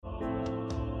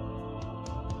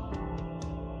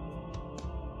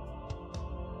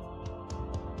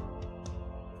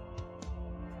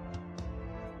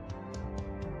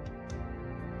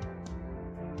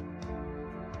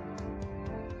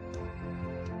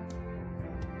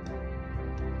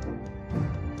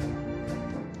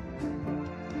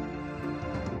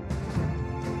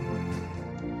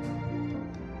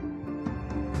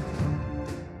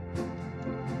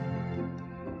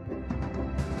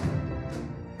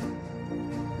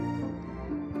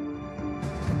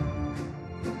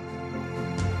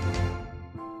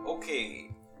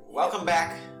Welcome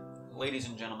back, ladies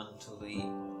and gentlemen, to the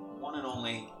one and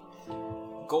only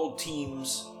Gold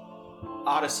Team's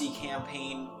Odyssey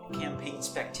Campaign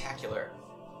Spectacular.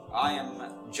 I am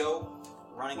Joe,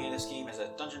 running in this game as a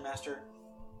Dungeon Master,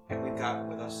 and we've got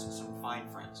with us some fine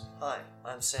friends. Hi,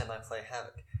 I'm Sam, I play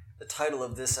Havoc. The title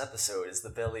of this episode is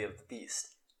The Belly of the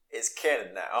Beast. It's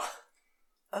canon now.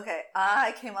 Okay,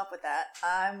 I came up with that.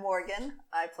 I'm Morgan,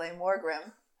 I play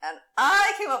Morgrim, and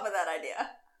I came up with that idea.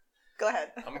 Go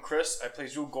ahead. I'm Chris, I play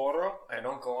Zugoro. I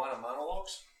don't go on in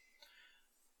monologues.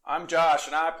 I'm Josh,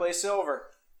 and I play Silver.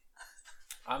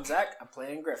 I'm Zach, I'm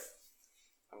playing Griff.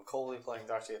 I'm Coley, playing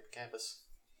Dr. Hippocampus.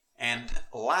 And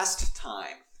last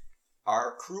time,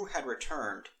 our crew had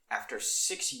returned after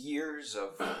 6 years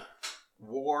of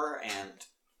war and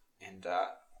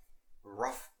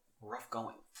rough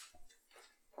going.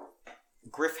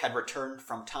 Griff had returned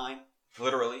from time,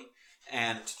 literally,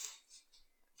 and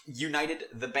united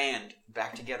the band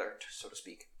back together, so to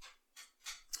speak.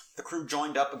 The crew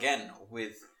joined up again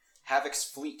with Havoc's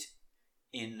fleet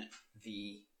in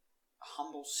the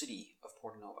humble city of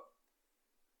Porta Nova.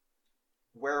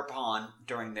 Whereupon,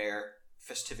 during their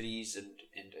festivities and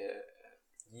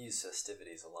You use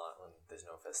festivities a lot when there's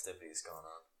no festivities going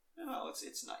on. well,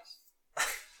 it's nice.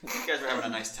 You guys are having a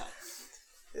nice time.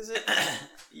 Is it?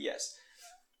 Yes.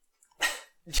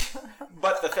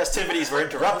 But the festivities were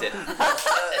interrupted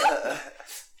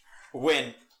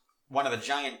when one of the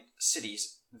giant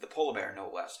cities, the polar bear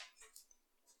no less,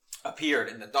 appeared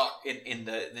in the dock in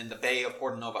the bay of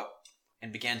Porta Nova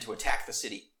and began to attack the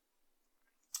city.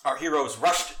 Our heroes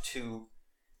rushed to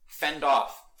fend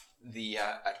off the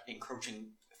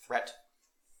encroaching threat,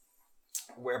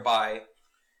 whereby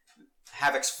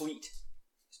Havoc's fleet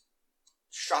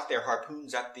shot their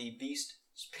harpoons at the beast,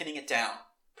 pinning it down,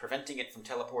 preventing it from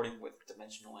teleporting with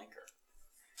dimensional anchor.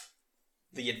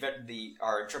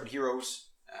 Our intrepid heroes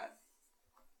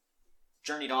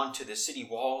journeyed on to the city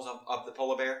walls of the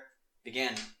polar bear,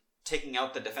 began taking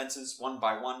out the defenses one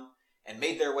by one, and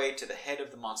made their way to the head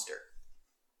of the monster,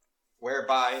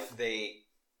 whereby they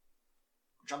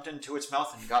jumped into its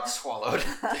mouth and got swallowed.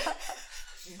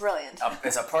 Brilliant.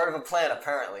 It's a part of a plan,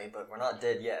 apparently, but we're not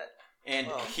dead yet. And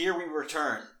here we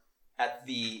return at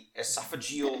the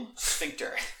esophageal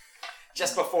sphincter,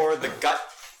 just before the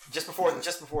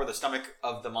stomach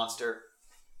of the monster.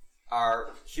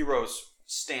 Our heroes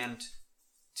stand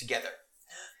together.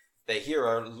 They hear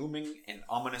a looming and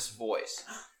ominous voice.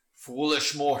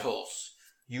 "Foolish mortals,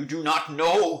 you do not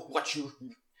know what you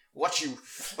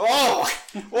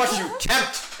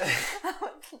tempt."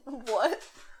 What?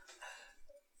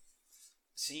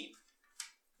 See?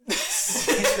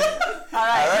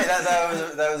 Alright,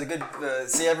 that was a good.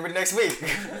 See everybody next week.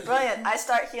 brilliant. I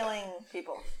start healing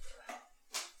people.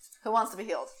 Who wants to be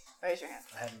healed? Raise your hand.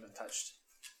 I haven't been touched.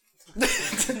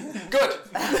 Good!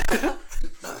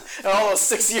 In all those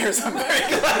 6 years, I'm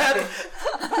very glad.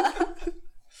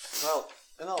 Well,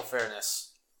 in all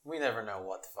fairness, we never know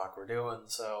what the fuck we're doing,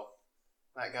 so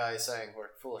that guy saying we're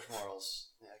foolish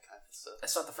mortals, yeah, kind of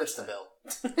That's not the first the time.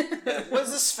 bill. What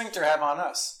does the sphincter have on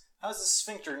us? How does the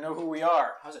sphincter know who we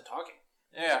are? How's it talking?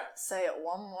 Yeah. Say it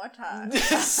one more time.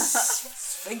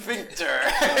 Sphincter.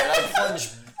 And I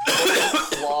plunge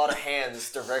both clawed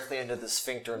hands directly into the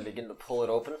sphincter and begin to pull it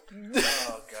open.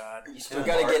 Oh, God. We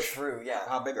gotta get through, yeah.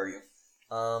 How big are you?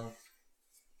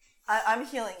 I'm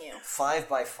healing you. 5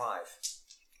 by 5.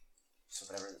 So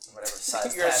whatever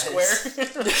size You're a that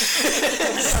is.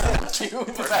 square. Cube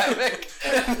of Havoc.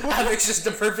 Havoc's just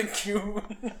the perfect cube.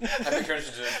 Havoc turns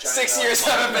into a giant 6 years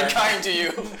haven't been kind to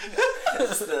you.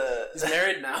 He's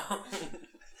married now.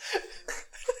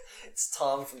 It's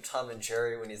Tom from Tom and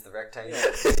Jerry when he's the rectangle. I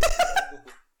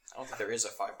don't think there is a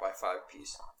 5x5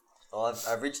 piece. Well,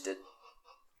 I've reached it.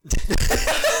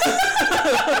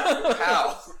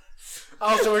 How?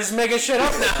 Oh, so we're just making shit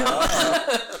up now.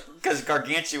 Because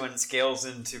gargantuan scales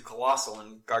into colossal,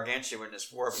 and gargantuan is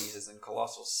 4 pieces, and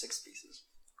colossal 6 pieces.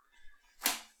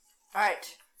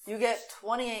 Alright, you get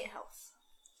 28 health.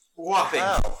 Whopping!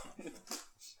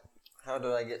 How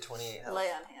do I get 28 health? Lay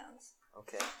on hands.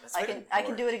 Okay. I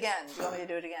can do it again. Do you want me to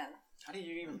do it again? How did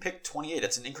you even pick 28?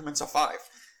 It's in increments of 5.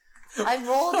 I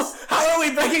rolled. How are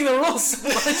we breaking the rules so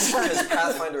much? Because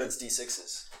Pathfinder, it's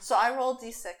D6s. So I rolled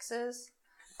d6s.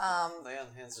 Lay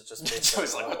on hands are just based I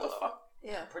was on like, what the level. fuck?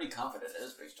 Yeah. Pretty confident it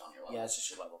is based on your level. Yeah, it's just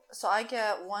your level. So I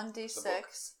get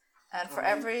 1d6, and for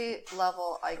every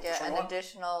level I get an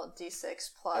additional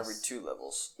d6 plus. Every 2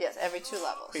 levels. Yes, every 2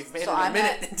 levels. We've made so it a I'm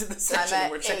minute at- into the I'm session.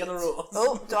 at We're checking the 8. rules.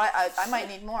 Oh, I might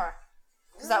need more.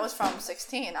 Because that was from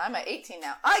 16. I'm at 18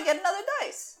 now. I get another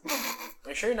dice. Are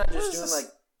you sure you're not just doing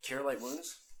like cure light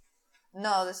wounds?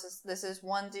 No, this is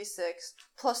 1d6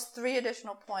 plus 3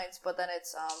 additional points, but then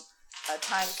it's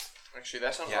times. Actually,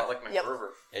 that sounds a lot like my Yep.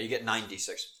 fervor. Yeah, you get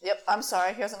 9d6. Yep, I'm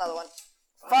sorry. Here's another one.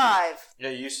 5. Yeah,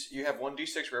 you have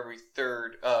 1d6 for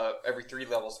every 3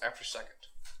 levels after second.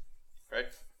 Right?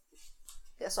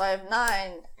 Yeah, so I have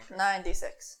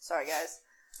 9d6. Sorry, guys.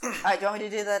 All right, do you want me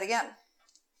to do that again?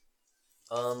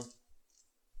 I've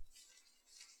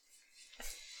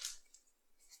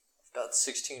got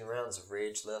 16 rounds of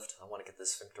rage left. I want to get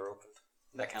this sphincter opened.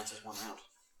 That counts as 1 round.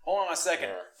 Hold on a second.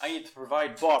 Yeah. I need to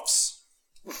provide buffs.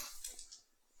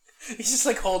 He's just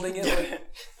like holding it. Like,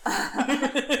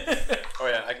 Oh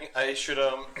yeah, I should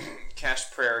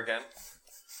cast prayer again.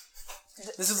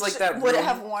 this is like that. Would it room-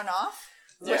 have worn off?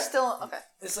 Yeah. We're still okay.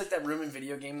 It's like that room in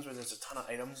video games where there's a ton of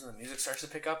items and the music starts to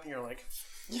pick up, and you're like,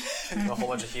 A whole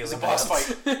bunch of healing. Boss fight.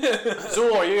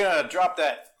 Zool, are you gonna drop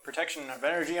that protection of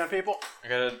energy on people I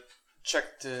gotta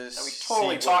check to that we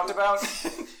totally see talked about?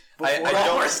 I While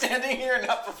don't. we're standing here,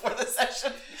 not before the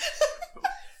session.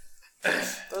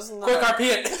 Doesn't quick RP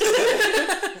it.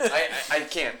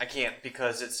 I can't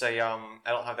because it's a I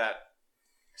don't have that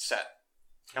set.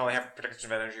 I only have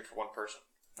protection of energy for one person.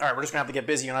 All right, we're just gonna have to get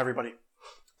busy on everybody.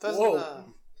 Whoa.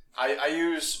 I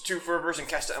use 2 fervors and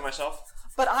cast it on myself.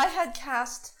 But I had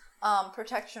cast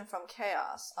protection from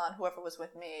chaos on whoever was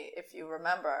with me. If you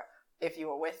remember, if you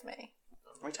were with me,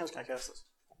 How many times can I cast this?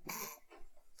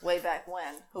 way back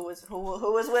when, who was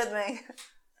with me?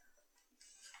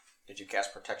 Did you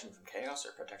cast Protection from Chaos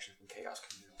or Protection from Chaos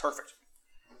Communal? Perfect.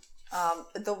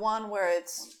 The one where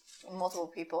it's multiple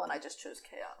people and I just chose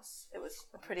chaos. It was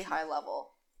a pretty high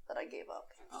level that I gave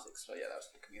up. Oh, so yeah, that was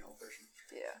the communal version.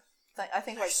 Yeah. I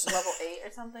think like level 8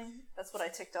 or something. That's what I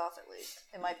ticked off at least.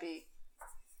 It might be.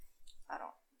 I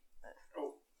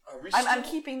don't. I'm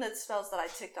keeping the spells that I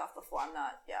ticked off before. I'm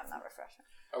not refreshing.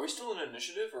 Are we still in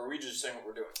initiative, or are we just saying what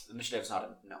we're doing? Initiative's not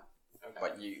a no. Okay.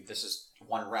 But this is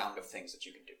 1 round of things that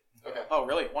you can do. Okay. Oh,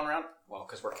 really? 1 round? Well,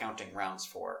 because we're counting rounds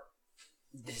for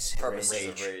Purposes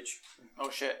of rage. Oh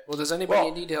shit. Well, does anybody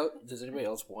Well- need help? Does anybody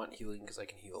else want healing? Because I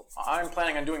can heal. I'm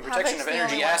planning on doing protection Havoc's of the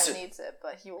energy only one acid, that needs it,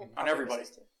 but he will on probably everybody.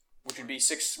 resist it. which would be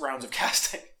 6 rounds of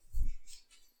casting.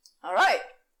 All right.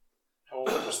 How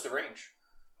was the range?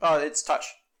 It's touch.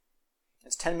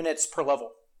 It's 10 minutes per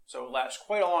level, so it lasts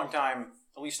quite a long time,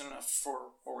 at least enough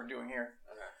for what we're doing here.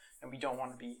 Okay. And we don't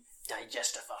want to be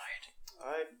digestified.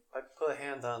 I put a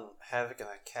hand on Havoc and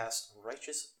I cast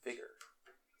Righteous Vigor.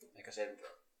 make a saving throw.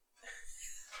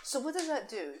 So what does that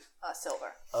do,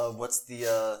 Silver? What's the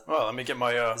Well, let me get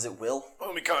my is it will?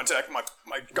 let me contact my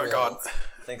Will. god.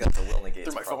 I think that's a will negate.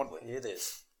 Through my phone. probably. It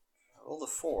is. I rolled a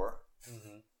 4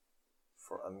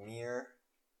 for a mere.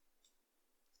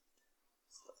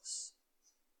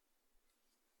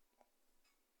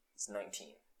 It's 19.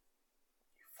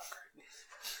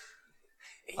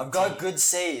 I've got good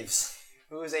saves.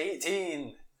 Who's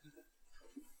 18?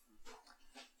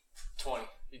 20.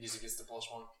 He gets the +1.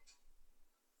 Oh,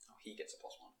 he gets a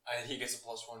 +1. He gets a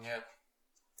 +1, yeah.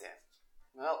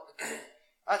 Well,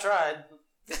 I tried.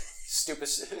 Stupid,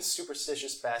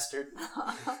 superstitious bastard.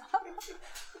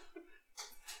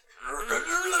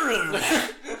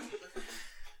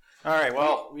 All right.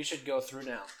 Well, We should go through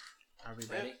now. Are we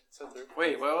ready?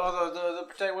 wait. Well, the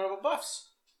protect what about buffs?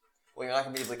 Well, you're not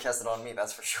gonna be able to cast it on me,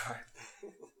 that's for sure.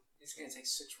 It's gonna take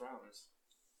 6 rounds.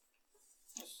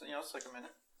 It's like a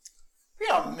minute.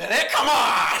 Yeah, a minute. Come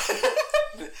on.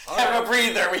 Have a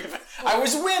breather. I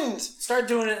was wind. Start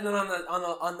doing it, and then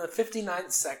on the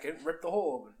 59th second, rip the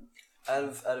hole open.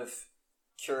 Out of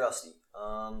curiosity,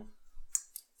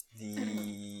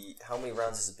 the how many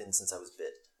rounds has it been since I was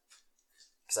bit?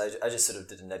 Because I just sort of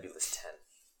did a nebulous 10.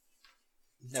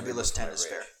 Nebulous 10 is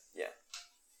fair. Yeah.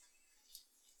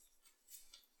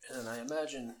 And I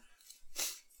imagine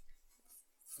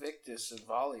Victus and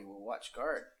Volley will watch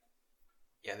guard.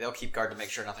 Yeah, they'll keep guard to make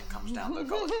sure nothing comes down the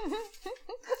gullet.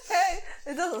 Hey,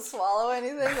 it doesn't swallow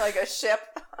anything like a ship.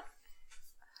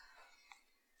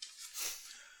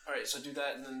 All right, so do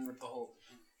that, and then rip the hole.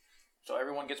 So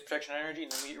everyone gets protection energy,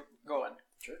 and then we go in.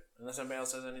 Sure. Unless anybody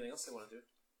else has anything else they want to do.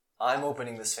 I'm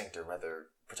opening the sphincter,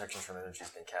 whether protection from energy has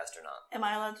been cast or not. Am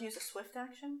I allowed to use a swift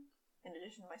action in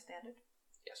addition to my standard?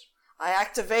 Yes. I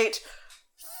activate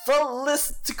what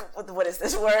is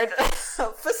this word?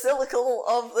 Facilicle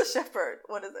of the shepherd.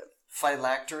 What is it?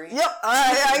 Phylactery? Yep,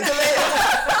 I activate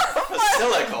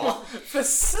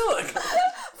Basilica.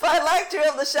 Phylactery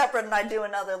of the shepherd, and I do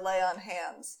another lay on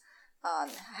hands on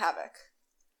Havoc.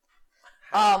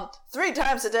 3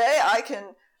 times a day, I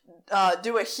can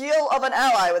do a heal of an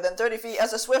ally within 30 feet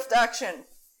as a swift action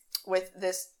with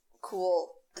this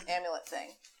cool amulet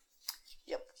thing.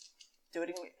 Yep. Do it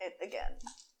again.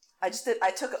 I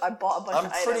bought a bunch of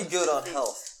items. I'm pretty good on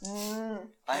health. I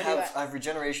What do you have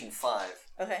regeneration 5.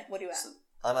 Okay, what do you at?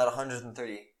 I'm at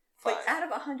 135. Wait, out of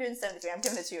 173, I'm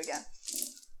giving it to you again.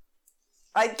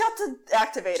 I got to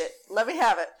activate it. Let me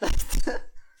have it.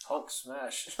 Hulk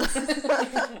smash.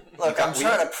 Look, I'm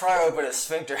trying to pry open a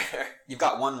sphincter here. You've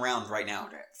got 1 round right now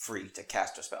free to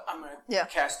cast a spell. I'm gonna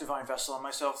cast Divine Vessel on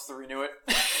myself to renew it.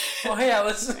 Oh, hey,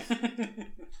 Alice.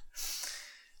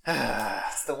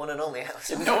 It's the one and only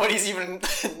Alice. Nobody's even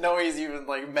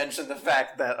like mentioned the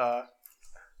fact that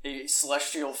a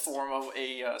celestial form of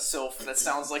a sylph that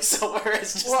sounds like silver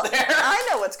is just there. I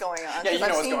know what's going on. Yeah, you know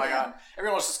I've what's seen going them. on.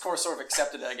 Everyone else just sort of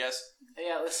accepted it, I guess.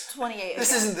 Hey, Alice. 28. This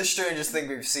again. isn't the strangest thing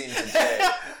we've seen today.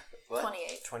 What?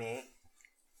 28. 28?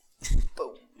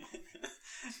 Boom.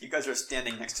 You guys are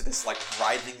standing next to this like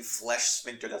writhing flesh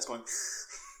sphincter that's going.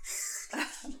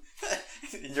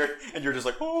 and you're just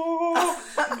like, oh.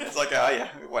 It's like, oh yeah,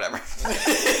 whatever.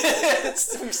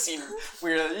 We've seen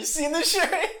weird. You seen this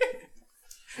shit?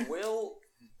 Will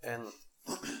an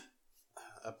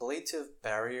ablative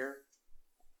barrier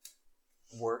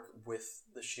work with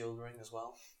the shield ring as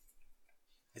well?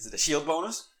 Is it a shield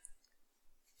bonus?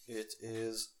 It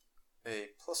is a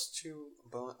 +2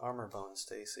 armor bonus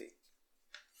to AC.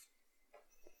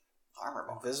 Armor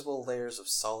bonus? Invisible layers of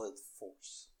solid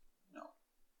force. No.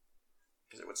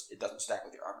 Because it doesn't stack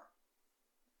with your armor.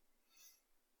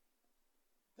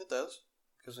 It does.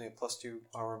 Gives me a +2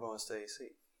 armor bonus to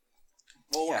AC.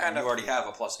 Well, Yeah, kind you of. already have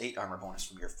a +8 armor bonus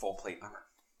from your full plate armor.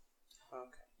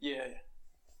 Okay. Yeah.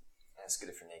 That's good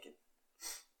if you're naked.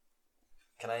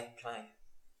 Can I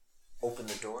open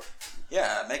the door?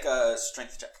 Yeah, make a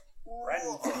strength check.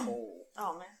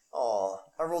 Oh, man. Oh,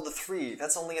 I rolled a 3.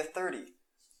 That's only a 30.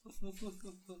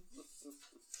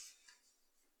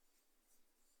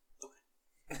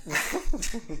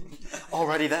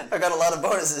 Already then. I got a lot of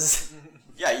bonuses.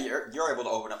 Yeah, you're able to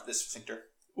open up this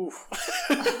sphincter. Oof.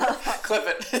 Clip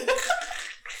it.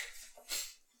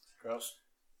 Gross.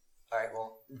 Alright,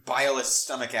 well. Bilious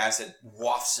stomach acid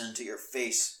wafts into your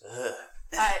face. Ugh.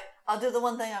 Alright, I'll do the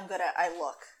one thing I'm good at. I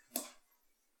look.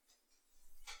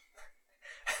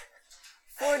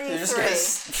 43. You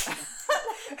just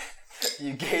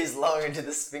you gaze long into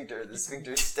the sphincter. The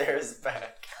sphincter stares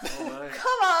back. Oh my.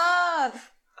 Come on!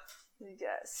 You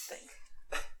guys stink.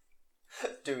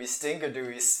 Do we stink or do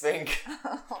we spink?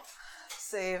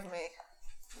 Save me.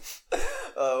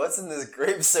 What's in this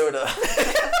grape soda?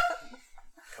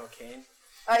 Cocaine.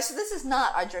 Alright, so this is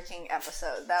not our drinking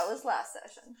episode. That was last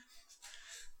session.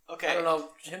 Okay. I don't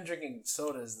know. Him drinking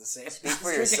soda is the same. Speak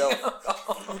for yourself.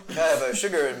 I have a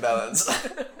sugar imbalance.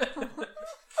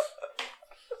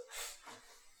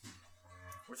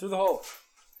 We're through the hole.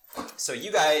 So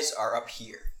you guys are up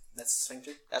here. That's the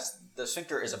sphincter? The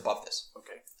sphincter is above this.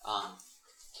 Okay.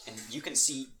 And you can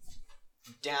see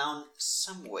down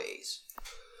some ways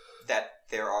that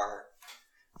there are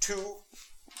 2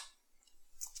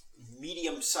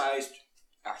 medium-sized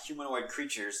humanoid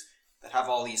creatures that have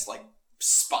all these like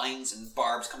spines and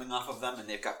barbs coming off of them, and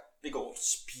they've got big old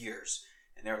spears,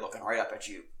 and they're looking right up at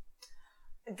you.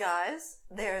 Guys,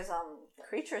 there's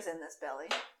creatures in this belly.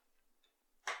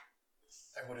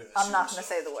 I would have I'm not gonna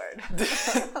say the word.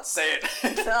 Say it.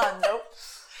 Nope.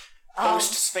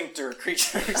 Post sphincter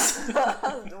creatures.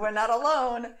 We're not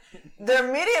alone. They're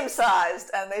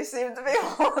medium-sized, and they seem to be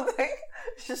holding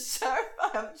sharp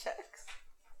objects.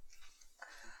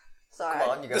 Sorry. Come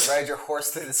on, you gotta ride your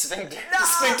horse through the sphincter. The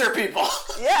sphincter people.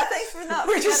 Yeah, thanks for not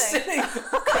We're just forgetting. sitting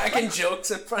cracking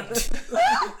jokes in front of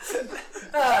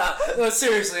no,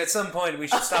 seriously, at some point we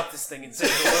should stop this thing and save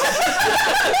the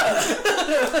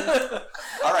world.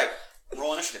 All right,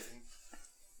 roll initiative.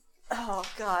 Oh,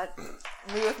 God.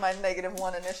 Me with my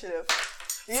 -1 initiative.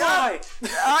 Fly.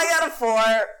 I got a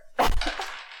 4.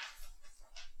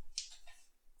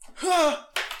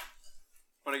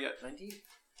 What do I get? 19?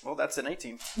 Well, that's an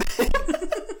 18.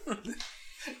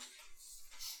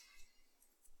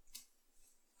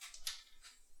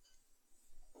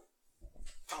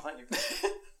 Oh, thank you.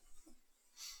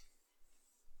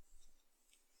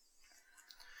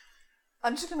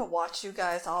 I'm just gonna watch you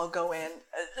guys all go in.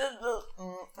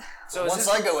 So Once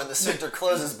I go in, the sphincter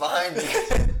closes behind me.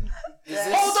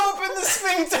 Hold open the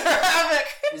sphincter, Havoc!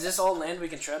 is this all land we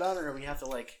can tread on, or do we have to,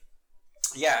 like...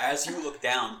 Yeah, as you look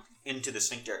down into the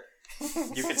sphincter,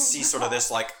 you can see sort of this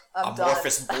like I'm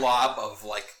amorphous blob of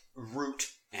like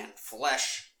root and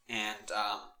flesh and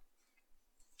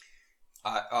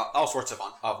all sorts of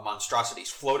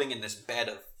monstrosities floating in this bed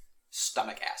of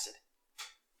stomach acid.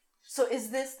 So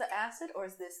is this the acid, or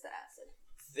is this the acid?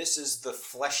 This is the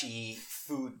fleshy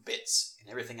food bits, and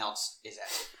everything else is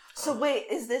acid. So wait,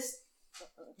 is this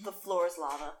the floor is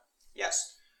lava?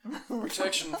 Yes.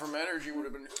 Protection from energy would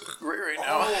have been great right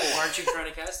now. Oh, aren't you trying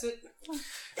to cast it?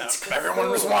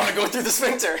 Everyone just wanted to go through the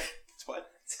sphincter. It's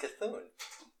what? It's Cthulhu.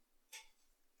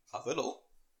 A little.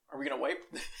 Are we gonna wipe?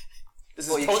 This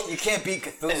Well, is post. you can't beat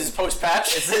Cthulhu. This is post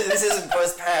patch. This isn't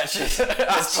post patch. It's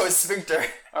post sphincter.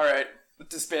 All right,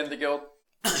 let's disband the guild.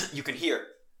 You can hear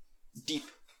deep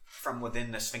from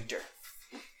within the sphincter.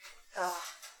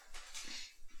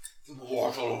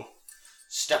 Mortal,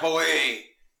 step away.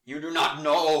 You do not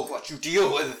know what you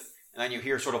deal with. And then you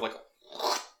hear sort of like,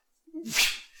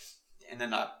 and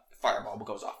then a fireball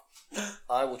goes off.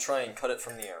 I will try and cut it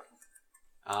from the air.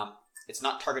 It's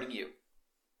not targeting you.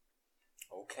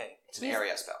 Okay. It's an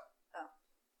area spell. Oh.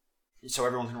 So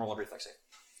everyone can roll a reflex save.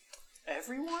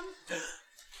 Everyone?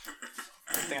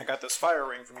 I think I got this fire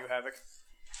ring from you, Havoc.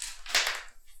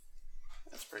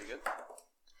 That's pretty good.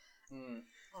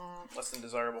 Less than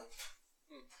desirable.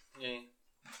 Yeah.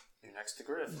 You're next to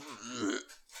Griff.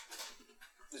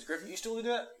 Does Griff, you still do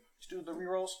that? Still do the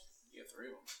rerolls? You have 3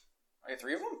 of them. I get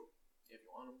 3 of them? If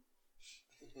you want them.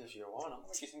 If you want them.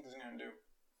 What do you think this is gonna do?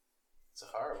 It's a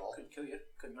fireball. Could kill you.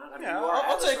 Could not. I mean, Yeah, you are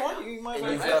I'll Atlas take right one. now. You might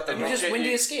And you've got the You just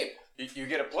windy escape. You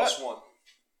get a +1.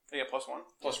 I get +1.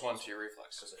 +1 to your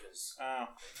reflexes. It is.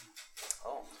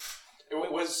 Oh.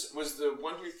 It was the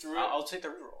one who threw it. I'll take the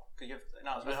reroll. Cause you have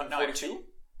no, it's 42?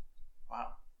 Wow.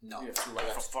 No. You have 2 Oh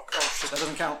left. fuck! Oh shit! That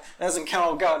doesn't count. That doesn't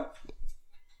count. Oh god.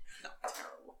 No.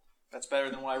 Terrible. That's better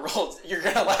than what I rolled. You're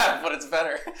gonna laugh, but it's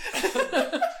better.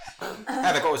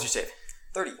 Havoc, what was your save?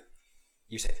 30.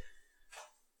 You save.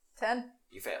 10.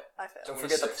 You fail. I failed. Don't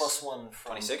forget the 26. +1 from...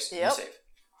 26? Yep. You save.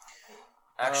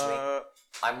 Actually,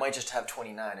 I might just have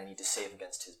 29. I need to save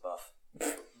against his buff.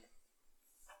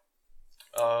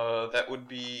 That would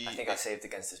be I think I saved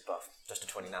against his buff. Just a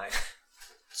 29.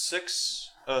 6.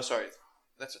 Sorry.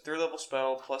 That's a 3rd level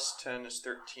spell. +10 is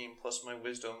 13. Plus my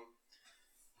wisdom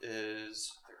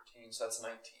is 13. So that's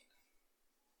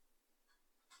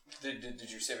 19. Did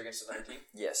you save against the 19?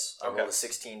 Yes. I Okay. rolled a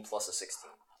 16 plus a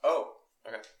 16. Oh.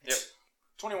 Okay. Yep.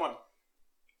 21.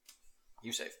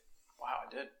 You save. Wow, I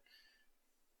did.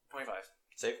 25.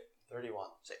 Save.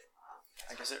 31. Save.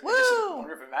 I guess it. Woo! I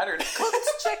wonder if it mattered. Cooked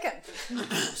chicken.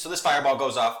 So this fireball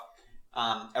goes off.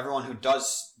 Everyone who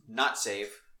does not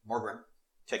save, Morgrim,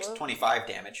 takes 25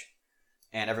 damage.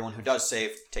 And everyone who does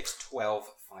save takes 12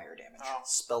 fire damage. Oh,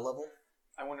 Spell level?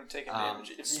 I wouldn't have taken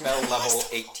damage. If you- Spell level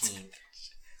 18.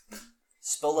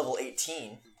 Spell level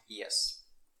 18? Yes.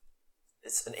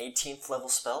 It's an 18th level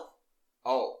spell?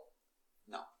 Oh.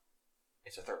 No.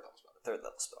 It's a 3rd level spell. 3rd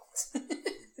level spell.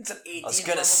 It's an 18. I was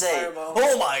gonna say,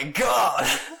 oh my god!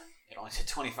 It only did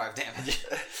 25 damage.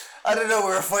 I didn't know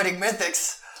we were fighting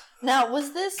mythics. Now,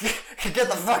 was this... Get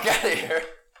the fuck out of here.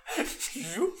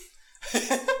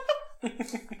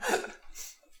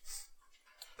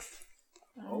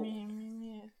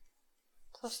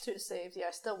 +2 saved. Yeah,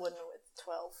 I still wouldn't with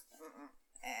 12.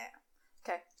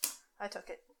 Okay, I took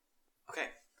it. Okay.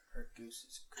 Her goose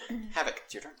is cooked. Havoc,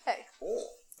 it's your turn. Hey.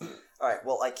 Alright,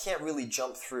 well, I can't really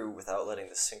jump through without letting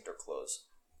the sphincter close.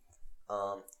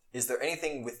 Is there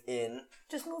anything within...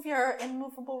 Just move your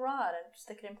immovable rod and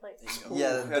stick it in place.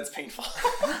 Yeah, That's painful.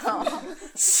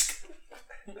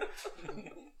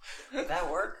 Would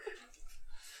that work?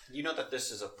 You know that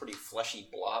this is a pretty fleshy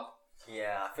blob.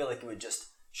 Yeah, I feel like it would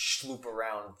just sloop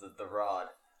around the rod.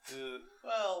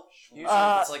 Well, usually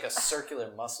if it's like a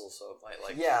circular muscle, so it might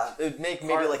like... Yeah, it would make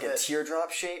maybe Part like of a it. teardrop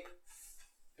shape.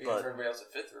 For But- everybody else to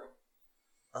fit through.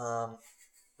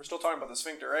 We're still talking about the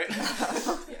sphincter, right?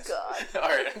 God. All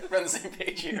right, we're on the same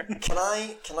page here. Can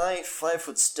I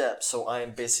 5-foot step so I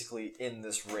am basically in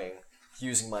this ring,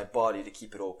 using my body to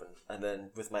keep it open, and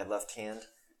then with my left hand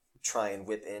try and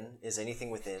whip in? Is anything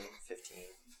within 15,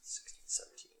 16,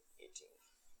 17, 18?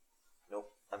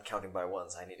 Nope, I'm counting by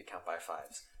ones. I need to count by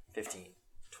fives. 15,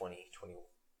 20,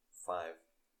 25,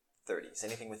 30. Is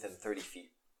anything within 30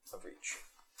 feet of reach?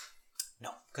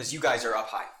 No, because you guys are up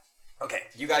high. Okay.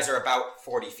 You guys are about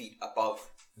 40 feet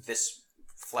above this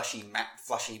fleshy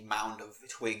mound of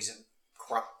twigs and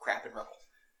crap and rubble.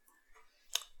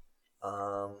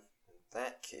 In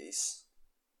that case,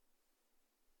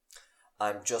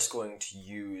 I'm just going to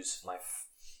use my...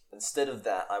 Instead of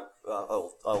that,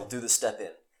 I'll do the step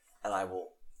in, and I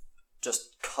will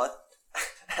just cut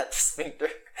at the sphincter.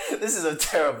 This is a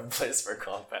terrible place for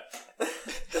combat.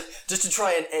 Just to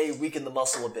try and A, weaken the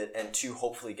muscle a bit, and 2,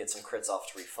 hopefully get some crits off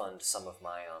to refund some of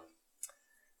my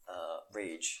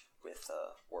rage with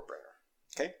Warbringer.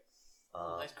 Okay.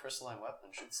 nice crystalline weapon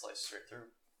should slice straight through.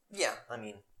 Yeah, I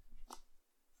mean...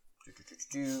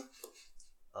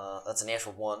 That's a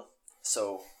natural 1.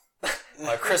 So,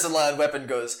 my crystalline weapon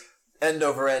goes end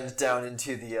over end down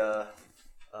into the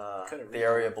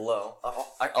area below.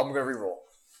 I'm gonna reroll.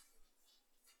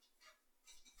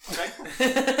 Okay.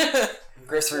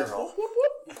 Griff's reroll.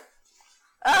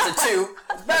 It's a 2.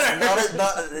 It's better.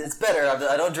 It's better.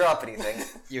 I don't drop anything.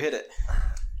 You hit it.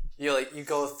 You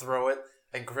go throw it,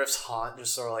 and Griff's haunt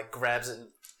just sort of like grabs it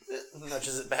and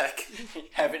nudges it back.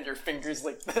 Having your fingers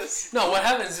like this. No, what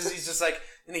happens is he's just like,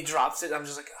 and he drops it. I'm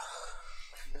just like,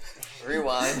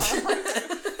 Rewind.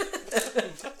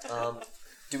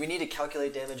 Do we need to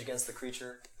calculate damage against the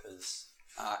creature? Because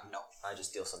No. I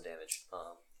just deal some damage.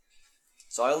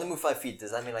 So I only move 5 feet.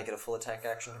 Does that mean I get a full attack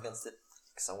action against it?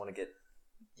 Because I want to get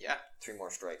 3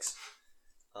 more strikes.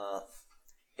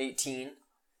 18.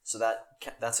 So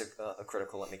that's a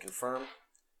critical. Let me confirm.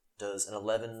 Does an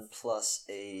 11 plus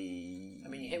a... I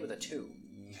mean, you hit with a 2.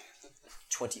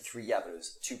 23. Yeah, but it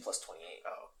was 2 plus 28.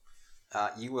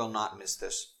 Oh. You will not miss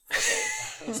this.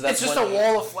 Okay. So that's it's just a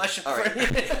wall of flesh in front of you.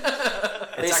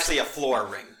 It's actually a floor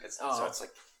ring. So Oh. it's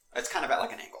like it's kind of at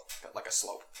like an angle, but like a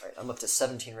slope. Alright, I'm up to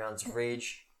 17 rounds of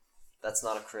rage. That's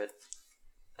not a crit.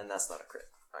 And that's not a crit.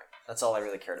 Alright, that's all I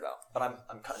really cared about. But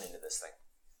I'm cutting into this thing.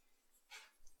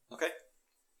 Okay.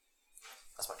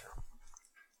 That's my turn.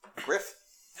 Griff.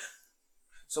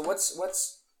 So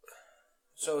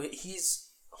so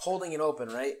he's holding it open,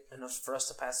 right? Enough for us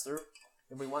to pass through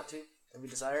if we want to, if we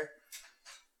desire.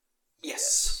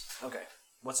 Yes. Okay.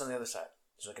 What's on the other side?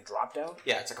 Is there like a drop down?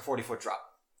 Yeah, it's like a 40-foot drop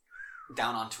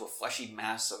down onto a fleshy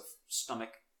mass of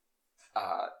stomach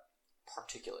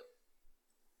particulate.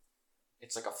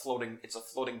 It's like a floating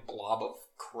blob of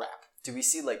crap. Do we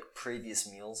see, like, previous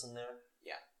meals in there?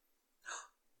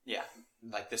 Yeah,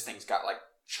 like this thing's got like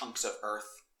chunks of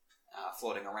earth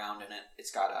floating around in it.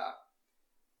 It's got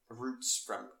roots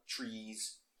from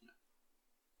trees.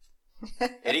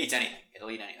 It eats anything.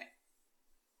 It'll eat anything.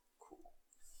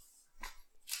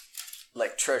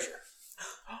 Like treasure.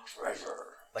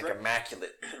 Treasure. Like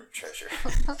immaculate treasure.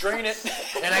 Drain it.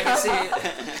 And I can see...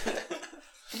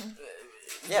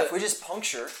 Yeah, if we just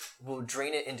puncture, we'll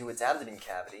drain it into its abdominal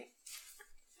cavity.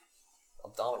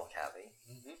 Abdominal cavity.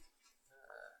 Mm-hmm.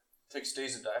 Takes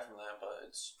days to die from that, but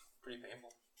it's pretty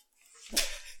painful.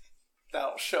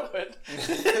 That'll show it.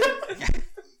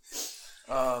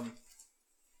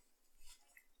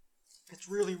 It's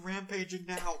really rampaging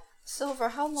now. Silver,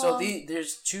 how long? So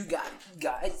there's 2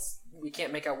 guys. We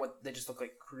can't make out what they just look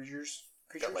like. Creatures.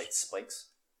 Got, like, spikes.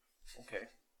 Okay.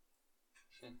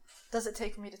 Does it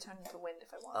take for me to turn into wind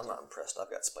if I want I'm to? not impressed. I've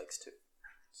got spikes, too.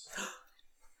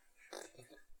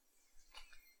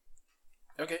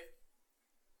 Okay.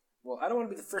 Well, I don't want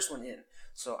to be the first one in,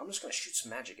 so I'm just gonna shoot some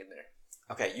magic in there.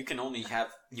 Okay, you only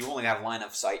have line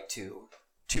of sight to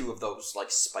 2 of those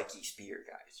like spiky spear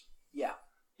guys. Yeah.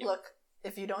 Look,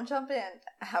 if you don't jump in,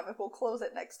 Havoc will close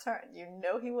it next turn. You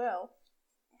know he will.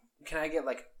 Can I get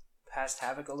like past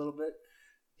Havoc a little bit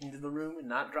into the room and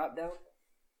not drop down?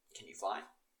 Can you fly?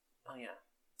 Oh yeah.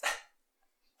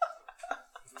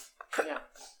 Yeah.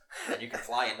 Then you can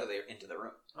fly into the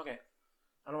room. Okay.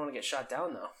 I don't want to get shot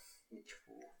down though.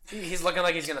 He's looking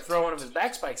like he's gonna throw one of his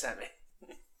back spikes at me.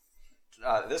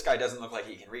 This guy doesn't look like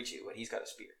he can reach you, but he's got a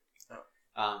spear.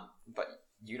 Oh. But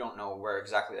you don't know where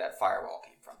exactly that firewall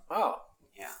came from. Oh.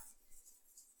 Yeah.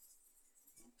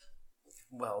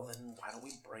 Well, then why don't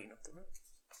we brighten up the room?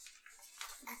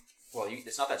 Well,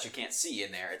 it's not that you can't see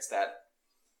in there; it's that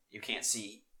you can't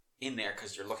see in there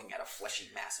because you're looking at a fleshy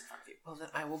mass in front of you. Well, then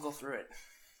I will go through it.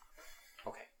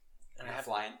 Okay. And You're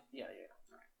flying. Yeah.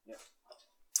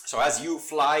 So as you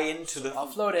fly into the... I'll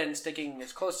float in, sticking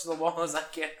as close to the wall as I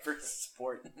can for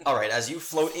support. Alright, as you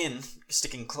float in,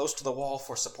 sticking close to the wall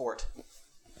for support,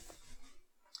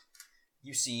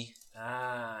 you see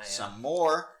some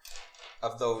more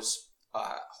of those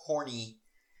horny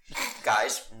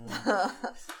guys. Oh,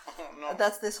 no.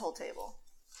 That's this whole table.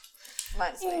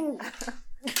 Minus me.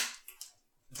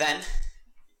 Then,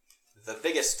 the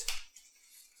biggest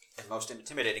and most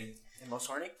intimidating... And most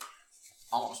horny?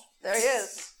 Almost. There he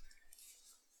is.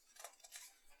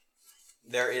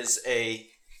 There is a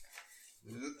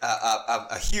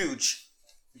huge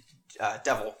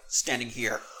devil standing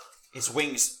here. His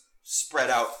wings spread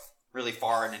out really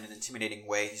far in an intimidating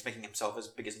way. He's making himself as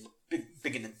big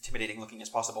and intimidating looking as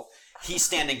possible. He's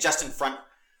standing just in front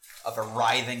of a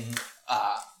writhing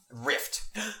rift,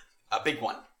 a big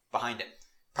one behind him,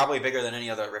 probably bigger than any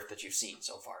other rift that you've seen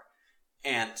so far.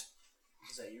 And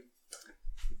is that you?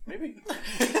 Maybe.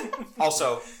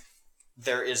 Also,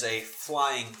 there is a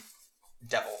flying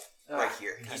devil right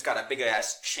here. He's got a big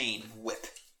ass chain whip.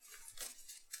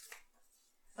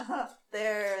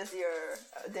 There's your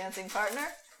dancing partner.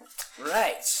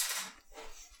 Right.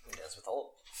 He dance with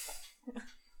Hulk.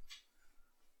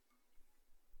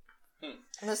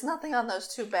 And there's nothing on those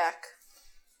two back.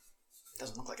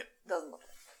 Doesn't look like it. Doesn't look.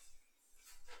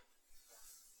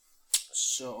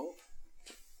 So,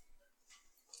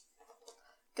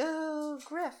 Go,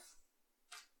 Griff.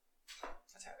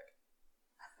 That's havoc.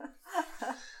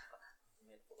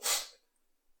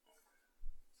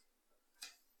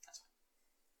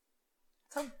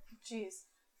 Oh, jeez.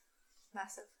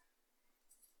 Massive.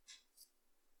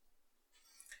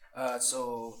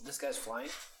 so this guy's flying.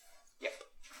 Yep.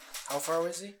 How far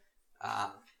was he?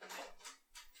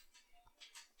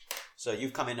 So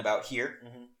you've come in about here.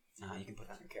 Mm-hmm. You can put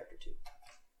on your character too.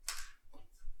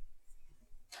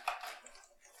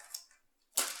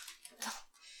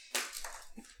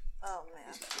 Oh,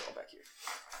 man. All back here.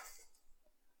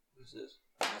 Who's this?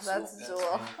 That's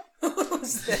Zool.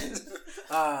 Who's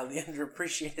that? The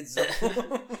underappreciated zone.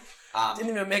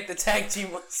 Didn't even make the tag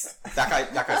team list. That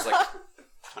guy's like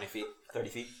 20 feet, 30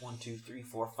 feet. 1, 2, 3,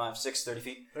 4, 5, 6, 30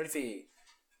 feet. 30 feet.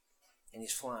 And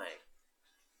he's flying.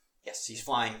 Yes, he's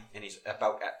flying and he's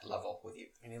about at level with you.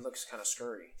 And he looks kind of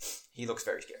scurry. He looks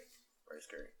very scary. Very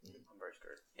scary. I'm very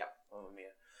scared. Yep. Oh,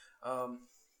 Mia.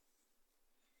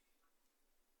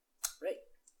 Right.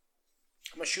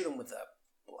 I'm going to shoot him with a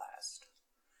blast.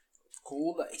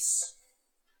 Cool dice.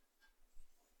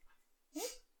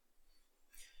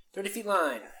 30 feet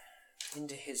line.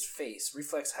 Into his face.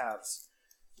 Reflex halves.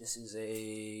 This is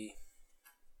a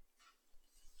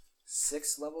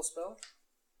 6th level spell.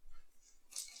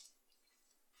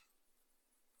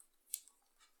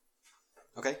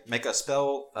 Okay, make a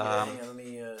spell. Yeah, hang on, let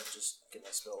me just get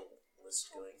my spell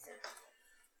list going here.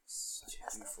 2,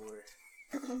 3,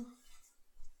 4.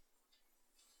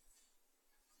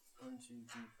 1, 2,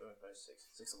 3, 4, 5, 6.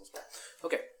 6 level spell.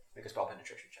 Okay. Make a spell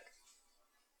penetration check.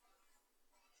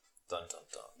 Dun dun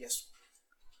dun. Yes.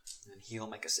 And he'll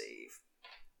make a save.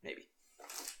 Maybe.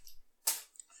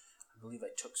 I believe I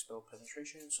took spell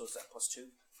penetration, so is that +2?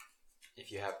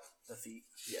 If you have, The feat.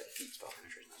 yeah, the feat spell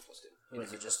penetration is plus 2. Or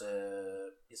is it just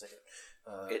a? Is like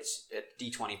a? It's at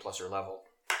D20 plus your level.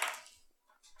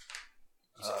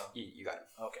 You got it.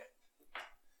 Okay.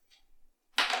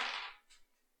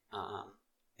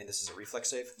 And this is a reflex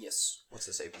save. Yes. What's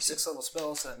the save? DC? 6th level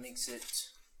spell, so that makes it.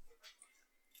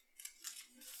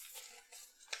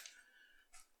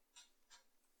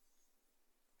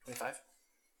 25.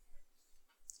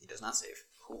 He does not save.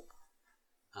 Cool.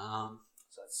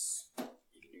 So that's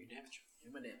you can do your damage.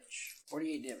 do my damage.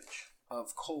 48 damage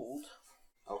of cold.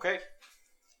 Okay.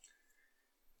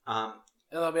 And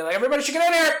I'll be like, everybody should get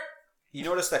in here! You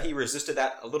notice that he resisted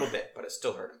that a little bit, but it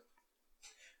still hurt him.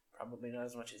 Probably not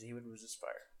as much as he would resist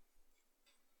fire.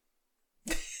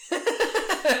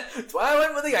 That's why I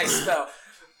went with the ice spell.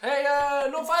 Hey,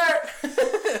 no fire!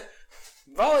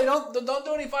 Volley, don't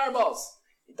do any fireballs.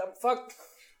 You dumb fuck.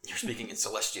 You're speaking in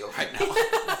Celestial right now.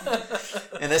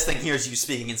 And this thing hears you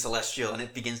speaking in Celestial, and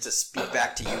it begins to speak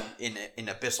back to you in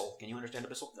Abyssal. Can you understand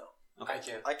Abyssal? No. Okay. I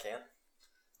can't. I can.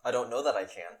 I don't know that I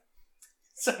can.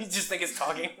 So you just think it's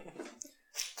talking?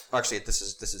 Actually, this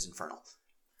is Infernal.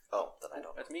 Oh, then I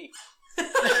don't. That's me.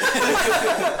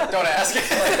 Don't ask.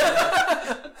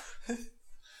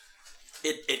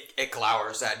 It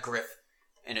glowers at Griff,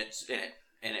 and it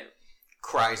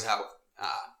cries out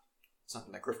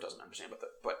something that Griff doesn't understand,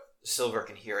 but Silver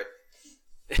can hear it.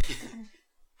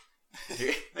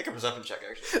 Make a perception check,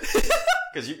 actually,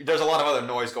 because there's a lot of other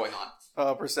noise going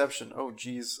on. Perception. Oh,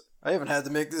 jeez. I haven't had to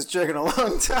make this check in a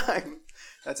long time.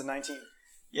 That's a 19.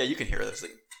 Yeah, you can hear this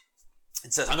thing.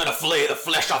 It says, "I'm gonna flay the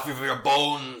flesh off of your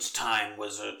bones, time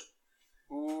wizard."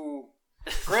 Ooh.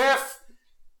 Griff!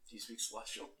 Do you speak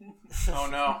celestial? Oh,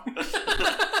 no.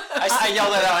 I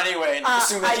yelled that out anyway and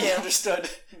assumed that I he do. understood.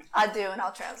 I do, and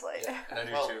I'll translate. And I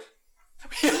do Well, too.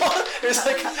 There's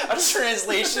like a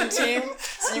translation team,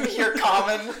 so you hear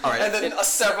common, All right. and then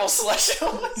several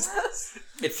celestial.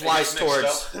 It flies It gets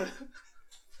mixed towards.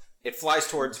 It flies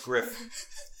towards Griff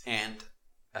and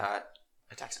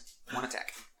attacks him. One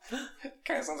attack.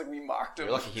 Kind of sounds like we mocked him.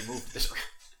 You're lucky he moved this way.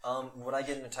 Would I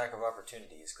get an attack of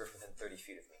opportunity? Is Griff within 30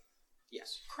 feet of me?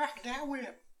 Yes. Crack that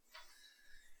whip.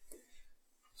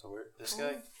 So we're this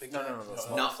guy? Big No, guy? no, no,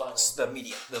 no. No, it's the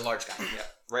medium, the large guy. Yeah,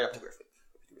 right up to Griff,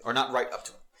 or not right up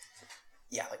to him.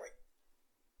 Yeah, like right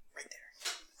there.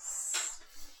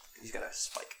 He's got a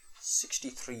spike.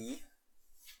 63.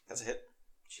 That's a hit.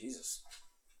 Jesus.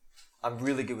 I'm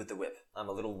really good with the whip. I'm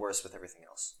a little worse with everything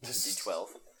else. D12.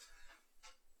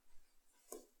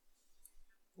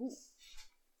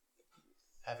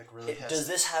 Havoc really has... Does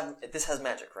this have... This has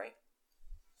magic, right?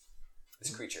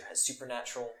 This creature has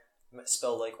supernatural,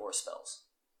 spell-like, or spells.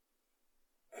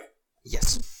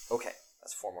 Yes. Okay,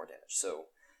 that's 4 more damage. So,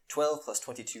 12 plus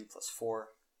 22 plus 4.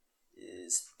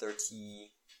 is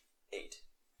 38.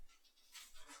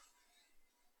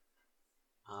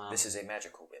 This is a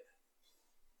magical whip.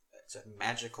 It's a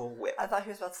magical whip. I thought he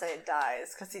was about to say it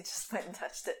dies because he just went and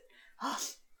touched it. How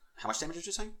much damage did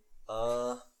you say?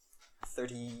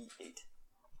 38.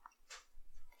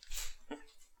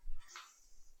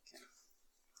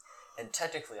 And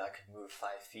technically I could move 5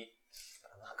 feet,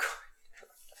 but I'm not going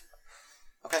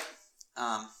Okay.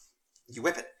 You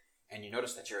whip it, and you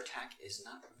notice that your attack is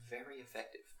not very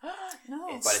effective. No.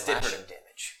 to. It's But it did hurt slashing him.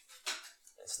 damage.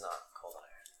 It's not cold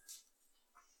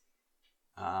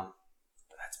iron.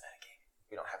 But that's metagame.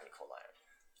 We don't have any cold iron.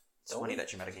 It's funny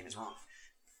that your metagame is wrong.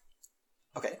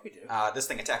 Okay. we do. This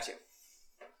thing attacks you.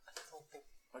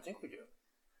 I think we do.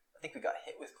 I think we got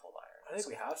hit with cold iron. I think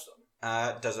we have some.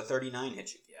 Does a 39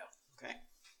 hit you? Yeah. Okay.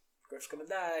 Griff's gonna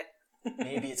die.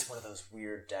 Maybe it's one of those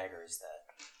weird daggers that...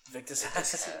 Victus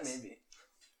Victus has. has. Maybe.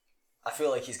 I feel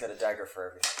like he's got a dagger for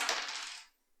everything.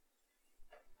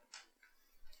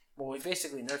 Well, we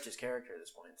basically nerfed his character at this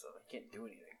point, so he can't do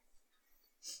anything.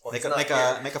 Well, Make he's a, not make,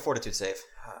 here. a, make a fortitude save.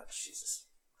 Ah, Jesus.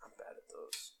 I'm bad at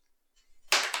those.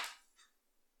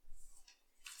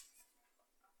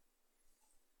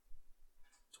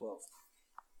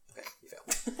 Okay, you fail.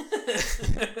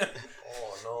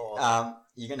 Oh, no.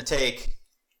 You're going to take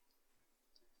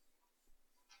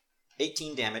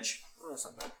 18 damage, Oh, that's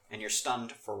not bad. and you're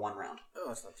stunned for 1 round. Oh,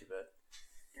 that's not too bad.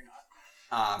 You're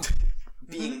not.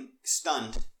 Being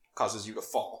stunned causes you to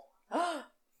fall.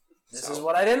 This So- is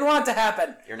what I didn't want to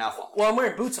happen. You're now falling. Well, I'm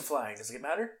wearing boots of flying. Does it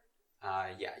matter?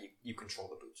 Yeah, you control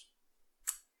the boots.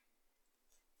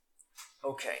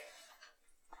 Okay.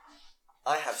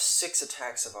 I have 6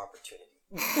 attacks of opportunity.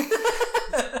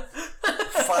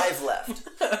 5 left.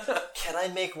 Can I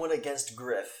make one against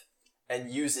Griff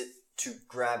and use it to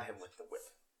grab him with the whip?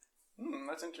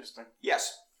 That's interesting.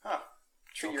 Yes. Huh.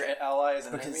 Treat your ally as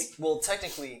an enemy. Because, well,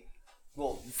 technically,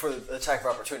 for the attack of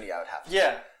opportunity, I would have to.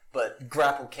 Yeah, But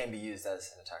grapple can be used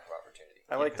as an attack of opportunity.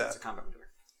 I like Because that. it's a combat maneuver.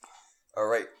 All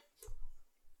right.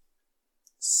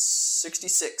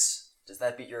 66. Does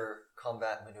that beat your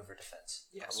combat maneuver defense?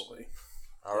 Yes. Probably.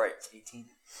 All right. 18.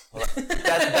 Well,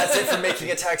 that's it for making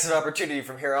attacks of opportunity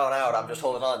from here on out. I'm just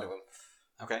holding on to him.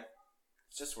 Okay.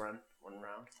 It's just one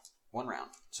round. 1 round.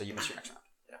 So you miss your next round.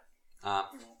 Yeah.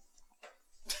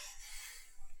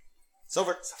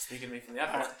 Silver. Stop speaking to me from the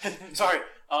other one. Sorry.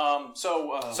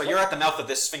 So you're at the mouth of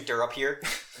this sphincter up here.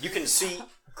 You can see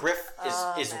Griff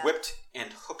is man. whipped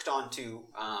and hooked onto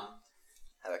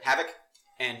Havoc.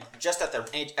 And just at the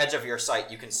edge of your sight,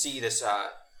 you can see this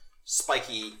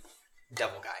spiky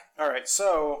devil guy. All right.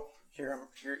 So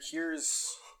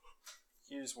here's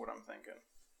what I'm thinking.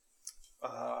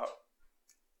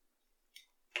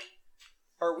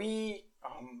 Are we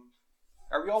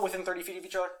all within 30 feet of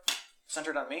each other,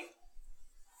 centered on me?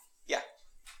 Yeah.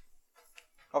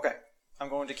 Okay. I'm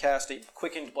going to cast a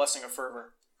quickened blessing of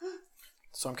fervor.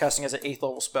 So I'm casting as an 8th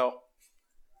level spell.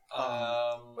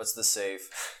 What's the save?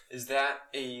 Is that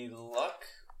a luck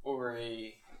or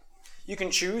a... You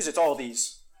can choose. It's all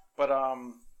these, but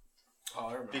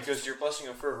Because your blessing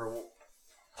of fervor,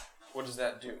 what does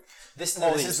that do? This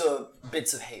All is these. the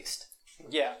bits of haste.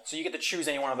 yeah. So you get to choose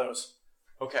any one of those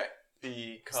Okay.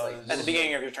 Because... at the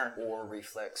beginning of your turn. Or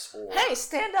reflex, or... Hey,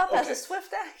 stand up as Okay. a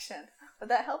swift action. Would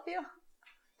that help you?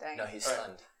 Dang. No, he's All right.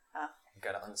 stunned. Oh. You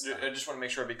gotta unstun. I just want to make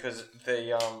sure because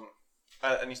they,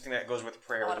 anything that goes with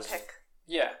prayer I want is... to pick.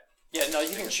 Yeah. Yeah. No,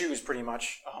 you can choose pretty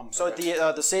much. So Okay.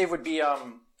 the save would be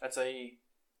that's a.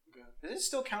 Does it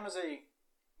still count as a?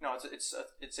 No, it's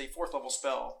a 4th level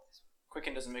spell.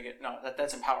 Quicken doesn't make it. No,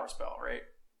 that's empower spell, right?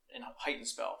 And heightened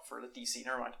spell for the DC.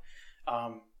 Never mind.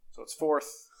 So it's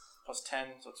 4th plus 10,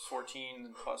 so it's 14,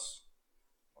 and plus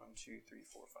 1, 2, 3,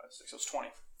 4, 5, 6. So it's 20.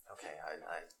 Okay,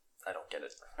 I don't get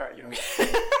it. All right, you don't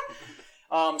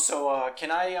get. So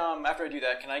can I after I do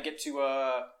that, can I get to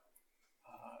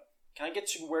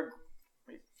where?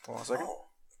 Wait, hold on a second. Oh,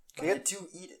 Can I you- do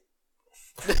eat it.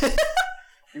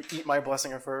 You eat my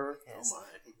blessing of fervor. Yes.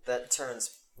 That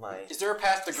turns my Is there a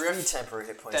path to 3 Griff temporary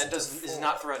hit points that into is 4.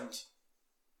 not threatened?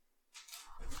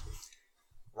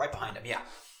 Right behind him, yeah.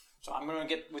 So I'm going to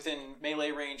get within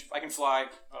melee range. I can fly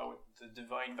with the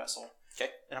divine vessel. Okay.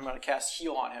 And I'm going to cast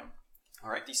heal on him. All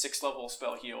right. The 6th level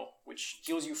spell heal, which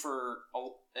heals you for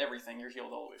everything. You're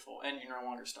healed all the way full, and you're no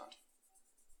longer stunned.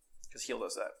 Because heal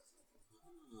does that.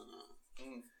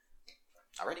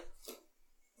 Alrighty.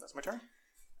 That's my turn.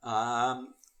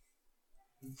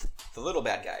 The little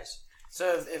bad guys.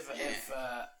 So if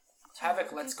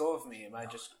Havoc lets go of me, am I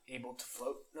just able to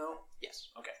float now? Yes.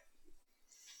 Okay.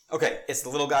 Okay, it's the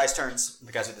little guys' turns.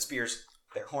 The guys with the spears.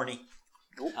 They're horny.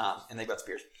 And they've got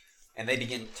spears. and they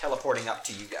begin teleporting up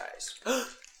to you guys.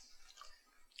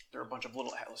 They're a bunch of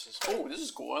little atlases. Oh, this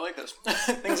is cool. I like this.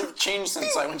 Things have changed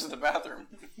since I went to the bathroom.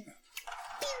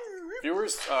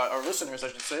 Viewers, or listeners, I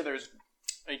should say, there's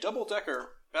a double-decker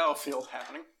battlefield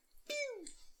happening.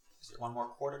 Is there one more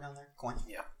quarter down there? Coin?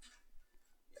 Yeah.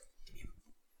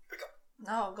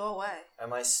 No, go away.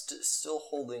 Am I still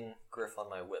holding Griff on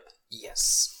my whip?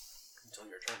 Yes. Until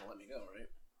your turn to let me go, right?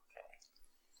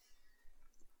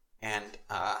 And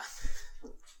I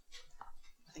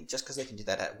think just because they can do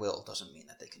that at will doesn't mean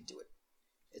that they can do it.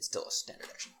 It's still a standard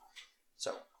action.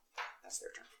 So, that's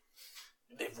their turn.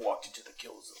 They've walked into the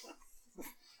kill zone.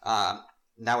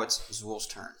 Now it's Zool's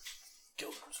turn.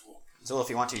 Kill them, Zool. Zool, if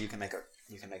you want to, you can make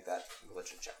that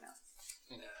religion check now.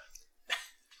 Nah.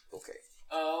 Okay.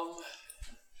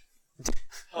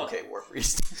 Okay, War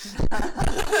Priest.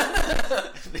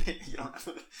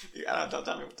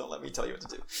 Don't let me tell you what to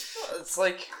do. It's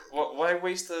like, why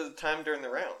waste the time during the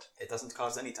round? It doesn't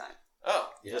cost any time. Oh.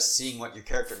 You're just seeing what your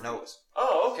character knows.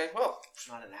 Oh, okay, well. It's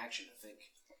not an action, I think.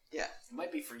 Yeah. It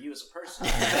might be for you as a person.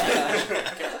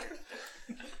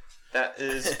 That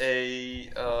is a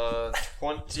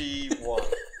 21.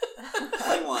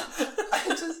 21.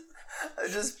 I'm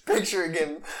just picturing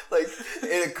him, like,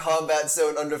 in a combat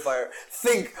zone under fire.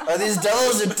 Think, are these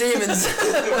devils or demons?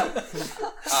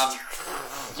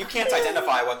 You can't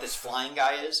identify what this flying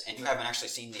guy is, and you haven't actually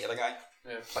seen the other guy.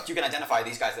 Yeah. But you can identify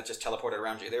these guys that just teleported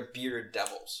around you. They're bearded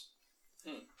devils.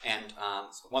 And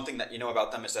one thing that you know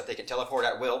about them is that they can teleport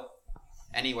at will,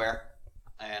 anywhere,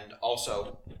 and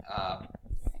also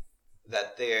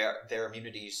that their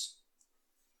immunities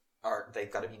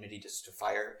they've got immunity to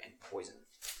fire and poison.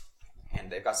 And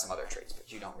they've got some other traits,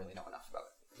 but you don't really know enough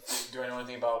about it. Do I know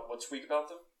anything about what's weak about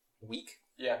them? Weak?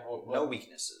 Yeah. No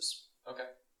weaknesses. Okay.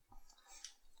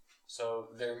 So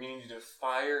they're immune to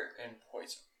fire and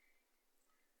poison.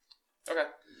 Okay.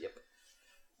 Yep.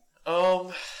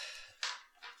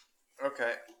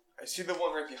 Okay. I see the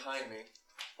one right behind me.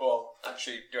 Well,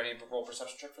 actually, do I need to roll a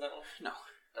perception check for that one? No.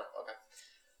 No. Okay.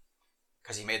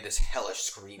 Because he made this hellish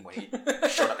scream when he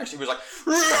showed up next to you. He was like...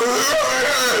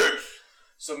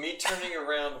 So me turning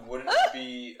around wouldn't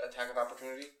be attack of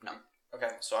opportunity? No.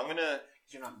 Okay, so I'm gonna...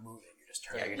 You're not moving, you're just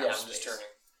turning. Yeah, you're Yeah, not I'm just space. turning.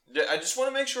 Yeah, I just want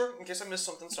to make sure, in case I missed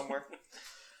something somewhere.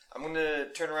 I'm gonna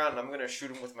turn around and I'm gonna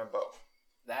shoot him with my bow.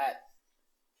 That.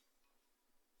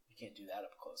 You can't do that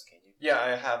up close, can you? Yeah,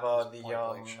 I have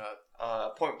Point-blank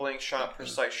shot. point blank shot,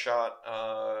 precise shot,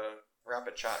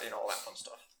 rapid shot, all that fun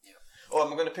stuff. Yeah. Oh,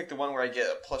 I'm gonna pick the one where I get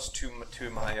a +2 to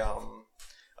my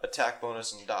attack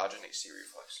bonus and dodge and AC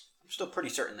reflex. I'm still pretty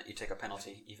certain that you take a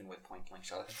penalty, even with point-blank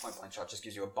shot. I think point-blank shot just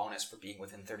gives you a bonus for being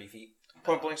within 30 feet.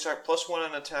 Point blank shot +1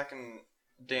 on attack and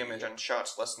damage on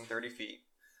shots less than 30 feet.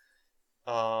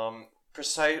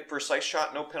 Precise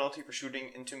shot, no penalty for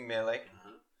shooting into melee.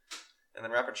 And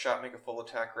then rapid shot, make a full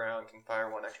attack round, can fire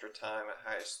one extra time at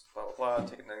highest, blah blah blah,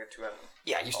 take a -2 on...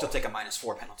 Yeah, you still take a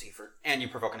 -4 penalty and you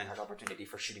provoke an attack opportunity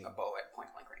for shooting a bow at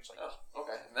point-blank range like this. Oh,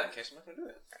 okay. In that case, I'm not gonna do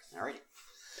it. Alrighty.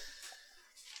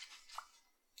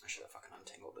 I should have fucking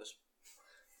untangled this.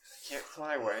 Can't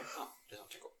fly away. Oh, it doesn't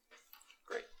tingle.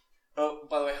 Great. Oh,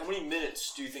 by the way, how many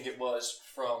minutes do you think it was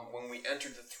from when we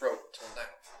entered the throat till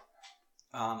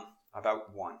now?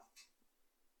 About 1.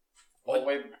 All the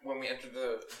way when we entered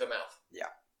the mouth?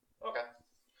 Yeah. Okay.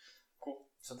 Cool.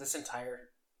 So this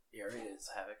entire area is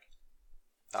Havoc.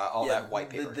 All that white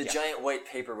paper. The giant white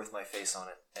paper with my face on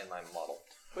it and my model.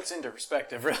 Puts into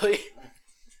perspective, really.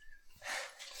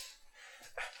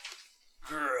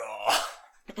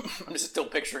 I'm just still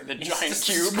picturing the giant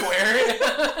cube where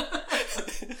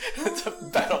it's a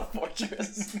battle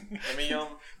fortress. Let me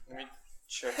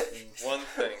check one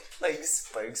thing. Like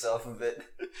spikes off of it.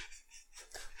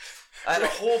 I had a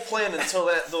whole plan until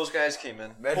those guys came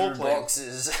in. Whole Measured plan.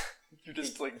 boxes. You're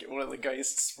just like one of the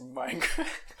geists from Minecraft.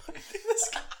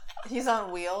 He's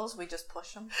on wheels. We just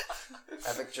push him.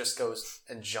 Havoc just goes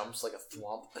and jumps like a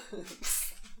thwomp.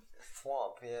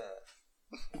 Thwomp, yeah.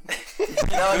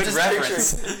 Now I'm just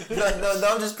picturing. No,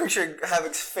 I'm just picturing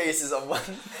Havoc's face is on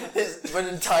one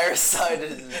entire side of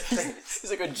his face. He's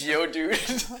like a Geodude.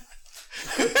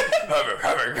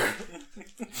 Havoc.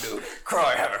 Dude,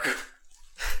 cry, Havoc.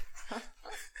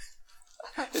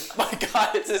 My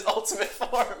god, it's his ultimate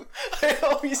form. I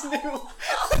always knew.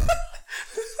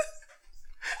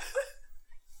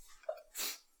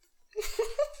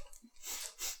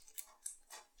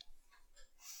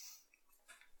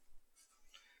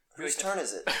 Whose turn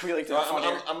is it? We like to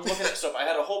I'm looking at stuff. I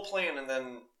had a whole plan and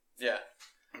then, yeah.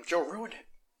 Joe ruined it.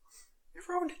 You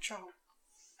ruined it, Joe.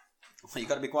 Well, you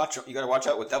gotta watch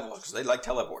out with devils because they like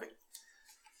teleporting.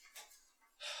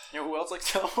 You know who else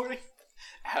likes teleporting?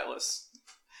 Atlas.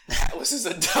 Atlas is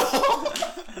a devil.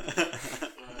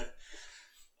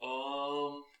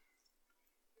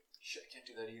 Shit, I can't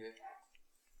do that either.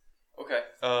 Okay.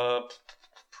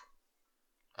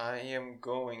 I am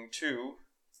going to.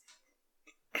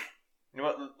 You know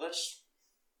what? Let's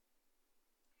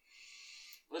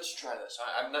try this.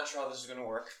 I'm not sure how this is going to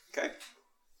work. Okay.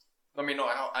 I mean, no,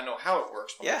 I know how it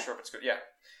works, but I'm not sure if it's good. Yeah.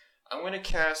 I'm going to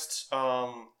cast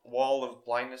Wall of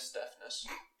Blindness, Deafness.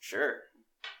 Sure.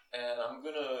 And I'm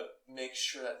going to make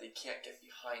sure that they can't get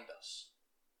behind us.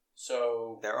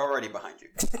 So... They're already behind you.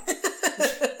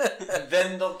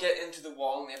 Then they'll get into the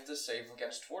wall and they have to save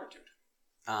against Fortitude.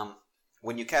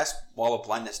 When you cast Wall of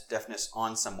Blindness, Deafness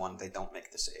on someone, they don't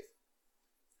make the save.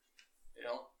 You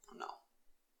know? No.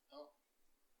 Oh.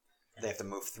 They have to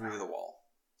move through the wall.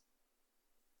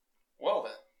 Well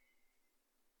then.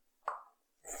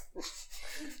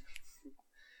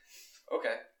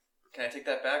 Okay. Can I take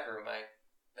that back or am I...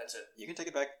 That's it? You can take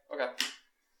it back. Okay.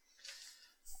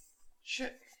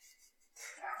 Shit.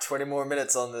 20 more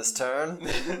minutes on this turn.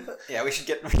 Yeah, we should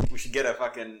get a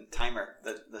fucking timer.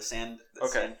 The sand.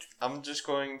 Okay. Sand. I'm just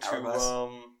going to Hourglass.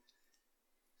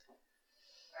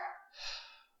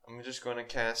 I'm just going to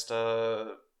cast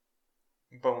a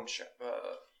bone shot.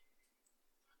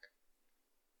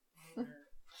 My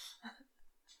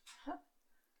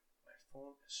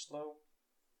phone is slow.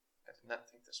 I did not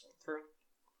think this one through.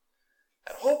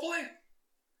 That whole plan.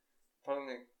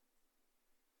 Finally.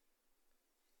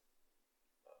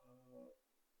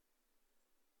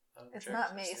 It's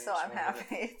not me, so I'm happy.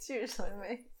 It's usually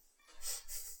me.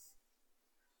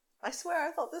 I swear,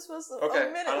 I thought this was a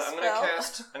minute I'm spell. gonna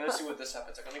cast. I'm gonna see what this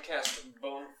happens. I'm gonna cast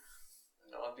bone.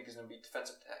 No, I think it's gonna be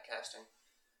defensive attack casting.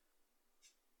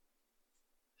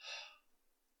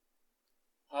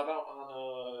 How about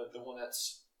on the one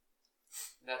that's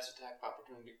attack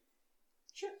opportunity?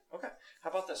 Shit. Okay. How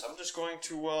about this? I'm just going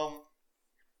to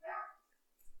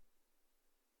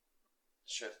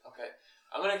Shit. Okay.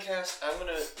 I'm gonna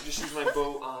just use my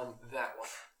bow on that one.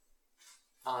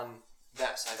 On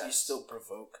that side. You still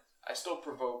provoke. I still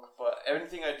provoke, but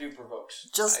everything I do provokes.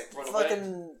 Just I run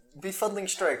fucking befuddling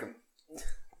strike him.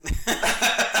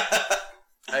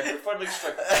 I befuddling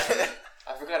strike him.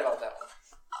 I forgot about that one.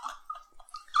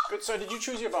 Good. So, did you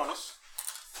choose your bonus?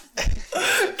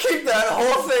 Keep that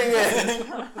whole thing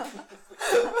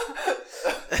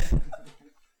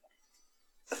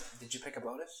in. Did you pick a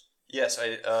bonus? Yes,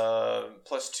 I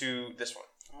 +2 this one.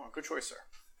 Oh, good choice, sir.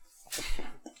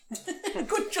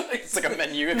 Good choice. It's like a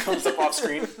menu. It comes up off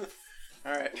screen.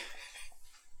 All right.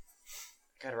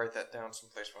 Gotta write that down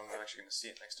someplace where I'm actually gonna see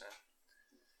it next time.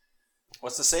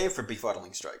 What's the save for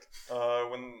Befuddling Strike?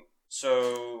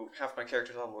 So half my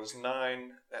character level is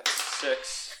 9. That's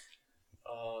 6.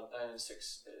 9 and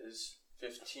 6 is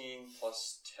 15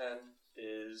 plus 10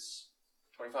 is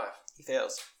 25. He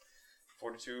fails.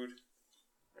 Fortitude.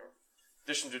 In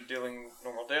addition to dealing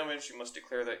normal damage, you must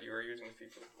declare that you are using the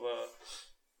feat for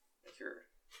make your.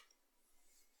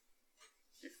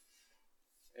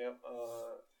 Yep.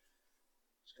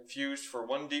 It's confused for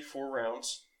 1d4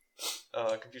 rounds.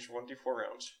 Confused for 1d4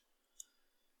 rounds.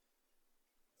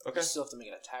 Okay. You still have to make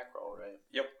an attack roll, right?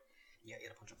 Yep. Yeah, you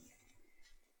gotta punch him.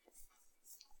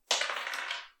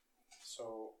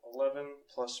 So 11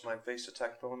 plus my base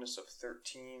attack bonus of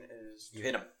 13 is. You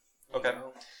hit him. Okay.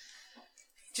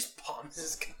 Just palms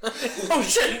his gun. Oh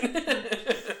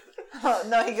shit! Oh,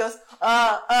 no, he goes,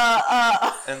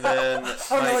 And then I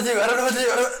don't know what to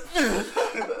do.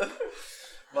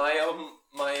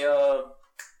 my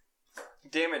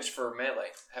damage for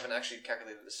melee. I haven't actually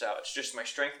calculated this out. It's just my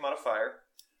strength modifier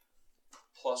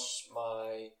plus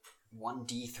my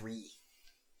 1d3.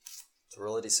 So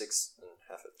roll a d6 and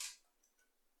half it.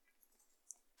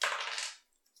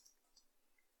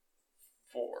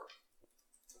 4.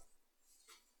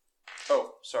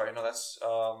 Oh, sorry, no, that's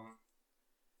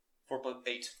 4 plus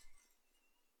 8.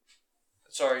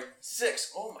 Sorry,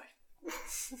 6. Oh my.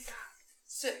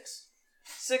 6.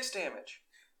 6 damage.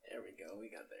 There we go. We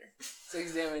got there.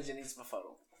 6 damage and he's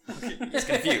befuddled. He's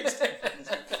confused.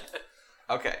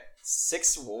 Okay,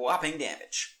 6 whopping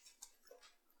damage.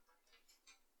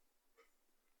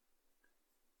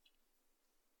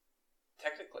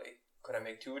 Technically, could I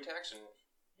make 2 attacks and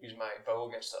use my bow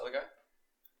against the other guy?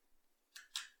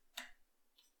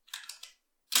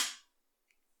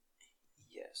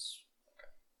 Yes.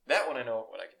 That one I know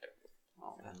what I can do.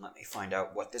 Well, then let me find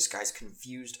out what this guy's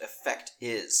confused effect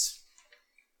is.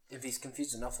 If he's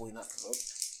confused enough, will he not provoke?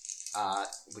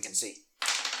 We can see.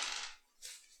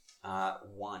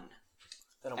 1.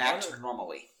 Then a Act 1 or,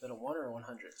 normally. then a 1 or a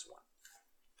 100? It's 1.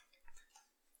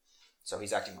 So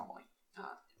he's acting normally.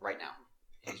 Right now.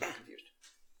 He's not confused.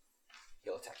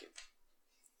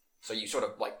 So you sort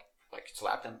of like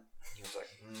slapped him. He was like,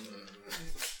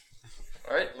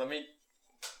 All right, let me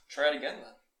try it again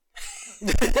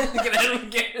then.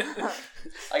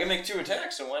 I can make 2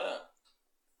 attacks, so why not?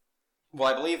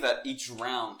 well, I believe that each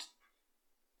round.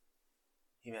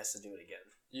 He has to do it again.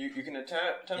 You can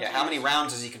attempt. Yeah, how many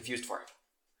rounds is he confused for?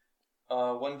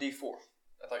 1d4.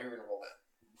 I thought you were gonna roll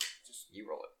that. Just you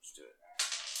roll it. Let's do it.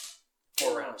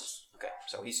 4 rounds. Okay,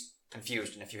 so he's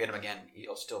confused, and if you hit him again,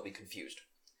 he'll still be confused.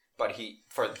 But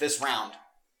for this round,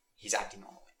 he's acting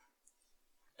normally.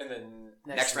 And then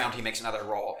Next round, he makes another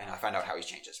roll, and I find out how he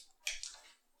changes.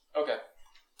 okay.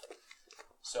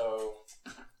 So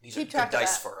These Keep are track good of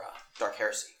dice that. for Dark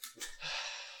Heresy.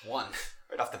 1,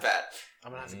 right off the bat.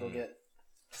 I'm gonna have to go get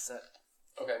a set.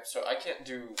 okay, so I can't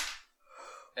do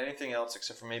anything else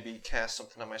except for maybe cast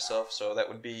something on myself. So that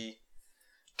would be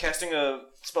casting a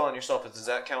spell on yourself. Does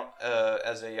that count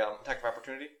as a attack of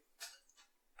opportunity?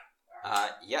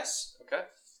 Yes, Okay.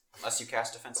 unless you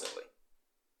cast defensively.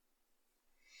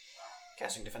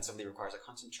 Casting defensively requires a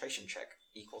concentration check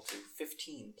equal to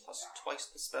 15 plus twice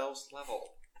the spell's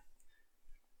level.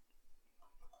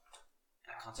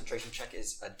 A concentration check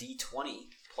is a d20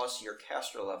 plus your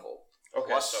caster level. Okay.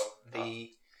 Plus So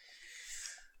the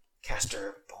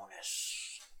caster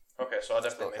bonus. okay, so I'll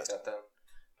definitely make that then.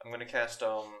 I'm gonna cast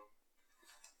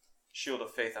Shield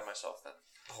of Faith on myself then.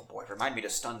 Oh boy, remind me to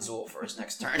stun Zool for his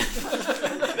next turn.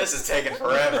 This is taking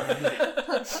forever.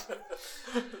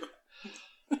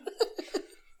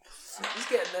 He's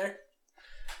getting there.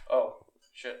 Oh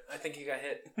shit. I think he got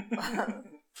hit.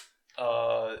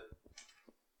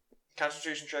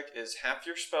 Concentration check is half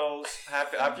your spells,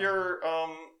 half your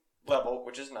level,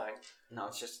 which is 9. No, I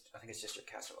think it's just your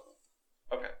caster level.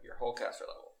 Okay. Your whole caster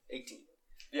level. 18.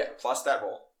 Yeah. Plus that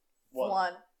roll.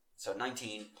 1. So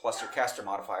 19 plus your caster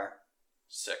modifier.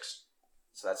 6.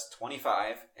 So that's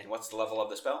 25. And what's the level of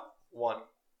the spell? 1.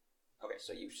 Okay,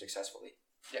 so you successfully.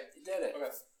 Yeah. You did it. Okay.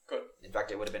 Good. In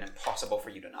fact, it would have been impossible for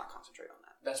you to not concentrate on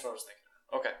that. That's what I was thinking.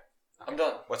 Okay. I'm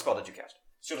done. What spell did you cast?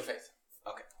 Shield of Faith.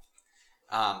 Okay.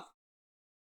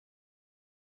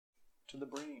 To the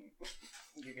brain.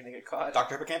 You're gonna get caught.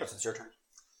 Dr. Hippocampus, it's your turn.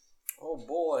 Oh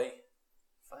boy.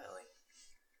 Finally.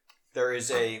 There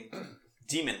is a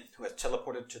demon who has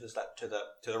teleported to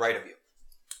the right of you,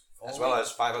 as well as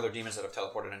 5 other demons that have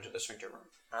teleported into the sphincter room.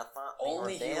 I thought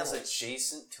Only they he were was damaged.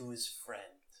 adjacent to his friend.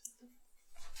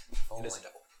 It is a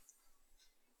devil.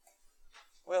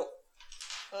 Well,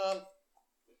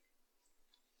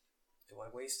 do I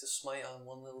waste a smite on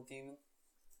one little demon?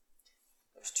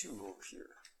 There's 2 over here.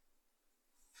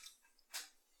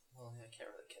 Well, yeah, I can't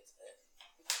really get to that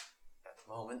at the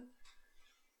moment.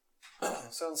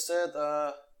 So instead,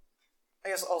 I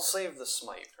guess I'll save the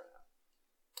smite for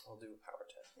now. I'll do power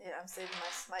attack. Yeah, I'm saving my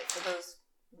smite for those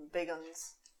big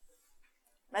uns.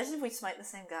 Imagine if we smite the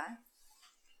same guy.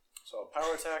 So I'll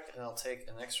power attack, and I'll take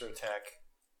an extra attack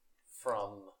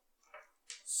from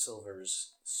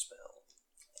Silver's spell.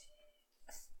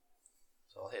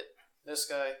 So I'll hit this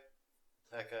guy,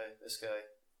 that guy, this guy,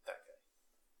 that guy.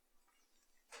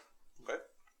 Okay.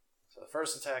 So the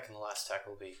first attack and the last attack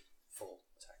will be full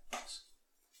attack bonus.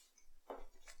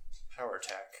 Power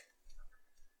attack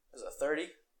is a 30,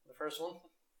 the first one.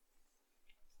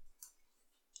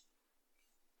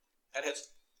 That hits.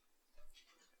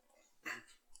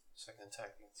 Second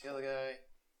attack against the other guy.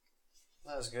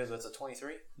 Not as good, but it's a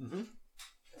 23. Mm-hmm.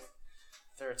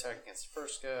 Third attack against the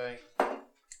first guy.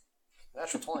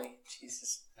 Natural 20.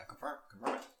 Jesus. Now confirm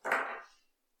it.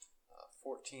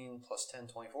 14 plus 10,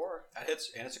 24. That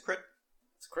hits, and it's a crit.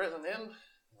 It's a crit on him.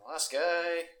 The last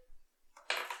guy.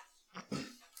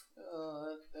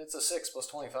 It's a 6 plus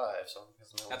 25, so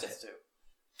That's a hit.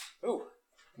 Ooh.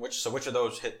 Which of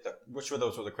those which of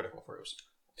those were the critical for us?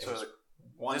 It So was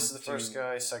one. this is the first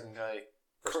guy, second guy.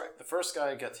 Correct. The first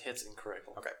guy gets hits in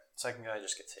critical. Okay. Second guy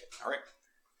just gets hit. All right.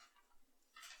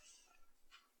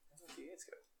 Let's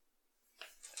go.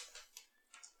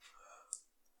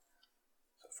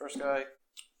 So first guy,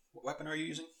 What weapon are you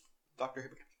using, Dr.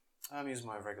 Hippocampus? I'm using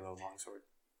my regular longsword.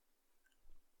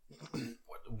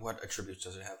 What attributes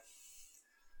does it have?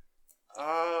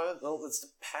 Well, it's the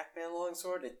Pac-Man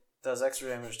longsword. It does extra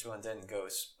damage to undead and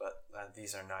ghosts, but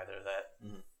these are neither that.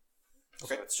 Mhm.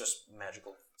 Okay. Okay. So it's just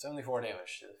magical. 74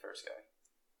 damage to the first guy.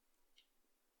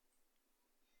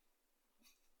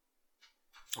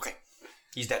 Okay,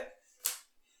 he's dead.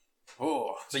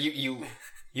 Oh. So you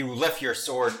lift your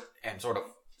sword and sort of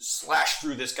slash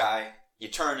through this guy. You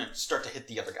turn and start to hit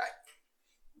the other guy.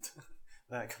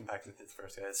 Then I come back to hit the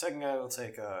first guy. The second guy will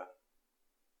take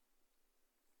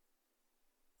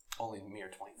only mere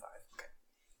 25. Okay.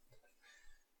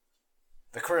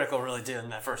 The critical really did in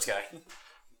that first guy.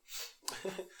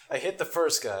 I hit the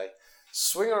first guy,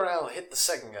 swing around, hit the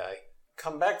second guy,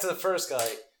 come back to the first guy,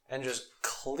 and just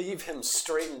cleave him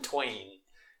straight in twain.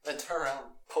 Then turn around,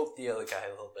 poke the other guy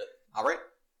a little bit. All right.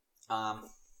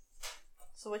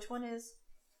 So which one is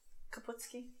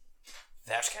Kaputski?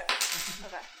 Dash cat.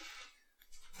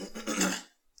 Okay.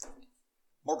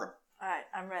 Morgan. Alright,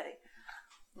 I'm ready.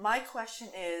 My question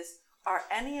is, are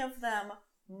any of them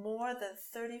more than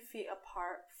 30 feet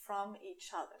apart from each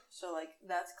other? So, like,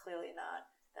 that's clearly not.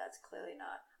 That's clearly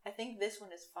not. I think this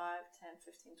one is 5, 10,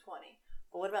 15, 20.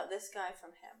 But what about this guy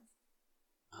from him?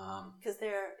 Because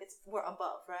we're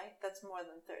above, right? That's more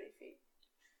than 30 feet.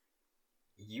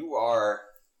 You are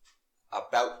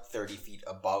about 30 feet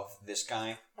above this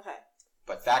guy. Okay.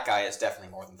 But that guy is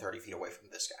definitely more than 30 feet away from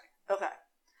this guy. Okay.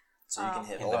 So you can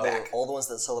hit In the back. all the ones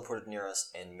that teleported near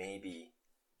us, and maybe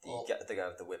the guy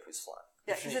with the whip who's flying.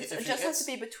 Yeah, because it just has to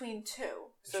be between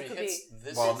two. So it could be...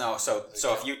 Well, no. So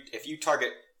if you target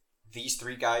these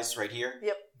three guys right here,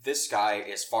 Yep. this guy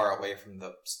is far away from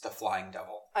the flying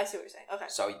devil. I see what you're saying. Okay.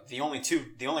 So the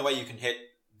only way you can hit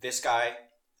this guy,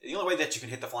 the only way that you can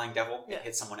hit the flying devil and Yeah.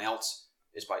 hit someone else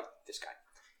is by this guy.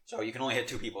 So you can only hit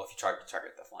two people if you target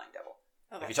the flying devil.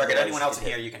 Okay. If you target Otherwise anyone you else in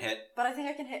can here, you can hit But I think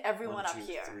I can hit everyone 1, up 2,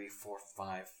 here. 3, 4,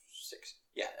 5, 6.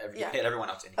 Yeah, you Yeah. can hit everyone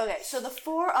else in here. Okay, so the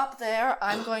 4 up there,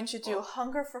 I'm going to do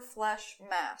Hunger for Flesh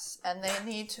Mass, and they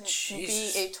need to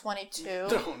Jesus. be a 22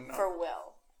 Oh, no. for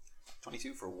will.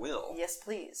 22 for Will. Yes,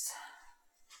 please.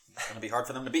 It's gonna be hard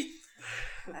for them to beat.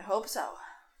 I hope so.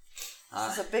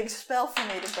 This is a big spell for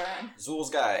me to burn. Zool's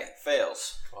guy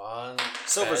fails. One.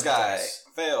 Silver's bad guy dice.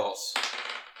 fails.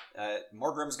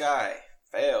 Morgrim's guy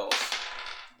fails.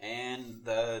 And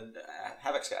the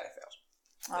Havoc's guy fails.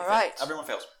 All right. Everyone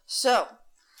fails. So,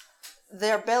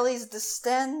 their bellies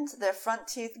distend, their front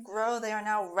teeth grow. They are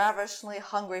now ravishingly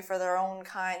hungry for their own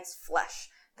kind's flesh.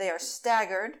 They are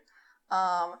staggered.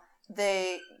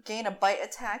 They gain a bite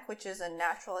attack, which is a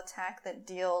natural attack that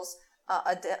deals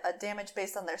a damage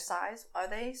based on their size. Are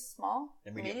they small?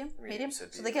 Medium. Medium? So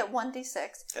So they get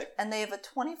 1d6. Okay. And they have a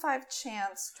 25%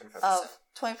 chance 25%. of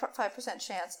 25%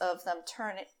 chance of them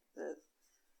turning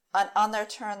on their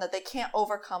turn that they can't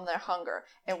overcome their hunger,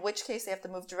 in which case they have to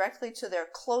move directly to their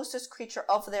closest creature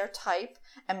of their type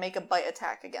and make a bite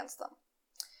attack against them.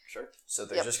 Sure. So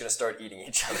they're Yep. just going to start eating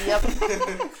each other. Yep.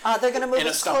 They're going to move In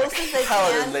a as stomach. close as they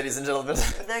Paladin, can. ladies and gentlemen.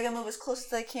 They're going to move as close as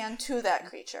they can to that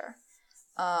creature.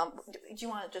 Do you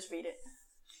want to just read it?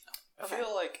 I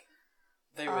feel like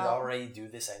they would already do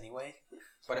this anyway.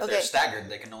 But if Okay. they're staggered,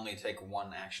 they can only take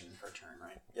one action per turn,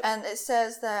 right? Yep. And it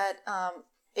says that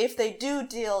if they do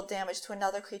deal damage to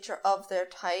another creature of their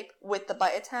type with the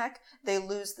bite attack, they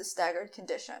lose the staggered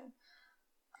condition.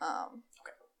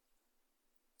 Okay.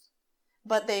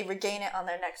 But they regain it on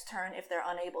their next turn if they're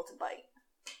unable to bite.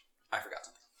 I forgot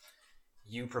something.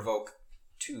 You provoke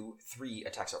 3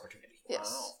 attacks opportunity. Yes.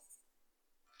 Wow.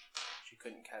 She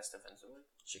couldn't cast defensively,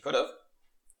 She could have.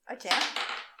 I can.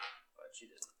 but she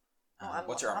didn't. Oh,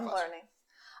 What's your arm I'm class?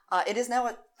 learning. It is now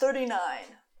at 39.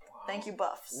 Thank you,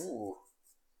 buffs. Ooh.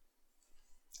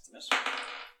 That's a miss.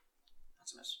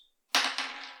 That's a miss.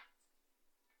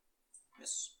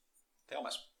 Miss. They all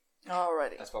miss.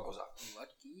 Alrighty. That spell goes up.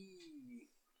 Lucky.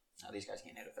 Now these guys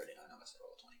can't hit a 39 unless they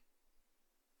roll a 20.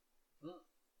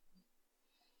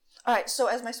 Alright, so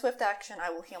as my swift action,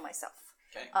 I will heal myself.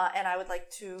 Okay. And I would like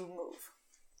to move.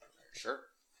 Sure.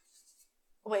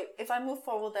 Wait, if I move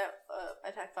forward, will that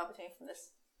attack of opportunity from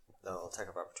this? No, attack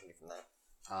of opportunity from that.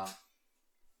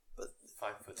 But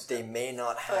 5 foot step. they may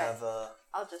not have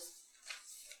I'll just...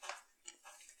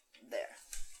 There.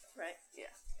 Right? Yeah.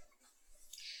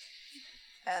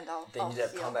 And I'll They need to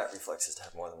have heal. combat reflexes to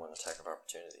have more than one attack of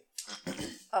opportunity.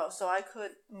 Oh, so I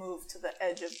could move to the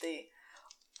edge of the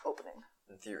opening.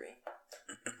 In theory.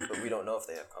 But we don't know if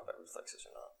they have combat reflexes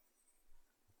or not.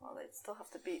 Well, they'd still have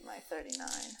to beat my 39.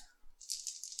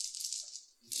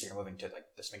 So you're moving to like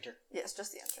the sphincter? Yes,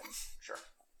 just the entrance. Sure.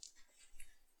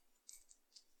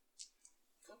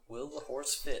 Will the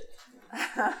horse fit?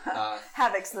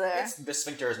 Havoc's there. The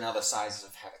sphincter is now the size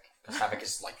of Havoc. Because Havoc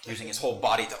is like using his whole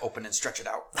body to open and stretch it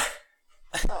out.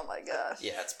 Oh my gosh.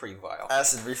 Yeah, it's pretty vile.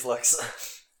 Acid reflex.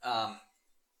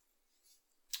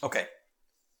 Okay.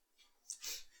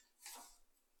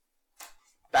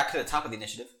 Back to the top of the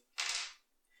initiative.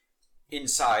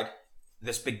 Inside,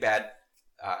 this big bad,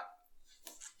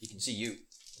 he can see you.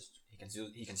 He can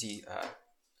see,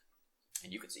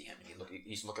 and you can see him. And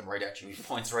he's looking right at you. He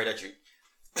points right at you.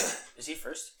 Is he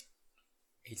first?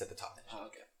 He's at the top. Oh,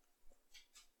 okay.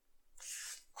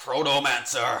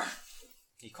 Chronomancer!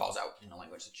 He calls out in a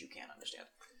language that you can't understand.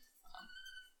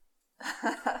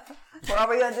 Well, are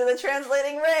we going to do the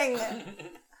translating ring?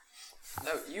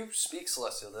 No, you speak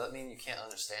Celestial. Does that mean you can't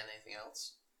understand anything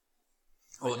else?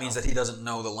 Well, it means that he doesn't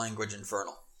know the language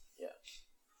Infernal. Yeah.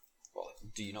 Well,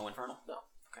 do you know Infernal? No.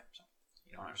 Okay, so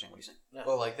you don't understand what he's saying. Yeah.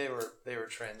 Well, like they were He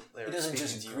doesn't speaking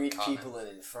just to you greet in common. people in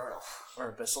Infernal.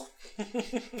 Or Abyssal.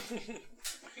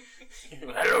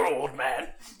 Hello, old man.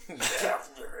 That's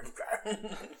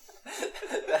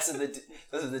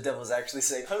what the devil's actually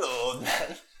saying. Hello, old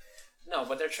man. No,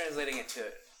 but they're translating it to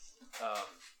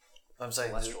I'm saying,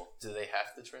 Celestial. do they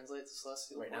have to translate to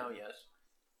Celestial? right now, yes.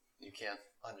 You can't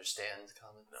understand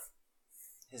common? No.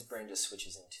 His brain just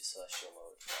switches into celestial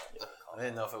mode. I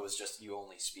didn't know if it was just you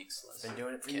only speak Celestial. Been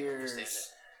doing it for Can't years. understand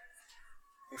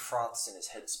it. He froths and his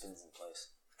head spins in place.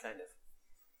 Kind of.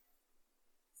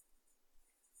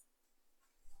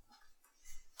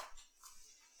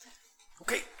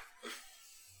 Okay.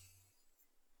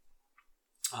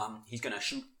 He's gonna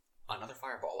shoot another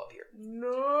fireball up here,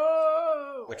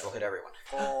 No! which will hit everyone.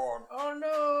 Oh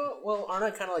no! Well, aren't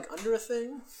I kind of like under a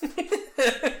thing?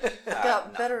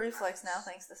 Got better reflex now,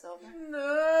 thanks to Silver.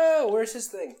 No! Where's his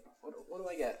thing? What do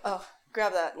I get? Oh,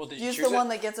 grab that. Well, did you Use choose the one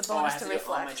it? that gets a Oh, I bonus have to to get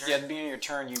on my reflex. turn. Yeah, at the beginning of your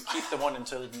turn, you keep the one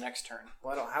until the next turn.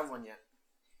 Well, I don't have one yet.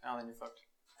 Oh, then you're fucked.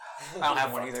 I don't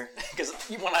have one either. Because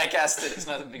when I cast it, it's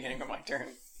not the beginning of my turn.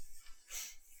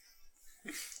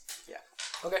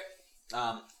 Okay.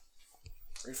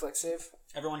 Reflex save.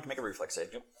 Everyone can make a reflex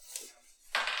save. Yep.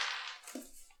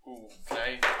 Ooh, can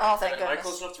I? Oh, thank Am I goodness.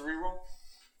 close enough to reroll?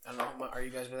 I don't know. Are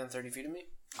you guys within 30 feet of me?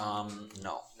 No.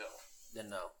 No. Then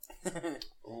no.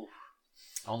 Ooh.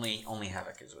 Only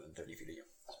Havoc is within 30 feet of you,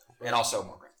 and also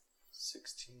Morgan.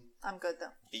 16. I'm good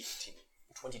though. 18.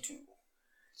 22.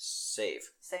 Save.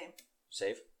 Same.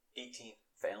 Save. 18.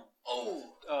 Fail. Oh.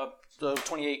 The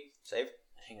 28. Save.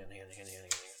 Hang on.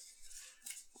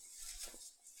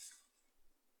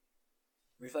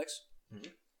 Reflex?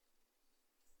 Mhm.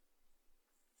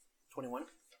 21.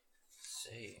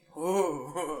 Save.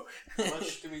 Ooh. How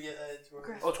much do we get added to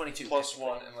our... Oh, 22. Plus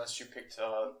 1 unless you picked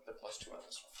the plus 2 on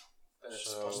this one. Then it's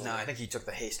So- plus No, I think he took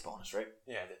the haste bonus, right?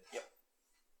 Yeah, I did. Yep.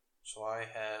 So I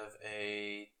have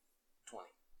a 20.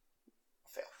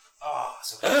 Fail. Ah,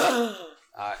 so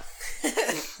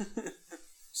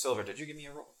Silver, did you give me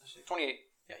a roll? 28.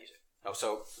 Yeah, you did. Oh,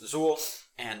 so Zool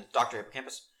and Dr.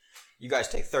 Hippocampus, you guys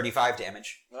take 35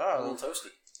 damage, a little toasty.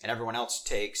 and everyone else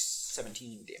takes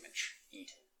 17 damage.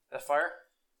 That fire?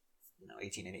 No,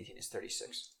 18 and 18 is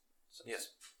 36. So Yes.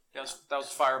 Yeah, that was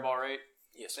fireball, right?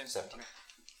 Yes, Same 17. Okay.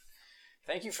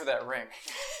 Thank you for that ring.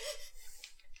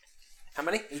 How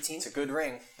many? 18? It's a good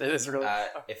ring. That is really.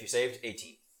 If you saved,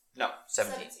 18. No,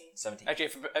 17. 17. Actually,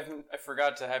 I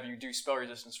forgot to have you do spell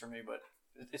resistance for me, but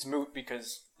it's moot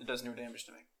because it does no damage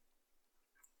to me.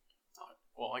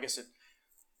 Well, I guess it.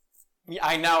 Yeah,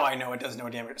 I know it does no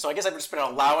damage, so I guess I've just been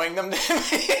allowing them to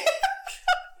me.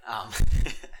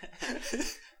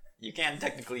 You can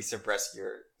technically suppress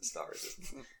your spell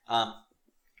resistance. I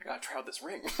gotta try out this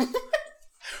ring.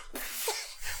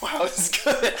 Wow, this is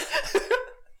good.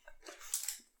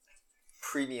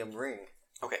 Premium ring.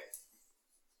 Okay.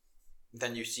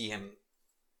 Then you see him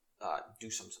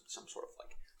do some sort of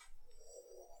like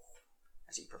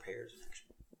as he prepares an action.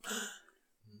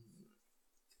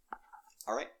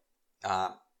 All right.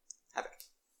 Havoc.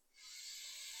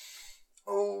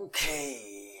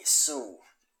 Okay, so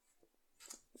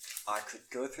I could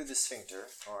go through the sphincter,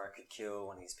 or I could kill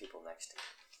one of these people next to me.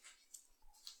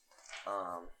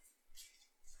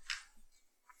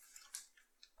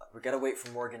 We gotta wait for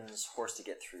Morgan's horse to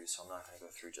get through, so I'm not gonna go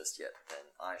through just yet. Then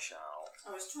I shall.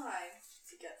 I was trying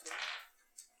to get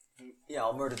through. Yeah,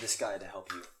 I'll murder this guy to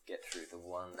help you get through. The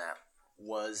one that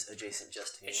was adjacent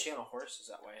just to me Is she on a horse? Is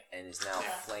that why? and is now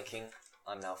flanking.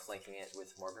 I'm now flanking it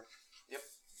with Morgan.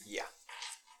 Yeah.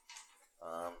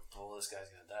 Oh, this guy's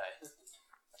gonna die.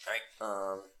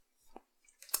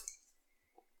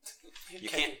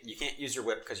 You can't use your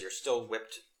whip because you're still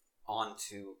whipped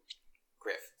onto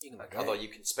Griff. Although you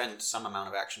can spend some amount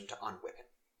of action to unwhip him.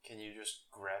 Can you just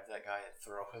grab that guy and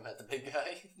throw him at the big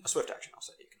guy? A swift action, I'll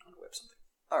say. You can unwhip something.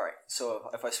 Alright,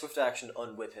 so if I swift action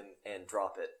unwhip him and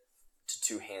drop it to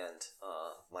two-hand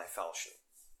my falchion,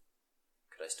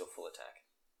 could I still full attack?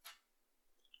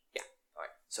 Yeah.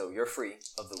 Alright, so you're free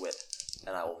of the whip,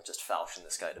 and I will just falchion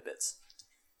this guy to bits.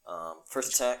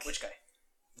 First attack. Which guy?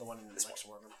 The one in this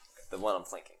one. The one I'm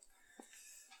flanking.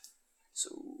 So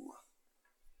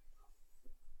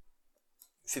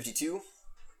 52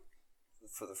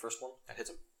 for the first one. That hits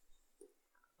him.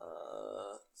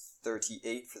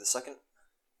 38 for the second.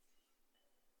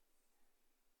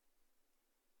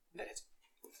 That hits him.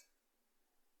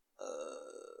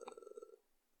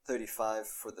 35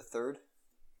 for the third.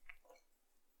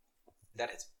 That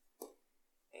hits him.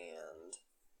 And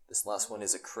This last one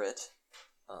is a crit,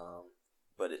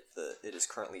 but it is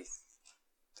currently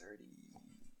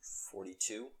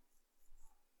 42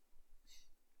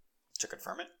 To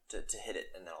confirm it? to hit it,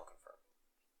 and then I'll confirm.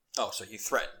 Oh, so you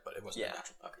threatened, but it wasn't Yeah. a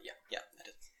natural. Okay, yeah, that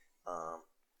is.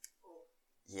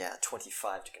 Yeah,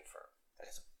 25 to confirm. That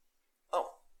is.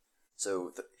 Oh,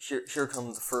 so here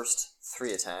come the first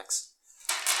 3 attacks.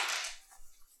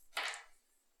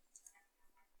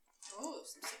 Oh,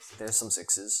 some sixes. There's some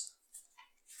 6s.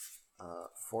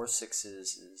 4 6s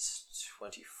is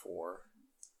 24,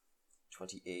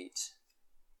 28,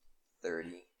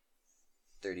 30,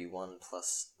 31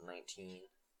 plus 19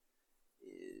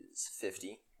 is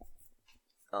 50.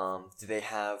 Do they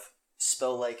have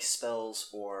spell-like spells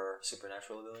or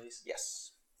supernatural abilities?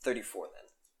 Yes. 34 then.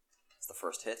 That's the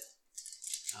first hit.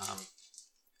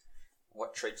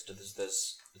 What traits does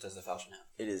the falchion have?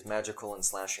 It is magical and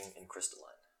slashing and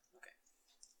crystalline.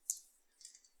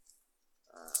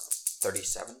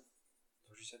 37?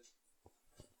 What you said?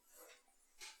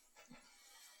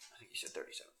 I think you said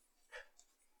 37.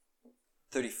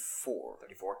 34.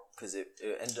 34? Because it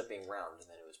ended up being round and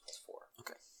then it was plus 4.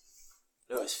 Okay.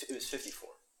 No, it was 54.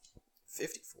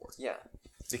 54? Yeah.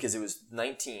 Because it was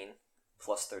 19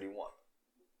 plus 31.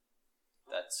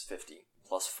 That's 50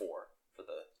 plus 4 for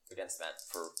against that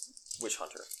for Witch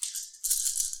Hunter.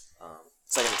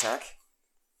 Second attack.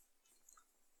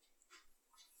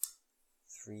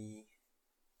 3,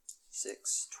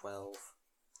 6, 12,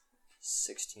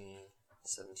 16,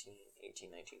 17,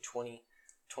 18, 19, 20.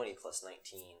 20 plus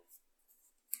 19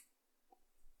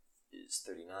 is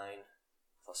 39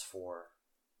 plus 4.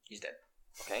 He's dead.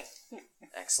 Okay.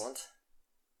 Excellent.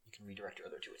 You can redirect your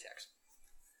other 2 attacks.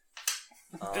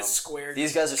 The square.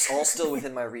 These guys are all still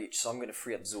within my reach, so I'm going to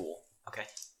free up Zool. Okay.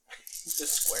 The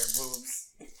square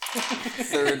moves.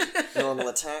 Third normal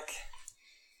attack.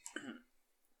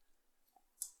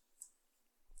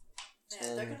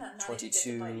 Man, they're gonna not 22, even get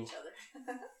to bite each other.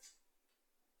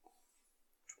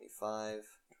 25,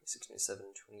 26,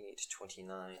 27, 28,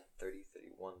 29, 30,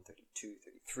 31, 32,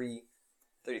 33.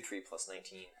 33 plus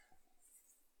 19.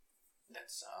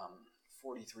 That's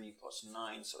 43 plus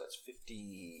 9, so that's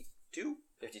 52.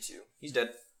 52. He's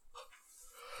dead.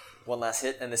 One last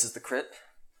hit, and this is the crit.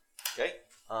 Okay.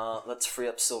 Let's free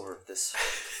up Silver, this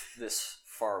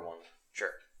far one.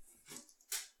 Sure.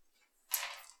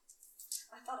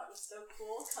 I thought it was so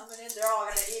cool coming in. They're all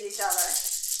gonna eat each other.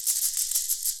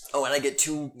 Oh, and I get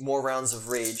 2 more rounds of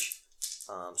rage.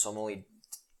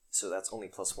 So that's only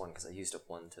plus 1 because I used up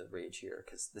 1 to rage here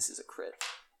because this is a crit.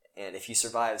 And if he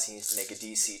survives, he needs to make a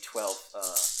DC 12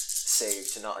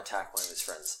 save to not attack one of his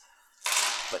friends.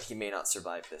 But he may not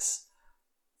survive this.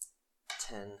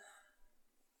 10,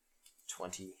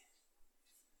 20,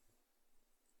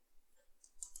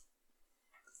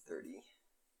 30,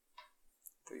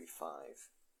 35,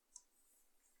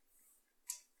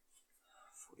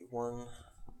 41,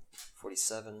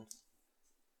 47.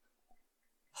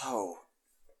 Oh.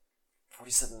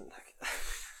 47.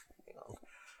 Hang on.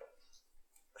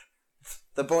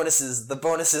 The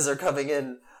bonuses are coming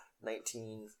in.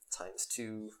 19 times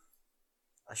 2.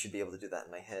 I should be able to do that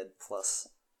in my head. Plus.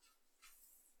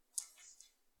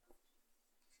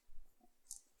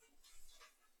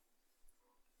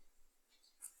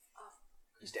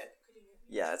 He's dead.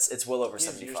 Yeah, it's well over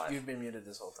 75. You've been muted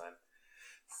this whole time.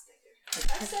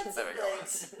 I said some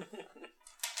things.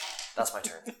 That's my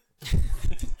turn.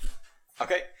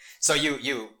 Okay. So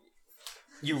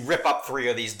you rip up 3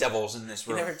 of these devils in this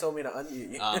You room. never told me to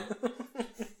unmute you.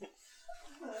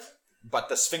 But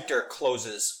the sphincter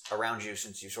closes around you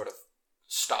since you sort of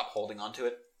stop holding onto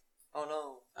it. Oh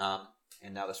no.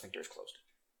 And now the sphincter is closed.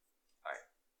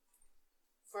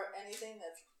 For anything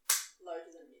that's larger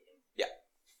than medium. Yeah.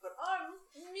 But I'm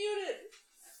muted.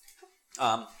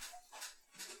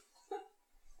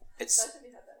 It's That should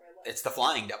be not that red light. it's the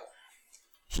flying devil.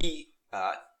 He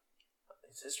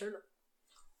It's his turn.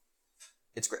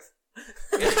 it's Griff.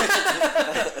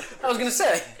 I was gonna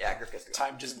say. Yeah, Griff gets to go.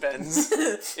 Time just bends.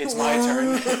 It's my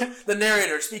turn. The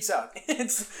narrator speaks out.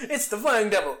 It's the flying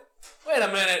devil. Wait a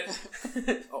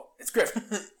minute. Oh, it's Griff.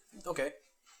 Okay.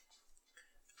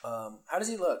 How does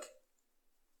he look?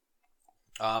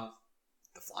 The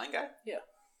flying guy?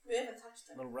 We haven't touched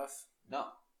A him. little rough.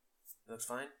 No. He looks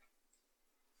fine.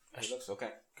 He looks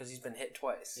okay. Because he's been hit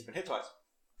twice. He's been hit twice.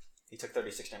 He took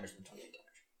 36 damage and 28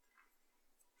 damage.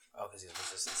 Oh, because he has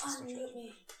resistance. and stuff. Unmute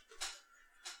me.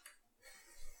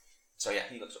 So yeah,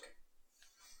 he looks okay.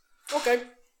 Okay.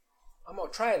 I'm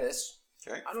gonna try this.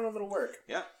 Okay. I don't know if it'll work.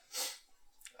 Yeah.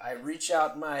 I reach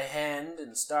out my hand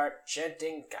and start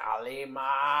chanting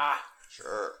Kalima.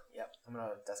 Sure. Yep. I'm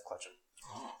gonna death clutch him.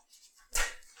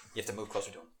 You have to move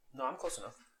closer to him. No, I'm close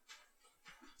enough.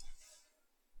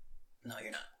 No,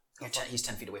 you're not. He's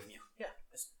 10 feet away from you. Yeah,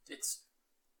 it's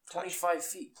 25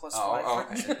 feet plus 5. Oh,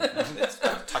 okay. It's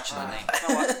touching the name.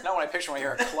 Not when I picture when I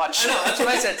hear a clutch. I know, that's what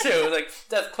I said too. Like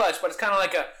death clutch, but it's kind of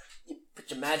like you put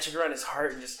your magic around his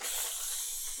heart and just.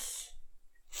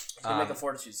 He's gonna make a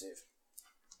fortitude save.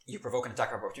 You provoke an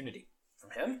attack of opportunity.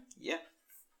 From him? Yeah.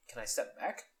 Can I step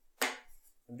back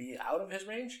and be out of his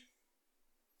range?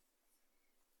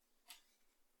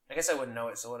 I guess I wouldn't know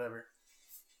it, so whatever.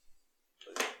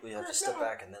 We have to step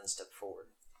back and then step forward.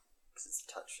 Because it's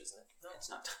touch, isn't it? No, it's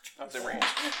not touch. Not the range.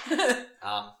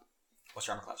 What's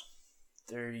your armor class?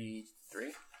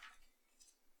 33?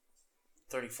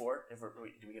 34?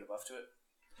 Wait, do we get a buff to it?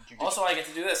 Also, I get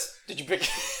to do this. Did you pick?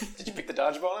 Did you pick the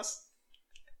dodge bonus?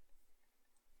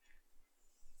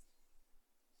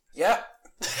 Yeah.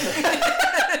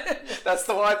 That's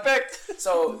the one I picked.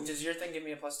 So, does your thing give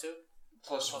me a +2?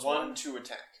 Plus one to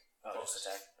attack. Oh, just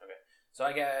attack. Okay. So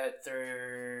I get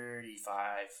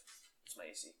 35. That's my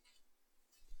AC.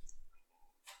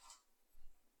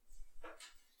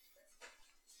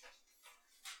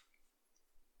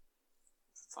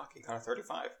 Fuck, he got a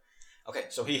 35. Okay,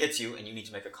 so he hits you, and you need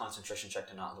to make a concentration check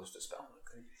to not lose the spell.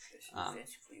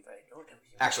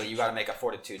 Actually, you gotta make a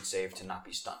fortitude save to not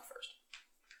be stunned first.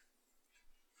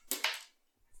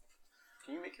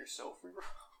 Can you make yourself reroll?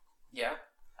 Yeah,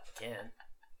 I can.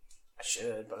 I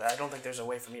should, but I don't think there's a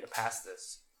way for me to pass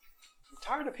this. I'm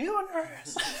tired of healing her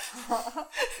ass.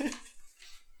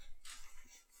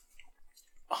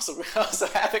 Also,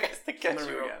 Havoc has to catch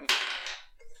you again.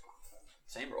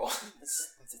 Same roll.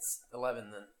 It's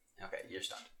 11 then. Okay, you're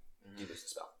stunned. You lose the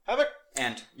spell. Havoc!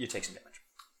 And you take some damage.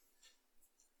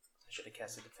 I should have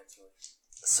cast it defensively.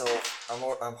 So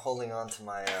I'm holding on to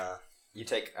my You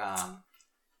take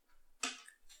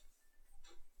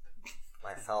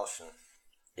my falchion.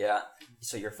 yeah.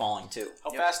 So you're falling too.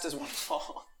 How fast does one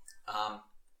fall?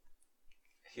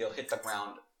 He'll hit the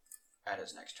ground at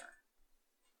his next turn.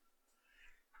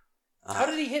 How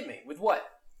did he hit me? With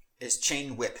what? His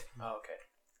chain whip. Oh, okay.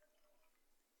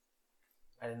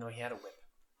 I didn't know he had a whip.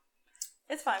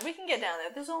 It's fine. We can get down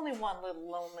there. There's only one little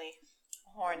lonely,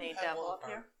 horny devil up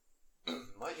here.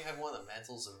 Might you have one of the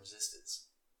mantles of resistance?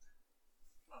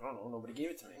 I don't know. Nobody gave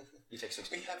it to me. You take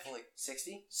 16. We have like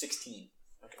 60? 16.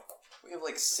 Okay. we have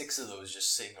like 6 of those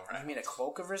just sitting around. You mean a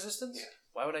cloak of resistance? Yeah.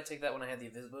 Why would I take that when I had the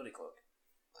invisibility cloak?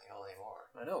 Like all they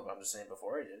are. I know, but I'm just saying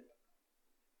before I did.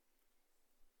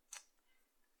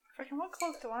 Freaking, what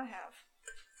cloak do I have?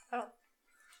 I don't.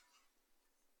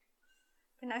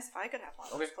 It'd be nice if I could have one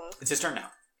of those cloaks. It's his turn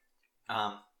now.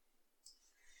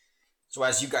 So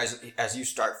as you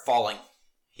start falling,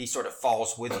 he sort of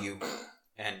falls with you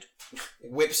and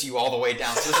whips you all the way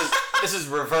down. So this is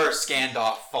reverse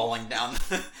Gandalf falling down.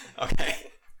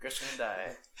 Okay. Griff's gonna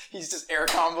die. He's just air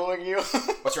comboing you.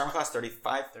 What's your armor class?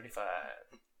 35? 35.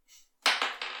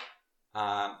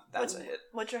 That's a hit.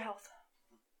 What's your health?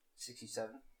 67.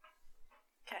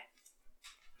 Okay.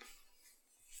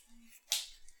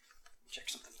 Check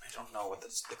something. I don't know what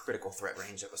the critical threat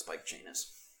range of a spike chain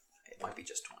is. It might be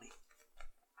just 20.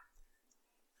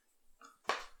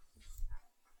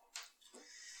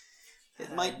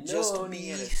 It might just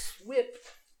be whip.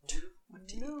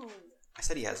 20. No. I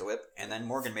said he has a whip, and then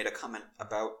Morgan made a comment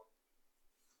about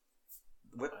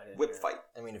whip fight.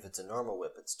 I mean, if it's a normal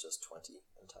whip, it's just 20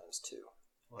 and times 2.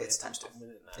 Well, it's times 2.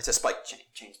 It's a spike chain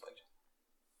spiked.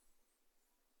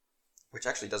 Which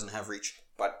actually doesn't have reach,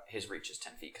 but his reach is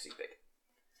 10 feet because he's big.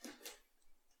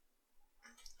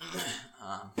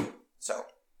 So,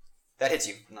 that hits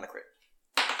you, not a crit.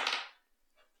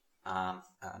 9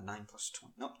 plus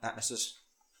 20. Nope, that misses.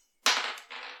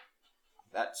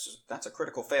 That's a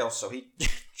critical fail, so he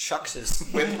chucks his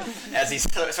whip as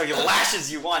so he lashes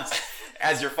you once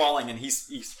as you're falling, and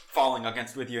he's falling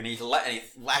against with you, and he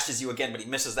lashes you again, but he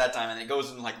misses that time, and he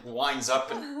goes and like winds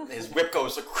up, and his whip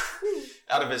goes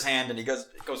out of his hand, and it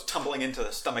goes tumbling into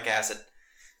the stomach acid.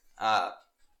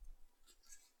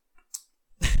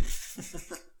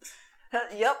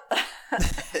 Yep.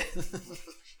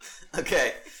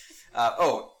 Okay.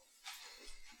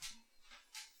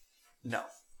 No.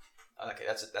 Okay,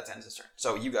 that ends his turn.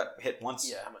 So you got hit once.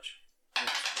 Yeah, how much? It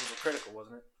was a critical,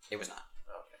 wasn't it? It was not.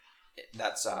 Oh, okay.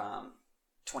 That's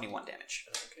 21 damage.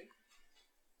 Okay.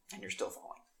 And you're still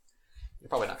falling. You're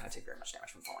probably not going to take very much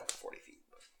damage from falling to 40 feet.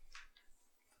 But...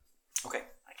 Okay.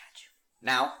 I got you.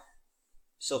 Now,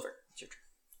 Silver, it's your turn.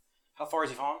 How far is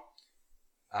he falling?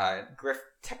 Griff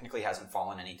technically hasn't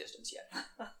fallen any distance yet.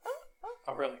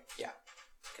 Oh, really? Yeah.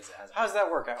 How does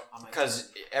that work out?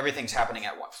 Because everything's happening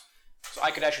at once. So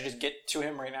I could actually just get to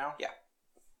him right now? Yeah.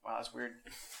 Wow, that's weird.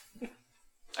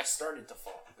 I started to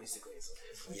fall, basically.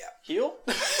 Yeah. Heal?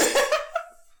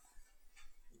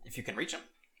 If you can reach him.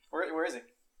 Where is he?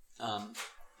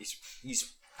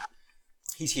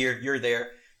 He's here. You're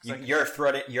there.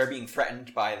 You're being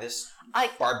threatened by this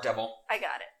barb devil. I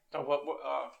got it. Oh, what?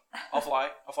 I'll fly.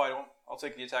 I'll fly to him. I'll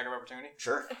take the attack of opportunity.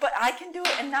 Sure. But I can do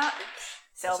it and not...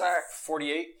 Silver.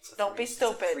 48. Don't be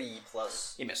stupid. 3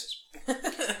 plus. He misses.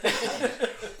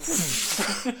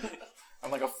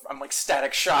 I'm like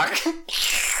static shock.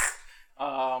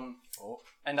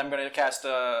 And I'm gonna cast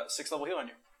a 6th level heal on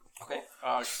you. Okay.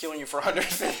 Healing you for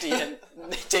 150 and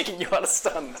taking you out of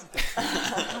stun.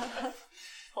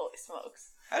 Holy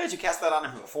smokes. How did you cast that on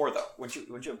him before, though? Would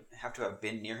you have to have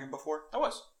been near him before? I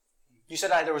was. You said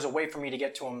there was a way for me to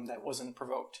get to him that wasn't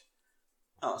provoked.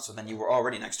 Oh, so then you were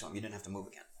already next to him. You didn't have to move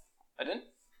again. I didn't?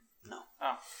 No.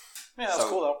 Oh. Yeah, that's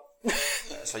cool, though.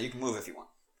 So you can move if you want.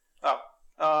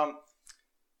 Oh.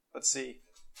 Let's see.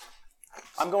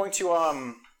 I'm going to,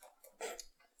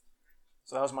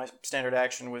 So that was my standard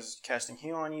action, was casting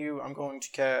heal on you. I'm going to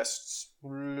cast...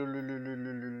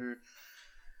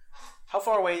 How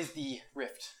far away is the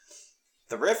rift?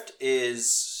 The rift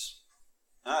is...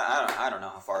 I don't know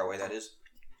how far away that is.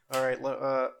 Alright,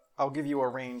 I'll give you a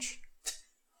range.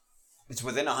 It's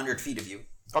within 100 feet of you.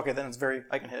 Okay, then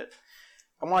I can hit it.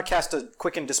 I want to cast a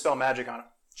Quicken Dispel Magic on it.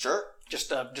 Sure. Just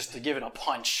to give it a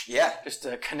punch. Yeah. Just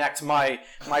to connect my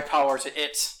power to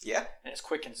it. Yeah. And it's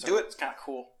quicken, so Do it. it's kind of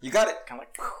cool. You got it. Kind of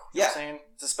like, Yeah. what I'm saying?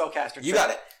 It's a spellcaster. You got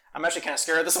it. I'm actually kind of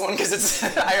scared of this one because it's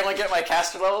I only get my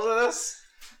caster levels of this.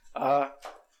 You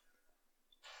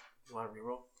want to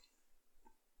reroll?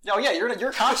 Oh yeah,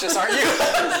 you're conscious, aren't you?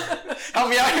 Help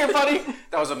me out here, buddy.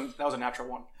 That was a natural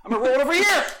one. I'm gonna roll it over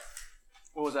here.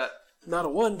 What was that? Not a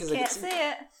 1 because I Can't can see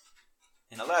it.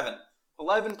 In 11.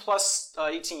 11 plus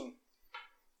 18.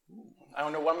 I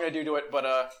don't know what I'm gonna do to it, but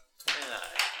 29.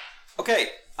 Okay.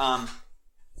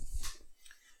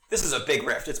 This is a big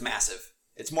rift. It's massive.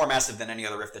 It's more massive than any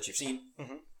other rift that you've seen.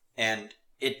 Mhm. And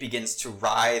it begins to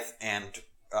writhe and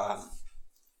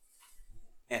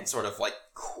sort of like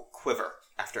quiver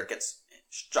after it gets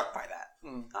struck by that.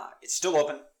 It's still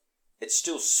open. It's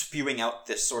still spewing out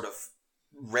this sort of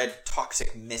red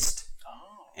toxic mist.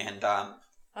 Oh. And Got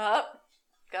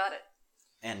it.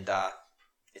 and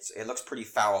it looks pretty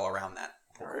foul around that.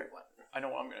 Alright. I know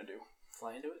what I'm gonna do.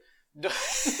 fly into it. Do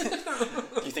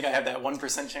you think I have that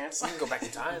 1% chance? You can go back in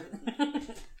time.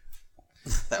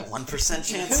 That 1%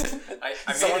 chance. I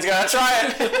Someone's made gotta try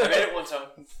it. I made it one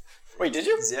time. Wait, did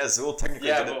you? Yeah, Zool technically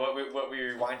Yeah, did it. but we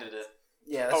rewinded it.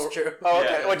 Yeah, that's true. Oh,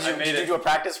 okay. Yeah, What, I made did you it. do a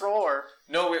practice roll or?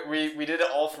 No, we did it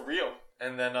all for real,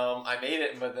 and then I made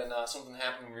it, but then something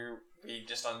happened. We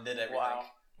just undid everything. Wow.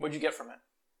 What'd you get from it?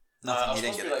 Nothing. I You was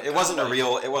didn't supposed get to it. be, like, It wasn't a combat.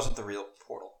 real. It wasn't the real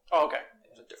portal. Oh, okay. It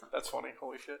was a different. That's funny.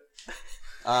 Holy shit.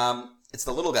 It's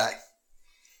the little guy.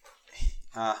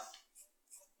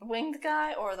 Winged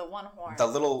guy or the one horn? The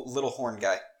little horn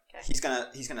guy. Okay. He's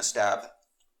gonna stab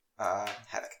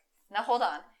Havoc. Now hold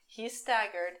on. He's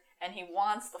staggered and he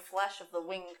wants the flesh of the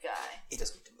winged guy. He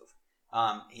doesn't need to move.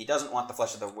 He doesn't want the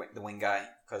flesh of the wing guy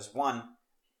because one,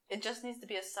 It just needs to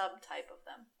be a subtype of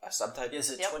them. a subtype. Is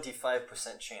it Yep.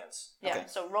 25% chance? Yeah, Okay.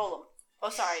 so roll them. Oh,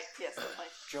 sorry. Yes, that's fine.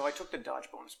 Joe, I took the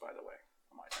dodge bonus, by the way.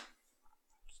 On my turn.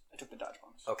 I took the dodge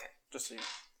bonus. Okay. Just so you know.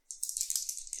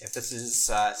 If this is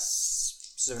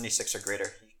 76 or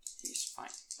greater, he's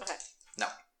fine. Okay. No,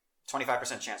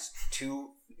 25% chance.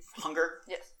 2 hunger.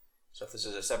 Yes. So if this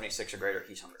is a 76 or greater,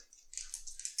 he's hungry.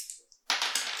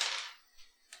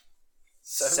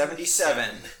 77.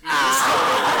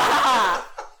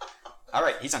 All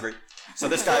right, he's hungry. So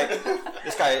this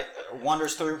guy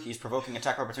wanders through. He's provoking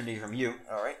attack opportunity from you.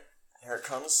 Alright, here it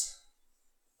comes.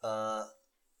 Guys,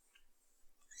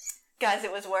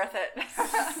 it was worth it.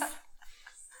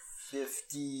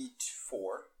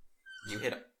 54. You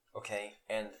hit him. Okay,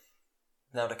 and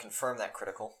now to confirm that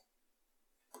critical,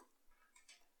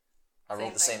 I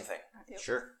rolled the same thing. Yep.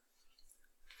 Sure.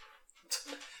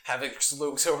 Havoc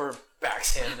looks over,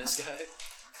 backhand this guy.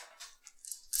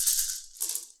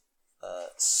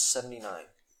 79.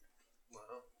 Wow.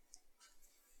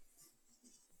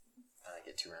 I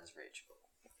get 2 rounds of rage.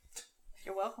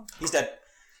 You're welcome. He's dead.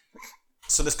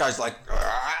 So this guy's like,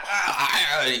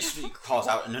 he calls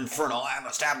out an infernal, I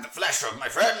must have the flesh of my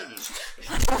friends.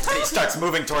 And he starts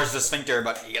moving towards the sphincter,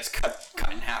 but he gets cut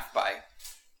in half by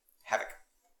Havoc.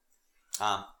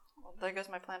 Well, there goes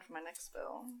my plan for my next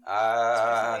spell.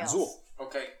 Zool,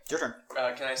 Okay. your turn.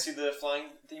 Can I see the flying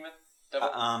demon? Devil?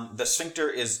 The sphincter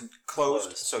is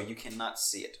closed, so you cannot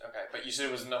see it. Okay, but you said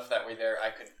it was enough that way there I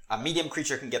could... A medium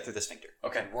creature can get through the sphincter.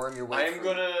 Okay. Worm your way I'm through.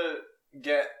 gonna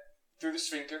get through the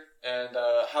sphincter, and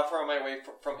how far am I away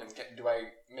from him? Do I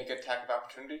make an attack of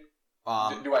opportunity?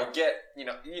 Do I get, you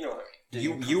know what I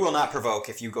mean? You will not provoke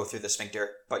if you go through the sphincter,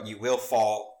 but you will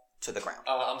fall to the ground.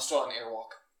 I'm still on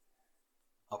airwalk.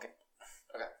 Okay.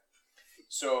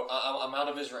 So I'm out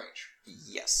of his range.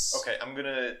 Yes. Okay, I'm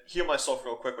gonna heal myself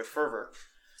real quick with fervor,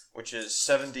 which is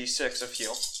 7d6 of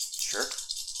heal. Sure.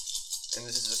 And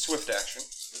this is a swift action.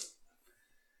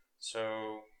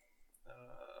 So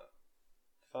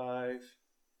 5,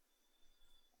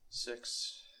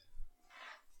 6,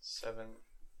 7.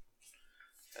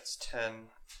 That's 10.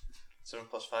 7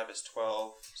 plus 5 is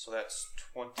 12. So that's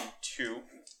 22.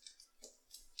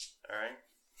 Alright.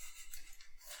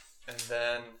 And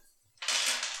then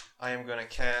I am going to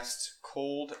cast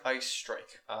Cold Ice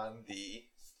Strike on the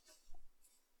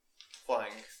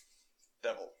flying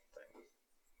devil thing.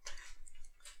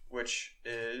 Which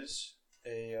is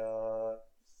a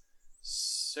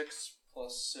 6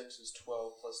 plus 6 is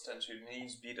 12 plus 10. So your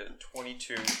knees beat at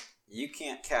 22. You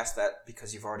can't cast that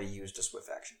because you've already used a swift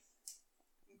action.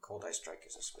 Cold Ice Strike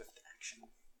is a swift action.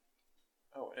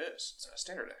 Oh, it is. It's a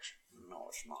standard action. No,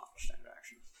 it's not a standard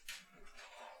action.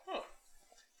 Huh.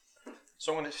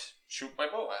 So I'm going to shoot my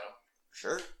bow at him.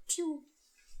 Sure. Pew.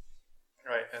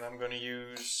 Right, and I'm going to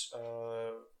use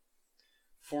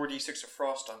 4d6 of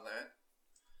frost on that.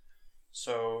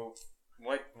 So,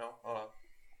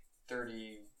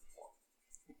 31.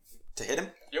 To hit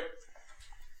him? Yep.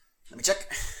 Let me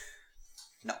check.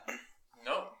 No.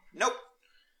 No? Nope.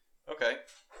 Okay.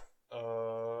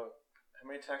 How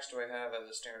many attacks do I have as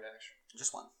a standard action?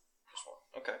 Just one. Just one.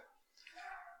 Okay.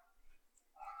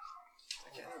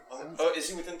 Oh, is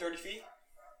he within 30 feet?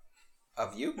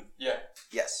 Of you? Yeah.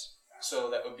 Yes. So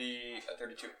that would be a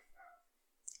 32.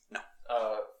 No.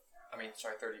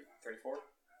 34?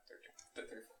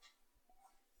 34.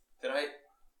 Did I?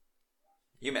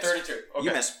 You missed. 32. Okay.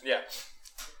 You missed. Yeah.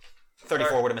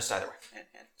 34 would have missed either way.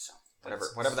 And so,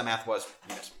 whatever the math was,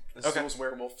 you missed. This is those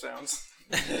werewolf sounds.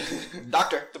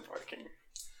 Doctor. The barking.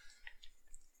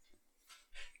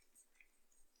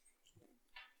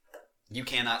 You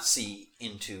cannot see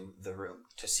into the room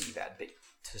to see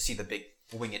the big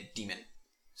winged demon.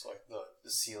 So like the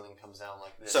ceiling comes down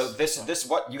like this. So this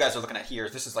what you guys are looking at here.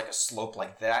 This is like a slope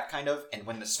like that kind of, and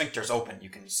when the sphincter's open, you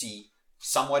can see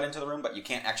somewhat into the room, but you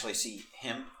can't actually see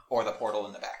him or the portal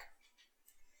in the back.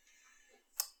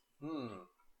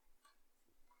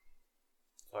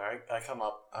 So I come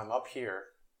up. I'm up here.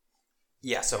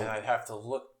 Yeah. So and I'd have to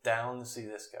look down to see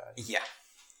this guy. yeah.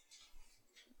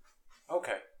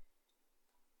 Okay.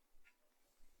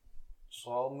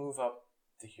 So I'll move up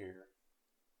to here.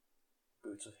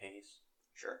 Boots of haste.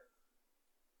 Sure.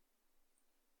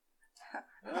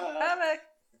 Havoc.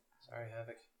 Sorry,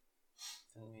 Havoc.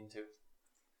 Didn't mean to.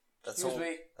 That's Excuse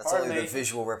me. That's Pardon only me. the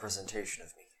visual representation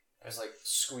of me. I was like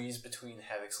squeezed between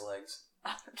Havoc's legs.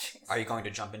 Oh, jeez. Are you going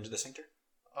to jump into the sphincter?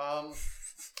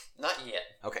 Not yet.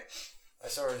 Okay. I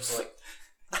sort of just like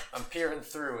I'm peering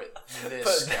through it. Put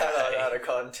This that guy. out of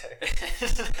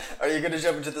context. Are you going to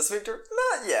jump into the sphincter?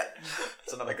 Not yet.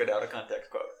 That's another good out of context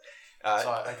quote. So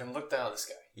I can look down at this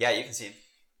guy. Yeah, you can see him.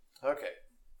 Okay.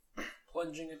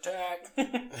 Plunging attack.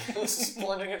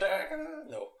 Plunging attack.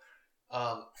 No.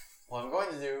 What I'm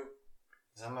going to do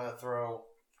is I'm going to throw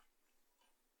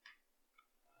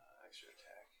extra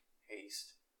attack,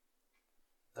 haste.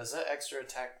 Does that extra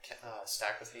attack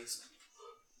stack with haste?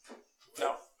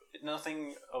 No.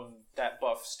 Nothing of that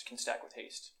buff can stack with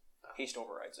haste. Haste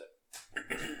overrides it.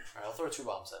 Alright, I'll throw 2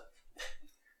 bombs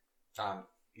then.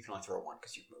 You can only throw one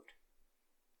because you've moved.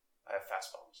 I have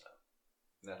fast bombs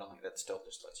now. That still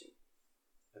just lets you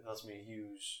It lets me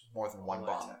use more than one all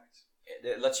bomb. attacks.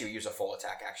 It lets you use a full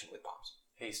attack action with bombs.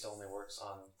 Haste only works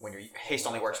on. Haste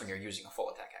only works when you're using a full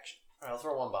attack action. Alright, I'll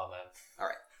throw 1 bomb then. All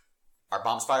right. Are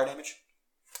bombs fire damage?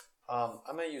 I'm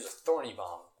going to use a thorny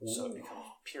bomb, so it becomes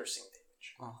piercing damage.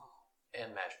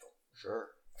 And magical. Sure.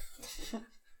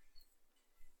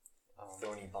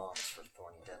 Thorny bombs for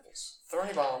thorny devils.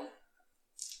 Thorny bomb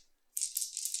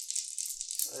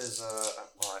is,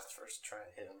 well, I have to first try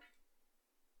and hit him.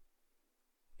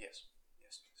 Yes.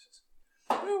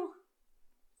 Woo!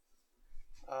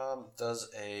 Does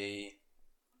a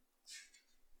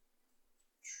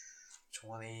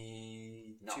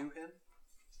 22 No. hit?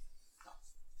 No.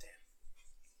 Damn.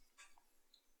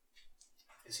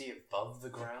 Is he above the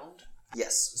ground?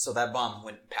 Yes. So that bomb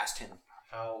went past him.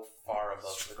 How far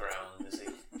above the ground is he?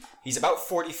 He's about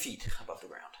 40 feet above the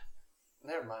ground,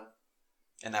 Never mind.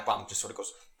 and that bomb just sort of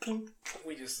goes.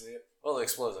 We just see it. Well, it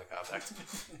explodes at contact.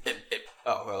 It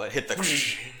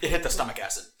hit the stomach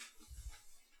acid,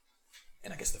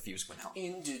 and I guess the fuse went out.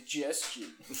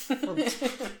 Indigestion.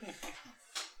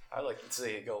 I like to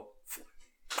see it go.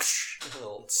 A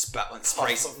little Spout and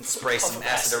spray some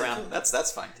acid around.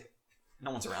 That's fine too.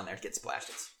 No one's around there to get splashed.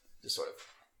 It's just sort of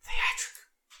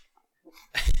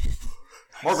theatric.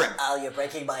 More Grim. Al, you're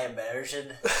breaking my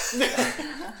immersion.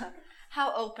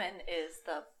 How open is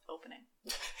the opening?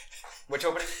 Which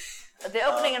opening? The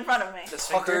opening in front of me.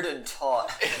 Puckered and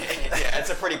taut. Yeah, it's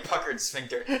a pretty puckered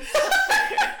sphincter. Kill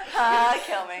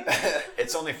me.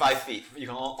 It's only 5 feet. You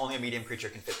can only a medium creature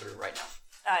can fit through right now.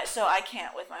 Alright, so I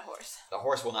can't with my horse. The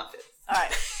horse will not fit.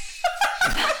 Alright.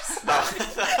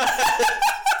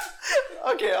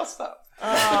 Okay, I'll stop.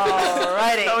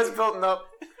 Alrighty. That was building up.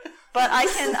 But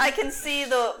I can see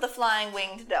the flying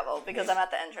winged devil because I'm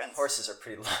at the entrance. Horses are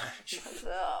pretty large.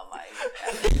 Oh my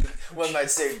god. One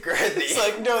might say girthy. It's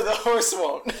like, no, the horse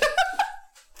won't.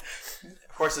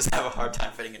 Horses have a hard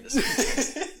time fitting into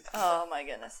sphincters. Oh my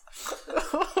goodness.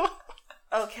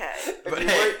 Okay.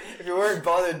 If you weren't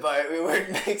bothered by it, we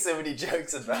wouldn't make so many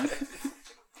jokes about it.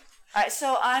 Alright,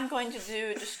 so I'm going to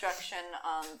do destruction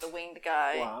on the winged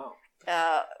guy. Wow.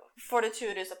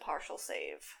 Fortitude is a partial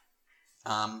save.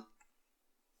 I'm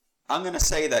going to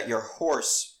say that your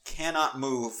horse cannot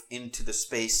move into the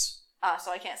space.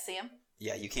 So I can't see him?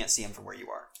 Yeah, you can't see him from where you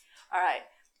are. Alright.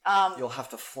 You'll have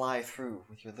to fly through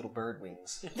with your little bird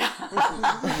wings.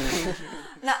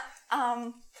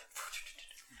 Now,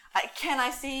 can I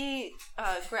see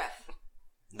Griff?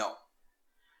 No.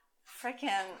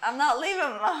 Frickin', I'm not leaving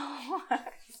my horse.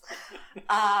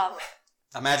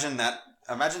 Imagine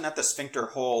that the sphincter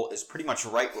hole is pretty much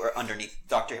right underneath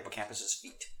Dr. Hippocampus's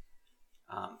feet.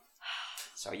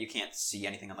 So you can't see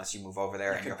anything unless you move over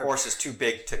there, and your horse is too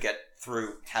big to get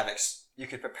through Havoc's. You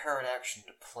could prepare an action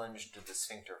to plunge into the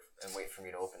sphincter and wait for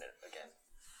me to open it again.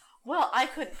 Well, I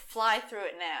could fly through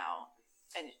it now.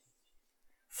 And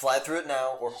Fly through it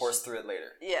now or horse through it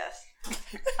later. yes.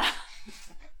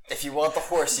 If you want the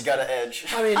horse, you gotta edge.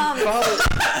 I mean,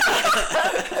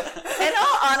 In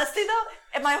all honesty, though,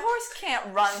 if my horse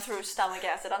can't run through stomach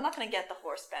acid, I'm not going to get the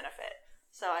horse benefit.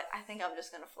 So I think I'm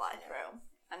just going to fly through.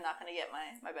 I'm not going to get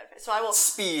my benefit. So I will...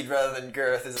 Speed rather than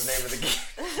girth is the name of the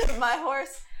game. my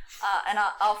horse, and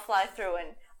I'll fly through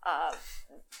and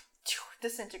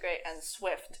disintegrate and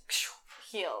swift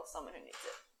heal someone who needs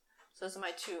it. So those are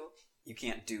my two... You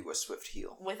can't do a swift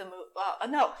heal. With a move...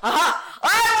 no. Aha!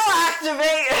 I will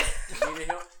activate... you need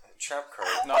to heal? Trap card.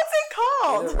 No. What's it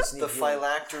called? Neither of us need The healing.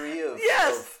 phylactery of,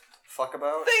 Yes. of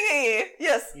fuckabout. Thingy!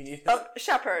 Yes. You need healing?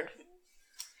 Shepherd.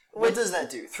 What does that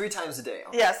do? 3 times a day.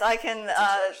 Yes, I can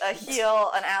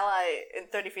heal an ally in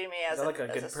 30 feet of me Is as that like a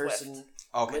as good swift. person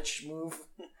Okay. lich move?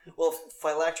 Well,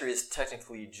 phylactery is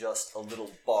technically just a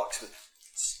little box with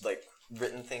like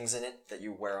written things in it that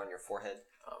you wear on your forehead.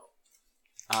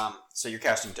 So you're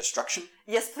casting destruction.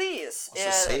 Yes, please. So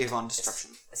save on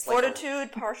destruction. It's like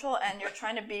Fortitude, partial, and you're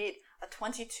trying to beat a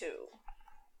 22.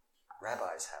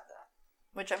 rabbis have that.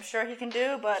 Which I'm sure he can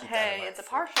do, but Keep that in hey, mind. it's a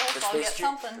partial, so I'll get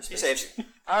something. He saves you.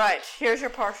 Alright, here's your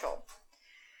partial.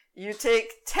 You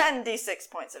take 10 d6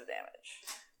 points of damage.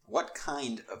 What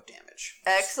kind of damage?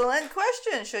 Excellent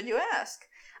question, should you ask.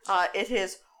 It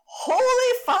is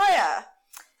holy fire.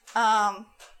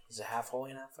 Is it half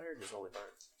holy and half fire, or just holy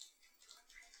fire?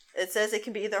 It says it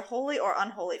can be either holy or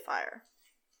unholy fire.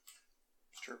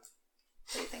 It's true.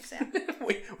 What do you think, Sam?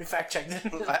 we fact checked it.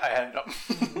 I had it up.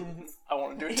 I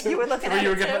want to do it too. You were looking at you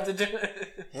were it gonna too? have to do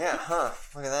it. Yeah, huh?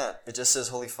 Look at that. It just says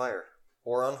holy fire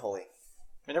or unholy.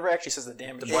 It never actually says the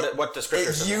damage. What descriptor It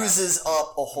does it have? uses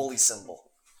up a holy symbol.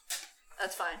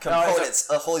 That's fine. Components.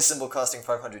 A holy symbol costing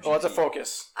 500 GP. Oh, it's a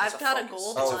focus. I've got a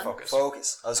gold Oh, one.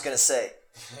 focus. I was gonna say.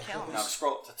 Kill me. Now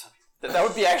scroll up to the top. That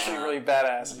would be actually really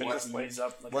badass if it What just like use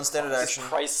up like One standard this action.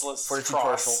 priceless Fortitude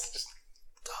cross.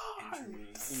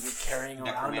 you be carrying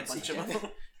around a bunch of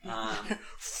them.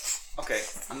 Okay,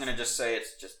 I'm gonna just say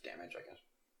it's just damage, I guess.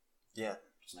 Yeah.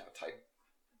 Doesn't have a type.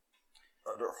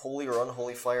 Under holy or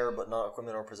unholy fire, but not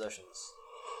equipment or possessions.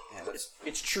 Yeah, that's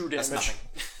It's true damage. nothing.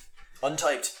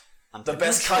 Untyped. I'm The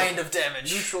best kind of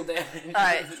damage. Neutral damage.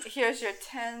 Alright, here's your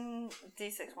 10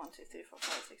 d6. 1, 2, 3, 4,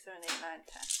 5, 6, 7, 8, 9,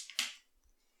 10.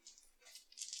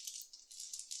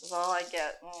 That's all I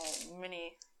get.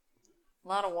 A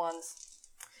lot of ones.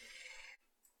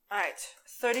 Alright,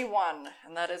 31,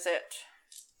 and that is it.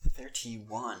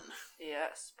 31.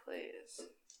 Yes, please.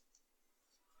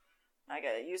 I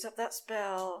gotta use up that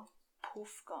spell.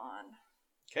 Poof, gone.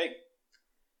 Okay.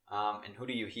 And who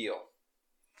do you heal?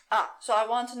 So I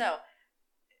want to know.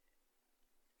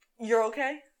 You're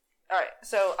okay? Alright,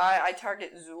 so I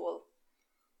target Zool.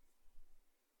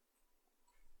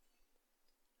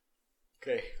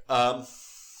 Okay.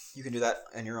 You can do that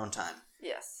in your own time.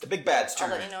 Yes. The big bad's I'll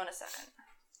turn. let you know in a second.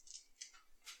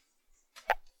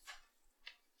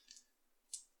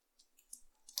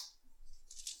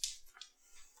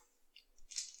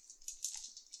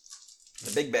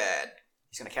 the big bad.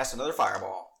 He's going to cast another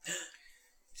fireball.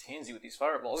 He's handsy with these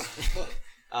fireballs.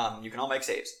 You can all make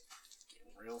saves. Getting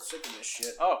real sick of this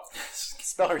shit. Oh,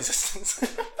 spell resistance.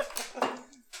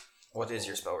 What is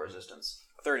your spell resistance?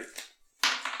 30.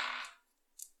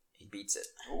 He beats it.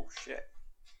 Oh, shit.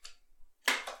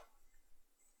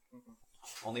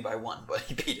 Only by 1, but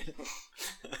he beat it.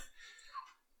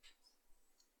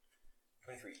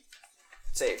 23.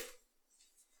 Save.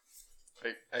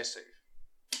 I save.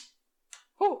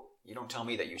 Whew. You don't tell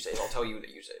me that you save. I'll tell you that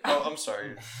you save. Oh, I'm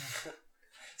sorry.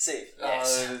 Save.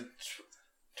 Yes.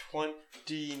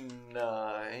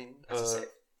 29. That's a save.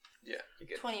 Yeah. You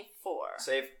get 24.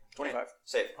 save. 25.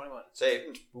 Save. 21. Save.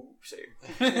 Ooh, save.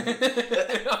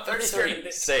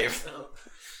 33. Save.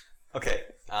 Okay.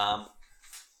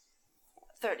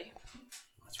 30.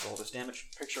 Let's roll this damage.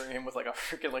 Picturing him with like a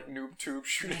freaking like noob tube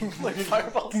shooting like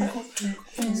fireballs.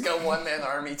 He's got one-man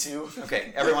army too.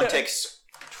 Okay, everyone takes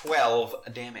 12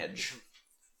 damage.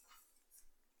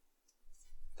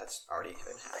 That's already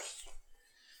been half.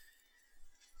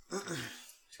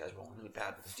 This guy's rolling really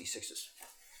bad with his d6s.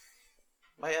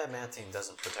 My adamantine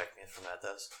doesn't protect me from that,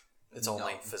 does? It's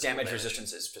only physical damage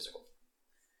resistance is physical.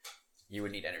 You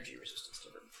would need energy resistance to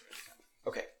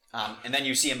Okay, and then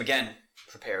you see him again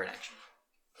prepare an action.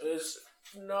 There's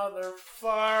another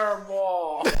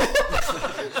fireball.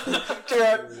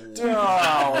 Get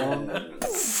down.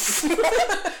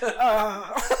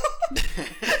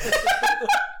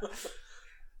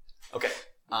 Okay,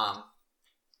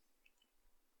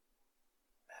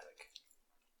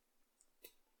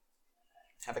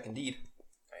 Havoc indeed.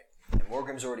 Right. And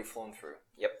Morgrim's already flown through.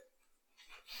 Yep.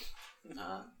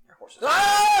 Your horse is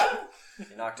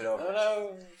You knocked it over.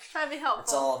 No. Try to be helpful.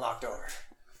 It's all knocked over.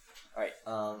 Alright,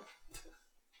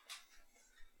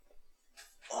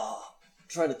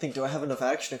 trying to think, do I have enough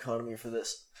action economy for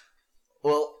this?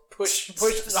 Well, Push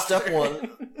step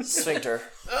one, sphincter.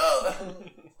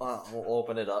 We'll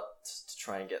open it up to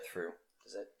try and get through.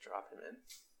 Does that drop him in?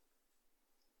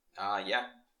 yeah.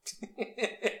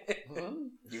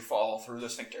 You fall through the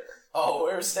sphincter. Oh,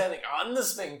 we're standing on the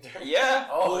sphincter. Yeah.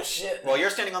 Oh shit. Well, you're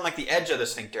standing on like the edge of the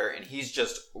sphincter, and he's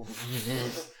just.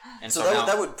 And So now,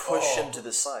 that would push him to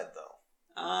the side, though.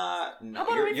 no, How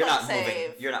about a you're not reflex moving.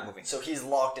 save? You're not moving. So he's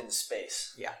locked in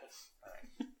space. Yeah.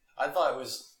 I thought it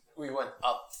was we went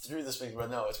up through the sphincter,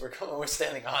 but no, we're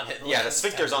standing on it. Yeah, the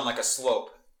sphincter's on like a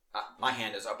slope. My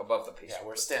hand is up above the piece. Yeah,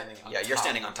 we're standing on Yeah, you're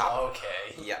standing on top.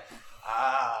 Okay. Yeah.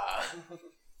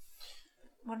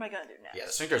 What am I going to do next? Yeah,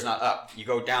 the sphincter's not up. You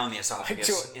go down the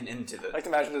esophagus and into the. I like to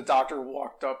imagine the doctor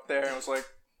walked up there and was like,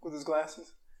 with his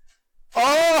glasses.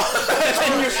 Oh!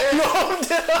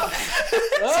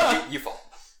 So you fall.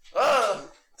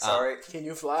 Sorry. Can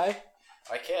you fly?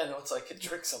 I can once I can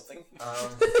trick something.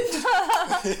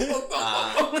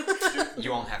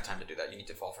 You won't have time to do that. You need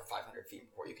to fall for 500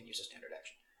 feet before you can use a standard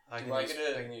action. I can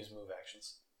use move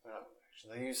actions. Or not move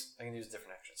actions. I can use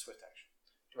different actions, swift action.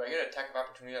 Do I get an attack of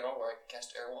opportunity at all where I can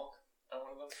cast Airwalk on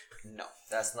one of them? No.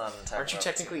 That's not an attack. Aren't you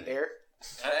technically air?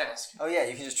 I'd ask. Oh yeah,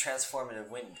 you can just transform into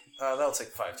wind. That'll take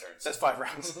 5 turns. That's 5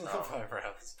 rounds. 5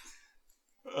 rounds.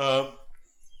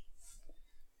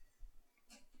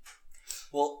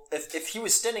 Well, if he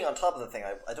was standing on top of the thing,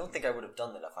 I don't think I would have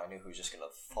done that if I knew he was just going to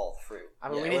fall through. I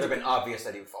mean, Yeah, we it need would to have been obvious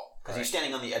that he would fall because he's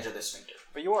standing on the edge of the sphincter.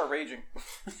 But you are raging.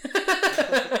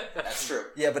 That's true.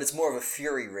 Yeah, but it's more of a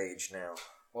fury rage now.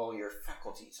 Well, your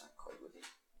faculties aren't quite with you.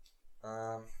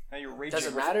 Now you're raging. Does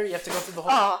it matter? You have to go through the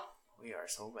hole. Aw. We are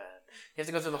so bad. You have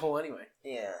to go through the hole anyway.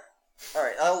 Yeah.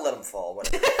 Alright, I'll let him fall.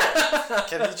 Whatever.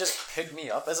 Can he just pick me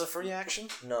up as a free action?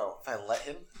 No. If I let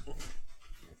him?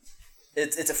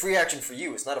 It's a free action for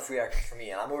you, it's not a free action for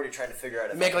me, and I'm already trying to figure out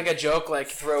if Make I like a joke, like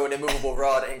throw an immovable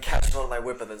rod and catch it on my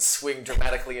whip and then swing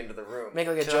dramatically into the room. make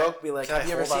like a joke. Be like, can I have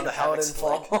you ever hold on seen a to paladin Havoc's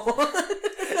fall?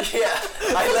 Yeah,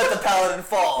 I let the paladin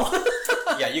fall.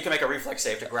 Yeah, you can make a reflex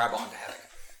save to grab onto Havoc.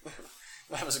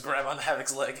 That was a grab on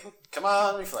Havoc's leg. Come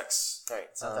on, reflex. Alright,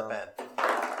 It's not that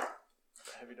bad.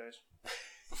 Heavy dice.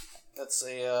 That's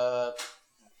a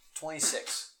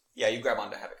 26. Yeah, you grab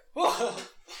onto Havoc.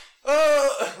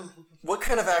 what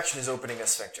kind of action is opening a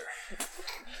sphincter?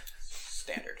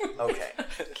 Standard. Okay.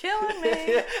 Killing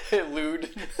me.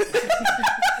 Lewd.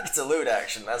 It's a lewd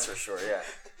action, that's for sure, yeah.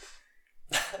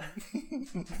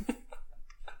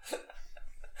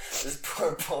 This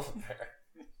poor polar bear.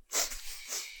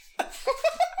 I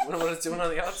wonder what it's doing on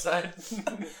the outside. It's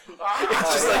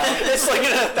like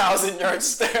in a 1,000-yard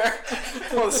stare.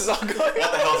 Well, this is all going What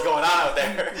the hell's going on out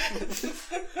there?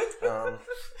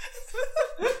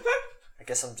 I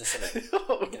guess I'm just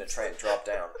gonna try and drop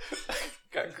down.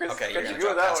 Got Chris, Okay, got you're you gonna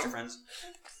good drop with that past one. your friends.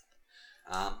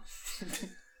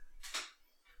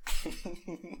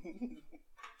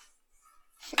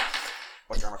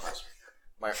 What's your armor class?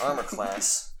 My armor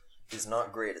class is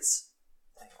not great. It's...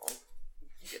 Hang on.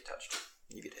 You get touched.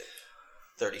 You get hit.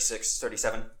 36,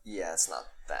 37. Yeah, it's not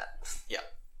that. Yeah.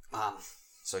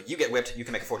 So you get whipped. You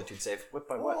can make a fortitude save. Whipped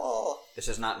by what? Oh. This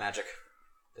is not magic.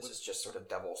 This is just sort of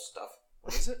devil stuff.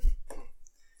 What is it?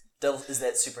 Devil, is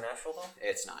that supernatural though?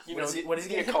 It's not. You know, What is he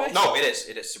getting hit called? by? No, it is.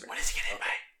 It is super. What is he getting hit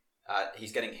by?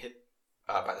 He's getting hit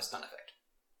by the stun effect.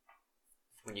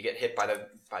 When you get hit by the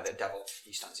devil,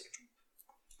 he stuns you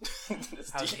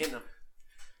How's he hitting him?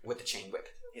 with the chain whip.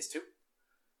 He's 2?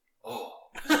 Oh.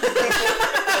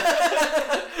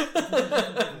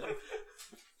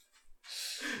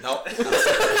 Nope.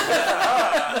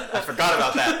 I forgot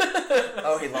about that.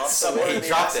 Oh, he lost someone. He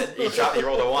dropped it. He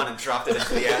rolled a 1 and dropped it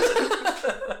into the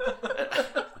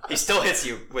acid. He still hits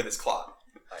you with his claw.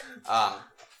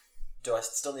 Do I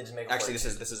still need to make a Actually, this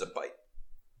is a bite.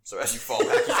 So as you fall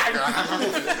back,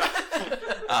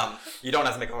 you don't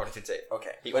have to make a fortitude save.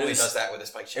 Okay. He But only it was- does that with his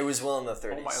spike It chain. was well in the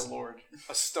 30s. Oh my lord.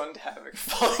 A stunned havoc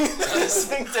falling into the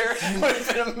sphincter would have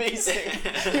been amazing.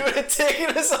 He would have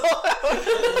taken us all out.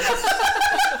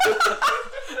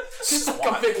 Just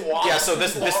like a big wall. Yeah, so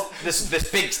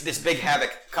this big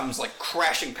havoc comes like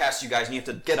crashing past you guys, and you have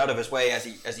to get out of his way as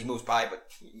he moves by. But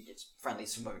it's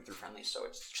friendlies moving through friendlies, so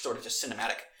it's sort of just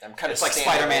cinematic. I'm kind of It's like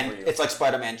standing Spider-Man. over you. It's like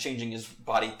Spider-Man changing his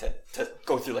body to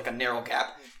go through like a narrow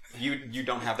gap. You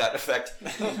don't have that effect.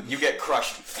 You get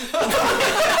crushed.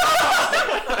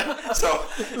 So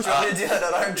Do you want me to do that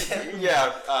on our game?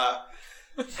 yeah,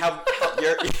 how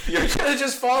you're could have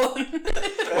just fallen.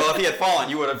 well, if he had fallen,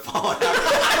 you would have fallen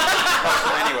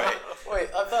anyway. Wait,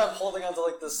 I thought I'm holding onto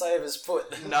like the side of his foot.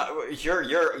 No, you're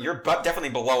definitely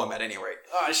below him at any rate.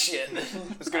 Oh shit!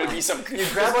 There's gonna be some. You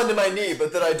grab onto my knee,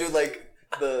 but then I do like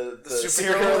the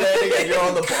superhero superhero landing, and you're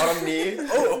on the bottom knee.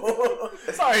 Oh,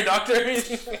 Sorry, doctor.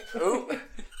 oop!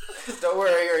 Don't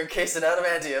worry, you're encased in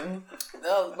adamantium.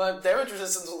 No, my damage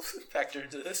resistance will factor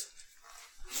into this.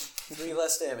 3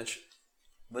 less damage.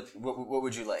 But what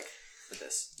would you like for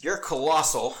this? You're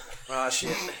colossal. Ah,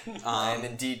 shit. I am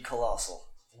indeed colossal.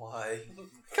 Why?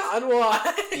 God,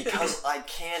 why? Because I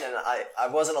can, and I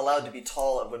wasn't allowed to be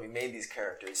tall when we made these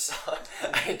characters, so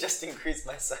I just increased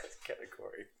my size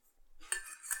category.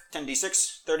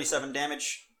 10d6, 37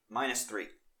 damage, minus 3.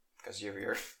 Because of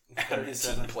your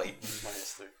 37 plate.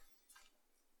 Minus 3.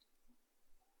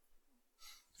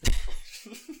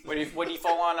 What do you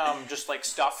fall on? Just like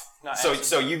stuff. Not acid?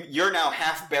 So you're now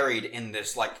half buried in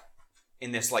this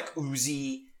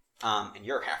oozy, and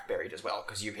you're half buried as well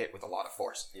because you hit with a lot of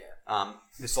force. Yeah.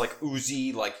 This like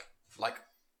oozy like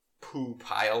poo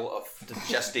pile of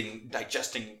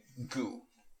digesting goo.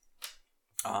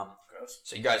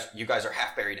 So you guys are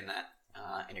half buried in that,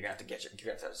 and you're gonna have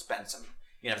to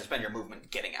spend your movement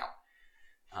getting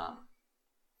out.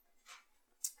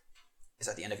 Is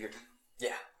that the end of your?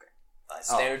 Yeah.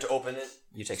 Standard to open it.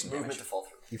 You take some movement damage. to fall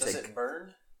through. You Does take it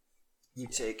burn? you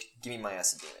take Give me my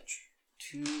acid damage.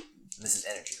 2. This is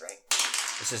energy, right?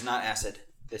 This is not acid.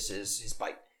 This is his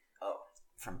bite. Oh.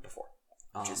 From before.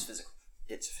 Which is physical.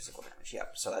 It's physical damage.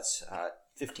 Yep. So that's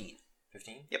 15.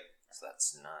 15? Yep. So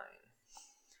that's 9.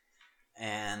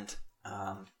 And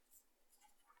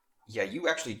yeah, you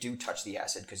actually do touch the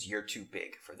acid because you're too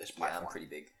big for this Yeah, platform. I'm pretty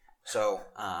big. So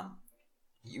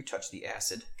you touch the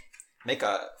acid. Make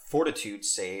a fortitude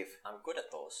save. I'm good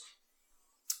at those.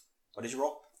 What did you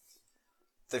roll?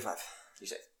 35. You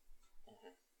save.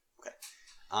 Okay.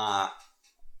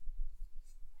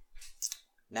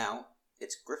 Now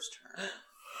it's Griff's turn.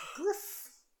 Griff.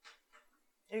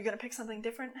 Are you gonna pick something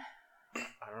different? I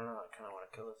don't know. I kind of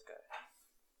want to kill this guy.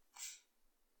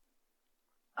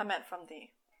 I meant from the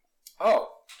Oh,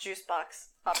 juice box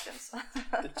options.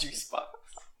 the juice box.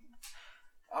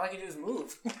 all I can do is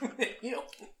move. Heal.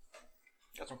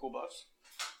 Got some cool buffs.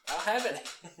 I don't have any.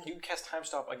 You can cast time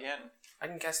stop again. I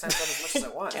can cast time stop as much as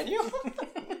I want. Can you?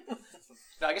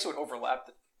 No, I guess it would overlap.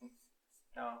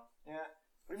 No. Yeah.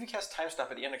 What if you cast time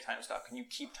stop at the end of time stop? Can you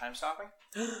keep time stopping?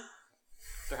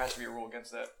 There has to be a rule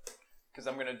against that. Because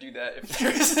I'm gonna do that if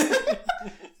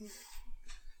there's.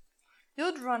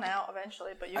 You'd run out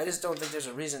eventually, but you. I just don't think there's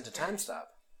a reason to time stop.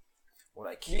 What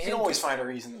I can You can always do- find a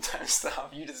reason to time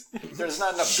stop. There's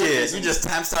not enough. good Shit, you reasons. just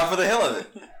time stop for the hell of it.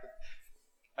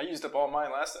 I used up all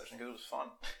mine last session because it was fun.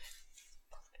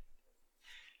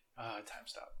 Time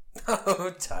stop.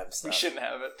 Oh, time stop. We shouldn't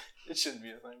have it. It shouldn't be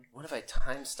a thing. What if I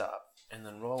time stop and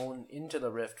then roll into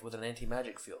the rift with an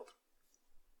anti-magic field?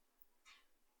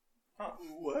 Huh.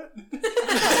 What?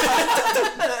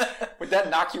 Would that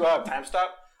knock you out of time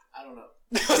stop? I don't know.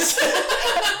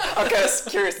 Okay, I was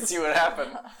curious to see what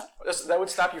happened. That would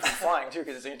stop you from flying too,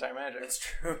 because it's anti-magic. That's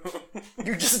true.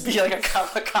 You'd just be like a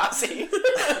kamikaze.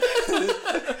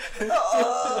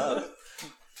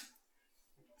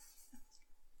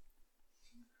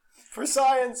 For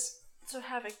science. So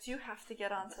Havoc, do you have to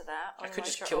get onto that? I could Otherwise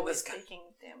just you're kill always this guy. taking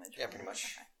damage. Yeah, pretty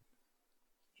much. Okay.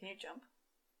 Can you jump?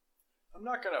 I'm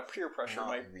not gonna peer pressure Not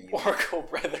my really. Oracle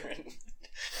brethren,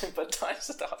 but time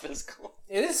stop is cool.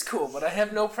 It is cool, but I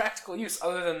have no practical use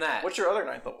other than that. What's your other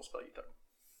 9th level spell you took?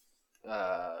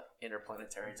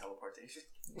 Interplanetary teleportation.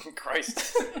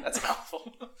 Christ, that's a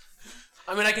mouthful.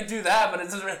 I mean, I can do that, but it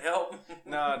doesn't really help.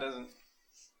 No, it doesn't.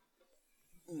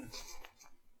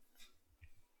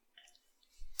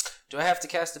 Do I have to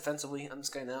cast defensively on this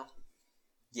guy now?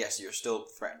 Yes, you're still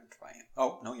threatened by him.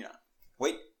 Oh, no, you're not.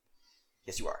 Wait.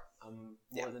 Yes, you are. I'm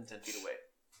more than 10 feet away.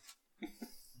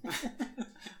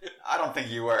 I don't think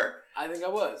you were. I think I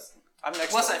was. I'm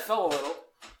next. Plus, I fell a little.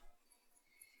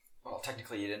 Well,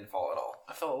 technically, you didn't fall at all.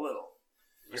 I fell a little.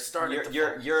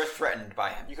 You're threatened by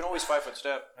him. You can always 5-foot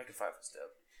step. I could 5-foot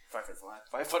step. 5-foot fly.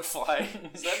 5-foot fly.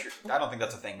 Is that? I don't think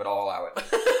that's a thing, but I'll allow it.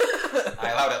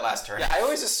 I allowed it last turn. Yeah, I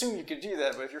always assume you could do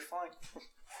that, but if you're flying,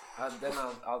 Then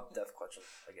I'll death clutch him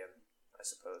again, I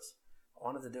suppose. I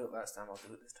wanted to do it last time, I'll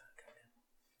do it this time.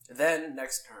 And then,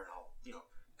 next turn, I'll,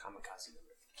 kamikaze the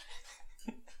Griff.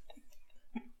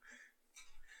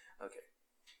 Okay.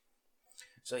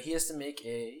 So he has to make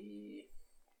a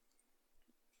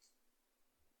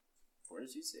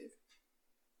fortitude save.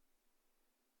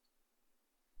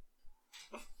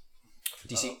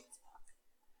 DC? I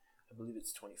believe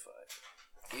it's 25.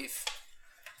 8th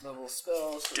level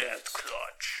spells. So death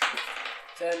clutch.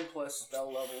 10 plus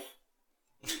spell level.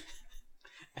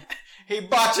 He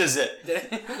botches it!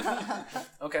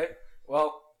 Okay.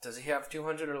 Well, does he have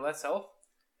 200 or less health?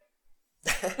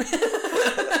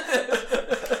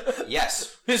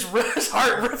 Yes. His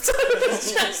heart ripped out of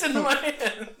his chest into my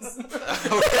hands.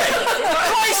 Okay.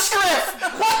 Christ, Griff!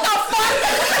 What the fuck?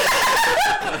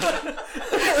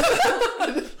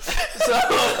 So,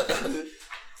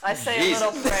 I say Jesus. a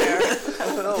little prayer.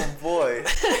 Oh boy.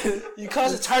 you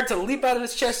cause its heart to leap out of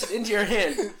its chest and into your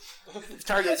hand. If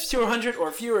target has 200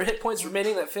 or fewer hit points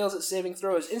remaining that fails its saving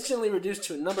throw is instantly reduced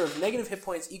to a number of negative hit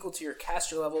points equal to your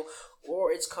caster level or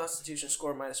its constitution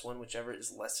score -1, whichever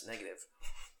is less negative.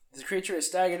 The creature is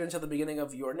staggered until the beginning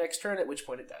of your next turn, at which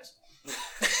point it dies.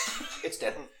 It's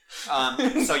dead.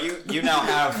 So you now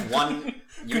have one.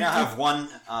 You now have one.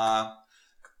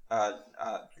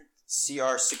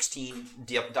 CR16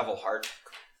 Devil Heart.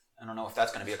 I don't know if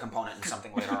that's going to be a component in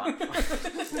something later on. Writing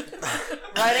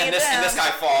And it down. this guy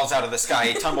falls out of the sky,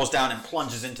 he tumbles down and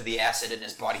plunges into the acid, and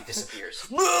his body disappears.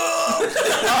 Yeah,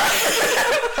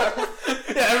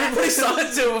 everybody saw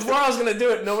it too. Before I was going to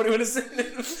do it, nobody would have seen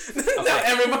it. Now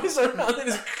everybody's around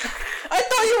it. I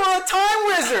thought you were a time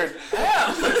wizard!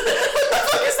 Yeah. What the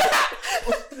fuck is that?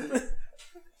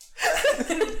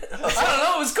 I don't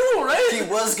know, it was cool, right? He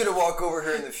was gonna walk over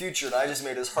here in the future, and I just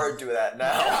made his heart do that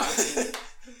now.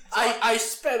 I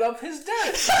sped up his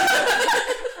death.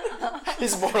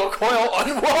 His mortal coil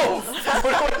unwove.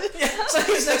 Yeah, so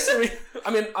he's next to me.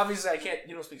 I mean, obviously I can't,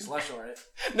 you don't speak Celestial, right?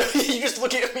 No, you just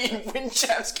look at me and wind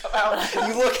chaps come out.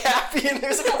 You look happy and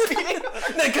there's a beating.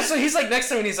 No, cause so he's like next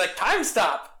to me and he's like, time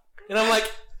stop. And I'm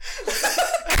like...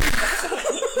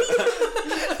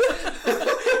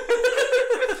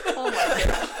 Oh my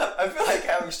god. I feel like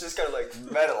Havoc's just kind of like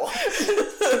metal.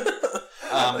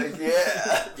 Like,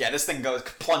 yeah. Yeah, this thing goes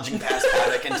plunging past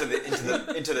Havoc into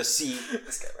the sea.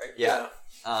 This guy, right? Yeah.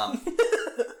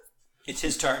 It's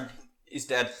his turn. He's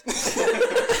dead.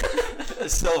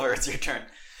 Silver, it's your turn.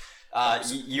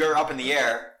 You're up in the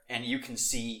air, and you can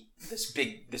see this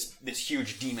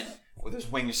huge demon with his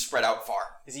wings spread out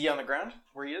far. Is he on the ground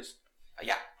where he is?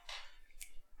 Yeah.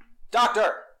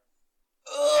 Doctor!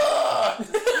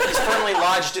 He's firmly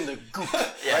lodged in the goop.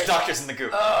 Yeah, right? Doctor's in the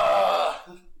goop.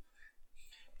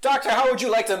 Doctor, how would you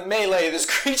like to melee this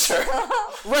creature?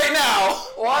 Right now!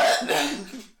 What?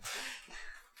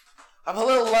 I'm a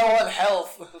little low on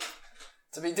health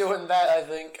to be doing that, I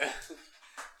think.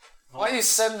 Why do you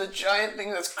send the giant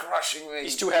thing that's crushing me?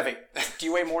 He's too heavy. Do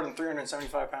you weigh more than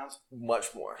 375 pounds?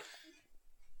 Much more.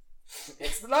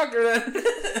 It's the Doctor then.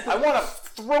 I want to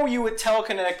throw you with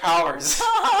telekinetic powers.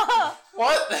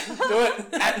 What? Do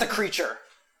it. At the creature.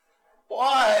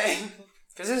 Why?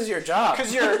 Because this is your job.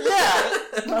 Because you're, yeah.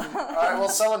 Alright, well,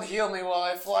 someone heal me while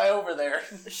I fly over there.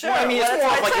 Sure, Well, I mean,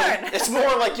 well, it's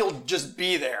more like you'll just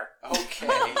be there. Okay.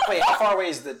 Wait, how far away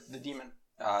is the demon?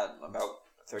 About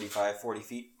 35, 40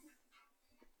 feet.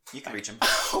 You can reach him.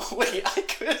 Wait, I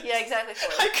could. Yeah, exactly.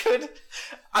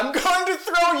 I'm going to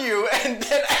throw you and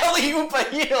then alley-oop a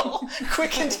heal.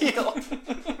 Quickened heal.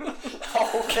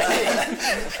 Okay.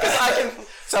 Because I can.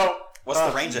 So. What's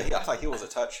the range of heal? I thought heal was a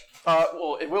touch.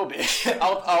 Well, it will be.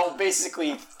 I'll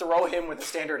basically throw him with a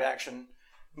standard action,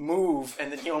 move,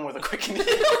 and then heal him with a quickened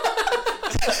heal.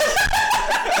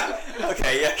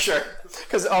 Okay, yeah, sure.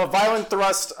 Because violent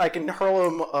thrust, I can hurl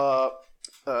him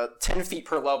 10 feet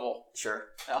per level. Sure.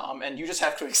 And you just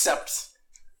have to accept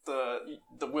the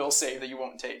will save that you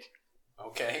won't take.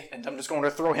 Okay. And I'm just going to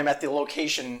throw him at the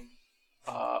location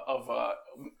of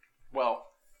well.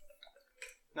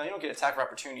 No, you don't get attack of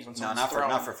opportunities when someone's thrown.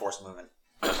 not for forced movement.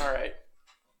 All right.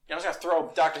 Yeah, I'm just gonna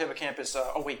throw Dr. Hippocampus.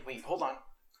 Oh wait, hold on.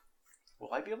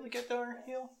 Will I be able to get there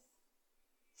heal?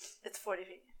 It's 40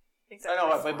 feet. I Exactly.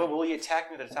 know, but will he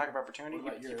attack me with an attack of opportunity?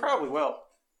 He probably will.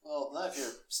 Well, not if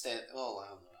you're stand. Well, I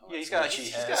don't know. Yeah, he's got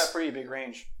a pretty big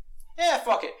range. Yeah,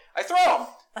 fuck it. I throw him.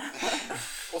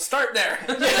 We'll start there.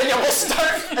 Yeah, we'll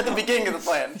start at the beginning of the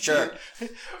plan. Sure.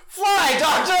 Fly,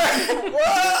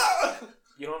 Doctor!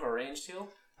 You don't have a ranged heal?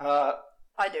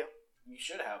 I do. You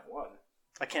should have one.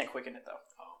 I can't quicken it though.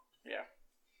 Oh. Yeah.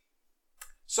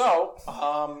 So,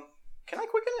 can I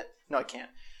quicken it? No, I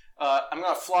can't. I'm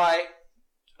gonna fly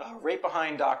right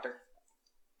behind Doctor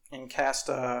and cast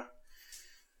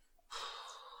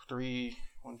 3,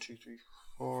 1, 2, 3,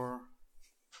 4.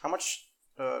 How much?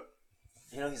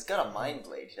 He's got a mind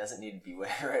blade. He doesn't need to be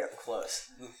right up close.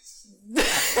 Too late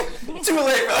for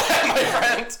that, my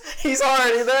friend. He's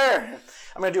already there.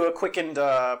 I'm gonna do a quickened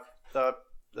the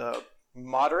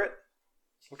moderate,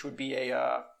 which would be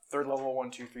a third level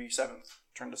 1, 2, 3, 7th.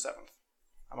 Turn to 7th.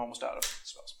 I'm almost out of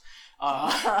spells.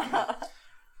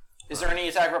 Is there any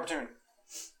attack of opportunity?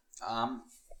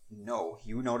 No.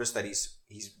 You notice that he's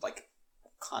like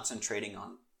concentrating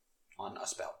on a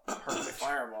spell. Perfect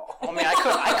fireball. Oh man, I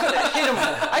could have hit him.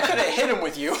 I could have hit him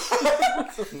with you.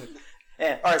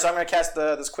 Yeah. All right, so I'm gonna cast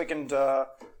this quickened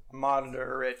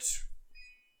moderate.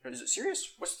 Is it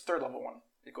serious? What's the third level one?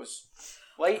 It goes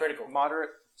light, Critical. moderate,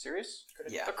 serious.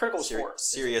 Yeah. The critical is 4.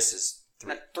 Serious is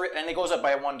 3. And it goes up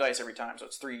by 1 dice every time, so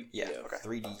it's 3. Yeah. Okay.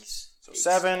 3Ds. So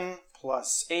 7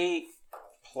 plus 8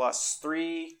 plus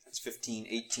 3. That's 15,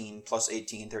 18 plus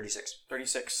 18, 36.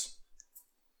 36.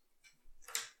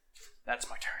 That's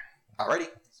my turn. Alrighty.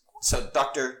 So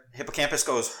Dr. Hippocampus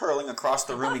goes hurling across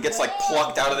the room. He gets like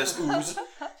plucked out of this ooze.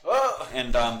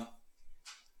 And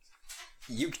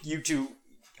you two,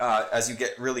 as you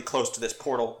get really close to this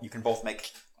portal, you can both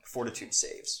make fortitude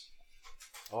saves.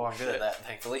 Oh, I'm good at that,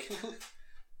 thankfully.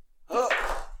 Oh,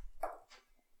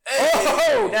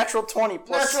 natural 20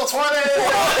 plus. Natural 20!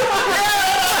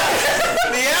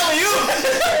 The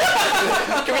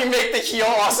alley-oop! Can we make the heal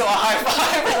also a high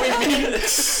five when we meet?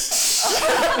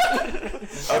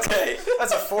 Okay.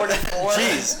 That's a 4 to 4.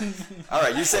 Jeez.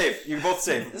 Alright, you save. You both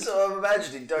save. So I'm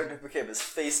imagining Dr. Hippocampus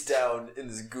face down in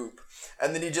this goop,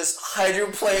 and then he just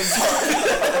hydroplanes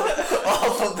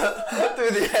off of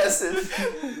through the acid.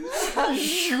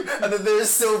 And then there's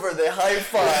Silver, they high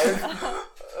five.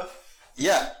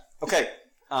 Yeah. Okay.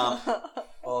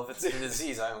 Well, if it's a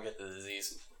disease, I don't get the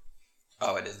disease.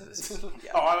 Oh, it is the disease.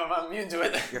 Yeah. Oh, I'm immune to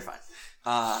it. You're fine.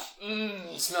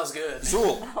 Smells good.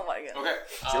 Zool. Oh my god. Okay.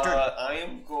 your turn. I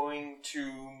am going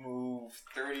to move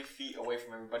 30 feet away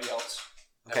from everybody else.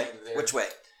 Okay. There. Which way?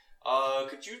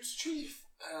 Could you achieve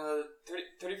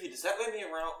 30 feet? Does that let me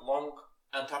run along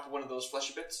on top of one of those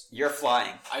fleshy bits? You're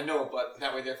flying. I know, but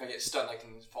that way, if I get stunned, I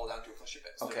can fall down to a fleshy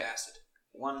bit. Okay. Like acid.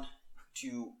 1,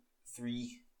 2,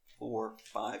 3, 4,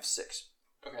 5, 6.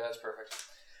 Okay, that's perfect.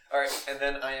 All right, and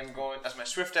then I am going as my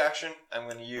swift action. I'm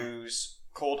going to use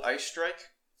Cold Ice Strike.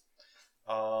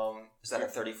 Is that a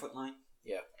 30-foot line?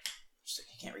 Yeah.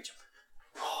 You can't reach him.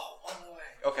 Oh, one way.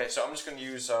 Okay, so I'm just going to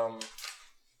use I'm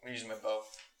using my bow.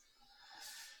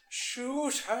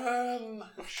 Shoot him.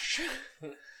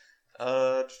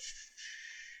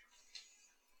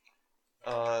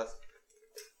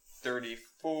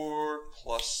 34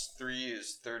 plus 3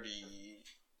 is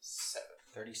 37.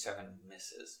 37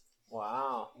 misses.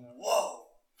 Wow. Whoa!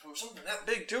 From something that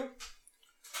big too?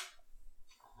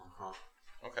 Uh-huh.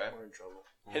 Okay. We're in trouble.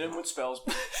 Hit him with spells.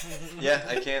 Yeah,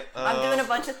 I can't. I'm doing a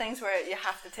bunch of things where you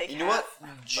have to take You know what?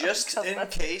 half. Just Because in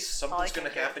that's case all I something's can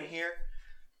going to do. happen here,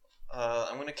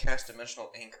 I'm going to cast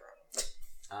Dimensional Anchor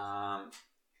on him.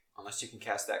 Unless you can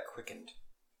cast that quickened.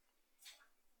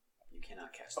 You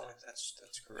cannot cast Oh, that.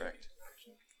 that's correct.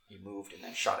 You moved and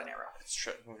then shot an arrow. It's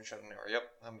moving shot an arrow. Yep,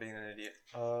 I'm being an idiot.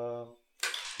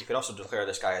 You could also declare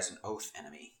this guy as an oath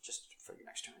enemy, just for your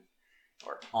next turn.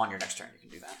 Or on your next turn, you can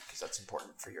do that because that's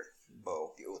important for your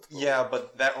bow. The oath bow. Yeah,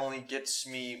 but that only gets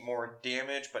me more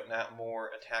damage, but not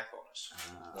more attack bonus.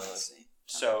 Let's see.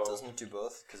 So Doesn't it do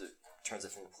both? Because it turns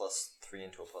it from a +3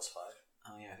 into a +5.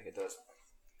 Oh yeah, I think it does.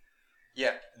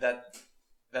 yeah,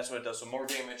 that's what it does. So more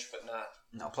damage, but not.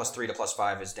 No, +3 to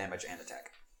 +5 is damage and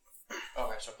attack.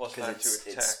 Okay, so +5 Because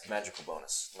to attack. it's magical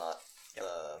bonus, not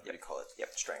what do you call it?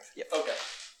 Yep. Strength. Yep. Okay,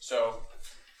 so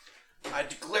I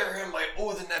declare him my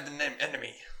oath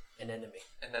enemy. An enemy.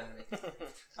 An enemy.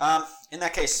 In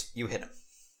that case, you hit him.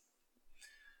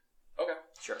 Okay.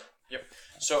 Sure. Yep.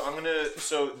 So I'm gonna.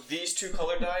 So these 2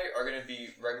 color die are gonna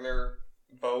be regular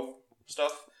bow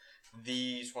stuff.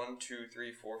 These 1, 2,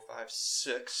 3, 4, 5,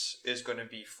 6 is gonna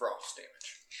be frost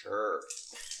damage. Sure.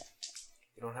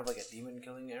 You don't have like a demon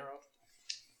killing arrow?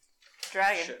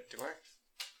 Dragon. Shit, do I?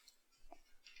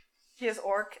 He has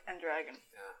orc and dragon.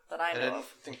 That I I know didn't of.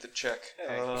 think to check.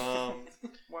 Hey.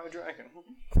 Why a dragon?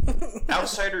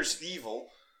 Outsider's evil.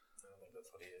 I don't think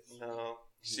that's what he is. No.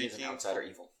 He is an Seeking. outsider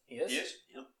evil. He is? He is?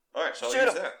 Yep. Alright, so I'll Shoot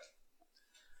use him. that.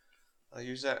 I'll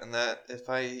use that, and that, if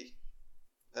I...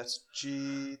 That's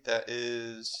G, that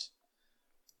is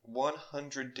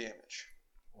 100 damage.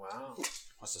 Wow.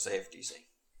 What's the save DC?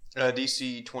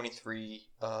 DC 23,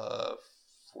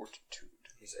 Fortitude.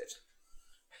 He saves.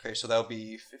 Okay, so that'll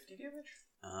be 50 damage?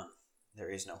 There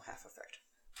is no half effect.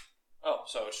 Oh,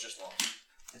 so it's just long.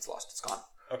 It's lost. It's gone.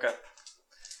 Okay.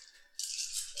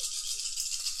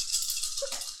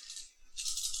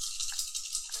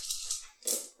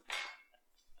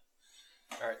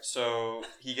 Alright, so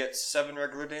he gets 7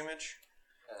 regular damage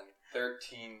and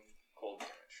 13 cold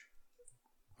damage.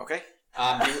 Okay.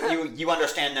 You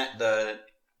understand that the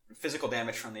physical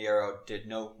damage from the arrow did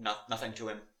nothing to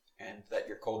him, and that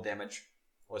your cold damage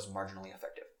was marginally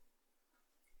effective.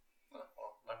 Oh,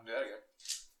 well, I can do that again.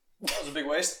 That was a big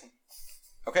waste.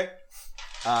 Okay.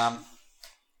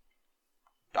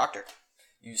 Doctor.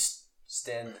 You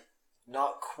stand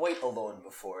not quite alone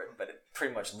before it, but it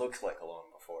pretty much looks like alone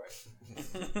before it.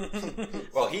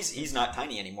 Well, he's not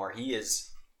tiny anymore. He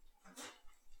is.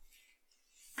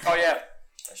 Oh yeah.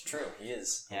 That's true. He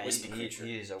is a Yeah, wispy creature.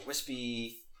 he is a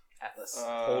wispy Atlas.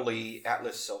 holy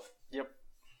Atlas sylph.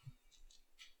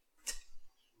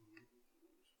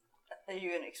 Are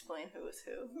you gonna explain who is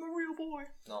who? I'm a real boy.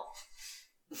 No.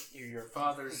 You're your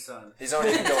father's son. He's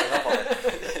already been going up on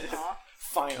it. Aw.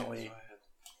 Finally.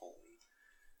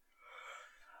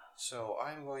 So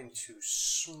I'm going to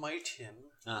smite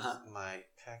him with my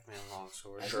Pac-Man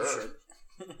longsword. Sure.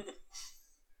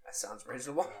 That sounds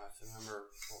reasonable. I have to remember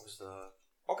what was the...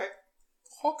 Okay.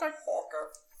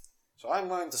 So I'm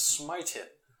going to smite him.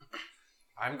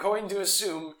 I'm going to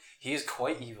assume he is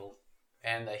quite evil,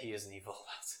 and that he is an evil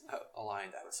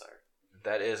aligned outsider.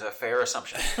 That is a fair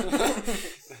assumption.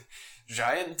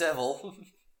 Giant devil.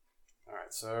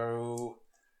 Alright, so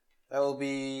that will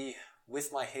be,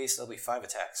 with my haste, that'll be 5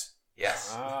 attacks.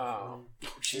 Yes. Wow.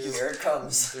 Here it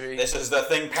comes. 3. This is the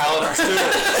thing paladins do. The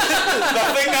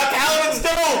thing that paladins do.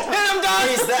 Hit him, guys.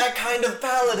 He's that kind of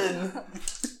paladin.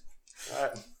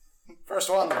 Alright. First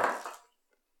one.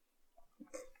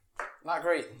 Not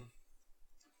great.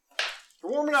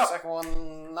 You're warming up. Second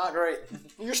one, not great.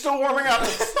 You're still warming up.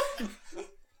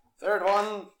 Third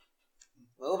one,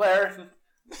 little bear.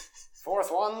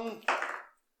 Fourth one,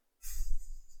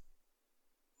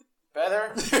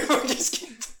 better. Fifth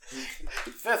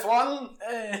one,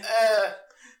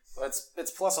 well,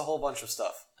 it's plus a whole bunch of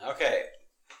stuff. Okay.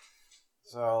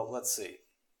 So let's see.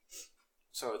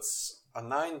 So it's a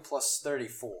 9 plus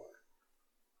 34.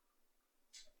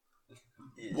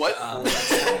 What?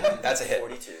 That's a hit.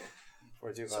 42.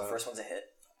 42. So first one's a hit.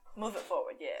 Move it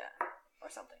forward, yeah. Or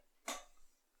something.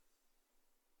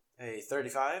 A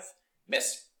 35.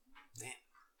 Miss.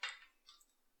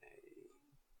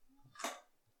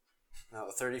 No,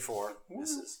 a 34.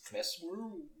 Misses. Miss.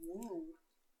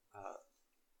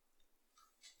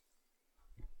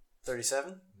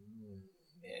 37.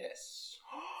 Miss.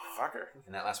 Fucker.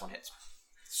 And that last one hits.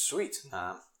 Sweet.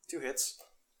 2 hits.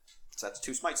 So that's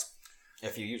 2 smites.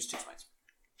 If you use 2 smites.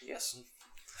 Yes.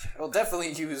 I'll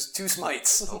definitely use 2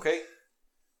 smites. Okay.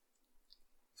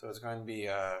 So it's going to be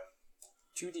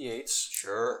 2d8s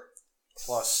Sure.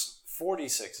 plus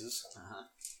 46s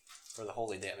for the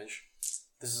holy damage.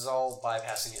 This is all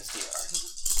bypassing his DR.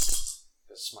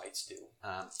 Because smites do.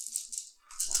 Well,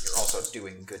 you're also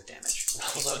doing good damage.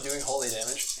 Also doing holy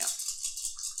damage. Yeah.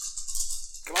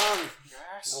 Come on!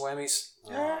 Yes. No whammies.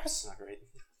 Yes. Not great.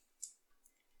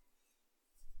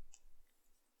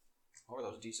 What were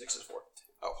those D6s for?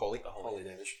 Oh, holy. Holy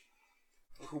damage.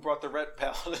 Who brought the red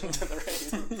paladin to the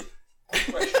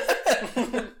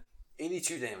raid?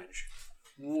 82 damage.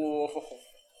 Whoa.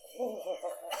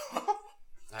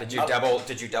 Did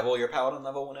you double your paladin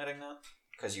level when hitting that?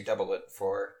 Because you double it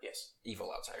for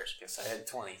evil outsiders. Yes, I had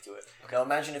 20 to it. Okay, now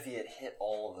imagine if he had hit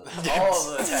all of them.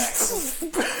 All of the attacks.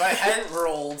 If I hadn't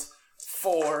rolled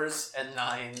 4s and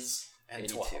 9s and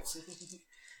 12s.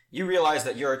 You realize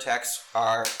that your attacks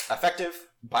are effective,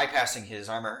 bypassing his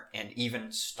armor, and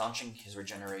even staunching his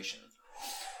regeneration.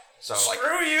 So, like,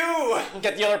 Screw you!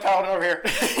 Get the other paladin over here.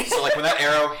 so like when that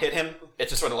arrow hit him, it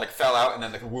just sort of like fell out, and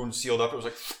then the wound sealed up. It was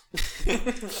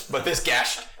like, but this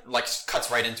gash like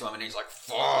cuts right into him, and he's like,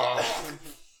 "Fuck."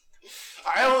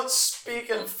 I don't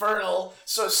speak infernal,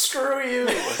 so screw you.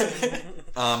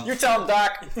 You tell him,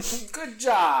 Doc. Good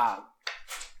job.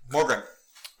 Morgan.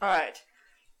 All right.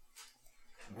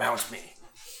 Mount me.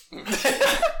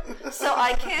 So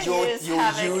I can't You'll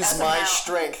Havoc use as a my mount.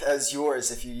 strength as yours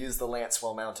if you use the lance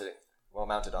while mounted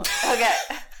on. Okay.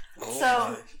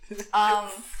 So,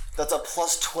 That's a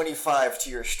plus 25 to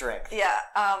your strength. yeah.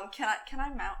 Can I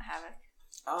mount Havoc?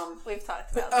 We've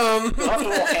talked about this. Not a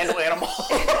little handle animal.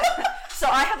 So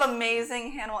I have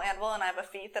amazing handle anvil, and I have a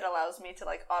feat that allows me to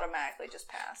like automatically just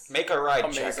pass. Make a ride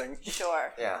Amazing. check.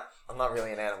 Sure. Yeah, I'm not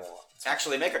really an animal.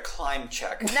 Actually, make a climb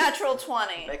check. Natural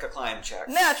 20. Make a climb check.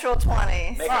 Natural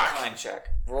 20. Make a climb check.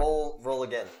 Roll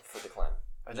again for the climb.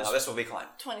 No, this will be climb.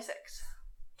 26.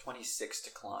 26 to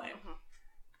climb.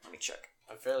 Let me check.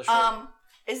 I'm fairly sure.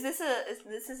 This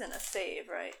isn't a save,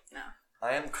 right? No.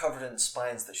 I am covered in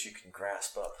spines that you can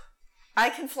grasp up.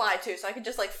 I can fly too, so I could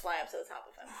just like fly up to the top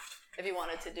of him if he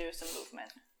wanted to do some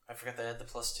movement. I forgot they had the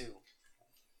 +2.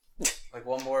 Like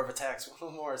one more attack would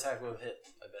have hit,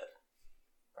 I bet.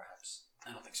 Perhaps.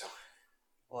 I don't think so.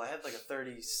 Well, I had like a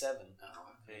 37. No,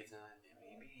 89,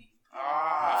 maybe.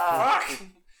 Fuck!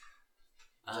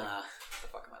 What the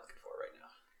fuck am I looking for right now?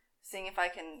 Seeing if I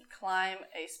can climb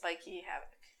a spiky Havoc.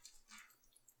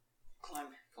 Climb.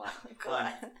 Go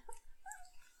on.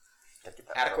 Gotta get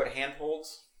that Adequate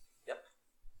handholds. Yep.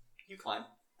 You climb.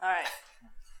 Alright.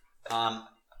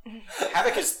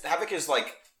 Havoc is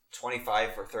like 25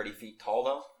 or 30 feet tall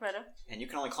though, Ready? and you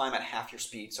can only climb at half your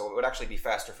speed, so it would actually be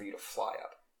faster for you to fly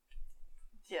up.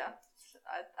 Yeah.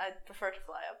 I prefer to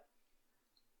fly up.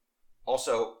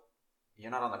 Also,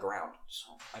 you're not on the ground,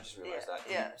 so I just realized that.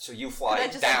 Yeah. So you fly Could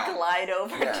I just down. like glide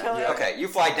over to him? Okay, you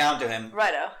fly down to him,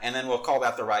 Righto. and then we'll call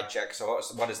that the ride check. So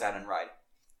what is that in ride?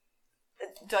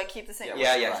 Do I keep the same?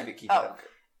 Yeah, keep it. Oh.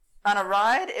 On a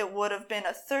ride, it would have been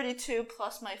a 32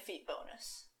 plus my feet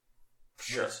bonus.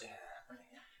 Sure. It's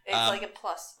like a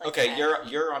plus. Like Okay, 10.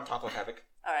 you're on top of Havoc.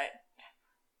 All right.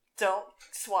 Don't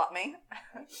swap me.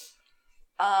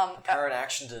 Prepare an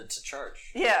action to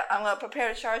charge. Yeah, I'm gonna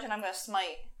prepare to charge, and I'm gonna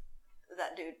smite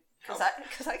that dude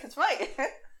because I can smite.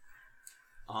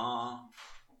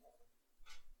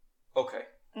 Okay.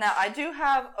 Now I do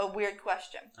have a weird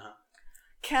question. Uh-huh.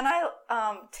 Can I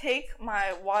take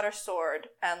my water sword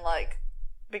and like,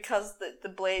 because the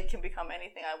blade can become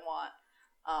anything I want,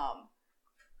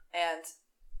 and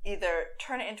either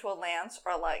turn it into a lance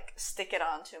or like stick it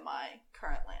onto my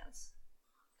current lance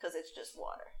because it's just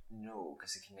water. No,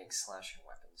 because it can make slashing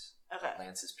weapons. Okay. The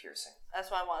lance is piercing, That's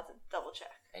why I wanted to double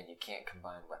check. and you can't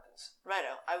combine weapons.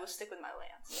 Righto, I will stick with my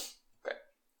lance.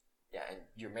 Yeah, and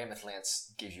your mammoth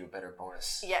lance gives you a better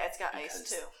bonus. Yeah, it's got ice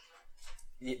Because-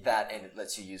 too, That, and it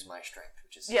lets you use my strength,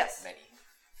 which is Yes. many.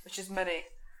 which is many.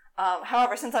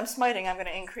 However, since I'm smiting, I'm going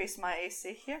to increase my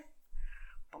AC here.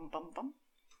 Bum bum bum.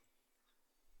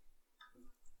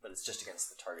 But it's just against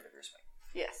the target of your smite.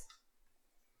 Yes.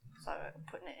 So I'm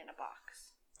putting it in a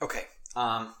box. Okay.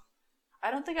 I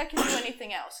don't think I can do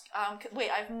anything else.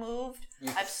 Wait, I've moved.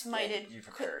 I've smited. you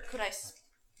prepared. Could I?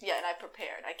 Yeah, and I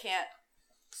prepared. I can't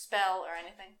spell or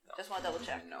anything. Just want to double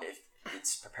check. No.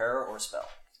 It's prepare or spell.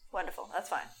 Wonderful. That's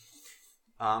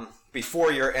fine.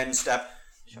 Before your end step,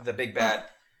 the big bad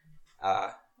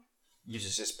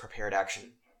uses his prepared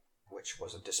action, which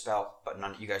was a dispel, but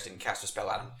you guys didn't cast a spell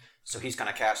at him. So he's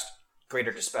going to cast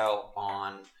Greater Dispel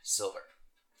on Silver.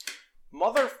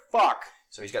 Motherfuck.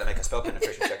 So he's got to make a spell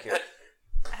penetration check here.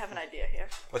 I have an idea here.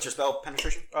 What's your spell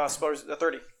penetration? Suppose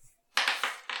 30.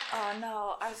 Oh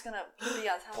no, I was gonna be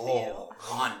on top of you.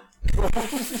 Run.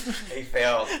 He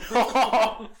failed.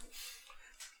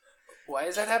 Why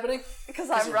is that happening? Because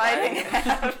I'm riding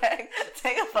Havoc.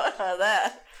 Take a photo of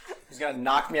that. He's gonna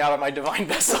knock me out of my divine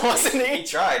vessel, wasn't He he?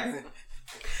 tried.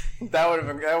 That would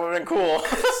have been cool.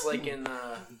 It's like in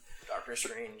Doctor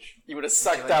Strange. He would have He,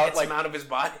 sucked like, out gets like him out of his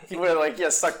body. he would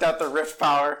have sucked out the rift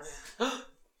power.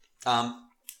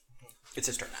 It's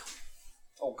his turn now.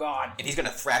 Oh God. And he's going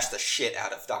to thrash the shit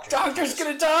out of Dr. Doctor's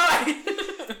gonna die.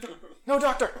 No,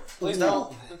 doctor. Please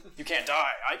don't. You can't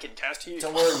die. I can cast heal.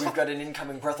 Don't worry, we've got an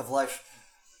incoming breath of life.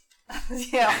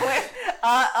 Yeah,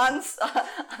 on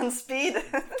speed.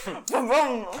 Boom,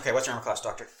 boom. Okay, what's your armor class,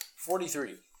 Doctor?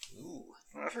 43. Ooh,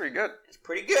 That's pretty good. it's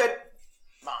pretty good.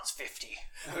 Mine's 50.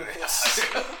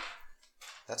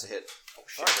 That's a hit. Oh,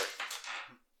 shit.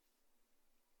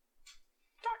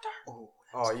 Ooh.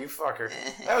 Oh, you fucker.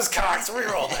 That was cocked.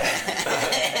 Reroll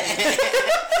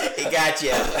that. He got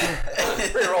you.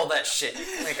 Reroll that shit.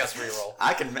 You make us reroll.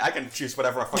 I can choose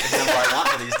whatever fucking number I want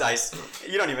for these dice.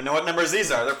 You don't even know what numbers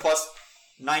these are. They're plus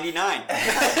 99.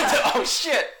 Oh,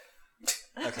 shit.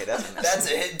 Okay, that's a miss. That's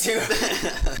a hit too.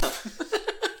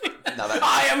 No, that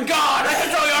I am God! I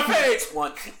control your face!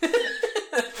 1.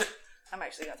 I'm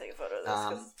actually gonna take a photo of this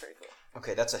because it's pretty cool.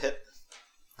 Okay, that's a hit.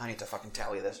 I need to fucking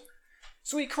tally this.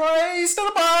 Sweet Christ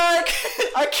on a bike!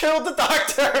 I killed the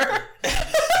doctor!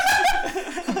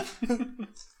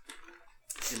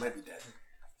 He might be dead.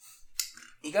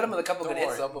 He got him with a couple Don't good hits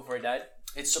worry. though before he died.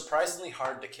 It's surprisingly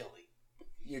hard to kill me.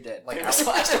 You're dead. Like, Famous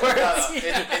no, last words.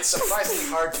 it's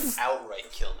surprisingly hard to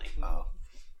outright kill me. Oh.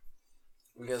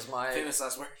 Because my Famous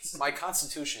last words. my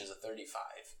constitution is a 35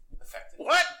 effective.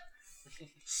 What?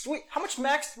 Sweet. How much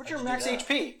max? What's your How'd you max do that?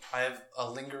 HP? I have a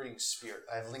lingering spirit.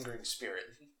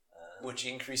 Which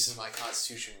increases my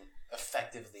constitution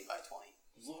effectively by 20.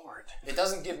 Lord. It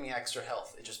doesn't give me extra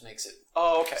health. It just makes it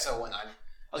Oh, okay. so when I'm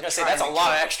I was gonna say trying that's a to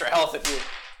lot of kill- extra health if you,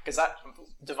 because that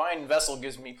divine vessel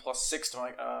gives me +6 to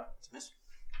my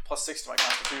 +6 to my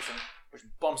constitution, which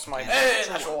bumps my. Hey,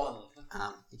 natural one.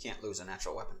 You can't lose a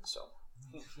natural weapon, so.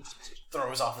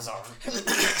 Throws off his arm.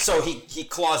 So he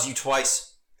claws you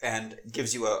twice and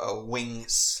gives you a wing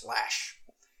slash.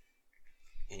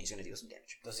 And he's going to deal some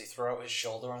damage. Does he throw out his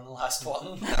shoulder on the last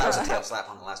one? That was a tail slap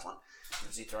on the last one.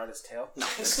 Does he throw out his tail? No.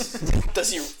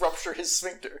 Does he rupture his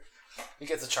sphincter? He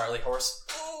gets a Charlie horse.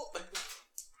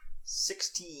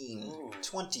 16, Ooh.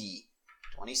 20,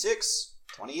 26,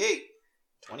 28,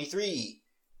 23,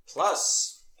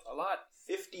 plus A lot.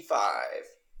 55.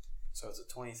 So it's a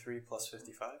 23 plus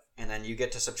 55? And then you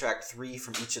get to subtract 3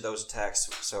 from each of those attacks,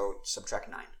 so subtract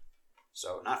 9.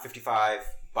 So not 55,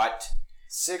 but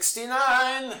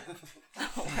 69! Oh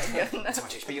my that's goodness. how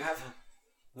much HP you have?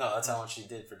 No, that's how much he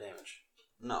did for damage.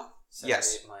 No. 78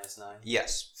 Yes. minus 9.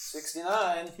 Yes.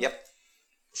 69! Yep.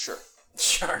 Sure.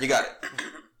 Sure. You got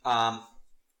it.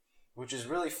 Which is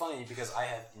really funny because I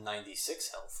have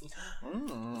 96 health.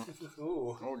 Ooh.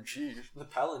 Oh, jeez. The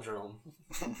palindrome.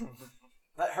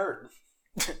 That hurt.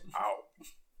 Ow.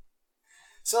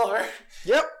 Silver!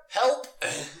 Yep. Help!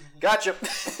 Gotcha.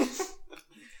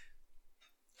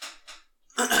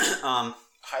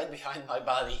 Hide behind my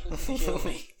body. Heal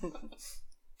me.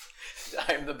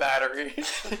 I'm the battery.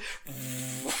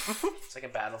 It's like a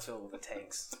battlefield with the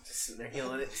tanks. Just sitting there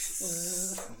healing it.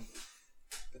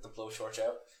 Get the blowtorch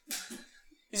out.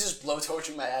 He's just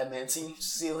blowtorching my adamantium,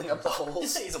 sealing up the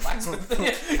holes. He's a blacksmith.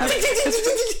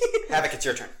 Havoc, it's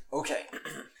your turn. Okay.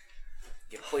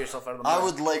 You pull yourself out of the mud. I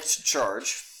would like to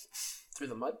charge Through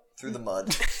the mud? through the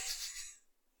mud.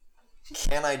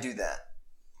 Can I do that?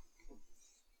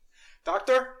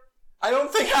 Doctor, I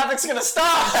don't think Havoc's gonna stop.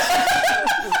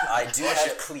 I do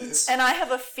have cleats. And I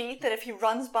have a feat that if he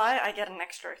runs by, I get an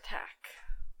extra attack.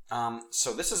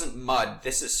 So this isn't mud.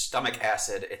 This is stomach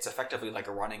acid. It's effectively like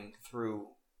running through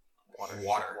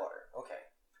water. Okay.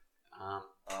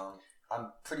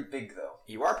 I'm pretty big though.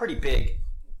 You are pretty big,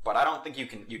 but I don't think you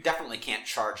can. You definitely can't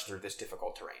charge through this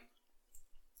difficult terrain.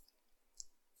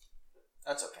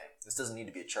 That's okay. This doesn't need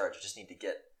to be a charge. I just need to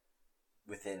get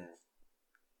within.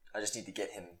 I just need to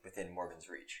get him within Morgan's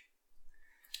reach,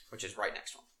 Which is right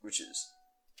next to him. which is.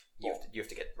 You have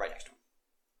to get right next to him.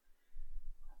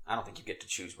 I don't think you get to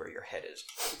choose where your head is.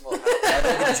 Well, I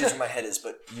don't know where my head is,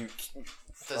 but you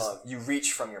Does, you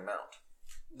reach from your mount.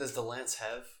 does the lance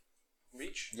have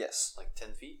reach? Yes. Like 10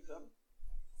 feet?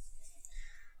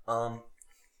 All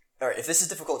right. If this is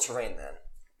difficult terrain, then,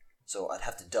 so I'd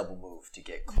have to double move to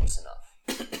get close enough,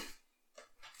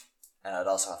 and I'd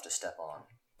also have to step on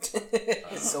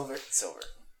Silver. silver.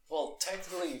 Well,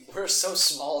 technically, we're so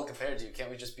small compared to you.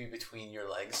 Can't we just be between your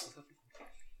legs?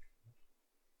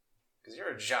 Because you're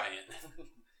a giant.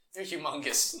 You're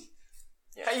humongous.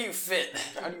 Yeah. How you fit?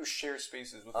 How do you share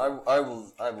spaces with? I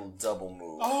will double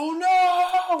move. Oh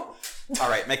no! All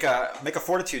right, make a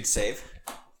fortitude save,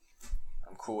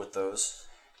 I'm cool with those.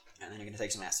 and then you're gonna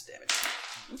take some acid damage.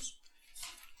 Oops.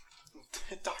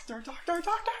 Doctor.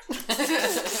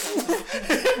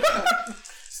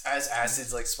 As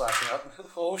acid's like splashing up.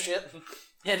 Oh shit.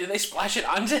 Yeah, do they splash it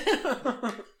onto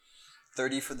him?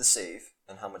 30 for the save,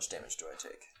 and how much damage do I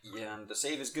take? Yeah, and the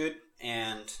save is good,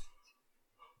 and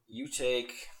you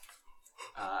take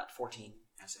 14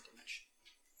 acid damage.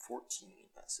 14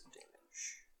 acid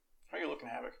damage. How are you looking,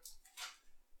 Havoc?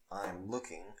 I'm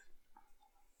looking.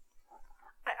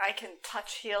 I can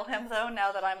touch heal him though.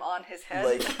 Now that I'm on his head.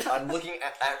 Like I'm looking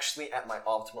at my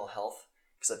optimal health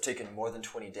because I've taken more than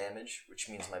 20 damage, which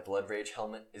means my blood rage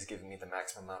helmet is giving me the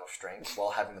maximum amount of strength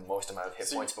while having the most amount of hit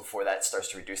points before that starts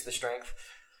to reduce the strength.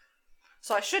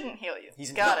 So I shouldn't heal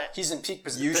you. Got it. He's in peak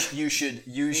position. You should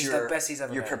use your the best he's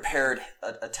ever been. prepared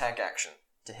attack action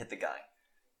to hit the guy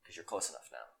because you're close enough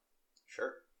now.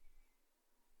 Sure.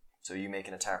 So you make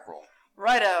an attack roll.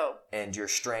 Righto. And your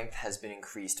strength has been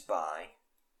increased by...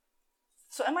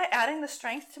 So am I adding the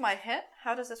strength to my hit?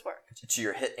 How does this work? To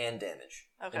your hit and damage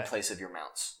Okay. in place of your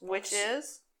mounts. Which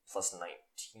is? Plus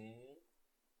 19.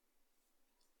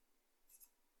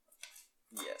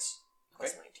 Yes.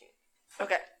 Plus 19.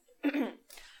 Okay.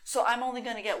 So I'm only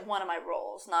going to get one of my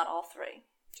rolls, not all three.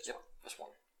 Just one.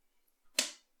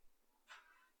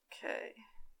 Okay.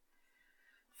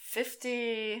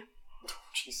 50...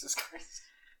 Jesus Christ.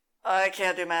 I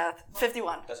can't do math.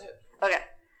 51. That's it. Okay.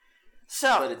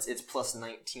 So... But it's plus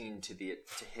 19 to hit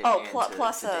Oh, and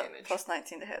plus to damage. plus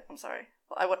 19 to hit. I'm sorry.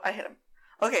 I hit him.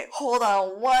 Okay, hold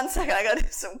on 1 second. I gotta do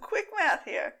some quick math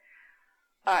here.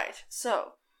 Alright,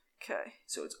 so... Okay.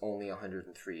 So it's only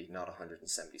 103, not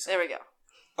 170. There we go.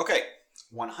 Okay.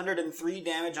 103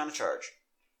 damage on a charge.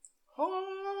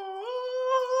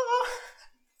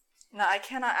 Now, I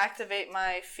cannot activate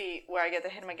my feat where I get to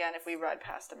hit him again if we ride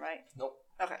past him, right? Nope.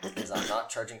 Okay. Because I'm not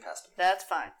charging past him. That's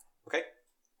fine. Okay.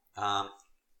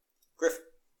 Griff.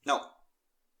 No.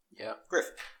 Yeah. Griff.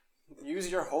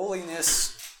 Use your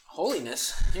holiness,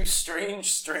 Holiness? you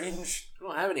strange I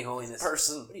don't have any holiness.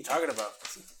 person. What are you talking about?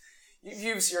 You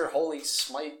use your holy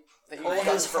smite that you Pull got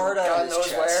his from heart out of God his knows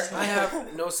chest. where. I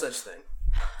have no such thing.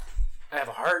 I have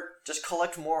a heart Just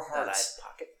collect more that hearts. I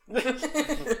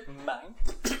pocket. Mine.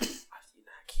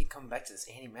 I keep coming back to this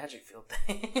anti-magic field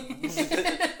thing.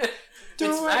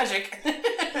 It's magic.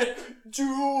 Do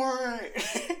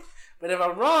it. But if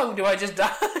I'm wrong, do I just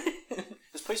die?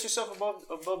 Just place yourself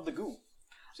above the goo.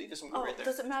 See, there's some goo Oh, right there.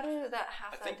 does it matter that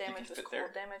half I that think you damage can was fit cold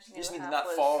there. damage and You just the need other to half not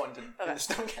was... fall into Okay. the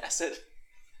stone acid.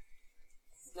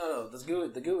 No,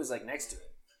 the goo is like next to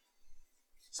it.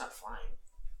 It's not flying.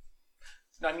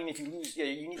 No, I mean if you lose,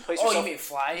 you need to place Oh, yourself. you mean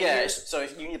fly? Yeah, here? so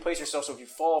if you need to place yourself so if you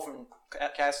fall from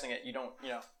casting it, you don't,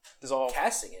 dissolve.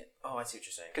 Casting it. Oh, I see what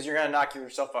you're saying. Because you're going to knock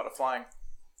yourself out of flying.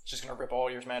 It's just going to rip all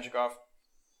your magic off.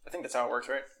 I think that's how it works,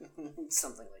 right?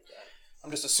 Something like that.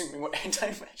 I'm just assuming what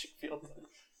anti-magic field does.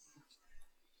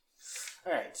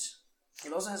 All right.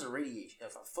 It also has a radius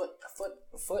of a foot.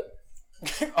 A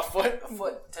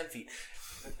foot? 10 feet.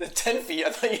 The 10 feet? I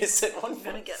thought you said 1 I'm foot.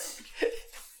 gonna get it.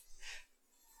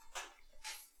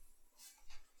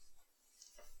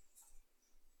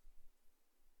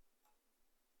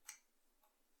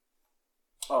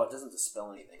 Oh, it doesn't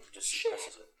dispel anything. It just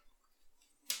suppresses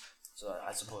it. So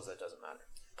I suppose that doesn't matter.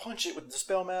 Punch it with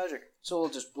Dispel Magic. So we'll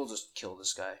just kill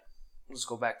this guy. We'll just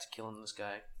go back to killing this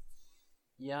guy.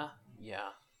 Yeah.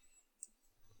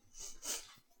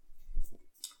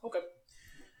 Okay.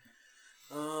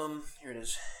 Here it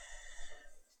is.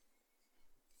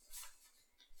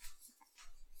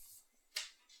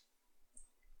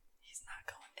 He's not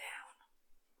going down.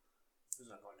 Who's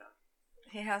not going down?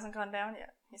 He hasn't gone down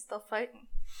yet. He's still fighting.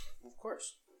 Of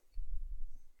course.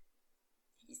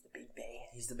 He's the big bad.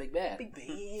 He's the big bad. Big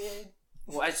bad.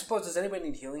 Well, I suppose, does anybody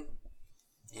need healing?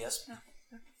 Yes. Just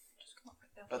come up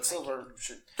right there. But Silver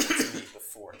should be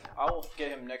before now. I'll get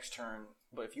him next turn,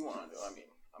 but if you want to, I mean,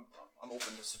 I'm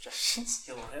open to suggestions.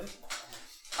 Heal him?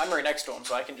 I'm right next to him,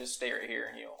 so I can just stay right here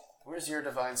and heal. Where's your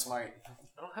divine smite?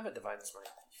 I don't have a divine smite.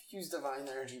 You've used divine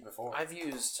energy before. I've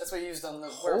used That's what you used on the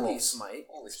holy werewolf. smite.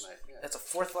 Holy smite. Yeah. That's a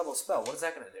 4th level spell. What is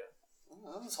that going to do?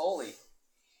 Oh, that's holy.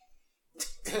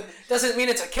 Doesn't mean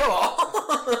it's a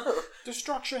kill-all.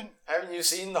 Destruction! Haven't you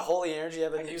seen the holy energy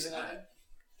I've been using on it?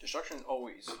 Destruction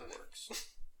always works.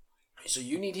 So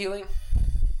you need healing?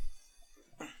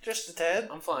 Just a tad.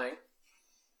 I'm flying.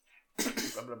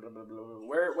 Blah, blah, blah, blah, blah.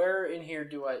 Where in here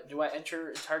do I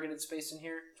enter targeted space in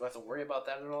here? Do I have to worry about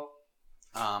that at all?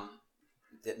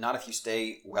 Not if you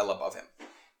stay well above him.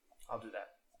 I'll do that.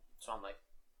 So I'm like,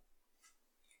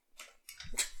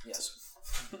 yes.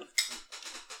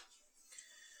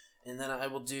 And then I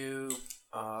will do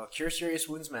Cure Serious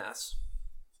Wounds Mass.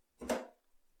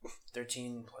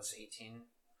 13 plus 18,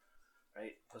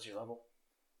 right? Plus your level.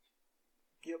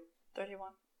 31.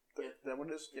 Is that what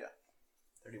it is? Yeah.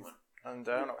 31. And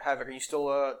I don't know, Havoc, are you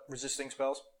still resisting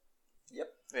spells? Yep.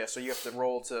 Yeah, so you have to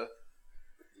roll to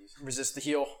resist the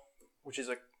heal, which is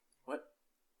a... What?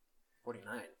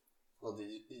 49. Well, did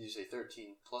you say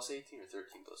 13 plus 18 or 13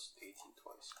 plus 18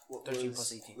 twice? What 13 was-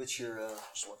 plus 18. What's your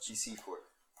GC for it?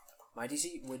 My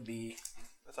DC would be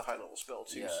That's a high level spell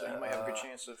too, Yeah, so you might have a good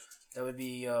chance of. That would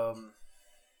be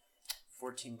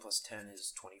 14 plus 10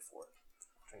 is 24.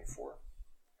 24.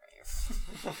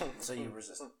 So you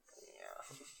resist. Yeah.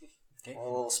 Okay. What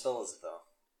level spell is it though?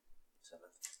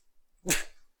 7.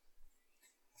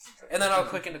 And then I'll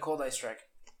quicken to Cold Ice Strike.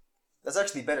 That's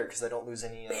actually better because I don't lose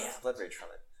any blood rage from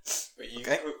it. But you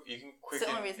Okay. you can It's quicken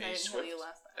the only reason I a didn't heal swift you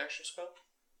last time. action spell.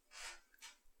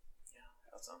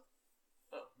 That's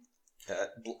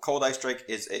Cold Ice Strike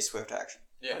is a swift action.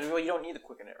 Yeah. Well, you don't need to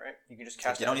quicken it, right? You can just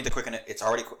cast. You don't need to quicken it. It's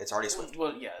already swift.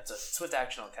 Well, yeah, it's a swift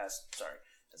action. I'll cast. Sorry,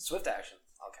 it's a swift action.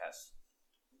 I'll cast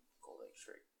Cold Ice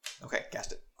Strike. Okay,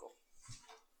 cast it. Cool.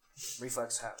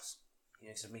 Reflex house. You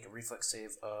need to make a reflex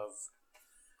save of.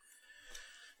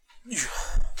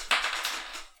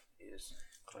 Is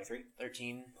 23.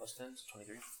 13 plus 10, so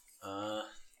 23.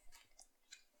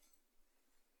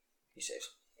 He saves.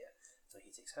 So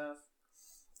he takes half.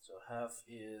 So half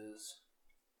is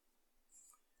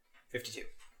 52.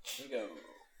 there you go.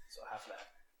 So half of that.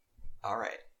 All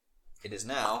right. It is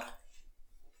now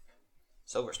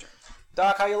Silver's turn.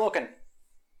 Doc, how you looking?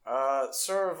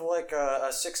 Sort of like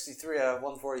a 63 out of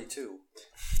 142.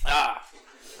 Ah,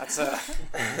 that's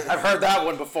I've heard that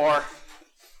one before.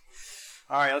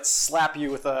 All right, let's slap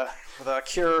you with a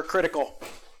cure critical.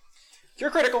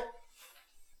 Cure critical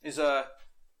is that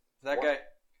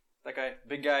guy,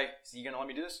 big guy. Is he gonna let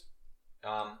me do this?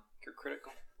 Cure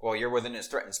critical. Well, you're within his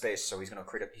threatened space, so he's gonna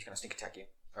sneak attack you,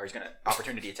 or he's gonna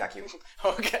opportunity attack you.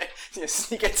 Okay, yeah,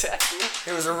 sneak attack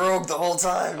you. It was a rogue the whole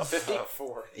time. Oh, 50.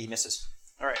 4. He misses.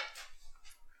 All right.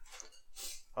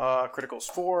 Critical's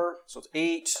 4, so it's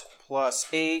 8 plus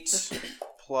 8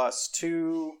 plus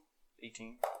 2,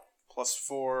 18 plus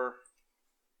 4.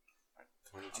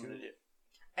 22.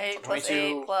 8 plus 22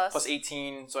 8 plus... plus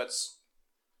 18, so that's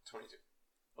 22.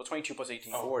 well, 22 plus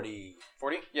 18. 40.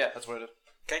 40? Yeah, that's what it is.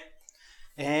 Okay.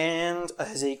 And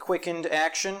as a quickened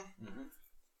action,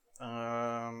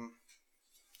 I'm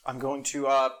going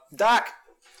to Doc.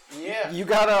 Yeah. You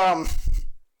got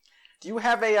do you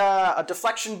have a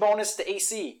deflection bonus to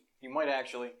AC? You might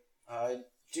actually. I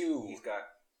do. He's got.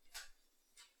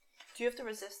 Do you have to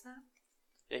resist that?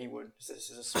 Yeah, he would. This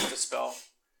is a spell.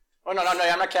 Oh no,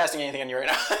 I'm not casting anything on you right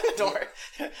now. Don't worry.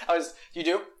 You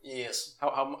do? Yes.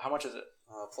 How much is it?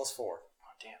 +4. Oh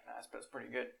damn, that's pretty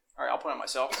good. All right, I'll put it on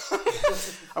myself.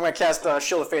 I'm gonna cast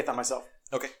Shield of Faith on myself.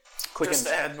 Okay. Quicken. Just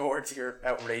to add more to your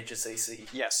outrageous AC.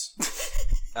 Yes.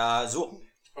 Zool.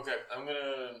 Okay, I'm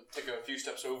gonna take a few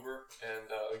steps over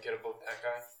and get above that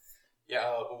guy.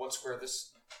 Yeah, but one square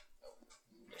this.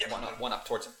 Yeah, one up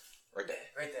towards him. Right there.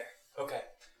 Right there. Okay.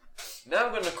 Now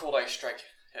I'm gonna Cold Ice Strike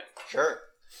him. Sure.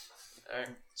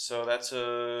 Alright, so that's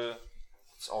a.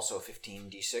 It's also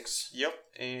 15d6. Yep,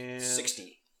 and.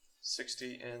 60.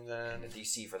 60, and And then the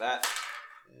DC for that.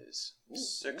 is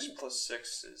 6 plus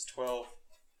 6 is 12.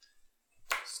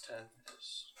 Plus 10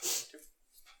 is 22.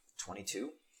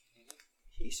 22.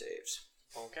 He saves.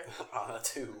 Okay.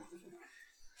 2.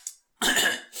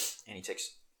 And he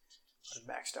takes. I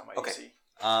maxed out my Okay. AC.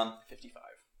 55.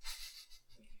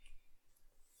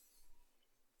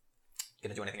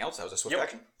 Gonna do anything else? That was a swift Yep.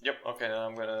 action. Yep, okay, now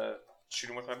I'm gonna shoot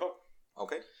him with my bow.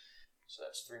 Okay. So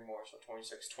that's 3 more, so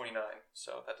 26, 29.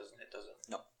 So that doesn't hit, does it?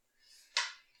 No.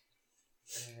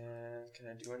 And can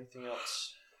I do anything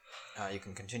else? You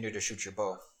can continue to shoot your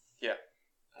bow. Yeah.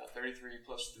 33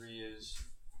 plus 3 is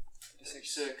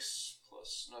 66,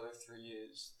 plus another 3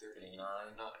 is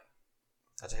 39.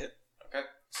 That's a hit. Okay.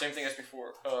 Same thing as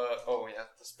before. Oh yeah,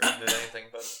 this barely did anything,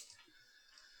 but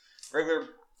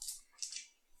regular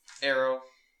arrow.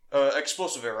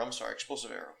 Explosive arrow, I'm sorry,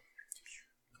 explosive arrow.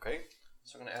 Okay.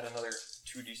 So I'm gonna add another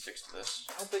 2d6 to this.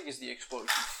 How big is the explosion?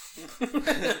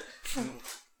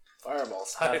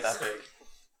 Fireballs. Not that big.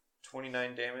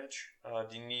 29 damage.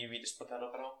 Do you need me to split that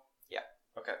up at all? Yeah.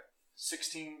 Okay.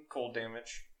 16 cold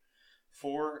damage,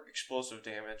 4 explosive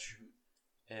damage,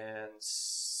 and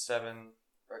 7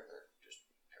 regular, just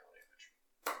arrow damage.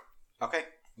 Okay.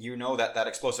 You know that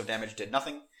explosive damage did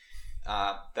nothing,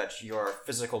 that your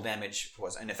physical damage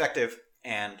was ineffective,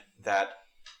 and that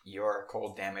your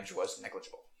cold damage was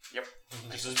negligible. Yep.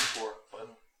 Just as before, but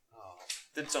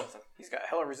did something. He's got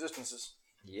hella resistances.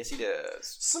 Yes, he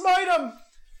does. Smite him!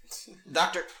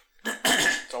 Doctor.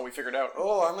 That's all we figured out.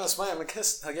 Oh, I'm gonna smite him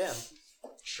again.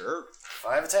 Sure.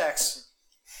 5 attacks.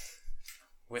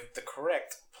 With the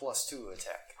correct +2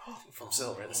 attack from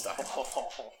Silver this time.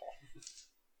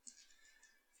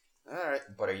 Alright.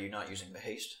 But are you not using the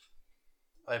haste?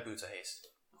 I have Boots of Haste.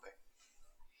 Okay.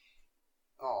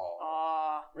 Oh.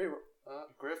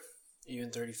 Griff?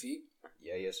 Even 30 feet?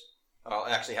 Yeah, he is. Well,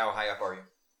 actually, how high up are you?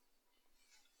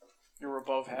 You're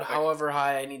above Havoc. However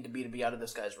high I need to be out of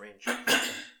this guy's range.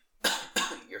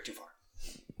 You're too far.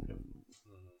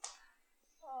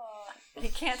 He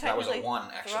can't That was technically a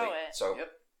 1, actually. throw it. So,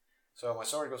 Yep. So my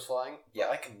sword goes flying. Yeah.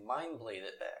 I can mind blade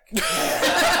it back.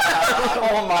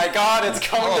 Oh my god, it's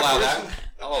coming. I'll to allow fruition.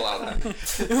 that. I'll allow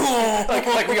that.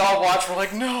 like we all watch, we're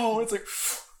like, no. It's like,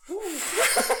 I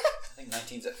think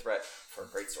 19's a threat for a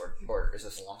greatsword. Or is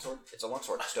this a longsword? It's a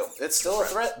longsword still. it's still a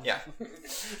threat. Yeah.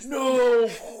 No!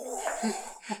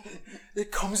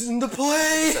 It comes into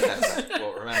play. So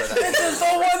we'll remember that. This is the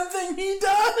one thing he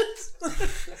does!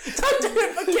 God damn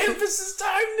it, my canvas is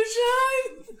time to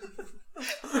shine!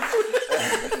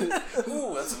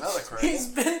 Ooh, that's another crit. He's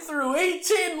been through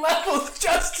 18 levels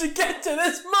just to get to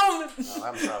this moment! Oh,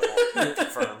 I'm proud of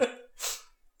confirm.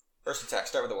 First attack.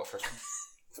 Start with the what first one?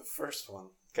 The first one.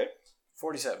 Okay.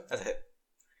 47. That's a hit.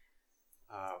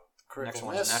 Critical Next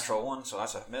one's miss. a natural 1, so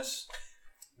that's a miss.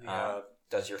 Yeah.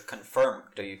 Do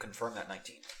you confirm that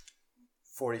 19?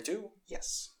 42.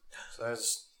 Yes. So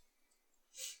that's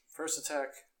first attack,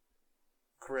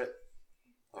 crit.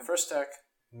 First attack,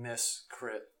 miss,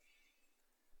 crit.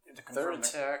 Third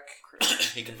attack.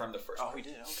 He confirmed the first. Oh, he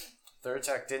did. Okay. Third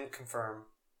attack didn't confirm,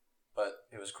 but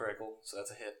it was critical, so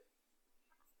that's a hit.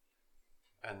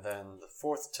 And then the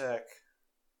fourth attack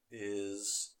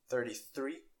is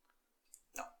 33.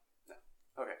 No.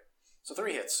 Okay. So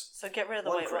 3 hits. So get rid of the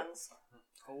One white crit. ones.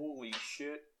 Holy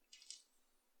shit.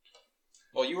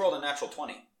 Well, you rolled a natural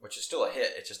 20, which is still a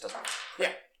hit. It just doesn't.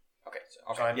 Yeah. Okay.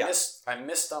 So I yeah.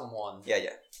 missed on 1. Yeah.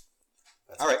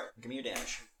 That's All right. Give me your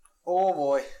damage. Oh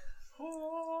boy.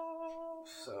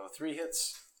 So 3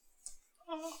 hits.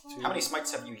 How many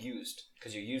smites have you used?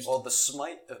 Because you used. Well, the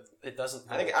smite, it doesn't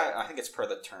go I think it's per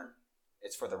the turn.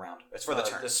 It's for the round. It's for the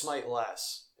turn. The smite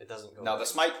lasts. It doesn't go No, the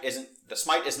smite isn't. The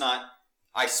smite is not.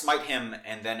 I smite him,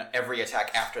 and then every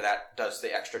attack after that does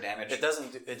the extra damage. It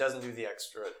doesn't do the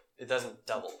extra. It doesn't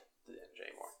double the damage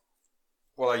anymore.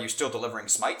 Well, are you still delivering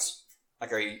smites?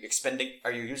 Like, are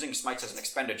you using smites as an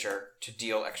expenditure to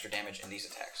deal extra damage in these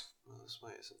attacks? The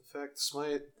smite is in effect.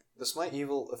 The smite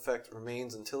evil effect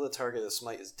remains until the target of the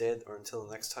smite is dead, or until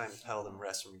the next time Paladin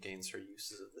rests and regains her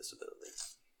uses of this ability.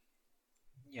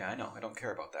 Yeah, I know. I don't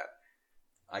care about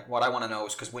that. What I want to know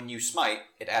is because when you smite,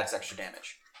 it adds extra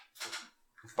damage.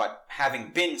 But having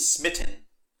been smitten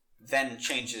then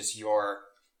changes your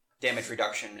damage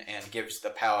reduction and gives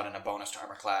the paladin a bonus to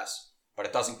armor class, but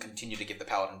it doesn't continue to give the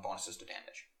paladin bonuses to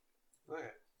damage. Okay.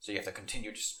 So you have to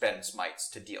continue to spend smites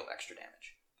to deal extra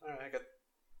damage. Alright,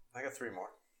 I got 3 more.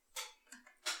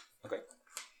 Okay.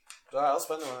 So I'll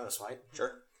spend them on a smite.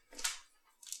 Sure.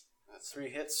 That's 3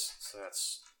 hits, so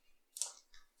that's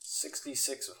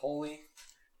 66 of holy.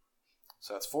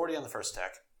 So that's 40 on the first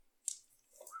attack.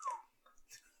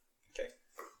 Okay.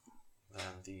 Then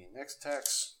the next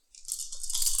attacks.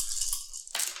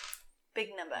 Big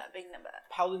number, big number.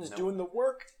 Paladin's doing the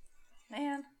work.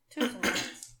 Man, 2s and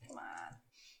 1s. Come on.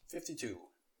 52.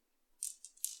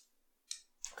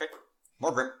 Okay.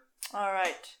 More Grim.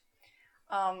 Alright.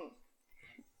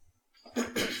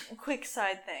 Quick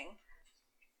side thing.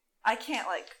 I can't,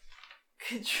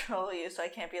 control you, so I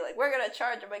can't be like, we're gonna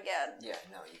charge him again. Yeah,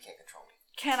 no, you can't control me.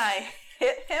 Can I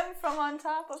hit him from on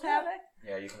top of Havoc?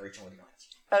 Yeah, you can reach him with your lance.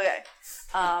 Okay.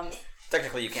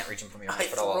 Technically, you can't reach him from your I lance,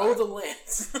 but I'll throw allow the it.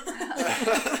 lance.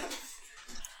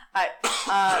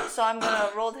 Alright, so I'm gonna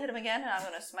roll to hit him again, and I'm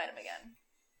gonna smite him again.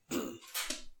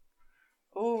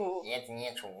 Ooh. Yeah, it's a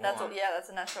natural one. That's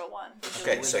a natural 1.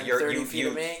 Okay, so you're 30 feet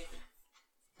of you. me.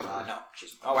 No,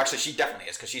 she's. Oh, actually, she definitely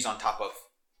is because she's on top of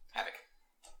Havoc.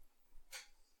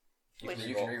 Wait.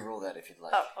 You can re-roll that if you'd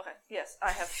like. Oh, okay. Yes,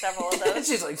 I have several of those.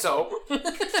 She's like, so. 2. That's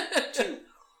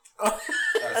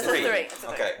a 3. It's a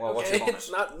 3. Okay. Well, what's your Okay, bonus?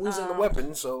 it's not losing the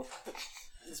weapon, so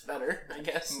it's better, I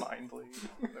guess. Mind bleed.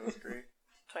 That was great.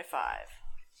 25.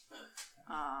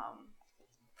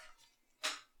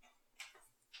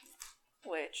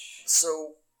 Which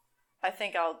So, I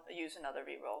think I'll use another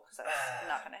reroll because that's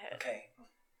not gonna hit. okay.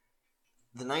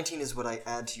 The 19 is what I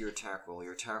add to your attack roll.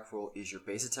 Your attack roll is your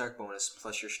base attack bonus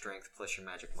plus your strength plus your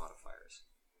magic modifiers.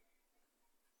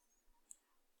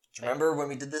 Do you remember when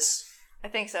we did this? I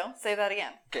think so. Say that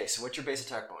again. Okay, so what's your base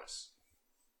attack bonus?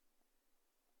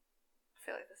 I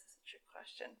feel like this is a trick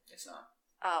question. It's not.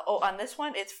 On this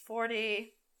one, it's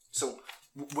 40. So,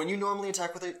 when you normally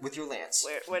attack with your lance,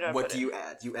 Where do I what put do it? you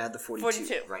add? You add the 42,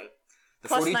 42. right? The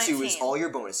Plus 42 is 19. all your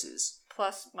bonuses.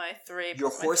 Plus my 3. Your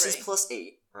plus my horse is 3. plus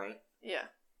 8, right? Yeah.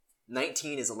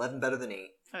 19 is 11 better than 8.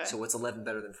 Okay. So what's 11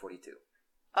 better than 42?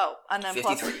 Oh, and then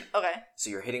 53. plus. Okay. So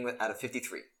you're hitting out of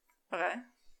 53. Okay.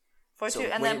 42, So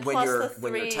and when- then when plus you're- the 3.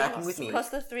 when you're attacking with me, plus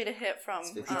the 3 to hit from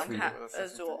it's 53.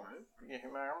 Azul. Get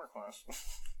him my armor class. This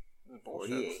is bullshit.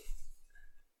 48.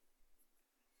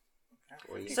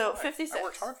 48. So 56. I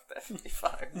worked hard for that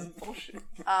 55. This is bullshit.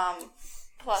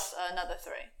 Plus another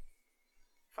 3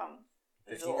 from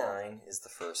Azul. 59 is the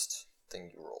first thing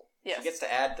you roll. Yes. She gets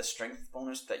to add the strength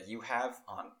bonus that you have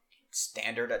on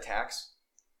standard attacks.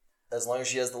 As long as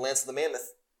she has the Lance of the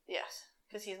Mammoth. Yes,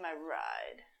 because he's my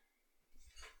ride.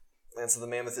 Lance of the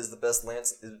Mammoth is the best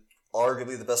lance, is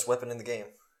arguably the best weapon in the game.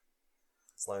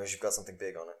 As long as you've got something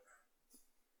big on it.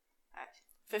 Alright.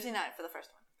 59 for the first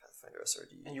one. Pathfinder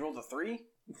SRD. And you rolled a 3?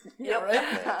 Yeah, Yep.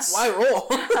 right? Lance. Why roll?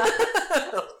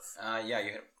 Yeah, you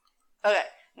hit him. Okay,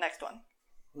 next one.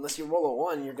 Unless you roll a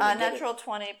 1, you're gonna get Natural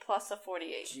 20 plus a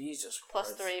 48. it. Jesus Plus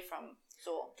Christ. 3 from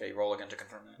Zul. Okay, you roll again to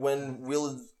confirm that. When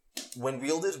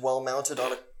wielded while mounted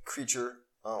on a creature.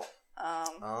 Oh.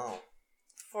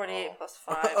 48 Oh. plus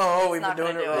 5. Oh, It's we've been not doing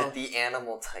gonna it do wrong. With the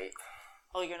animal type.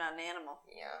 Oh, you're not an animal.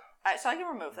 Yeah. Alright, so I can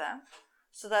remove that.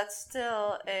 So that's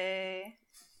still a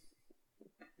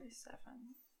 7.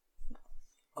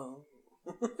 Oh.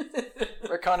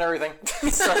 Retcon everything.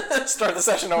 Start the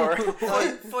session over.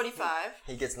 45.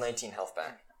 He gets 19 health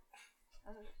back.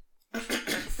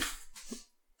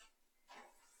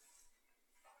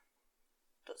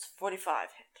 That's 45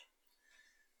 hit.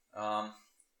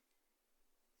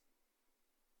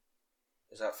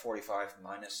 Is that 45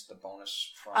 minus the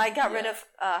bonus from... I got rid of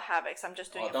Havocs. I'm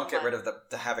just doing it don't for get rid mine. of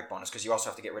the Havoc bonus, because you also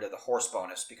have to get rid of the horse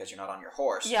bonus, because you're not on your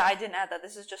horse. Yeah, I didn't add that.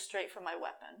 This is just straight from my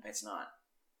weapon. It's not.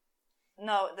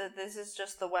 No, this is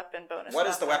just the weapon bonus. What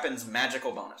is the weapon's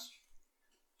magical bonus?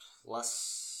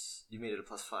 Plus. You made it a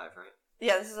plus 5, right?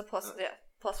 Yeah, this is a plus. Yeah,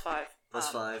 plus 5. Plus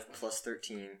 5, plus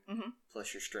 13,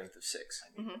 plus your strength of 6.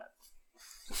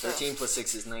 So 13 plus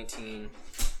 6 is 19.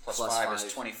 Plus Plus 5 5.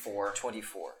 is 24.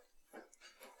 24.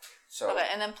 So, Okay,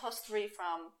 and then plus 3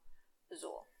 from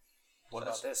Azul. What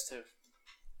about this too?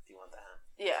 If you want that.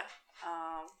 Yeah.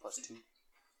 Plus 2.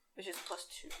 Which is plus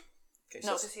 2. okay,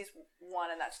 No, so, because he's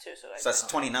 1 and that's 2. So that's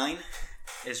 29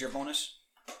 is your bonus.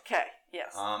 Okay,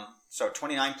 yes. So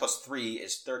 29 plus 3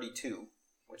 is 32,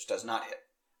 which does not hit.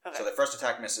 Okay. So the first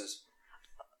attack misses.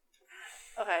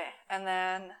 Okay, and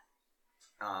then.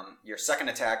 Your second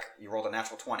attack, you rolled a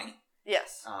natural 20,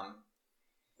 Yes.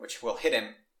 which will hit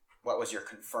him. What was your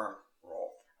confirm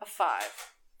roll? A 5.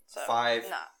 So 5.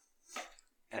 Not.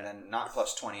 And then not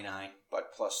plus 29,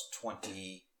 but plus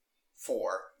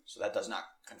 24. So that does not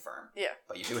confirm. Yeah.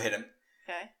 But you do hit him.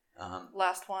 Okay. Um,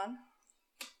 Last one.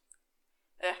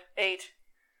 8.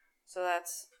 So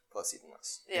that's. Plus even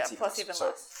less. Yeah, it's plus even so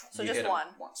less. So you just hit him 1.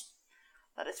 once.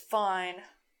 That is fine.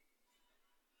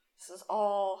 This is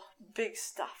all big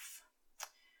stuff.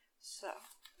 So,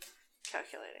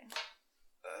 calculating.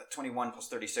 21 plus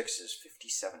 36 is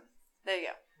 57. There you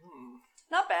go.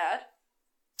 Not bad.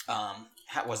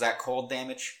 Was that cold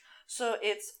damage? So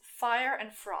it's fire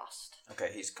and frost.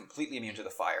 Okay, he's completely immune to the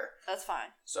fire. That's fine.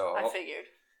 So I figured.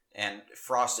 And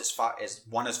frost is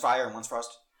one is fire and one's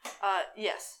frost.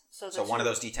 Yes. So So one of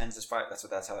those D10s is fire. That's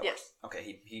how that Yes. works.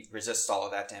 Okay, he resists all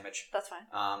of that damage. That's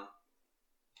fine.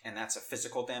 And that's a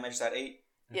physical damage. That 8.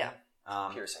 Yeah.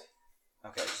 Piercing.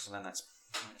 Okay, so then that's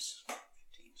minus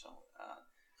 15. So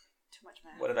Too much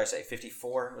math. what did I say?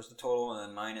 54 was the total, and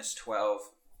then minus 12,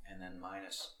 and then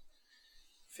minus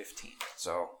 15.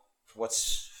 So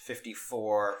what's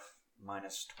 54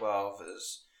 minus 12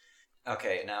 is...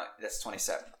 Okay, now that's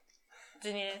 27. Do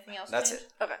you need anything else? That's James?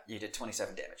 it. Okay. You did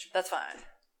 27 damage. That's fine.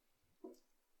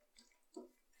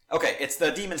 Okay, it's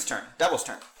the demon's turn. Devil's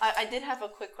turn. I did have a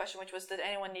quick question, which was, did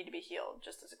anyone need to be healed?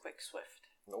 Just as a quick swift.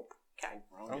 Nope. Okay.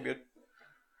 I'm good.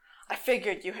 I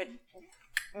figured you had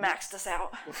maxed us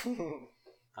out.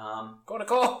 Go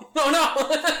Nicole! Oh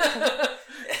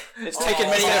no! It's taken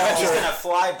many He's adventures. going to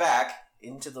fly back,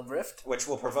 Into the rift? which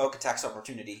will provoke attacks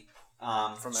opportunity.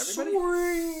 From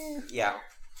everybody? Yeah.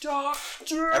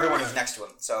 Doctor! Everyone who's next to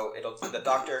him. So it'll the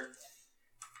doctor.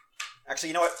 Actually,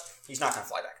 you know what? He's not going to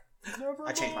fly back. Never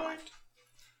I changed my mind. mind.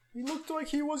 He looked like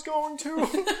he was going to.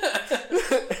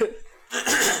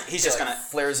 He's just Like, gonna.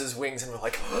 flares his wings and we're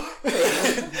like,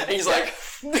 And he's like,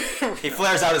 He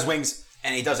flares out his wings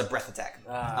and he does a breath attack.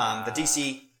 The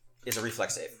DC is a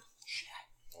reflex save.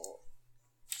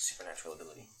 supernatural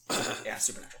ability. Yeah,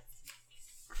 supernatural.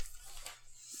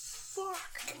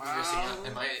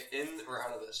 Am I in or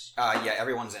out of this? Yeah,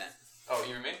 everyone's in it. Oh,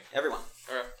 you and me? Everyone.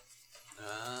 Okay.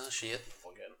 Shit.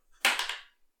 Again.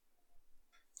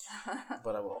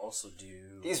 But I will also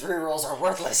do. These rerolls are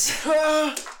worthless.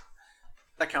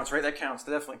 that counts, right? That counts.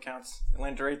 That definitely counts. It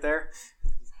landed right there.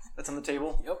 That's on the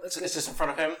table. Yep, that's It's just in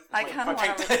front of him. I kind of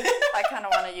want to. I kind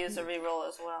of want to use a reroll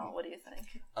as well. What do you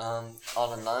think? On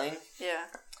a 9, Yeah.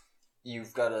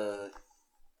 you've got a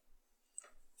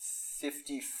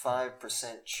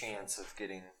 55% chance of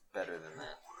getting better than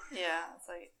that. Yeah, it's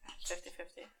like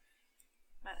 50-50.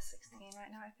 I'm at 16 right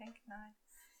now, I think. 9.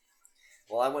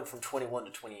 Well, I went from 21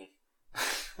 to 20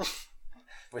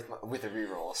 with a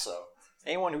reroll, so.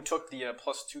 Anyone who took the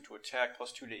 +2 to attack,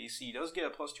 +2 to AC does get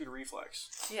a +2 to reflex.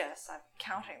 Yes, I'm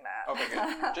counting that. Okay,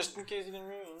 good. Just in case you didn't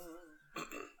read.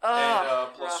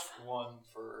 And rough. +1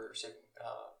 for saving.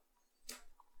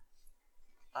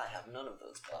 I have none of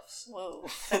those buffs. Whoa,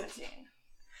 17.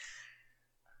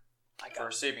 For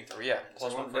saving throw, yeah.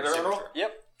 +1 for Did I saving roll? throw.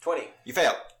 Yep. 20. You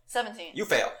fail. 17. You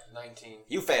fail. 19.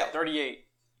 You fail. 38.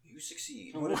 You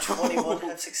succeed. Would a 21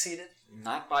 have succeeded?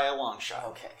 Not by a long shot.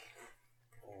 Okay.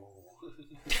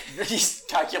 He's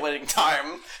calculating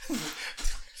time.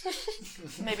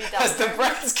 Maybe As the down.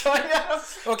 breath is coming out.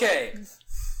 Okay.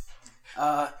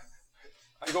 I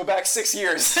go back 6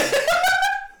 years.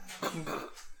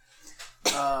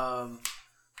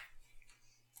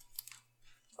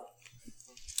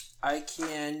 I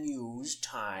can use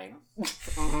time.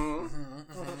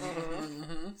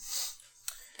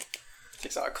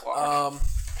 Takes out a clock.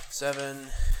 7.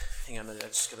 Hang on a minute. I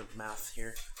just got to math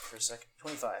here for a second.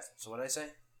 25. So what did I say?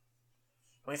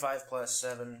 25 plus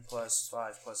 7 plus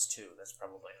 5 plus 2. That's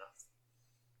probably enough.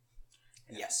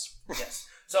 Yes. Yes.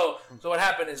 So what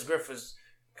happened is Griff was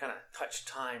kind of touched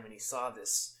time, and he saw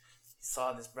this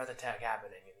breath attack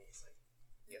happening, and he's like,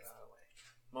 "Get out of the way."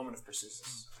 Moment of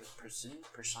persistence. Prescience.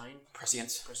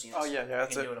 Oh, yeah, I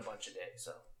that's can it. do it a bunch of days.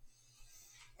 So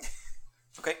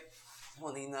Okay.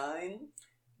 29?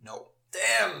 No.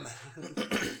 Damn!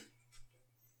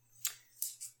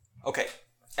 Okay.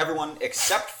 Everyone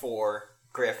except for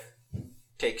Griff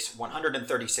takes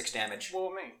 136 damage.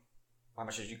 Well, me. How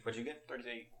much did you get?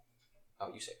 38.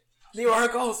 Oh, you say. the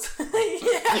oracles.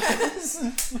 Yes.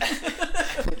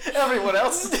 Everyone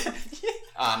else.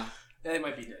 They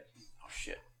might be dead. Oh,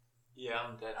 shit. Yeah,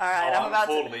 I'm dead. All right, I'm about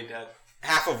to- totally dead.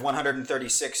 Half of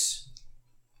 136.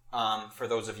 For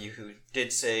those of you who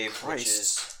did save, which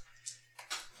is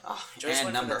Just and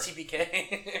went number. for the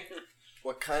TPK.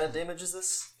 What kind of damage is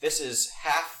this? This is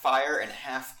half fire and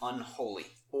half unholy.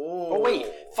 Oh, wait.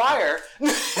 Fire?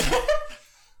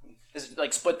 Is it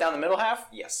like split down the middle half?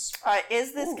 Yes. All right,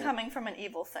 is this coming from an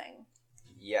evil thing?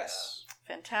 Yes.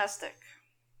 Fantastic.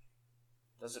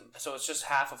 Does it? So it's just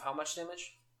half of how much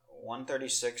damage?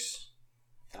 136.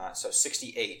 So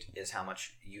 68 is how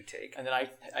much you take. And then I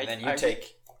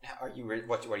take. Are you?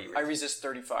 What are you? I resist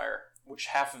 30 fire, which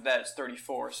half of that is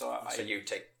 34. So So you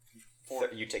take.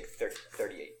 You take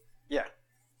 38. Yeah.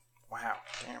 Wow.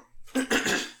 Damn.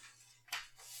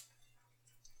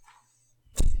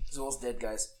 Zool's dead,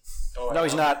 guys. Oh, No,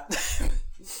 he's not.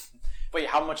 Wait,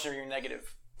 how much are you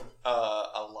negative?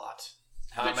 A lot.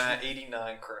 I'm at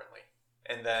 89 currently.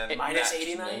 And then... Minus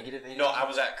 89? Negative 89? No, I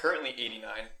was at currently 89.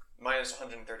 Minus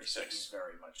 136.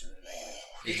 Very much in the negative.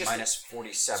 He's minus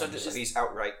 47, so is- he's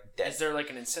outright dead. Is there like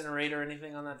an incinerator or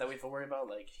anything on that we have to worry about?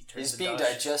 Like he turns He's to being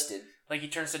dust? digested. Like he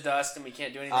turns to dust and we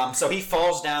can't do anything? So he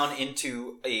falls down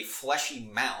into a fleshy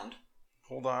mound,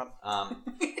 Hold on.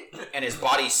 and his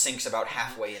body sinks about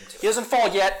halfway into He it. doesn't fall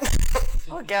yet.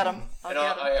 I'll get him. And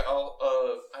I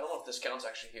don't know if this counts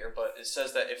actually here, but it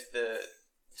says that if the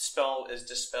spell is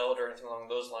dispelled or anything along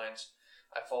those lines,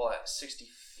 I fall at 60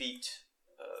 feet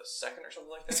a second or something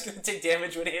like He's that. gonna take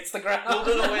damage when he hits the ground. No,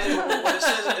 what it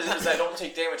says is I don't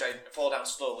take damage, I fall down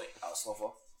slowly. Oh, slow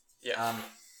fall. Yeah.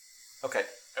 Okay.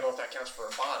 I don't know if that counts for a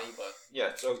body, but...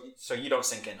 Yeah. So you don't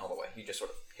sink in all the way. You just sort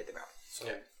of hit the ground. So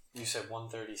you said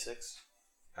 136?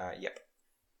 Yep.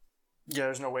 Yeah,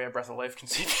 there's no way a breath of life can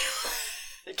save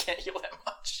you. It can't heal that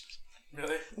much.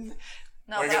 Really?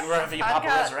 No, We're but gonna have you pop a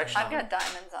resurrection I've on got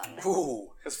diamonds on me.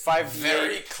 Ooh. Because 5d8...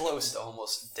 Very close to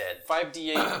almost dead.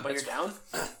 5d8... But you're down?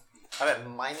 I'm at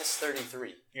minus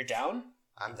 33. You're down?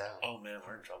 I'm down. Oh man,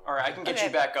 we're in trouble. Alright, I can get Okay.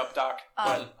 you back up, Doc.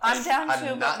 I'm down I'm too,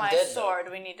 but not my dead, though. sword,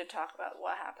 we need to talk about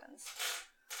what happens.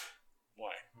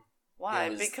 Why? Why?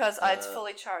 It was, because it's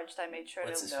fully charged. I made sure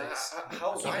what's to... his Now, face?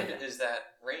 how wide is that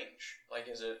range? Like,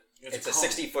 is it... It's a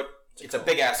 60-foot. It's a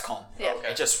big ass cone. Yeah.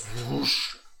 Okay. It just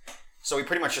whoosh. So he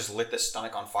pretty much just lit this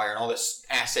stomach on fire, and all this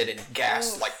acid and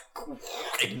gas like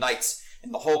ignites,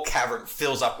 and the whole cavern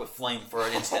fills up with flame for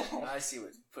an instant. I see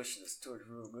what's pushing us toward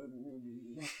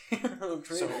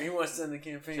Traitor. He wants to end the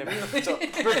campaign. So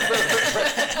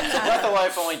breath of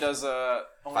life only does...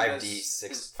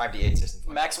 5d6, 5d8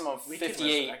 system. Maximum of We can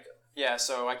 58. resurrect him. Yeah,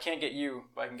 so I can't get you,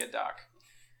 but I can get Doc.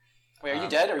 Wait, are you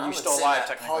dead or are you still alive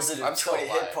technically? Positive I'm still 20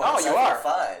 hit alive. points. Oh, you I are.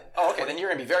 feel fine. Oh, okay, then you're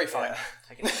gonna be very fine.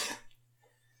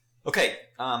 Okay.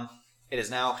 It is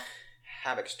now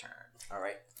Havoc's turn.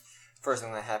 Alright. First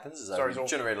thing that happens is Sorry, I Zol.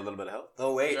 generate a little bit of health.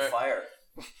 Oh wait, Sorry. fire.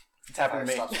 It's happened to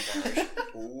me. Stops regeneration.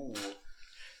 Ooh.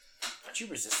 Aren't you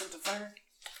resistant to fire?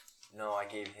 No, I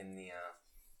gave him the Do you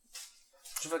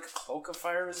have like a cloak of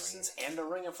fire resistance and a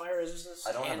ring of fire resistance?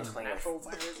 I don't have and a claim of- natural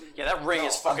fire resistance? Yeah, that ring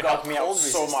is I've fucking got helping me out cold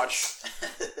so resistance.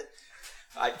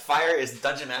 much. Fire is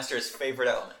Dungeon Master's favorite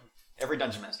element. Every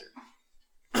Dungeon Master.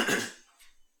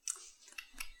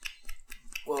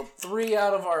 Well, 3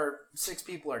 out of our 6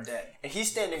 people are dead. And he's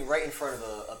standing right in front of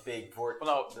a big vortex.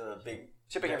 Well, the big.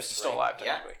 Tipping is rift, still right? alive Yeah.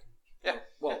 technically. Yeah.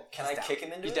 Well, Can I kick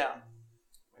him into He's it? down.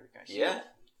 Yeah.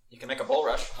 You can make a bull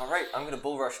rush. Alright, I'm gonna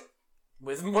bull rush him.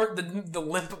 with the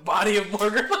limp body of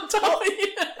Morgan on top of you.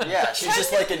 Yeah, she's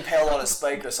just like impaled on a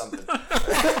spike or something.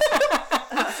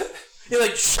 He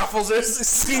like shuffles her.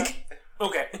 Sink.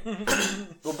 Okay.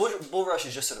 Well, bull rush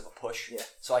is just sort of a push. Yeah.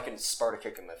 So I can Sparta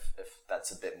kick him if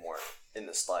that's a bit more in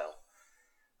the style.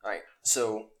 Alright,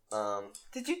 so,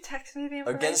 Did you text me the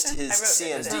information? against his I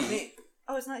wrote it down. CMD,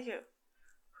 Oh, it's not you.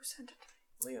 Who sent it?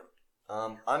 Leo.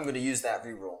 I'm gonna use that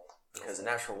reroll. Because a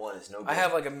natural 1 is no good. I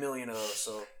have like 1,000,000 of those,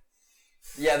 so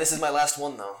Yeah, this is my last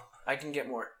one though. I can get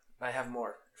more. I have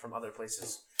more from other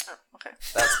places. Oh, okay.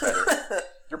 That's better.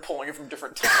 You're pulling it from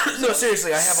different times. No,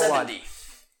 seriously, I have a lot. 70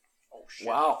 Oh shit.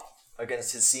 Wow.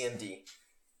 against his CMD.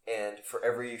 And for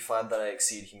every 5 that I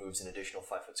exceed, he moves an additional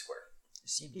 5 foot square.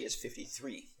 CMD is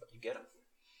 53, but you get him.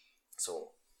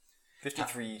 So,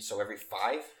 53. So every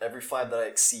 5? Every 5 that I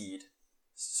exceed,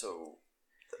 so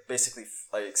basically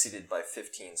I exceeded by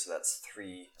 15, so that's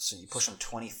 3. So you push him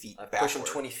 20 feet I backward. push him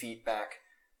 20 feet back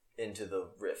into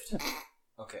the rift.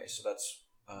 Okay, so that's...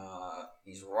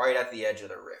 he's right at the edge of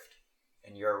the rift.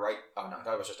 And you're right... Oh, no,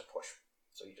 that was just a push.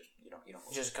 So you don't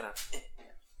move. Just kind of.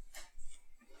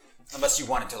 Unless you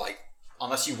wanted to, like...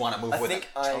 Unless you want to move I with think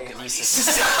him. I...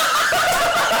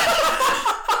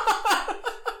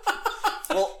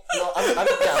 Well, no, I'm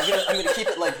gonna keep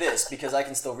it like this because I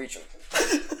can still reach him.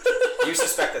 You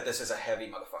suspect that this is a heavy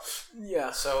motherfucker.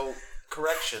 Yeah. So,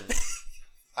 correction.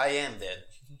 I am dead.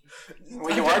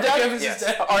 Well, you are dead? Yes.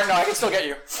 Or no, I can still get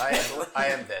you. I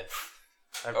am dead.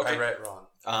 Okay. I read it wrong.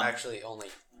 Um, I'm actually only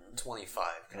 25.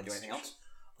 Can I do anything else?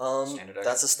 Standard action.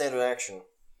 That's a standard action.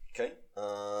 Okay.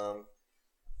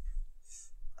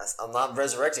 I'm not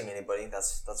resurrecting anybody.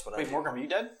 That's what I Wait, do. Morgan, are you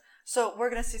dead? So we're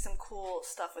gonna see some cool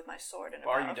stuff with my sword in about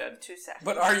Are you dead? 2 seconds.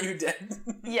 But are you dead?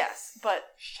 Yes, but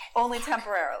only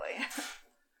temporarily.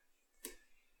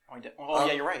 Oh, you dead? Oh,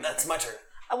 yeah, you're right. That's my turn.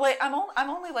 Wait, I'm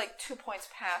only like 2 points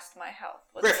past my health.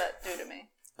 What Griff. does that do to me?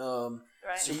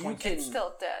 Right? So you can. It's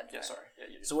still dead. Yeah, sorry. Yeah,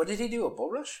 you So what did he do? A bull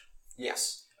rush?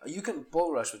 Yes. You can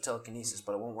bull rush with telekinesis,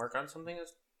 but it won't work on something.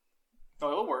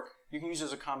 No, it'll work. You can use it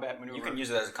as a combat maneuver. You can use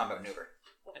it as a combat maneuver.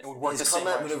 It would work the His same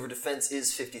combat way. maneuver defense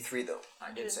is 53 though.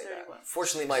 I did say that.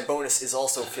 Fortunately, my bonus is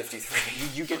also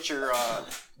 53. You get your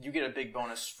you get a big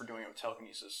bonus for doing it with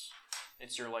telekinesis.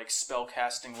 It's your like spell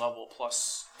casting level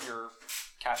plus your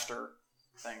caster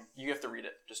thing. You have to read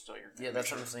it just so you're. Yeah,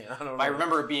 that's what I'm saying. I don't know. I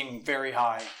remember it being very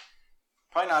high.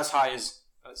 Probably not as high as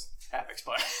Apix,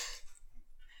 but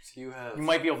You have. you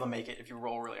might be able to make it if you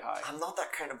roll really high. I'm not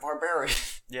that kind of barbarian.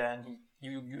 Yeah, and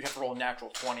you have to roll a natural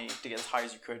 20 to get as high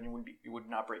as you could, and you would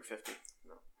not break 50.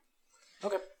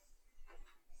 Okay.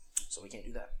 So we can't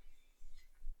do that.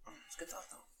 It's good thought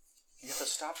though. You have to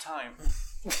stop time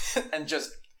and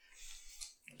just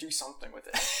do something with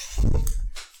it.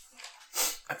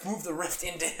 I moved the rift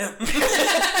into him.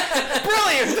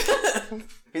 Brilliant!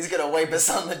 He's gonna wipe us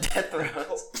on the death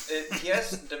throes. He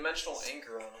has dimensional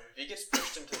anchor on him. If he gets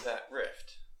pushed into that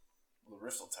rift, The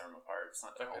rift will tear him apart. It's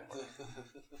not that good.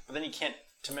 But then you can't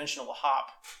dimensional hop,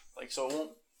 like so it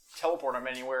won't teleport him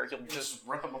anywhere. He'll just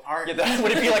rip him apart. yeah. That,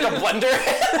 would it be like a blender?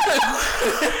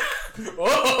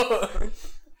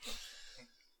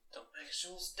 don't make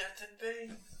Jules' death in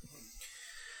vain.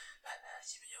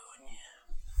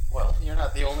 Well, you're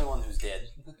not the only one who's dead.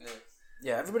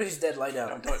 Yeah, everybody who's dead, lie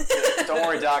down. Don't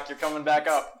worry, Doc. You're coming back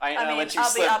up. I ain't I gonna mean, let you I'll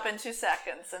slip. be up in 2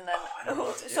 seconds, and then. don't know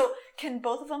what to do. So, can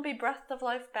both of them be breath of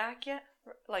life back yet?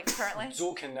 Like currently?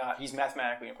 Zool cannot. He's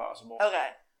mathematically impossible. Okay.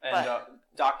 And but-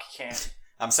 Doc can't.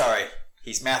 I'm sorry.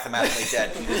 He's mathematically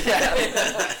dead.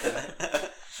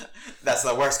 That's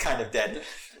the worst kind of dead.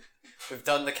 We've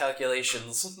done the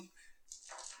calculations.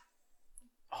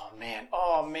 Oh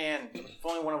man. If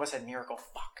only one of us had miracle.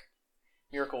 Fuck.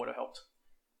 Miracle would have helped.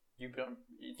 You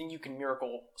think you can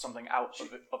miracle something out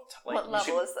of it? What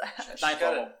level is that? 9th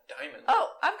level. Diamond.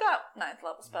 Oh, I've got 9th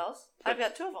level spells. I've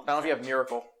got 2 of them. I don't know if you have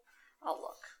miracle. I'll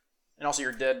look. And also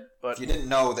you're dead, but... If you didn't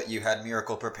know that you had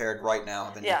Miracle prepared right now,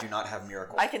 then Yeah. you do not have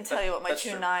Miracle. I can tell you what my That's 2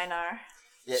 true. 9 are.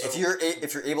 Yeah, if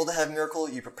you're able to have Miracle,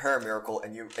 you prepare a Miracle,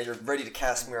 and you're ready to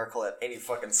cast Miracle at any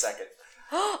fucking second.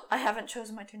 I haven't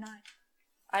chosen my 2 9.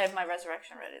 I have my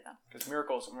resurrection ready though. Because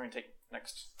miracles, I'm going to take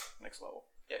next level.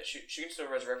 Yeah, she can still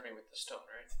resurrect me with the stone,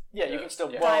 right? Yeah, you can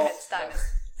still... Yeah. Well, Diamonds.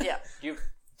 Yeah, you...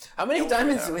 How many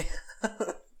diamonds do we?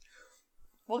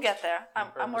 we'll get there.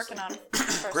 I'm working on.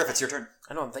 Griff, it's your turn.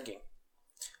 I know. I'm thinking.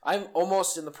 I'm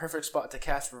almost in the perfect spot to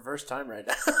cast reverse time right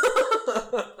now.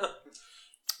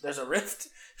 There's a rift.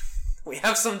 We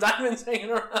have some diamonds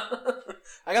hanging around.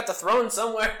 I got the throne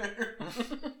somewhere.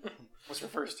 What's your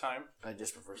first time? I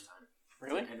just reverse time.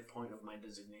 Really? At a point of my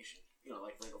designation. You know,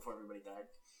 like right before everybody died.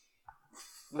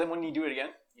 Then when you do it again?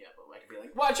 Yeah, but I could be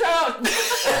like, watch out!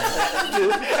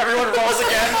 Everyone rolls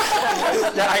again.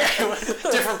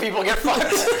 Different people get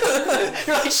fucked.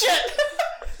 You're like, shit!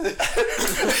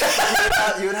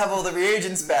 You would have all the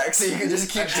reagents back, so you could just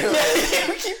keep doing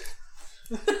it.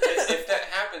 If that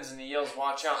happens and he yells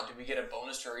 "watch out," do we get a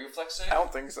bonus to a reflex save? I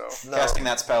don't think so. No. Casting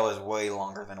that spell is way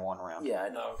longer than 1 round. Yeah, I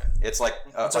know. Oh, okay. It's like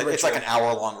It's a it's like ritual. an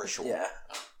hour-long ritual. Yeah.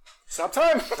 Stop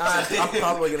time! I'm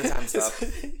probably going to time stop.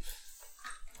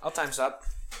 I'll time stop.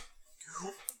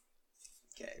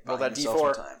 Okay. Roll buying that yourself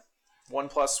D4. some time. 1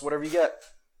 plus whatever you get.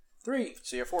 3.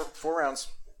 So you have 4 rounds.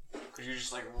 Could you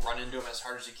just like run into him as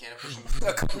hard as you can and push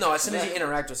him? No, as soon as you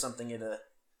interact with something, it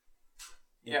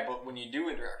Yeah, but when you do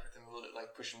interact with him, will it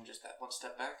like push him just that one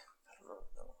step back?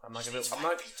 I'm not gonna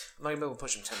be able to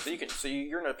push him 10 So you feet. can. So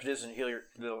you're in a position to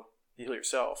heal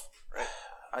yourself, right?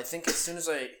 I think as soon as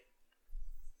I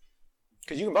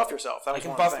Because you can buff yourself. That I was can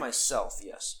one buff thing. myself,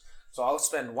 yes. So I'll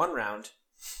spend 1 round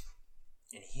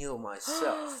and heal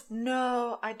myself.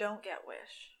 No, I don't get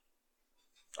wish.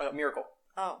 Miracle,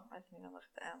 Oh, I didn't even look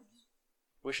at the M's.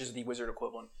 which is the wizard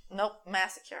equivalent. Nope,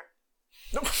 massacre.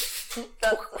 Nope.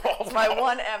 That's my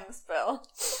 1 M spell.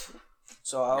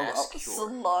 So I'll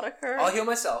Slaughter. heal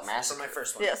myself for my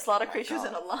first one. Yeah, slaughter creatures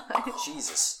in a line.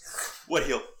 Jesus. What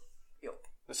heal?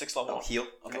 The 6th level. Oh, heal.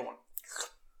 Okay. Okay. One.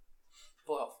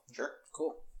 Full health. Sure.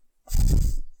 Cool.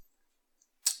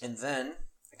 And then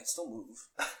I can still move.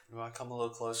 You want to come a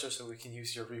little closer so we can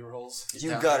use your rerolls?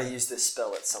 You gotta use this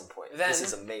spell at some point. Then- This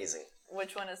is amazing.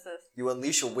 Which one is this? You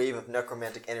unleash a wave of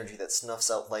necromantic energy that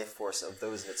snuffs out life force of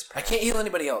those in its I path. can't heal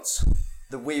anybody else.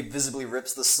 The wave visibly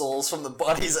rips the souls from the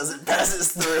bodies as it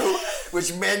passes through,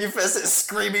 which manifests as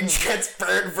screaming,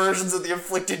 transparent versions of the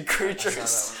afflicted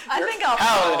creatures. I think I'll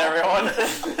Paladin,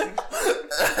 fall. everyone.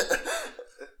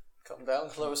 Come down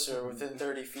closer, within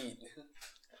 30 feet.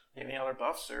 You have any other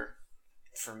buffs, or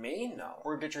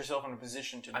No. get yourself in a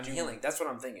position to I'm do? healing. That's what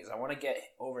I'm thinking. Is I want to get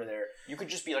over there. You could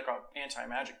just be like an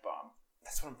anti-magic bomb.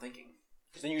 That's what I'm thinking.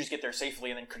 Because then you just get there safely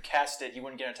and then could cast it. You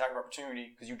wouldn't get an attack of opportunity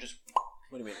because you just.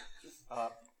 What do you mean?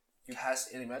 You cast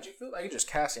any magic field? I can just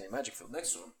cast any magic field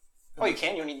next to him. Oh, you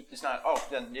can. You need. It's not. Oh,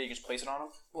 then yeah, you just place it on him.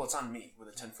 Well, it's on me with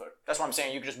a 10-foot. That's what I'm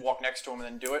saying. You could just walk next to him and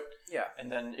then do it, Yeah. and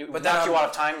then it would But knock then you out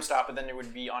of time stop, and then it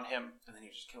would be on him. And then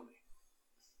you just kill me.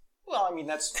 Well, I mean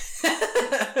that's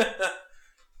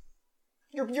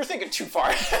you're thinking too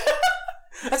far.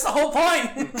 That's the whole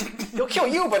point. He'll kill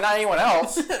you, but not anyone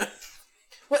else.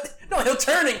 What? No, he'll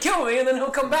turn and kill me, and then he'll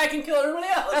come back and kill everybody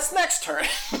else. That's next turn.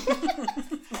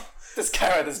 This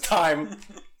guy with his time.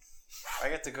 I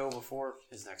get to go before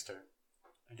his next turn.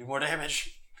 I do more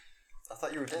damage. I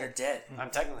thought you were You're dead. dead. I'm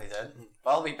technically dead. But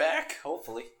I'll be back,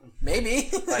 hopefully. Maybe.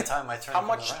 By the time my turn How comes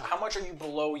much? around. How much are you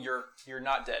below your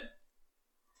not dead?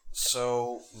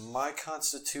 So, my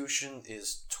constitution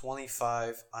is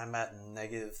 25. I'm at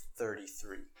negative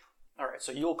 33. All right,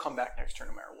 so you'll come back next turn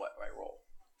no matter what I roll.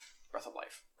 Breath of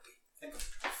life. Think of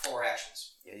 4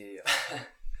 actions. Yeah.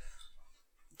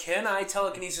 Can I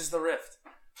telekinesis the rift?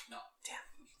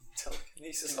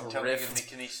 Telekinesis. I'm telling you,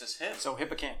 telekinesis him. So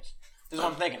hippocampus. This is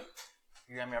what I'm thinking.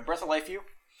 You're gonna breath of life you,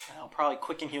 and I'll probably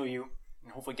quicken heal you,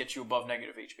 and hopefully get you above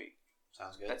negative HP.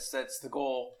 Sounds good. That's the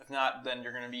goal. If not, then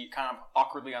you're gonna be kind of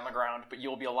awkwardly on the ground, but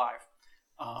you'll be alive.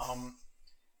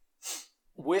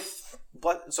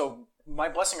 So my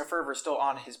blessing of fervor is still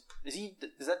on his.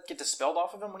 Does that get dispelled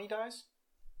off of him when he dies?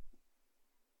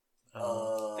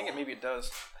 I think maybe it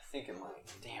does. I think it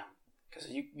might. Damn, because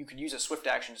you could use a swift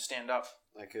action to stand up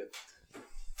I could.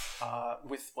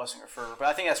 with blessing of fervor. But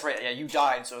I think that's right. Yeah, you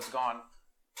died, so it's gone.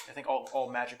 I think all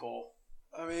magical.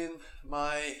 I mean,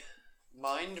 my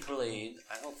mind blade,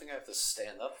 I don't think I have to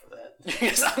stand up for that.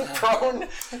 Because I'm prone.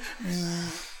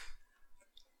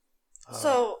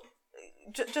 So,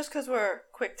 just because we're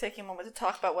quick taking a moment to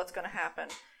talk about what's going to happen,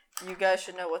 you guys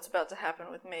should know what's about to happen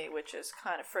with me, which is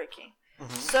kind of freaky.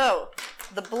 So,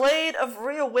 The Blade of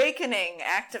Reawakening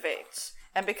activates.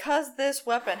 And because this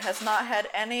weapon has not had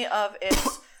any of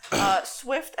its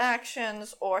swift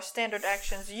actions or standard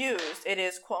actions used, it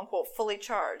is quote-unquote fully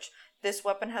charged. This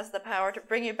weapon has the power to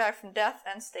bring you back from death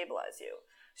and stabilize you.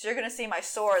 So you're going to see my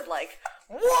sword like,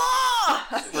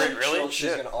 whoa! Wait, really?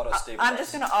 She's going to auto-stabilize. I'm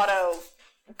just going to auto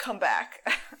come back.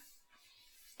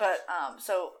 But,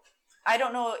 so, I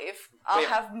don't know if I'll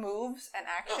have moves and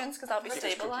actions because I'll be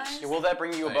stabilized. Yeah, will that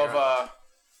bring you above,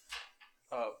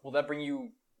 will that bring you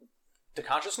to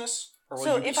consciousness? Or will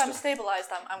So you if I'm stabilized,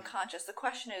 I'm conscious. The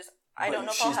question is, I don't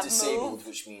know if I'll have she's disabled, move.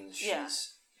 which means Yeah.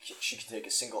 she can take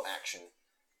a single action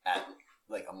at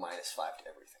like a -5 to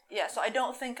everything. Yeah, so I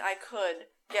don't think I could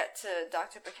get to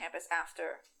Dr. Campus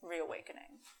after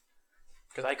reawakening.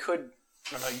 Because I could...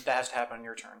 No, that has to happen on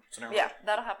your turn. So never Yeah, mind.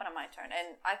 that'll happen on my turn.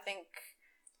 And I think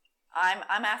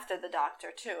I'm after the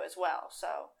doctor too as well,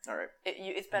 so All right.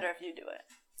 it's better if you do it.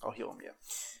 I'll heal him, yeah.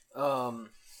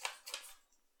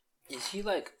 Is he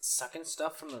like sucking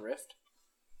stuff from the rift?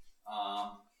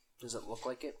 Um, Does it look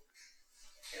like it?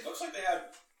 it looks like they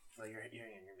had. Oh, you're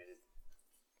muted.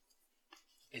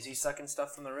 Is he sucking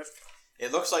stuff from the rift?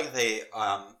 It looks like they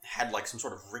had like some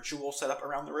sort of ritual set up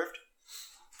around the rift,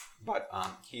 but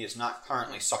he is not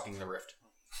currently sucking the rift.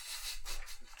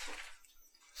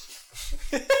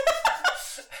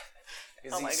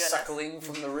 Is Oh he my goodness. suckling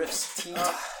from the rift's teeth?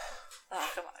 Oh,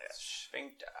 come on.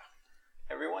 Sphincter.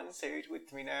 Everyone say it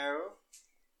with me now.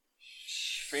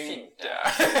 Sphincter.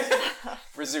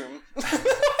 Resume.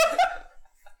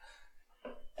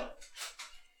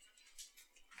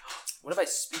 What if I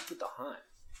speak with the Hunt?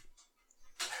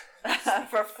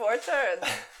 For 4 turns.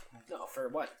 No, for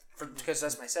what? Because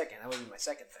that's my second. That would be my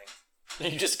second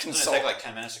thing. You just It's gonna consult. take like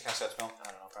 10 minutes to cast that spell. I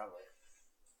don't know, probably.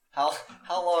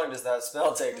 How long does that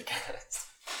spell take to cast?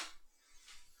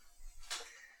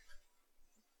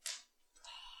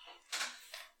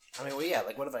 I mean, well, yeah,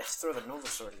 like, what if I throw the Nova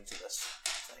Sword into this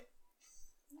thing?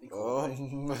 Be cool, Oh. right?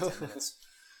 10 minutes.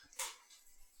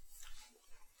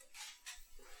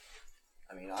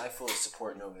 I mean, I fully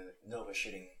support Nova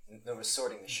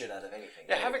sorting the shit out of anything.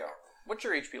 Yeah, There have you it. go. What's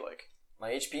your HP like?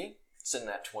 My HP sitting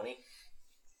at 20.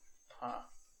 Huh.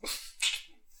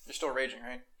 You're still raging,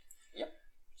 right? Yep.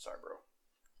 Sorry, bro.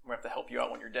 I'm gonna have to help you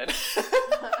out when you're dead.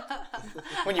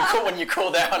 when you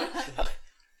cool down.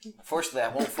 Fortunately, I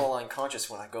won't fall unconscious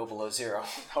when I go below 0.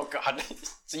 Oh god.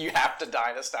 So you have to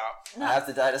die to stop. I have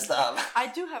to die to stop. I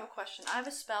do have a question. I have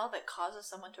a spell that causes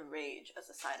someone to rage as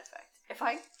a side effect. If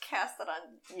I cast that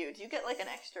on you, do you get like an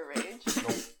extra rage?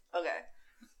 Okay.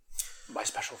 My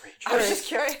special rage. I was just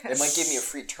curious. It might give me a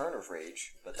free turn of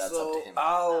rage, but that's so up to him.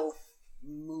 I'll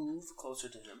move closer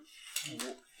to him.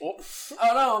 Oh.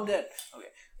 Oh no, I'm dead.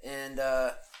 Okay, and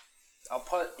I'll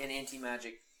put an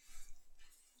anti-magic.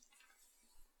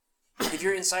 If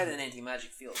you're inside an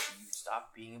anti-magic field, can you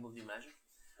stop being able to do magic,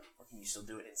 or can you still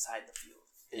do it inside the field?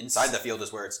 Inside the field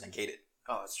is where it's negated.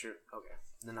 Oh, that's true. Okay,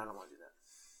 then I don't want to do that.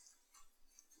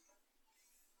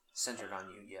 Centered on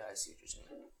you. Yeah, I see what you're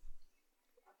saying.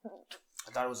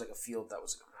 I thought it was like a field that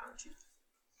was like around you.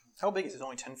 How big is it?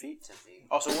 Only 10 feet? 10 feet.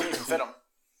 Oh, so when you can fit him.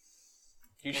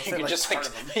 You Fit, can like, just part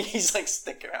like, of him. he's like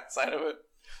sticking outside of it.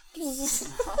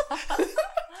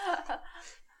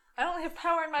 I only have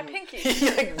power in my pinky.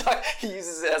 he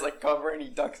uses it as like cover and he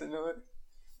ducks into it.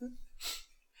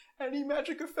 Any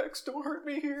magic effects don't hurt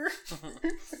me here.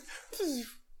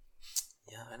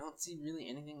 Yeah, I don't see really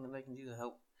anything that I can do to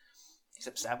help.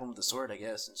 Except stab him with the sword, I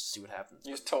guess, and just see what happens.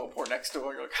 You just teleport next to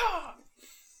him. You're like, ah!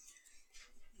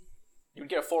 You would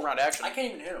get a full round action. I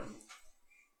can't even hit him.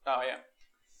 Oh yeah.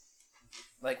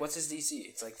 Like, what's his DC?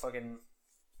 It's like fucking...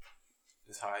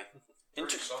 It's high.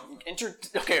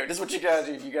 Okay, this is what you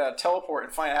gotta do. You gotta teleport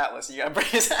and find Atlas. You gotta bring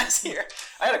his ass here.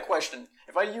 I had a question.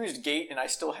 If I used Gate and I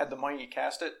still had the money to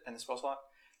cast it and the spell slot,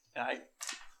 and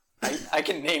I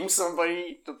can name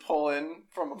somebody to pull in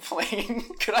from a plane,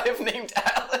 could I have named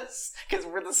Atlas? Because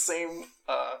we're the same.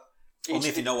 Only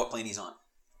if you know what plane he's on.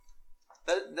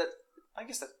 That I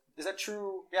guess that is that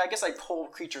true? Yeah, I guess I pull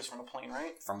creatures from a plane,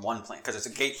 right? From one plane, because it's a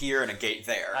gate here and a gate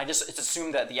there. It's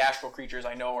assumed that the astral creatures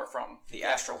I know are from The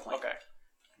astral plane. Okay.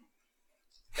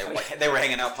 They were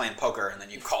hanging out playing poker, and then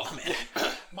you called them in.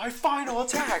 My final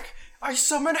attack! I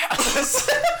summon Atlas!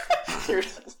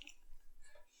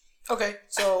 Okay,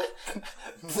 so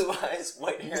Blue eyes,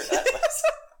 white hair, Atlas.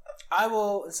 I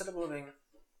will, instead of moving,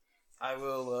 I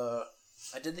will,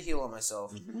 I did the heal on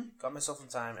myself, got myself in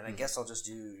time, and I guess I'll just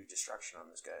do destruction on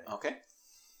this guy. Okay.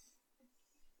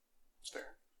 It's fair.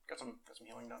 Got some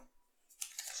healing done.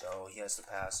 So he has to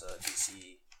pass a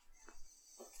DC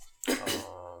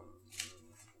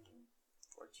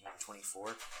 14,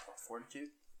 24, Fortitude.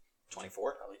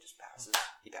 24. Probably just passes.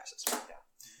 He passes.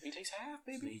 He takes half,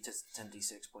 So baby. he takes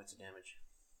 10d6 points of damage.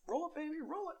 Roll it, baby.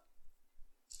 Roll it.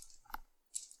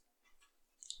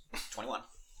 21.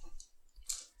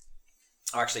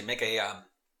 Oh, actually, make a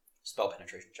spell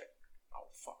penetration check. Oh,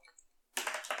 fuck.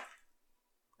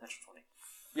 Natural 20.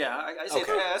 Yeah, I say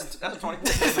Okay. that's 20.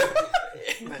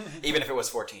 Even if it was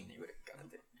 14, you would have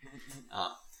gotten it.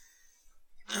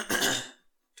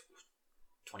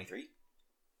 23?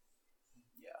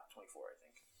 Yeah, 24, I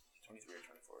think. 23 or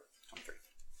 24. 23.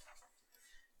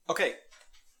 Okay.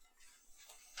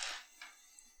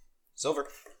 Silver.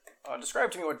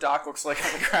 Describe to me what Doc looks like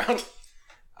on the ground.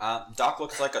 Doc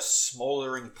looks like a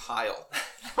smoldering pile.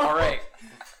 All right.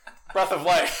 Breath of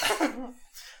life.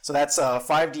 So that's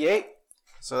 5d8.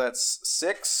 So that's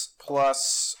 6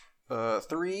 plus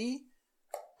 3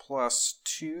 plus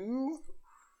 2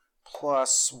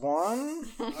 plus 1.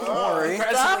 Sorry.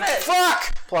 Stop it!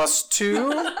 Fuck! Plus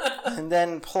 2 and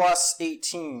then plus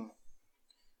 18.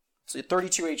 So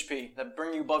 32 HP. That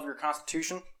bring you above your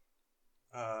constitution.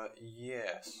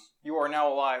 Yes. You are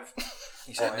now alive.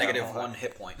 He said negative 1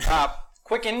 hit point.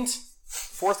 Quickened.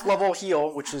 4th level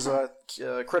heal, which is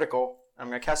critical. I'm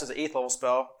going to cast as an 8th level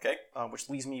spell. Okay. Which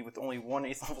leaves me with only one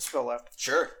 8th level spell left.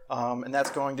 Sure. And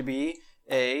that's going to be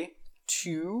a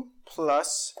 2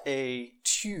 plus a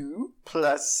 2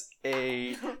 plus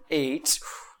a 8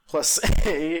 plus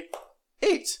a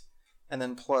 8. And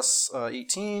then plus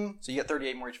 18. So you get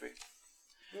 38 more HP.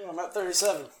 Yeah, I'm at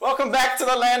 37. Welcome back to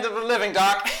the land of the living,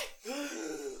 Doc.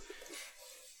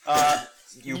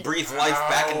 You breathe life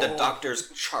back into Doctor's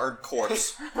charred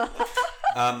corpse.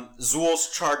 Zool's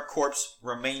charred corpse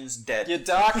remains dead. Yeah,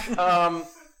 Doc.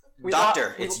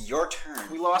 Doctor, it's your turn.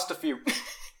 We lost a few.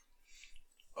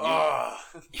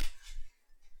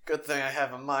 Good thing I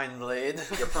have a mind blade.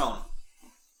 You're prone.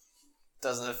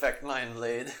 Doesn't affect mind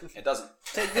blade. It doesn't.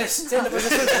 Take this. Stand up with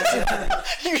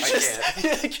this. You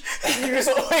just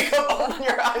wake up, open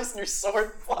your eyes, and your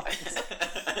sword flies.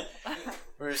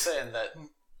 We were saying that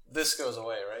this goes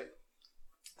away, right?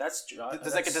 Does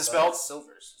that get dispelled?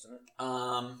 Silvers, isn't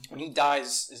it? When he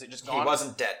dies, is it just gone? He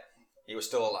wasn't dead. He was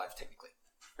still alive, technically.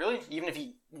 Really? Even if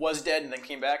he was dead and then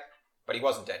came back? But he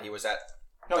wasn't dead. He was at...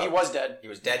 No, he was dead. He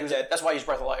was dead, He was dead? That's why he's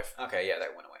breath of life. Okay, yeah,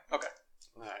 that went away. Okay.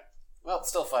 Alright. Well,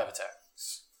 still 5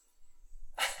 attacks.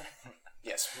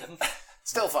 Yes.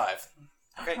 Still 5.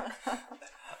 Okay.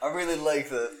 I really like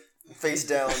the face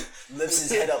down, lifts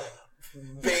his head up,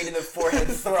 vein in the forehead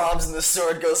throbs, and the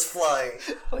sword goes flying.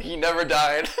 He never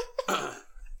died.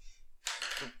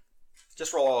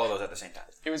 Just roll all of those at the same time.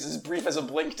 It was as brief as a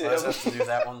blink to I just him. have to do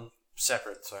that one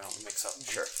separate so I don't mix up.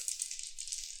 Sure.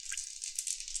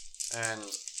 And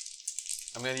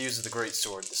I'm going to use the great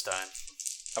sword this time.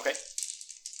 Okay.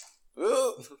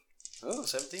 Ooh! Oh,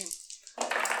 17.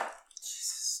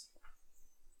 Jesus.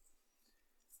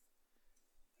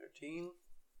 13,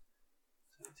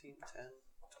 17, 10,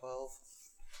 12.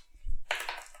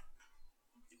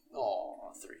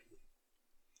 Oh, 3.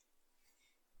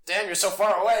 Damn, you're so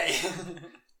far away!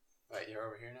 Wait, you're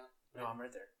over here now? No, I'm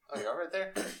right there. Oh, you're right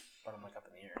there? But I'm like up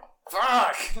in the air.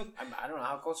 Fuck! I don't know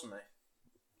how close am I.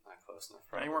 Not close enough.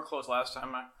 Right, you weren't close last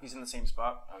time. He's in the same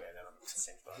spot. Okay, then I'm in the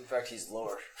same spot. In fact, he's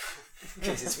lower.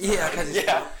 Yeah, because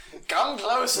Yeah! Come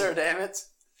closer, damn it!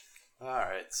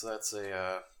 Alright, so that's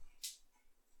a,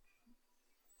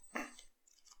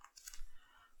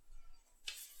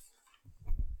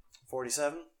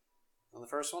 47 on the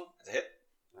first one. That's a hit.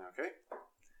 Okay.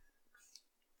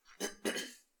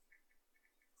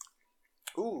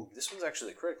 Ooh, this one's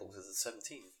actually critical because it's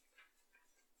 17.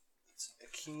 It's a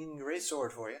keen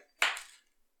greatsword for you.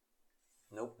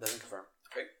 Nope, doesn't confirm.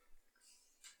 Okay.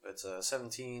 It's a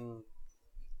 17.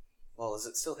 Well, is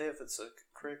it still hit if it's a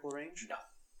critical range? No.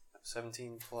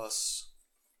 17 plus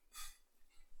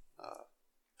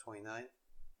 29.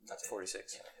 That's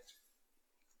 46. Yeah, that hits.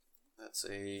 That's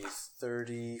a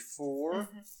 34.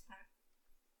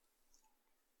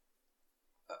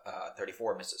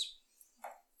 34 misses.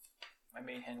 My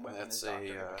main hand weapon That's is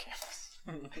a, Doctor.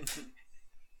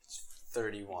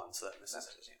 31, so that misses. That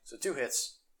misses, yeah. So 2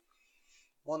 hits.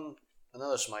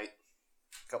 Another smite.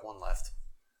 Got 1 left.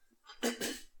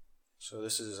 So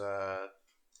this is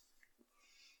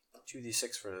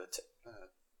 2d6 for the.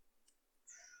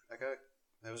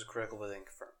 That was a critical, but didn't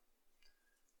confirm.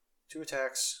 2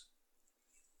 attacks,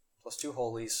 plus 2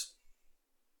 holies,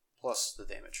 plus the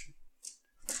damage.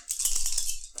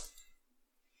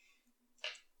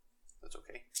 That's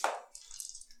okay.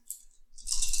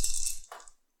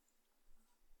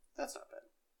 That's not bad.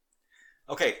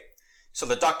 Okay, so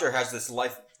the Doctor has this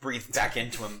life breathed back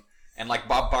into him, and like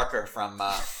Bob Barker from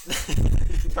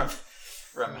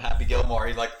from Happy Gilmore.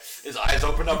 He his eyes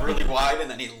open up really wide, and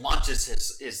then he launches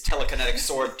his telekinetic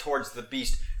sword towards the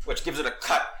beast, which gives it a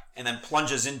cut, and then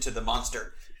plunges into the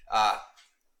monster.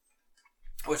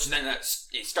 Which then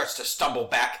he starts to stumble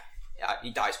back.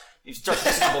 He dies. He starts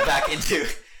to stumble back into.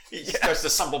 He starts to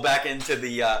stumble back into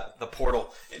the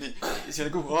portal, and he's gonna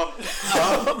go.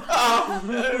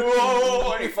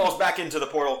 And he falls back into the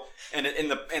portal, and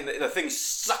the thing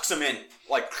sucks him in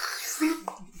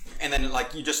and then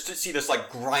you just see this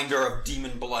grinder of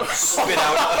demon blood spit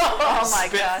out. Oh my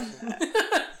god!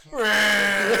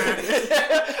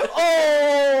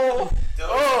 Oh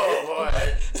boy!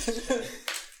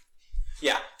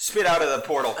 Yeah, spit out of the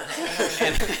portal,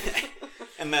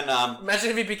 and then Imagine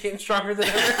if he became stronger than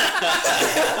ever.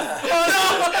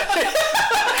 Oh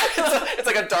no! It's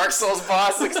like a Dark Souls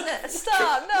boss.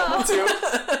 Stop! No.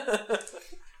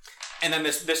 And then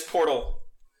this portal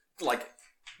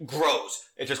grows.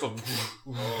 It just goes,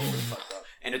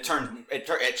 and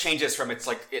it changes from its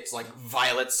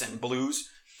violets and blues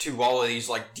to all of these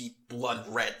deep blood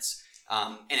reds.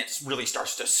 And it really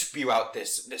starts to spew out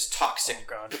this toxic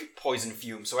poison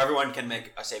fume. So everyone can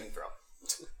make a saving throw.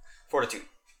 Fortitude.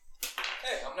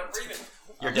 Hey, I'm not breathing.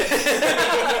 You're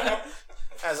dead.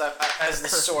 As the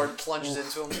sword plunges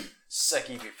into him,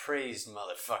 Seki be praised,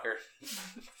 motherfucker.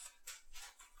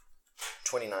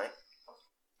 29.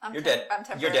 You're dead. I'm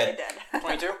temporarily You're dead.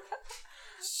 22.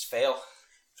 Fail.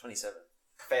 27.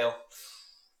 Fail.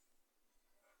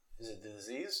 Is it the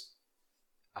disease?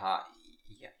 Yeah,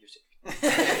 you're sick.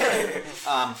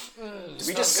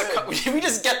 Did we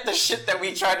just get the shit that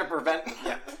we tried to prevent?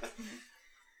 Yeah.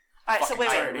 Alright, so wait.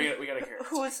 We gotta care.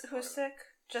 Who's sick?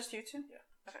 Just you two?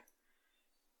 Yeah. Okay.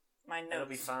 My notes. It'll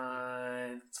be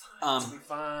fine. It'll be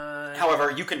fine. However,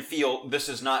 you can feel this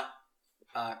is not.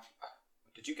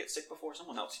 Did you get sick before?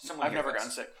 Someone else. I've never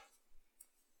gotten sick.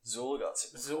 Zula got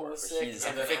sick. Zula was sick. He's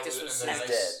And Victus was sick.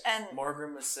 dead. And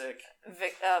Morgrim was sick.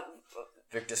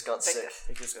 Victus got sick.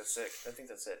 Victus got sick. I think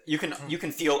that's it. You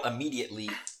can feel immediately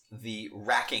the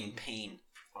racking pain.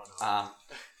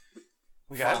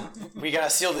 We gotta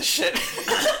seal this shit.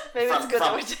 maybe it's good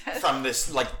that we're dead. From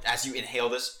this, as you inhale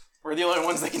this. We're the only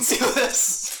ones that can seal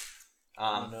this.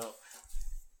 No.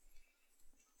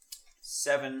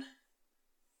 7,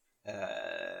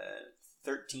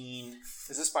 13,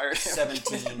 Is this fire?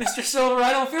 17. Mr. Silver,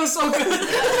 I don't feel so good.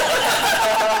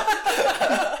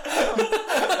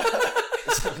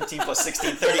 17 plus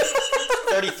 16,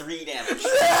 33 damage.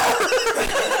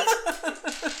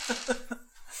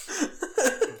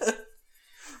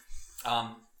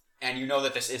 And you know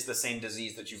that this is the same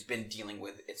disease that you've been dealing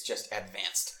with. It's just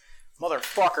advanced.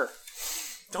 Motherfucker.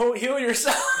 Don't heal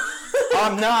yourself.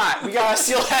 I'm not. We gotta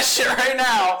seal that shit right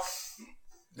now.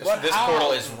 This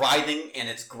portal is writhing and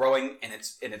it's growing and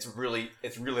it's really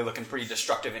looking pretty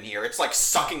destructive in here. It's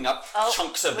sucking up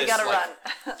chunks of we this gotta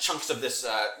run. chunks of this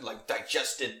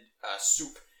digested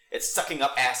soup. It's sucking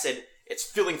up acid. It's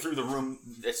filling through the room.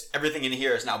 Everything in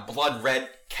here is now blood red,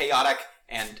 chaotic,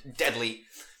 and deadly.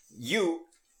 You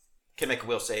can make a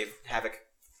will save, Havoc.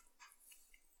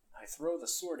 I throw the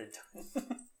sword at him.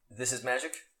 This is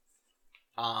magic?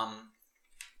 No.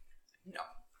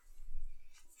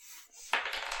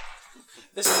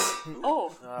 This is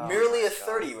merely a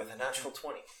 30 with a natural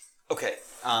 20. Okay.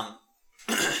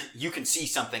 You can see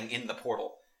something in the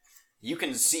portal. You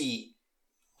can see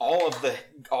all of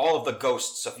the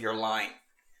ghosts of your line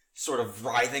sort of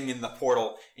writhing in the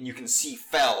portal, and you can see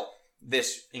Fel,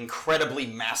 this incredibly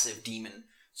massive demon,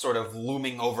 sort of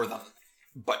looming over them.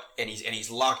 And he's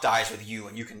locked eyes with you,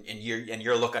 and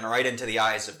you're looking right into the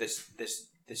eyes of this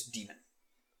demon.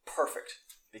 Perfect,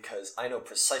 because I know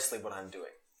precisely what I'm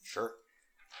doing. Sure.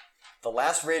 The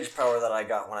last rage power that I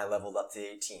got when I leveled up to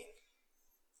 18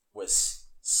 was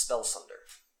Spell Sunder.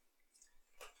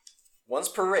 Once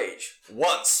per rage,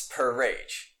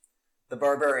 the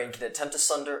barbarian can attempt to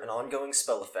sunder an ongoing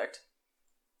spell effect,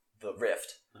 the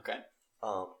Rift, Okay.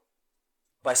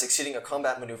 by succeeding a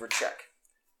combat maneuver check.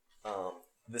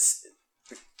 This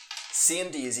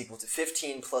CMD is equal to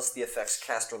 15 plus the effect's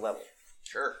caster level.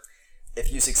 Sure.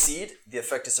 If you succeed, the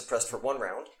effect is suppressed for 1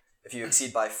 round. If you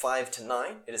exceed by 5 to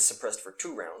 9, it is suppressed for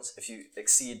 2 rounds. If you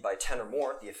exceed by 10 or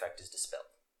more, the effect is dispelled.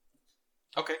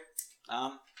 Okay.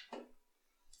 I'm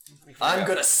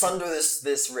gonna sunder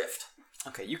this rift.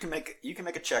 Okay, you can make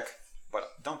a check,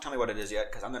 but don't tell me what it is yet,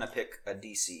 because I'm gonna pick a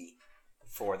DC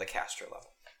for the caster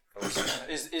level.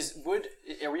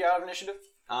 Are we out of initiative?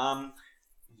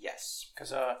 Yes.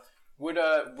 Because would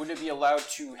it be allowed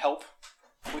to help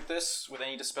with this, with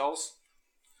any dispels?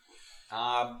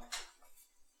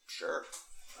 Sure.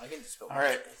 I can dispel. All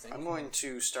right. I'm going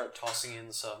to start tossing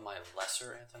in some of my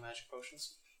lesser anti-magic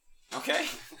potions. Okay.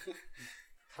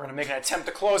 We're gonna make an attempt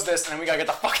to close this, and then we gotta get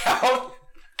the fuck out.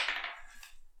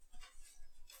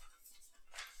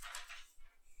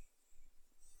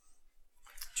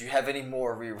 Do you have any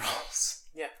more rerolls?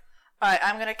 Yeah. Alright,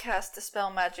 I'm gonna cast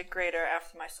Dispel Magic Greater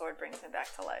after my sword brings me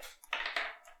back to life.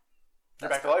 You're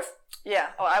back to life? Yeah.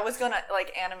 Oh, I was gonna,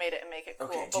 animate it and make it cool,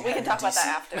 Okay, do but you we can have talk your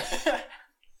about that after.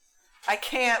 I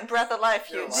can't Breath of Life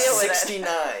you. Deal with it. 69.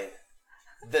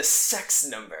 The sex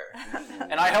number.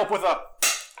 And I help with a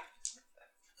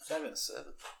 7.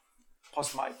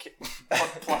 plus my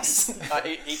plus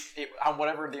 8,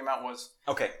 whatever the amount was.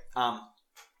 Okay.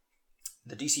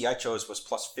 The DC I chose was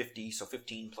plus 50, so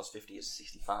 15 plus 50 is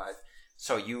 65.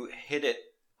 So you hit it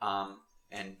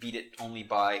and beat it only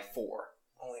by 4.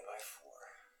 Only by 4.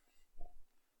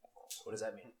 What does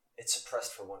that mean? It's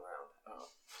suppressed for 1 round. Oh.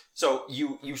 So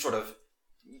you sort of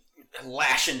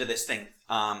lash into this thing,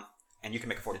 and you can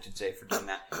make a fortitude save for doing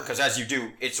that. Because as you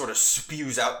do, it sort of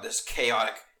spews out this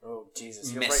chaotic Oh,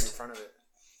 Jesus. You're mist. right in front of it.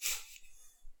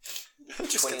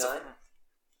 29?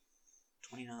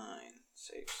 29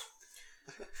 saves.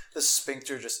 The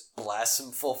sphincter just blasts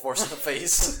him full force in the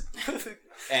face.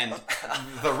 And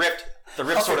the rift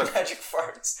sort of magic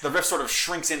farts. the rift sort of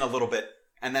shrinks in a little bit,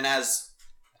 and then as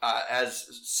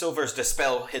Silver's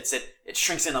dispel hits it, it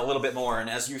shrinks in a little bit more, and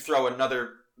as you throw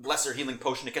another lesser healing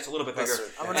potion, it gets a little bit bigger.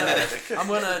 I'm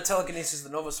gonna telekinesis the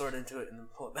Nova Sword into it and then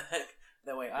pull it back.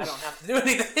 That way I don't have to do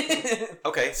anything.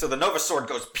 Okay, so the Nova Sword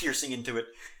goes piercing into it,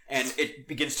 and it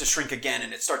begins to shrink again,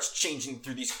 and it starts changing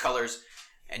through these colors,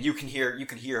 and you can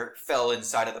hear Fell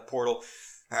inside of the portal.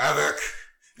 Havoc,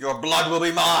 your blood will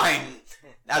be mine!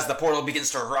 As the portal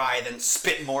begins to writhe and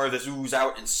spit more of this ooze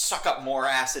out and suck up more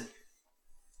acid.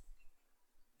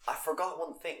 I forgot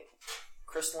one thing.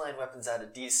 Crystalline weapons add a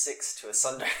d6 to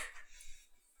Asunder.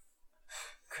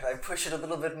 Could I push it a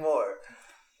little bit more?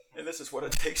 And this is what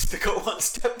it takes to go one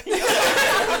step beyond.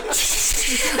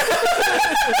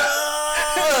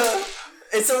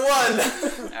 It's a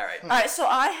 1! Alright. Alright, so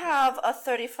I have a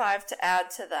 35 to add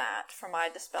to that for my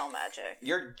Dispel Magic.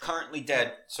 You're currently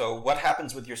dead, so what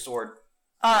happens with your sword?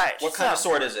 Alright, What kind of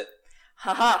sword is it?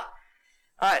 Haha.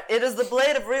 Alright, it is the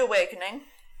Blade of Reawakening.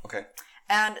 Okay.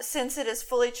 And since it is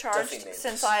fully charged, Definitely named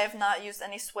since this. I have not used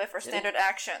any swift or standard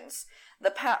actions,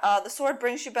 the sword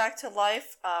brings you back to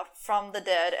life from the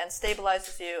dead and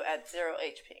stabilizes you at 0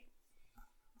 HP.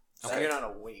 So you're not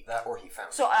awake. That or he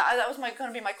found So that was going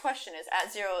to be my question: is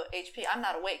at 0 HP, I'm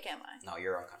not awake, am I? No,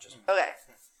 you're unconscious. Okay.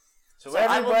 So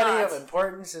I will everybody not. of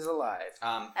importance is alive.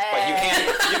 But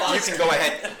you can go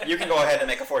ahead. You can go ahead and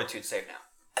make a fortitude save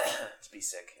now. Let's be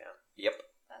sick, yeah. Yep.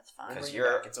 That's fine. Because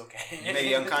It's okay. you may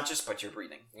be unconscious, but you're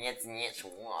breathing.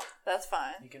 That's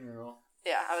fine. You can reroll.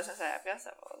 Yeah, I was going to say, I've got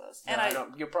several of those. No, And I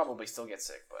don't. You'll probably still get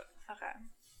sick, but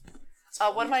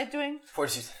Okay. What am I doing?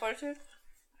 Fortitude. Fortitude?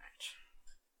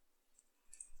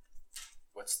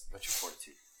 What's your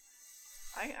fortitude?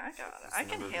 I got it. I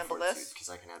can handle this. Because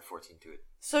I can add 14 to it.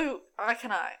 So,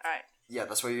 can I? Alright. Yeah,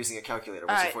 that's why you're using a calculator.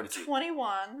 What's your Alright, fortitude?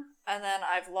 21, and then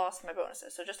I've lost my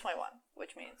bonuses, so just 21,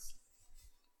 which means...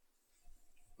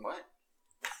 What?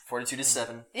 Fortitude is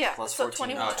 7. Yeah, Plus so 14.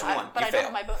 21. Oh, 21. But You I don't fail.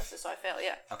 have my bonuses, so I fail,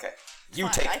 yeah. Okay. You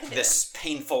Fine, I take can do this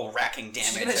painful, racking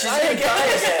damage She's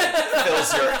that gonna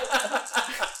fills your.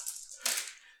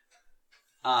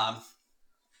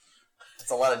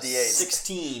 That's a lot of d8s.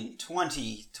 16,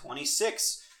 20,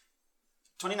 26,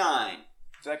 29.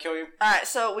 Does that kill you? Alright,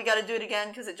 so we gotta do it again,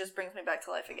 because it just brings me back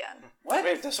to life again. What?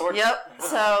 Wait, the sword? Yep,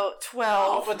 so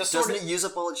 12. Oh, but the sword Doesn't it use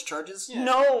up all its charges?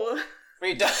 No!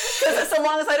 Wait, Because so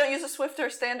long as I don't use a swift or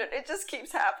standard, it just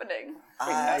keeps happening.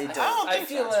 I don't. I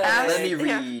feel like And- Let me here,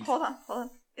 read. hold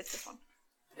on. It's this one.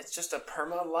 it's just a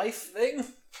perma life thing.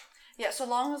 Yeah, so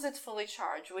long as it's fully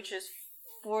charged, which is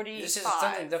 45. This is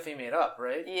something Duffy made up,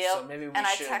 right? Yep. So maybe we and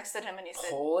I should texted him and he said,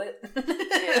 pull it.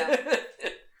 Yeah.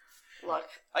 Look,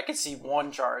 I could see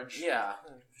one charge. Yeah,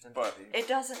 But it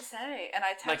doesn't say. And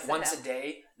I texted like once him. a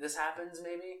day. This happens,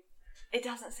 maybe. It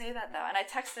doesn't say that though. And I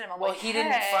texted him. I'm Well, like, he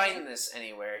didn't "Hey." find this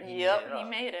anywhere. He made it He up.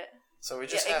 made it. So we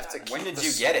just Yeah, have to keep When did the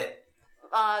you get it?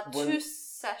 When- 2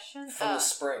 sessions. From the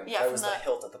spring. yeah, that from was the- the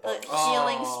hilt at the The bottom.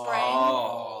 healing spring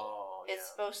Oh, is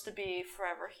supposed to be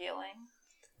forever healing,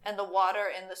 and the water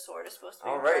in the sword is supposed to be.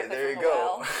 All right, directly there from you the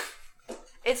go. well.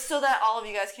 It's so that all of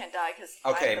you guys can't die. Because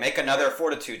Okay, make another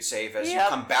fortitude save as you Yep.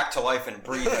 come back to life and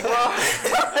breathe again. This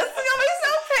is gonna be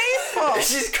so painful.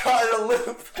 She's caught in a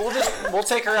loop. we'll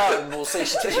take her out and we'll say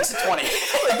she takes a 20.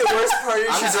 Like the worst part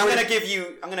is she's I'm already...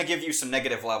 gonna give you some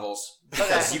negative levels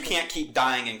because you can't keep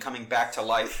dying and coming back to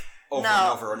life over and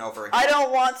No. over and over again. I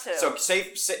don't want to. So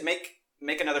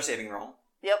make another saving roll.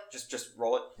 Yep, Just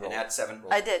roll it and add 7.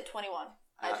 I did 21.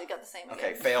 I did got the same.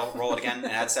 Okay, again. fail. Roll it again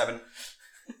and add 7.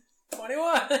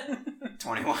 21.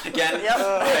 21 again. Yep.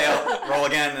 Fail. Roll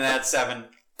again and add 7.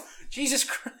 Jesus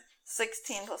Christ.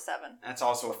 16 plus 7. That's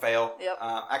also a fail. Yep.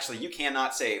 Actually, you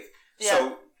cannot save. Yeah.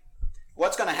 So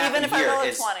what's going to happen Even if I roll here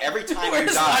a is 20. every time We're you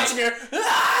just die, watching her.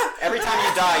 Ah! every time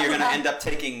you die, you're going to end up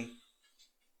taking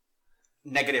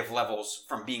negative levels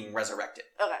from being resurrected.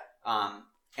 Okay.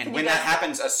 And Can when you that guys-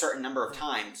 happens a certain number of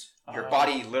times, your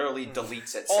body literally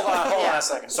deletes itself. Hold Yeah. on a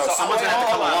second. So someone's going to have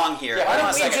to come along here. Yeah, Why hold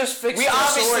on don't a we second. just fix We the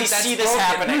obviously sword that's see this broken?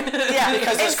 happening. Yeah.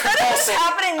 Because there's Instead of this compulsive.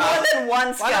 happening more than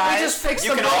once, Why don't we guys. just fix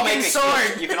You the can all broken make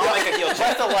sword? you can all make a heal check.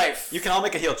 Breath of life. You can all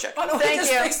make a heal check. Why don't we Thank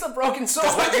just you. fix the broken sword?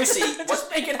 What you see,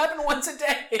 Just make it happen once a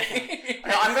day.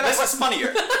 No, I'm gonna. this is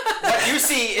funnier. What you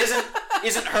see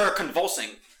isn't her convulsing.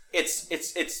 It's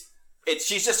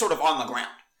she's just sort of on the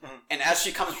ground. And as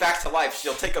she comes back to life,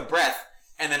 she'll take a breath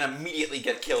and then immediately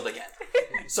get killed again.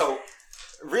 So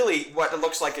really what it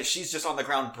looks like is she's just on the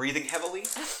ground breathing heavily.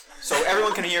 So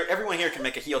everyone here can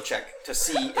make a heal check to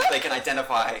see if they can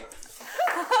identify.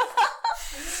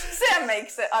 Sam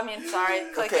makes it. I mean, sorry.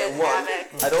 Click Okay, it. one.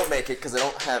 Havoc. I don't make it because I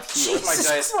don't have heals. My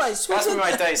dice. Christ, Pass me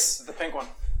my dice. The pink one.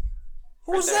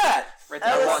 Who's Right there. that? Right Oh,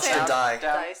 there. that's Watch Sam. her die.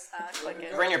 Down. Dice. Click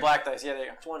it. Bring your black dice. Yeah, there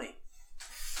you go. 20.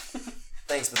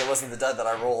 Thanks, but that wasn't the die that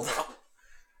I rolled.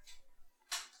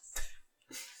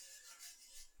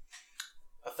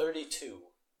 A 32.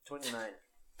 29.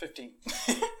 15.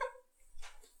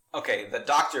 Okay, the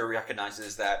doctor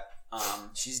recognizes that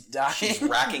She's dying. she's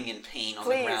racking in pain on the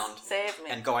Please ground save me.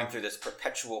 and going through this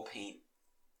perpetual pain.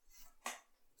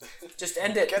 Just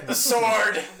end it. Get the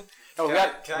sword! Oh, we Can I,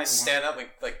 got. can I stand up and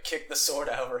like kick the sword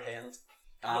out of her hand?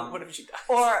 What if she dies?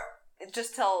 Or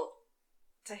just tell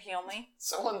to heal me.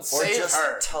 Someone Or save just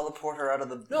her! teleport her out of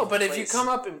the No, but if you place. come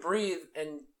up and breathe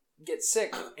and get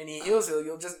sick and he heals you,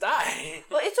 you'll just die.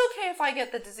 Well, it's okay if I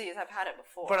get the disease. I've had it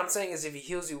before. What I'm saying is if he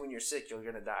heals you when you're sick, you're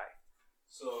gonna die.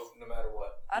 So, no matter what.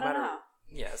 I don't matter- know.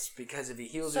 Yes, because if he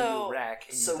heals you, So- you rack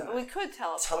and so you die. We could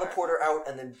teleport. teleport her out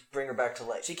and then bring her back to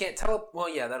life. She can't well,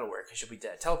 yeah, that'll work because she'll be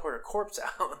dead. Teleport her corpse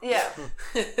out. Yeah.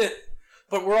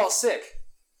 But we're all sick.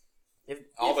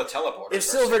 All the teleporters. If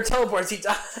Silver teleports, he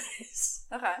dies.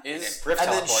 Okay. Is Griff And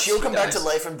then teleports, she'll he come back to dies.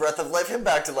 life and Breath of Life him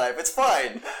back to life. It's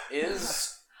fine.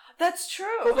 That's true.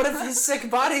 But what if his sick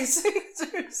body's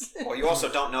sick? Well, you also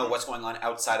don't know what's going on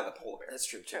outside of the polar bear. That's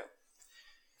true. True.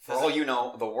 For all you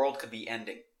know, the world could be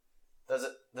ending. Does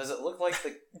it look like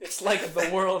the It's like the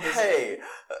world is. Hey,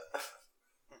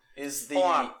 is the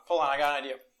Hold on, I got an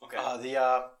idea. Okay.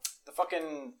 The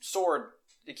fucking sword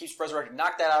that keeps resurrecting.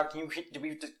 Knock that out. Did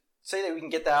we say that we can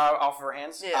get that out off of her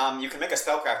hands? Yeah. You can make a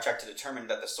spellcraft check to determine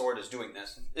that the sword is doing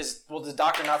this. Will the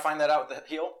doctor not find that out with the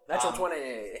heal? Natural 20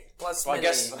 plus. well, I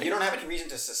guess- mini. You don't have any reason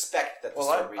to suspect that the Well,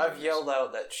 sword I've removes. yelled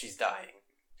out that she's dying.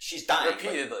 She's dying but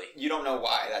repeatedly. You don't know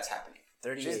why that's happening.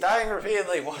 38. She's dying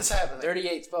repeatedly. What's happening?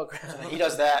 38 spellcraft. He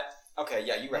does that. Okay,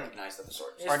 yeah, you recognize that the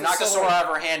sword. It's Or the knock the sword. sword out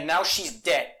of her hand. Now she's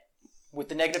dead. With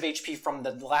the negative HP from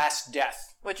the last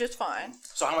death. Which is fine.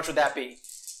 So how much would that be?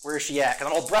 Where is she at?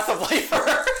 Because I'm all breath of life for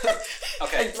her.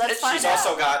 Okay, Let's find she's out.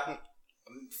 also got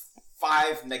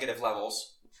 5 negative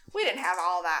levels. We didn't have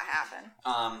all that happen.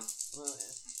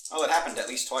 Well, it happened at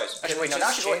least twice. Actually, wait, no, now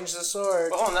Just she's change the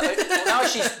sword. Well,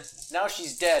 now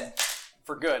she's dead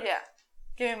for good. Yeah.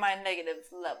 Give me my negative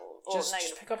level. Or Just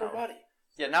negative pick up her power. body.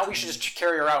 Yeah, now we should just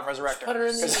carry her out and resurrect her. Put her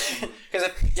in the- Because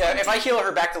if I heal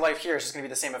her back to life here, it's just going to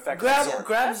be the same effect. Grab Absorb.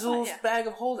 That's fine, Zul's yeah. bag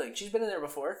of holding. She's been in there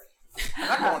before. I'm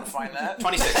not going to find that.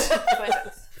 26.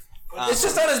 26. It's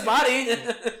just on his body.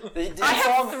 I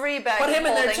have 3 bags Put him of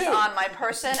in there, holdings too. on my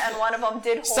person, and one of them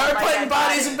did hold Start my putting dead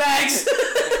bodies body. in bags.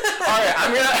 Alright,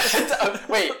 I'm going to...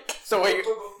 wait. So wait.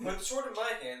 Put the sword in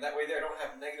my hand, that way there I don't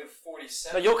have negative No,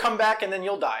 47. you'll come back and then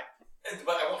you'll die.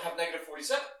 But I won't have negative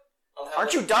 47. I'll have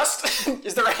Aren't you dust?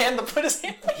 Is there a hand to put his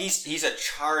hand? He's a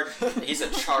charred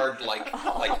like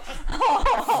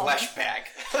flesh bag.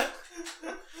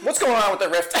 What's going on with the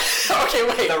rift? Okay,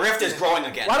 wait. The rift is growing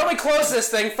again. Why don't we close this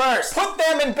thing first? Put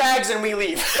them in bags and we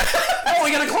leave. Oh,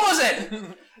 we gotta close it.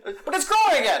 But it's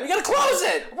growing again. We gotta close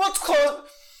it. Let's close.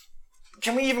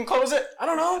 Can we even close it? I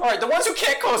don't know. Alright, the ones who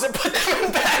can't close it, put them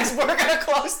in bags. We're gonna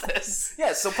close this.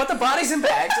 Yeah, so put the bodies in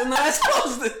bags and let's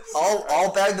close this.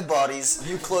 I'll bag the bodies.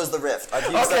 You close the rift.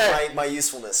 I've used Okay. up my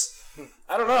usefulness.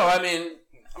 I don't know. I mean,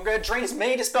 I'm gonna drain as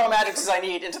many dispel magics as I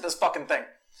need into this fucking thing.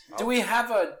 do we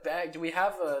have a bag? Do we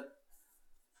have a...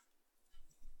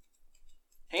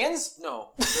 Hands? No.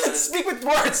 Speak with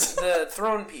words. The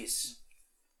throne piece.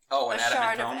 Oh, A an shard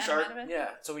adamant of throne shard? adamant? Yeah,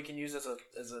 so we can use as a...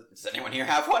 Does anyone here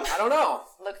have one? I don't know.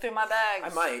 Look through my bags. I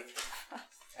might.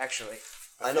 Actually.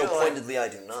 I know feel like- pointedly I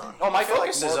do not. Oh, my feel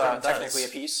like focus is Morgan does. technically a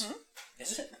piece.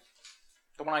 Is it?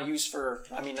 The one I used for,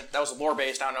 I mean, that was lore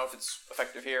based. I don't know if it's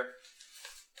effective here.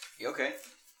 Okay.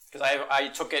 Because I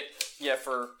took it,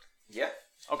 for. Yeah.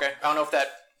 Okay. I don't know if that.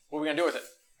 What are we gonna do with it?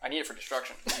 I need it for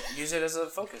destruction. Use it as a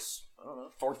focus. I don't know.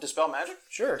 For dispel magic?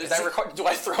 Sure. Does that require? Do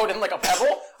I throw it in like a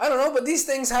pebble? I don't know, but these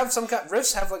things have some kind.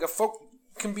 Rifts have like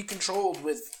can be controlled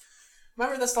with.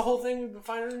 Remember, that's the whole thing we've been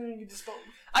finding. You dispel.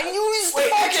 I used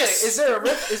Wait, focus. is there a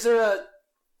rift? Is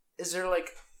there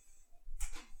like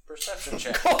Perception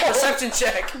check. perception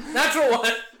check? Natural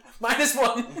one.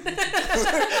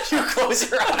 -1. You close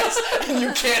your eyes and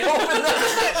you can't open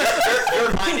them.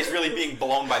 Your mind is really being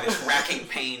blown by this racking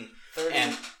pain.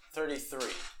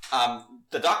 33.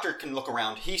 The doctor can look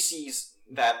around. He sees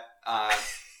that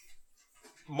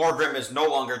Morgrim is no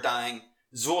longer dying.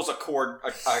 Zul's a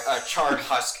charred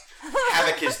husk.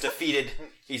 Havoc is defeated.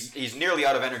 He's nearly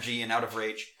out of energy and out of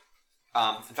rage.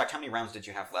 In fact, how many rounds did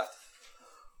you have left?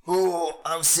 Oh,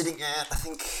 I was sitting at, I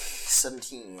think,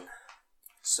 17.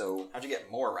 So, How'd you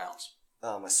get more rounds?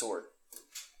 my sword.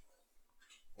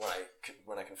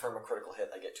 When I confirm a critical hit,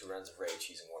 I get 2 rounds of rage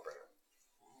using Warbringer.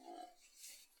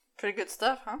 Pretty good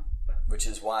stuff, huh? Which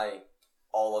is why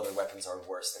all other weapons are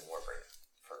worse than Warbringer.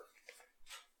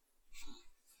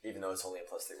 Even though it's only a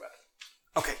 +3 weapon.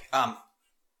 Okay.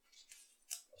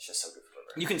 It's just so good for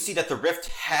Warbringer. You can see that the rift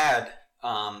had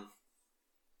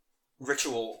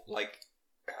ritual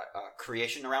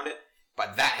creation around it,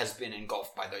 but that has been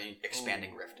engulfed by the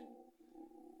expanding rift.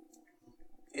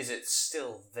 Is it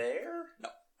still there? No.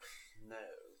 No.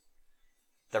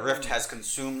 The rift has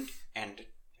consumed and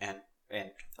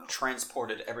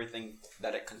transported everything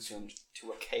that it consumed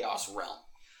to a chaos realm.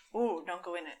 Ooh, don't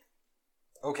go in it.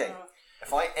 Okay,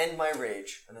 if I end my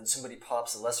rage, and then somebody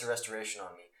pops a lesser restoration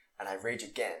on me, and I rage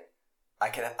again, I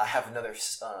have another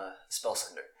spell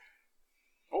sender.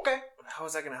 Okay. How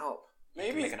is that going to help? You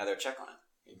can make another check on it.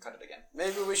 You can cut it again.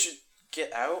 Maybe we should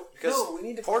get out because No, we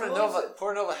need to Porta close Nova. it.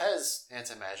 Porta Nova has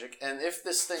anti-magic, and if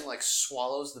this thing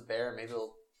swallows the bear, maybe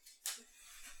it'll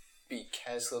be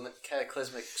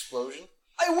cataclysmic explosion.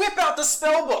 I whip out the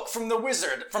spell book from the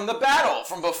wizard from the battle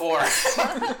from before.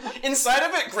 Inside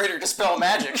of it, greater dispel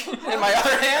magic. In my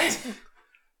other hand,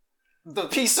 the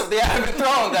piece of the adamant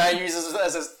throne that I use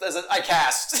as I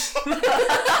cast.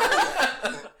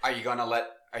 Are you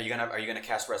gonna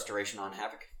cast restoration on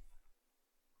Havoc?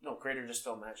 No, greater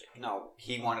dispel magic. No,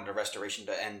 he wanted a restoration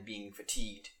to end being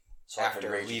fatigued So I can after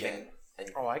rage leaving. again.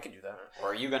 And Oh, I can do that.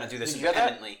 Or are you gonna do this You got that?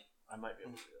 independently? I might be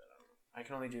able to do that. I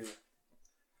can only do.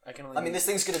 I mean, this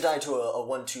thing's gonna die to a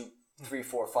 1, 2, 3,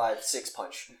 4, 5, 6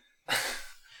 punch.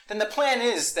 Then the plan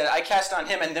is that I cast on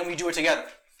him and then we do it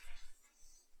together.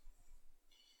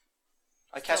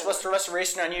 I cast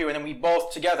restoration on you and then we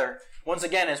both together, once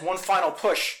again, as one final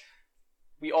push,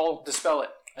 we all dispel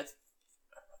it. I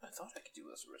thought I could do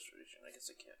this restoration. I guess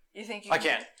I can't. You think you I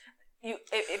can.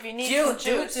 If you need Do some it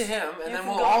juice, to him, and you then can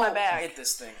we'll go in all my bag. hit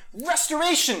this thing.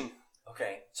 Restoration!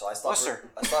 Okay, so I stop. Yes,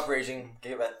 sir. I stop raging.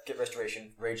 Get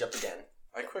restoration. Rage up again.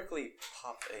 I quickly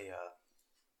pop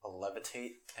a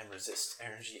levitate and resist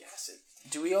energy acid.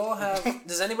 Do we all have?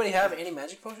 Does anybody have any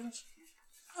magic potions?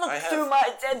 I through have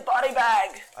my dead body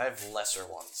bag. I have lesser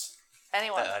ones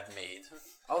Anyone? that I've made.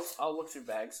 I'll look through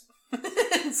bags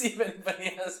and see if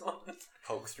anybody has one.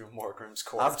 Poke through Morgrim's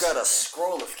corpse. I've got a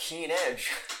scroll of keen edge.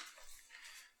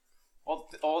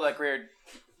 All that greater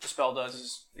dispel does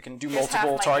is it can do Here's half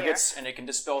multiple my targets and it can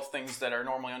dispel things that are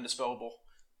normally undispellable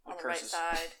On with the right curses.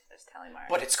 side, there's Talymar.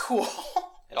 But it's cool.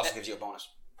 It also gives you a bonus.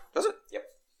 Does it? Yep.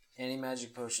 Any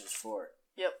magic potions for?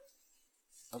 Yep.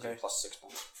 Okay. Plus 6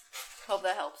 bonus. Hope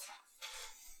that helps.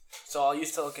 So I'll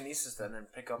use telekinesis then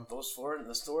and pick up those 4 in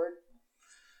the sword.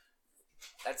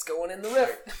 That's going in the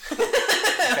rift.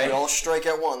 Okay, we all strike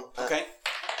at one. Okay.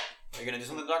 Are you gonna do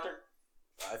something, Doctor?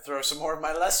 I throw some more of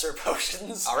my lesser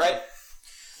potions. All right.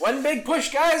 One big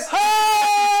push, guys.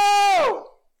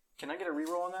 Oh! Can I get a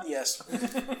reroll on that? Yes.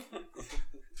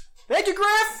 Thank you,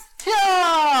 Griff!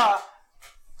 Yeah!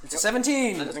 It's a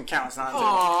 17. That doesn't count. It's not.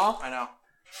 Aww. I know.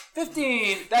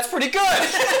 15. That's pretty good!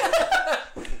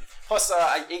 Plus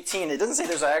 18. It doesn't say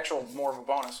there's an actual more of a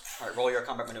bonus. All right. Roll your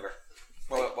combat maneuver.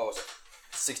 What was it?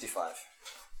 65,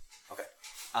 Okay.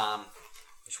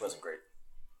 which wasn't great.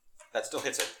 That still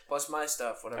hits it. Plus my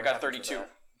stuff. Whatever. I got happens with 32.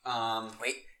 that.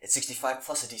 Wait, it's 65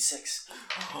 plus a d6.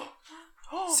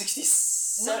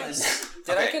 67.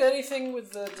 Did I Okay. get anything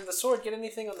with did the sword get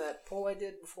anything on that pull I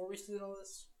did before we did all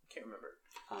this? Can't remember.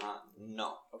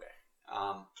 No. Okay.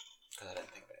 Because I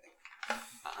didn't think of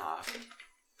anything.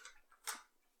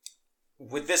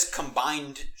 With this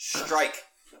combined strike,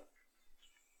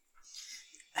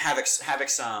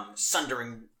 Havoc's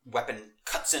sundering weapon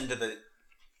cuts into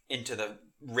the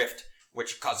rift,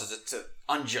 which causes it to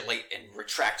undulate and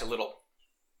retract a little.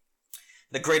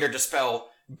 The greater dispel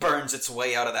burns its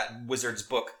way out of that wizard's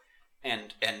book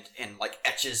and like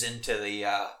etches into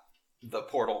the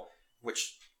portal,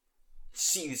 which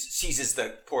seizes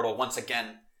the portal once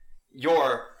again.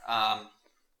 Your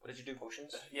what did you do?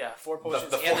 Potions? Yeah, 4 potions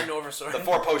The and four- an oversword. The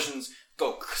 4 potions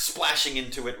go splashing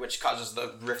into it, which causes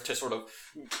the rift to sort of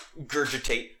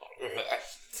gurgitate.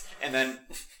 And then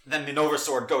the Nova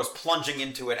Sword goes plunging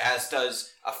into it, as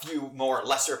does a few more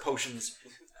lesser potions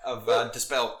of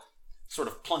Dispel, sort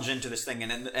of plunge into this thing,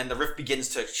 and the rift begins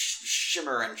to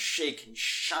shimmer and shake and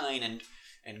shine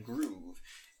and groove.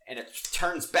 And it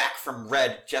turns back from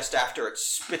red just after it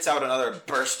spits out another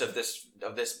burst of this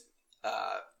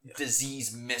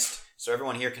disease mist. So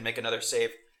everyone here can make another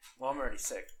save. Well, I'm already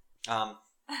sick.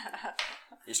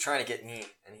 He's trying to get me,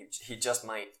 and he just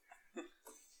might.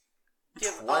 Do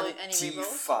you have any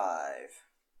rerolls? 25.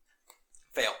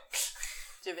 Fail.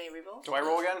 Do you have any rerolls? Do I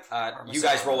roll again? You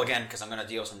guys roll again, because I'm going to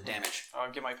deal some damage.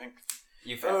 Get my pink.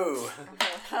 You fail. Oh.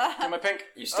 Get my pink.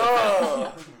 You still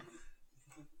fail.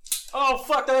 Oh,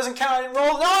 fuck, that doesn't count. I didn't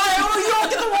roll. No, you don't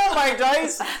get to roll my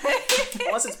dice.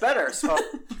 Unless it's better. So,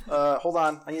 hold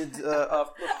on. I need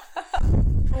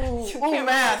Ooh,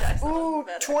 math. Ooh,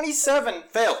 27.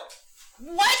 Fail.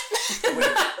 What?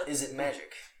 Wait, is it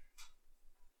magic?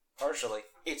 Partially.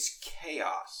 It's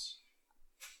chaos.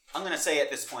 I'm going to say at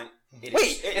this point...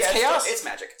 It's chaos? It's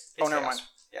magic. It's never chaos. mind.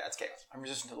 Yeah, it's chaos. I'm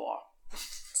resistant to the law.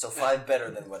 So 5 better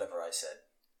than whatever I said,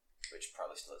 which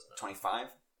probably still isn't. 25?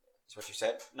 That's what you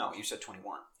said? No, you said 21.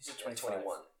 You said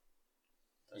 21.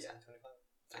 Yeah.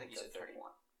 I think you said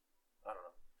 31. I don't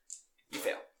know. You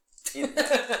fail. Either.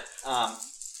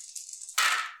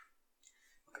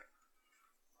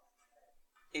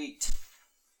 8,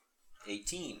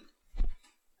 18,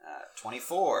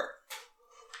 24,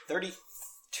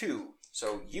 32.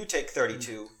 So you take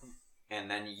 32,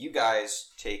 and then you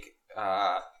guys take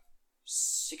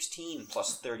 16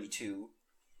 plus 32,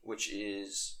 which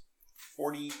is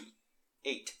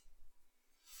 48.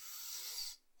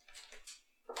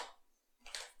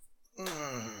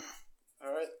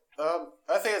 Alright.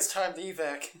 I think it's time to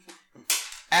evac.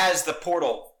 As the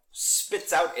portal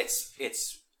spits out its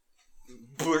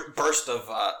burst of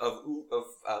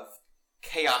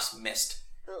chaos mist,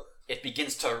 it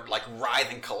begins to like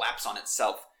writhe and collapse on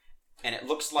itself, and it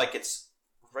looks like it's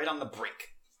right on the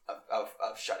brink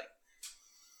of shutting.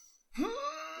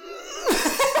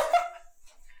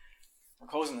 We're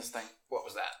closing this thing. What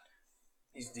was that?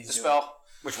 Dispel.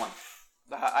 Which one?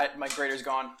 My grader's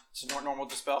gone. It's a normal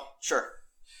dispel. Sure.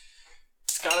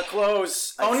 It's gotta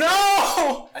close. Oh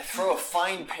no! I throw a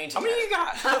fine painting. How many you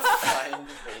got? Fine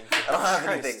painting. I don't have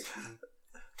anything.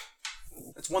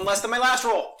 It's one less than my last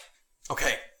roll.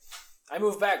 Okay. I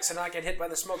move back to not get hit by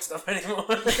the smoke stuff anymore.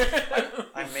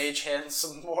 I mage hand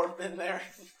some more in there.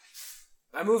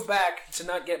 I move back to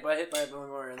not get hit by it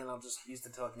more, and then I'll just use the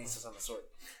telekinesis on the sword.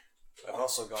 I've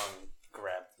also gone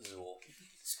grab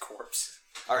Zool's corpse.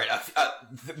 All right.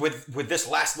 With this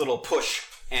last little push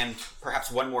and perhaps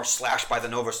one more slash by the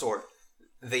Nova Sword,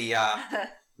 the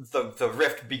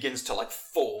rift begins to like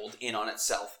fold in on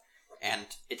itself, and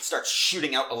it starts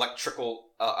shooting out electrical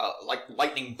like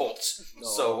lightning bolts. No.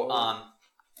 So,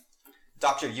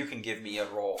 Doctor, you can give me a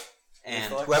roll,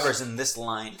 and Reflex? whoever's in this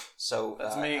line. So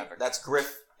That's me. That's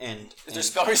Griff and. Is there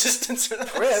spell resistance for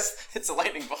that? Griff? It's a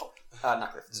lightning bolt.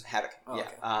 Not Griff. It's Havoc. Oh, yeah.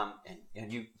 okay.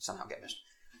 And you somehow get missed.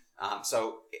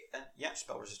 Yeah,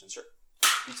 spell resistance. Sure.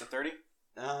 Beats a 30.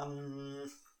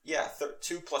 Yeah.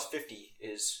 2 plus 50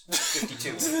 is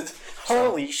 52.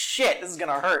 Holy shit! This is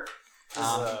gonna hurt. This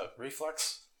is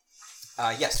reflex?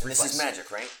 Yes. This reflex. is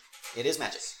magic, right? It is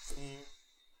magic.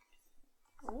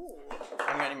 Ooh.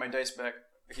 I'm gonna need my dice back.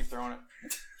 I keep throwing it.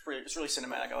 It's really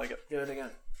cinematic. I like it. Do it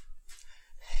again.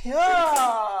 Yeah.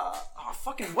 Oh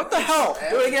fucking! What the hell?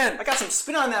 Do it again. I got some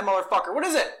spin on that motherfucker. What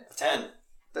is it? 10.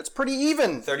 That's pretty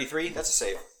even. 33. That's a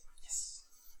save.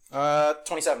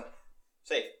 27.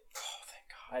 Save.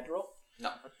 I'd roll.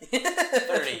 No.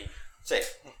 30. Save.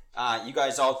 You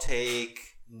guys all take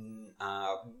 19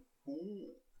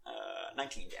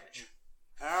 damage.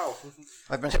 Ow.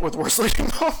 I've been hit with worse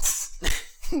lightning bolts.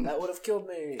 That would have killed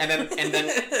me. And then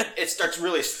it starts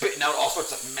really spitting out all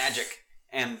sorts of magic,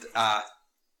 and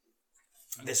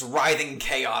this writhing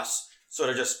chaos sort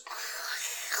of just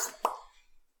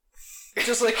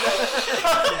like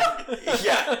that.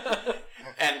 yeah,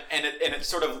 and it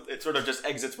sort of just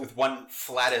exits with one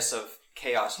flatus of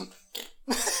chaos,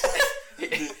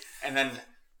 and then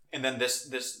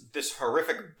this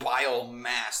horrific bile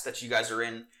mass that you guys are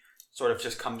in sort of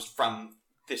just comes from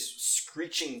this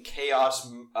screeching chaos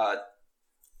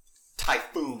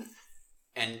typhoon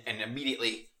and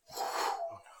immediately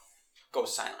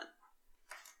goes silent.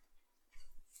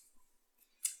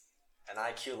 And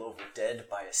I keel over dead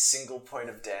by a single point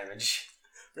of damage.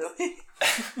 Really?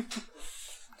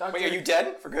 Doctor, Wait, are you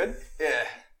dead for good? Yeah.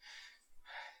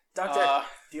 Doctor,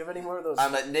 do you have any more of those?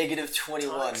 I'm at negative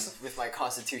 21 tonics? with my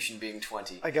constitution being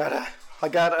 20. I gotta.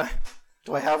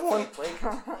 Do I have one?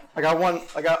 I got one.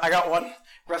 I got one.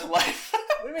 Breath of life.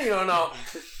 What do you mean you don't know?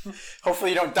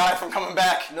 Hopefully you don't die from coming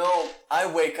back. No, I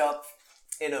wake up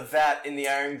in a vat in the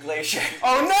Iron Glacier.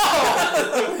 Oh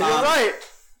no! You're right.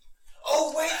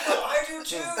 Oh wait, no, I do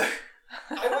too.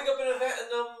 I wake up in a vat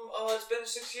and it's been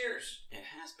 6 years. It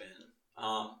has been.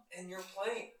 And you're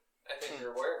playing. I think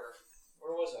you're wherever.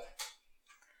 Where was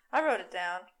I? I wrote it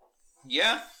down.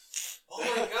 Yeah. Oh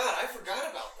my god, I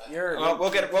forgot about that. You're We'll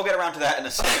get around to that in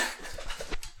a second.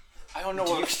 I don't know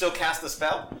Do what. you still cast the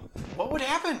spell? What would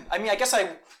happen? I mean, I guess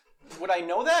would I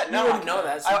know that? You No, wouldn't know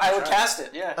that. So I you would try. cast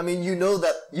it. Yeah. I mean, you know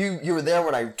that you were there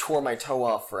when I tore my toe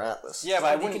off for Atlas. Yeah, but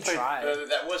I You wouldn't can try.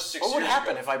 That was 6 What would years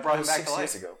happen ago. if I brought him back 6 to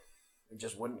years life? ago. It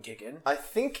just wouldn't kick in. I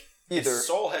think either. His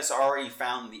soul has already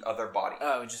found the other body.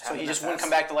 Oh, it just So he happened just that wouldn't fast?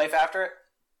 come back to life after it?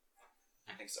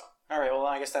 I think so. Alright, well,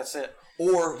 I guess that's it.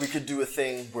 Or we could do a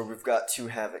thing where we've got two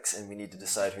Havocs and we need to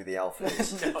decide who the alpha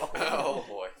is. Oh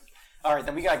boy. Alright,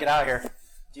 then we gotta get out of here.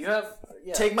 Do you have?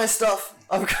 Yeah. Take my stuff.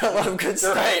 I've got a lot of good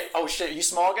stuff. Right. Oh shit, are you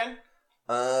small again?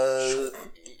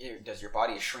 Does your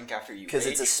body shrink after you Because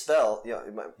rage? it's a spell. Yeah,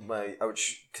 I would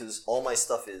because all my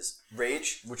stuff is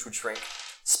rage, which would shrink,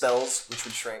 spells, which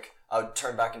would shrink. I would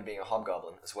turn back into being a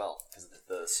hobgoblin as well because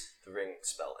the ring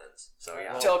spell ends. So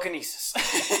yeah. Telekinesis.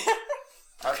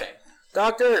 Okay.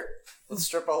 Doctor, Let's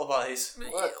strip all the bodies.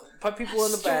 put people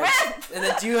in the bag, and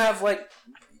then do you have like?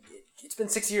 It's been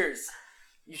 6 years.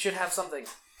 You should have something.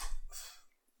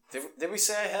 Did we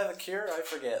say I have a cure? I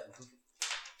forget.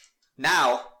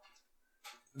 Now,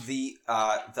 the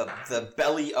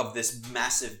belly of this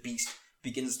massive beast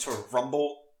begins to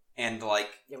rumble and like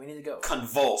Yeah, we need to go.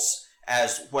 convulse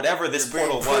as whatever this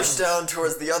portal Pushed was. down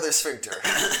towards the other sphincter.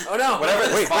 Oh no! Whatever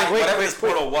this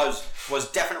portal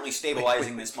was definitely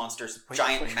stabilizing this monster's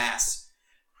giant mass.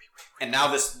 And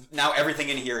now everything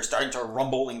in here is starting to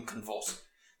rumble and convulse.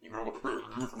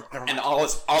 And all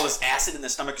this acid in the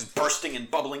stomach is bursting and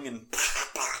bubbling and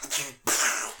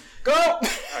Go!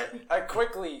 Alright. I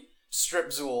quickly strip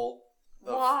Zool.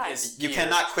 of Why? his you gear.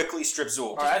 cannot quickly strip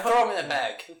Zool. Alright, I throw him in a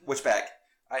bag. Which bag?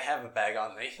 I have a bag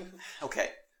on me. Okay.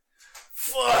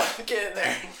 Fuck, get in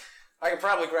there. I could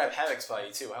probably grab Havoc's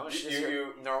body too. How much is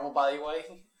your normal body weigh?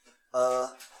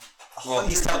 Well,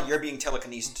 you're being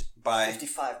telekinesed by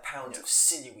 55 pounds of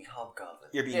sinewy hobgoblin.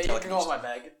 you're being Yeah, you can go in telekinesed. my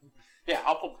bag. Yeah,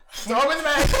 I'll throw him in the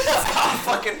bag.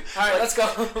 Fucking. All right, let's go.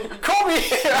 Kobe!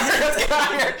 Let's get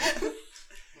out of here.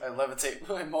 I levitate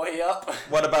my Moy up.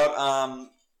 What about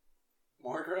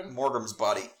Morgrim? Morgrim's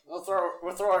body? We'll throw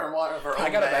her in one of her I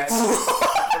own got a bag. bags.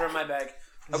 Put her in my bag.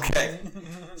 Okay.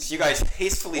 So you guys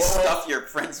hastily stuff your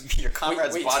comrades'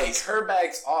 we bodies. take her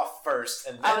bags off first,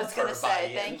 and then I was put gonna her say body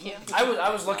in. thank you. I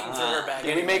was looking for her bag.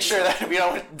 And we make sure that we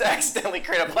don't accidentally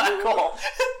create a black hole.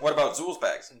 What about Zool's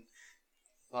bags?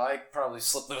 Well, I probably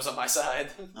slip those on my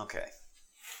side. Okay.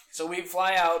 So we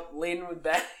fly out laden with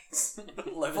bags,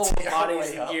 full of Levitate our bodies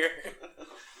way and up. gear.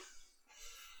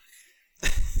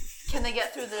 Can they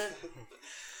get through the?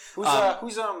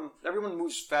 Who's everyone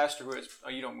moves faster. Oh,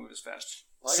 you don't move as fast.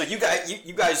 So you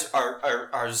guys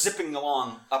are zipping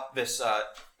along up this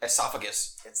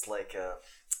esophagus, It's like the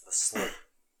slit.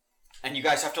 and you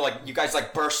guys have to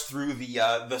burst through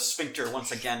the sphincter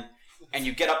once again, and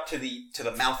you get up to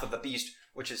the mouth of the beast,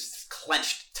 which is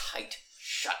clenched tight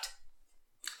shut.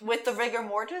 With the rigor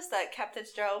mortis that kept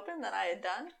its jaw open that I had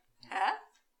done? Huh?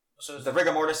 So The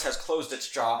rigor mortis has closed its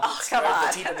jaw. Oh, come The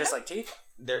on. teeth are just like teeth.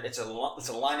 It's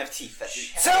a line of teeth that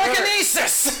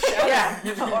Telekinesis! Yeah.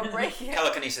 Or break it.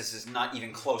 telekinesis is not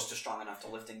even close to strong enough to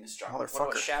lifting this jaw. What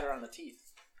about shatter on the teeth?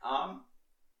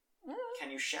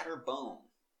 Can you shatter bone?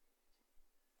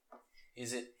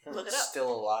 is it Look it up.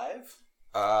 still alive?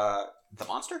 The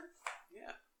monster?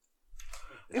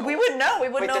 We wouldn't know. We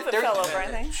wouldn't know if it there- fell over or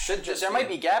anything. Should just There might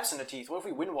be gaps in the teeth. What if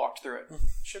we wind walked through it?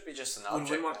 should be just an Would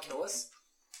object. Windwalk kill us?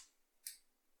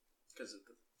 Because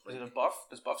Is it a buff?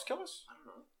 Does buffs kill us? I don't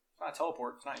know. It's not a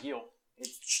teleport. It's not heal.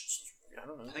 It's I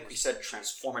don't know. I think we said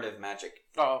transformative magic.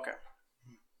 Oh, okay.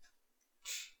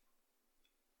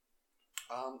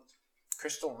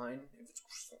 Crystalline. If it's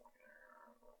crystalline.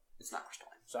 It's not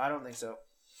crystalline. So I don't think so.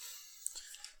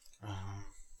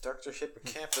 Dr.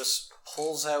 Hippocampus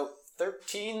pulls out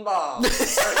 13 bombs and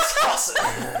starts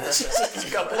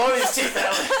tossing. Gotta blow these teeth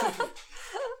out.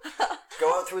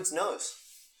 Go out through its nose.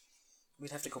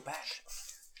 We'd have to go back.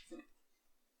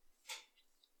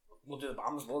 We'll do the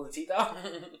bombs, blow the teeth out.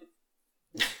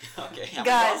 Okay. how many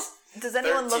Guys, does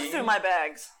anyone look 13. through my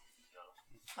bags?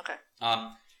 Okay.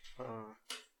 bombs?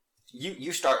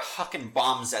 You start hucking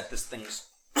bombs at this thing's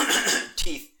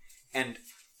teeth, and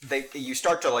you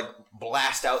start to like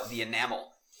blast out the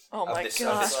enamel. Oh Of my this-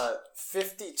 god. of this-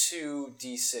 52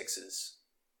 d6s.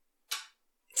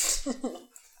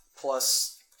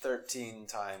 Plus 13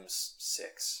 times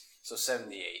 6. So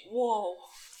 78. Whoa.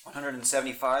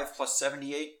 175 plus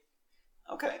 78.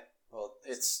 Okay. Well,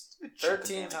 it's Check the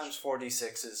 13 damage. times 4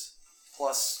 d6s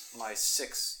plus my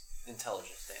 6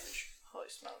 intelligence damage. Holy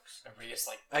smokes. Everybody just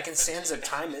like I can Sansa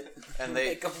time it. And they,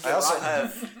 Make 'em I also rotten.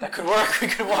 have, that could work. We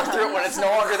could walk through it when it's no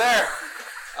longer there.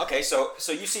 Okay, so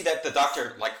you see that the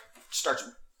doctor like starts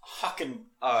hucking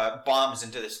bombs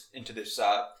into this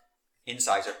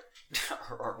incisor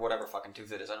or whatever fucking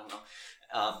tooth it is. I don't know.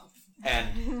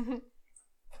 And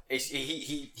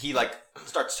he like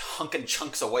starts hunking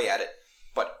chunks away at it,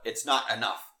 but it's not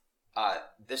enough.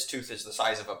 This tooth is the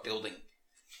size of a building,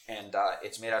 and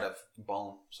it's made out of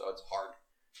bone, so it's hard.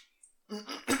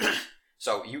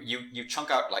 So you chunk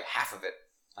out like half of it,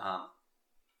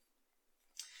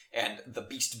 and the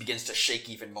beast begins to shake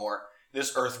even more.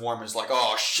 This earthworm is like,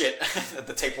 oh shit,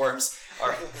 the tapeworms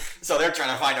are, so they're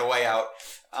trying to find a way out.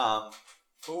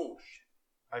 oh,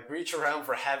 I reach around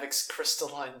for Havoc's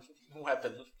crystalline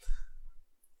weapon.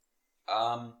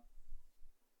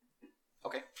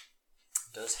 Okay.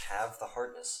 Does have the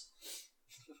hardness.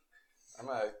 I'm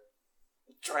gonna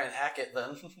try and hack it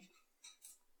then.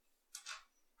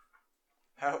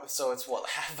 So it's what,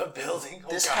 half a building? Oh,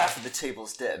 This God. half of the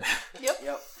table's dead. Yep.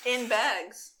 Yep. In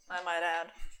bags, I might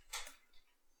add.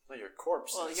 Well, your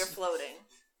corpse. Well, you're floating.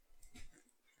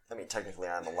 I mean, technically,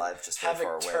 I'm alive, just very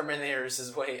far Havoc away. Terminators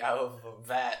his way out of a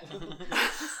vat.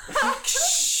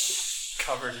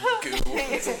 Covered in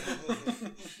goo.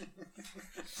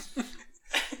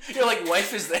 Your like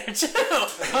wife is there too.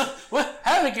 What?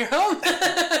 Havoc, you're home.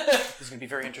 This is going to be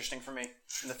very interesting for me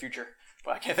in the future,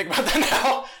 but I can't think about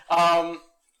that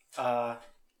now.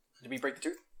 Did we break the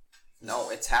tooth? No,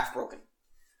 it's half broken.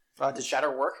 Did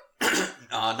shatter work?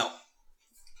 No.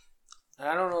 And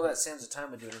I don't know that Sansa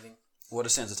time would do anything. What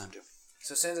does Sansa time do?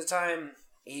 So Sansa time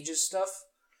ages stuff.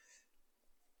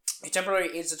 It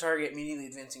temporarily aids the target, immediately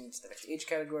advancing into the next age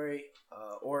category,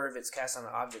 or if it's cast on an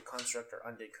object, construct, or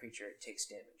undead creature, it takes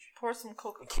damage. Pour some A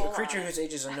Coca-Cola. creature on it. whose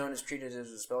age is unknown is treated as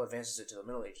a spell advances it to the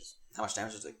Middle Ages. How much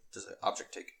damage does the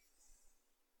object take?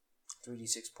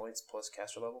 3d6 points plus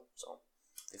caster level, so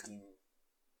 15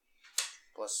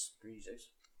 plus 3d6.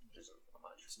 Isn't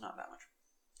much. It's not that much.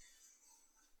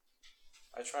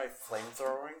 I try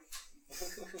flamethrowing.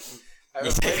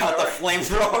 You take out the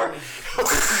flamethrower.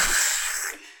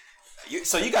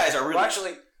 So you guys are really. Well,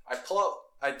 actually,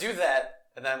 I do that,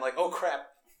 and then I'm like, oh crap.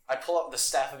 I pull up the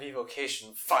Staff of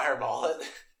Evocation, fireball it.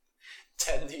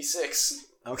 10d6.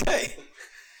 Okay.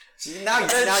 See, now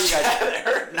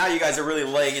you guys are really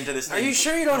laying into this Are thing. you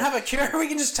sure you don't have a cure? We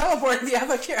can just teleport if you have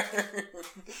a cure.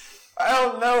 I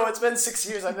don't know, it's been 6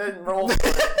 years, I didn't roll for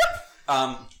it.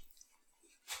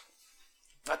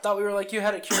 I thought we were like you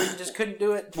had a cure, you just couldn't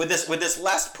do it. With this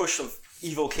last push of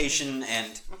evocation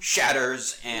and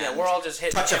shatters and Yeah, we're all just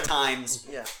hitting touch of him. times.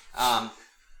 Yeah.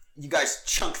 You guys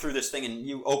chunk through this thing and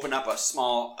you open up a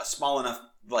small enough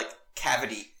like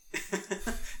cavity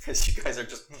because you guys are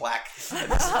just black at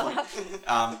this point.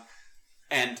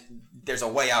 And there's a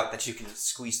way out that you can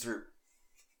squeeze through.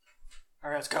 All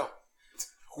right, let's go.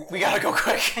 We gotta go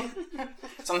quick.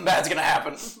 Something bad's gonna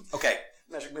happen. Okay.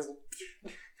 Magic missile.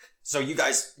 So you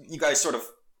guys sort of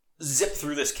zip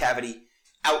through this cavity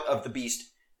out of the beast,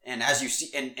 and as you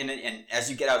see, and as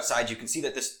you get outside, you can see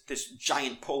that this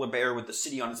giant polar bear with the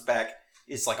city on its back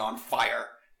is like on fire,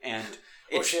 and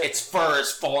its fur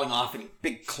is falling off in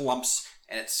big clumps,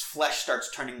 and its flesh starts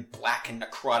turning black and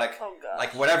necrotic. Oh god.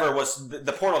 Like whatever was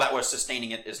the portal that was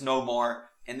sustaining it is no more,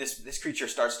 and this creature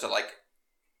starts to like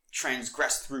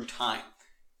transgress through time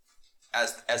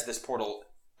as the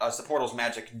portal's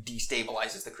magic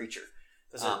destabilizes the creature.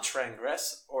 Does it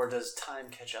transgress, or does time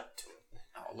catch up to it?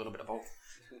 A little bit of both.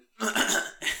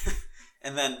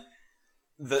 And then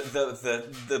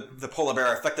the polar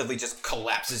bear effectively just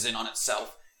collapses in on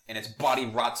itself, and its body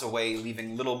rots away,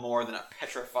 leaving little more than a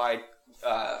petrified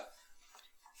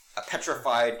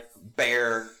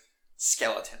bear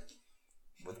skeleton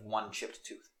with one chipped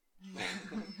tooth.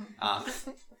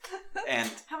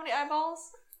 And How many eyeballs?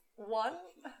 One?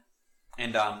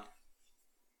 And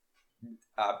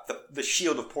the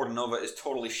shield of Porta Nova is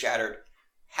totally shattered.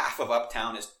 Half of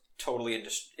Uptown is totally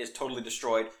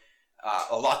destroyed.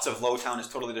 Lots of Lowtown is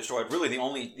totally destroyed. Really, the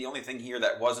only thing here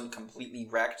that wasn't completely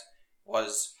wrecked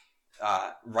was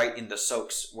right in the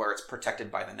soaks where it's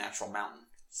protected by the natural mountain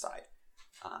side.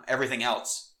 Everything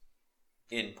else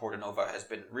in Porta Nova has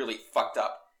been really fucked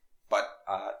up, but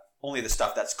only the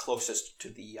stuff that's closest to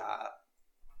the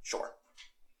shore.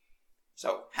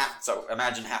 So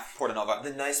imagine half Porta Nova.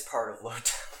 The nice part of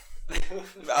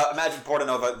Lowtown. Imagine Porta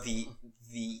Nova, the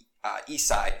east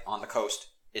side on the coast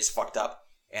is fucked up,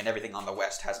 and everything on the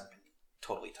west hasn't been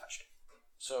totally touched.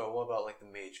 So what about like the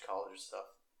Mage College stuff?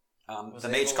 The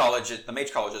Mage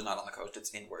College is not on the coast;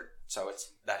 it's inward, so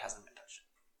that hasn't been touched.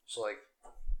 So like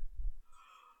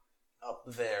up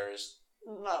there is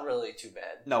not really too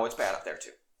bad. No, it's bad up there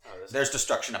too. Oh, There's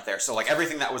destruction up there. So like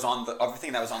everything that was on the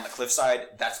cliffside,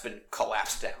 that's been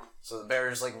collapsed down. So the bear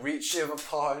just like reached in a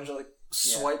paw and just like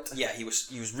swiped. Yeah, he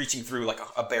was reaching through like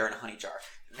a bear in a honey jar,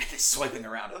 swiping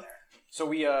around in there. So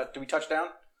we do we touch down?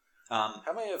 How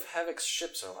many of Havoc's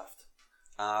ships are left?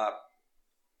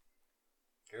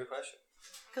 Good question.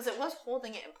 Because it was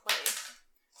holding it in place.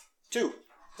 2.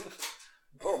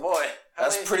 Oh boy,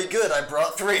 That's pretty good. I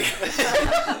brought 3.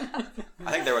 I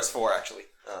think there was 4 actually.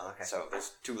 Oh, okay. So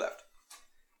there's 2 left.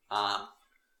 I'll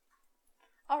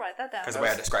write that down. Because the way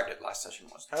I described it last session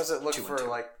was. How does it look 2 and for 2.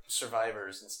 like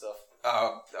survivors and stuff?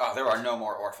 There are no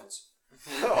more orphans.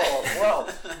 Oh well,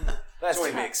 that's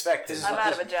what we expected. I'm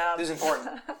out of a job. This is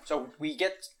important. So we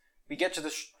get to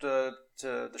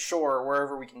the shore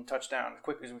wherever we can touch down as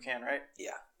quickly as we can, right?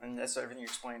 Yeah. And that's everything you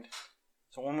explained.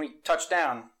 So when we touch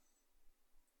down,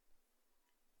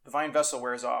 Divine Vessel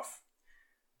wears off.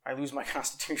 I lose my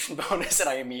Constitution bonus and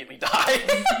I immediately die.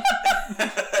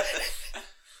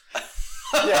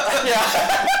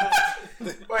 yeah.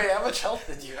 Wait, how much health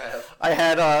did you have? I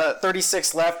had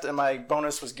 36 left and my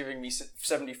bonus was giving me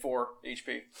 74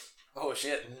 HP. Oh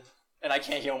shit! And I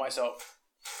can't heal myself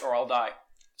or I'll die.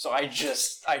 So I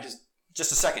just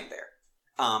Just a second there.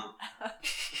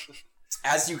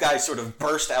 As you guys sort of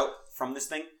burst out from this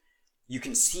thing, you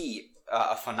can see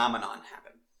a phenomenon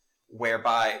happen,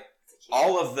 whereby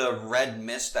all of the red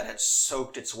mist that had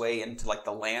soaked its way into like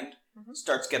the land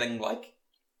starts getting like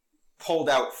pulled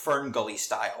out Fern Gully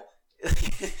style.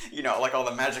 You know, like all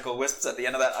the magical wisps at the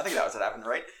end of that. I think that was what happened,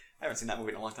 right? I haven't seen that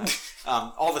movie in a long time.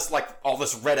 All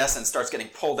this red essence starts getting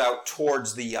pulled out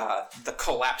towards the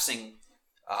collapsing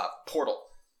portal,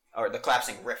 or the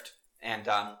collapsing rift, and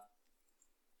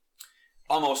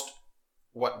almost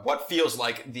what feels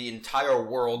like the entire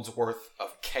world's worth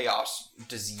of chaos,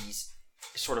 disease,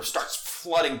 sort of starts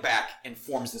flooding back and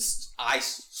forms this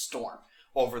ice storm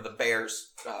over the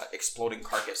bear's exploding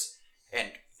carcass,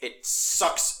 and it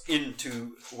sucks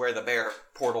into where the bear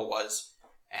portal was,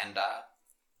 and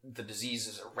the disease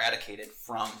is eradicated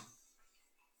from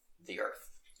the earth.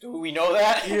 Do we know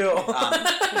that?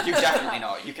 You definitely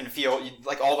know it. You can feel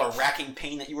like all the racking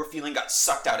pain that you were feeling got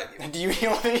sucked out of you. Do you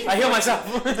heal me? I heal myself.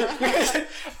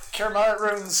 Cure my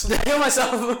runes. I heal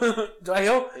myself. Do I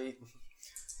heal?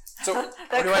 So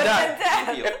Or do I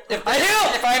die? You heal. if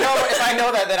I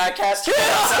know that, then I cast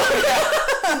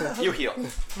heal. You heal.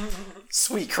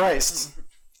 Sweet Christ.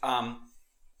 Um,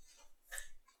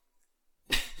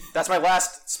 That's my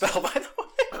last spell, by the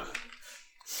way.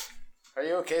 Are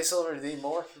you okay, Silver? Do you need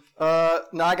more?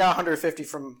 No, I got 150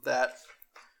 from that.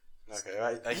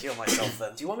 Okay, I heal myself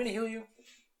then. Do you want me to heal you?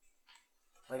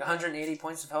 Like 180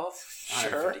 points of health?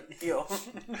 Sure. Heal.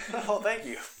 Oh, thank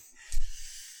you.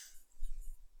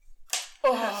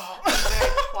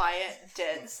 Very quiet,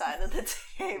 dead side of the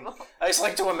table. I just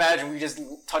like to imagine we just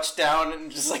touch down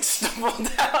and just like stumble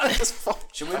down and just fall.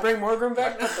 Should we bring Morgrim I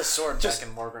back? put the sword back in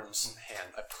Morgrim's hand.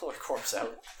 I pull her corpse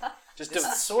out. Just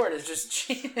This sword is just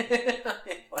cheated.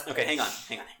 okay, hang on.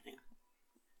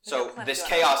 So plenty this on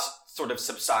chaos sort of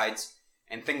subsides,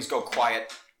 and things go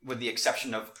quiet, with the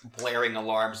exception of blaring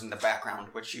alarms in the background,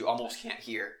 which you almost can't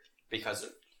hear because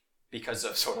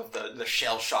of sort of the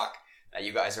shell shock that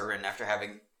you guys are in after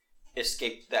having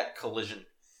escaped that collision.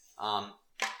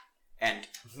 And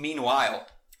meanwhile,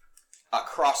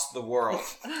 across the world,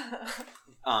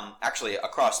 actually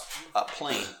across a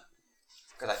plane,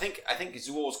 because I think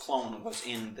Zool's clone was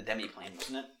in the demi-plane,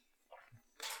 wasn't it?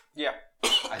 Yeah.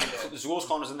 I think Zool's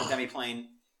clone was in the demi-plane.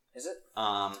 Is it?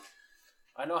 Um,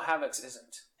 I know Havoc's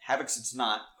isn't. Havoc's it's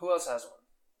not. Who else has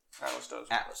one? Atlas does.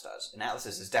 Atlas does. And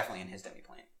Atlas's is definitely in his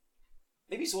demi-plane.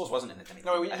 Maybe Zool's wasn't in the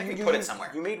demi-plane. No, I think we put it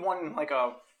somewhere. You made one like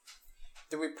a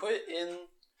Did we put in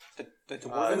the it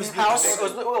dwarven's was house.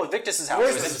 Victus'. It was Victus's house.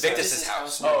 It was in Victus's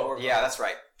house. Oh. Yeah, that's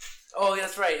right. Oh,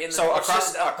 that's right. In the So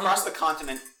across the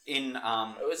continent in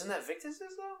Wasn't that Victus's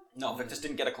though? no, Victus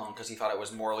didn't get a clone because he thought it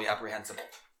was morally apprehensible.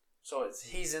 So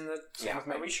he's in the. Yeah.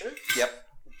 Are we sure? Yep.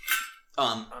 I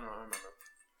don't remember.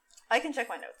 I can check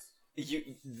my notes.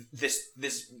 you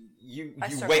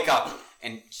circle. wake up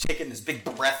and take in this big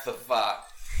breath of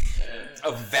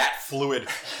that fluid,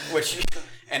 which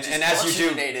and as you do,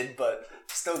 oxygenated, but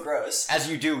still gross. as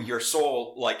you do, your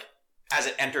soul, like, as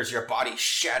it enters your body,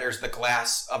 shatters the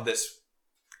glass of this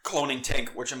cloning tank,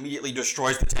 which immediately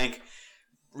destroys the tank,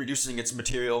 reducing its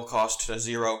material cost to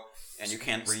 0, and you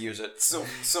can't reuse it.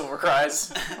 Silver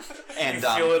cries. And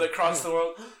Feel it across the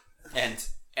world.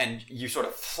 and you sort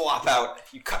of flop out.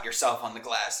 You cut yourself on the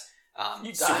glass.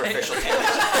 You superficial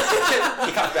damage.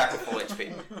 He comes back with full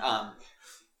HP.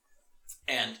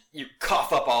 And you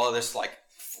cough up all of this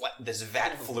this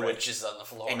vat fluid, Wrenches on the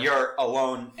floor. and you're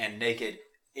alone and naked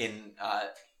in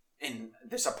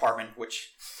this apartment,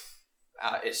 which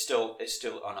is still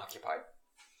unoccupied.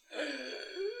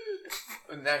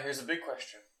 Now here's a big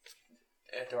question.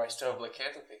 Do I still have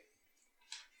lycanthropy?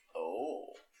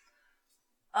 Oh.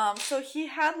 So he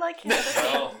had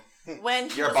lycanthropy when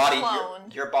he Your was body,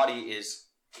 cloned. your body is.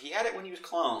 He had it when he was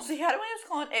cloned. So he had it when he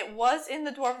was cloned. It was in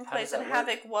the Dwarven place, and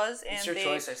Havoc was in It's your the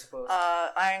choice, I suppose.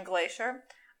 Iron Glacier.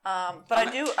 But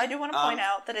I do want to point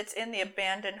out that it's in the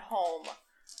abandoned home.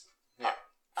 Yeah.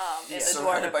 In the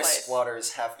Surrounded Dwarven by place.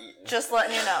 squatters, half eaten. Just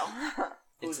letting you know.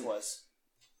 Whose was?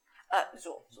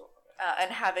 Zool.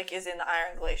 And Havoc is in the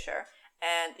Iron Glacier,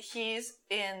 and he's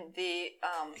in the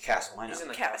Castle, I know. He's in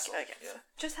the castle. castle. Okay.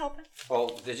 Just helping.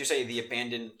 Well, did you say the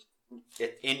abandoned?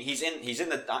 He's in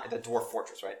the dwarf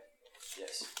fortress, right?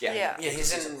 Yes. Yeah. Yeah. Yeah,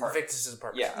 he's Victus's in apartment. Victus's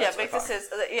apartment. Yeah. Yeah, that's what I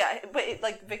Victus is.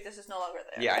 But Victus is no longer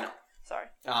there. Yeah, I know. Sorry.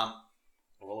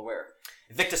 Well aware.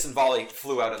 Victus and Volley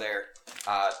flew out of there.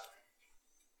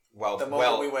 The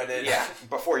moment we went in. Yeah,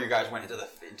 before you guys went into the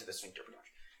sphincter, pretty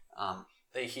much.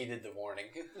 They heeded the warning.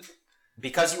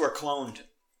 Because you were cloned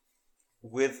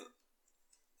with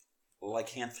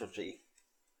lycanthropy,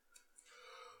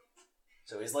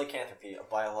 So is lycanthropy a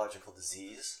biological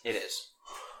disease? it is.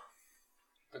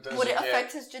 But does Would it get-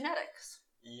 affect his genetics?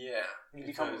 Yeah. You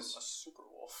become a because- super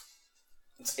wolf.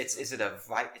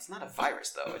 It's not a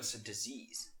virus though. It's a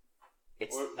disease.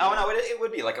 It's Or- it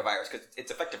would be like a virus because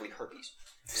it's effectively herpes.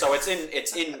 So it's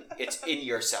in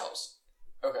your cells.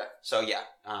 Okay. So yeah,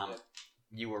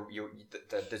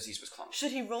 the disease was cloned.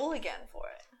 Should he roll again for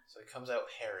it? So it comes out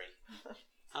hairy.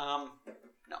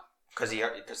 No,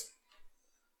 because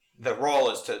the role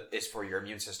is for your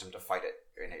immune system to fight it,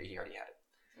 and he already had it.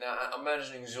 Now, I'm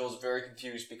imagining Zul's very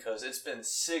confused because it's been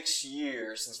 6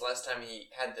 years since the last time he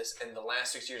had this, and the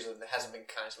last 6 years it hasn't been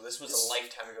kind, so this was a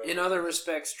lifetime ago. In other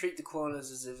respects, treat the clone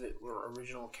as if it were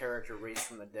original character raised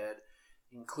from the dead,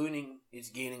 including its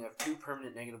gaining of 2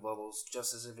 permanent negative levels,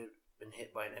 just as if it had been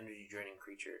hit by an energy-draining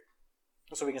creature.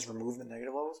 So we can just remove the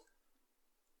negative levels?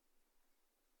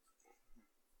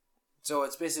 So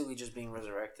it's basically just being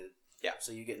resurrected. Yeah.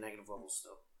 So you get negative levels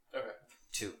still. Okay.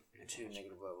 2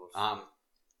 negative levels.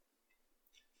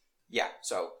 Yeah.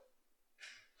 So,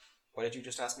 what did you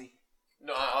just ask me?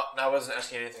 No, I wasn't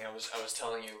asking anything. I was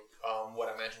telling you what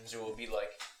I imagine Zul will be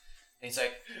like. And he's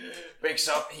like, wakes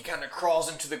up, he kind of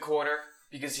crawls into the corner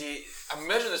because I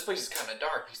imagine this place is kind of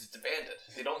dark because it's abandoned.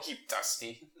 They don't keep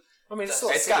dusty. I mean, it's still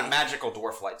a It's city. got magical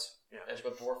dwarf lights.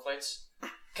 Magical dwarf lights.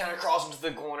 Kind of crawls into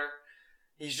the corner.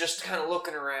 He's just kind of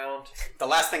looking around. The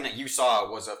last thing that you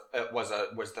saw was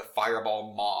the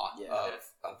fireball maw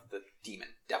of the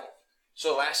devil.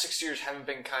 So the last 6 years haven't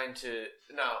been kind to.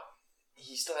 No,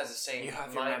 he still has the same You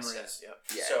have your mindset. memories. Yep.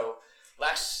 Yeah. So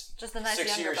last Just a nice 6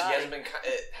 younger years, body. he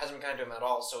hasn't been kind to him at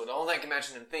all. So the only thing I can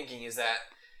imagine him thinking is that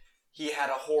he had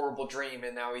a horrible dream,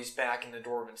 and now he's back in the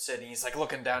Dwarven city. He's like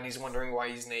looking down. He's wondering why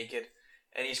he's naked,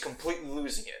 and he's completely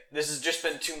losing it. This has just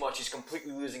been too much. He's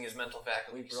completely losing his mental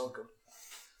faculties. We broke him.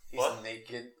 He's What?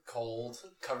 naked, cold,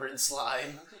 covered in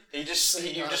slime. He just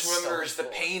remembers the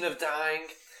pain of dying.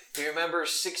 He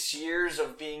remembers 6 years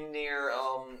of being near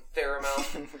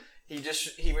Theramel.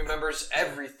 He remembers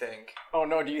everything. Oh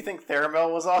no, do you think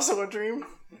Theramel was also a dream?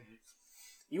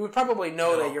 You would probably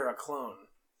know that you're a clone.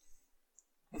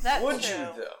 That's Would true. you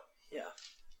though? Yeah.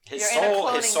 His You're in a soul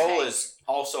cloning tank. is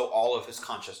also all of his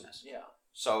consciousness. Yeah.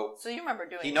 So So you remember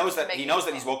doing he knows that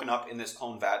making he's woken up in this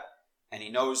clone vat, and he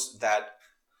knows that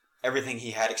everything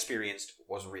he had experienced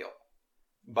was real.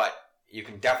 But you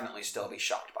can definitely still be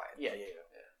shocked by it. Yeah.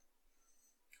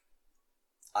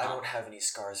 I don't have any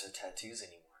scars or tattoos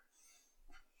anymore.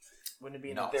 Wouldn't it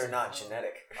be No. They're not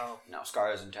genetic. Oh. No,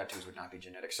 scars and tattoos would not be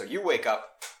genetic. So you wake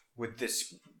up with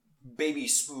this baby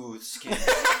smooth skin.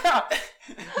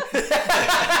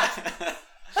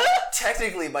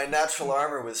 Technically, my natural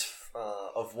armor was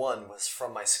of 1 was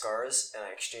from my scars, and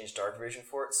I exchanged dark vision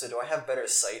for it. So do I have better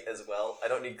sight as well? I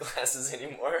don't need glasses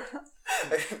anymore.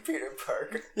 Peter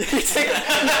Parker.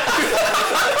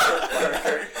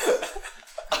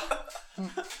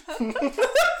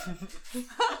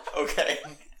 Okay.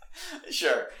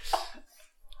 Sure.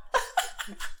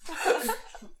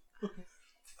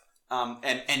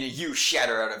 And you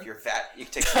shatter out of your vat. You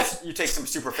take some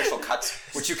superficial cuts,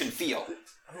 which you can feel.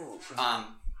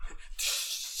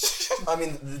 I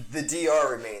mean, the DR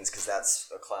remains because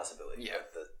that's a class ability. Yeah.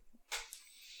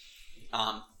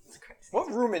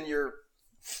 What room in your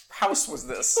house was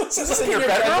this? Was this in your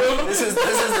bedroom? This is the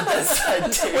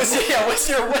bedside table.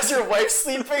 Was your wife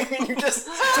sleeping and you just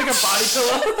took a body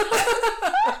pillow?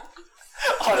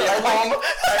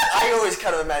 I always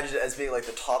kind of imagine it as being like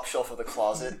the top shelf of the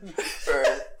closet, or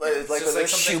like a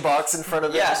shoebox in front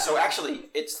of it. Yeah. So actually,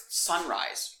 it's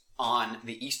sunrise on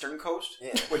the eastern coast,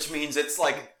 which means it's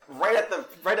like right at the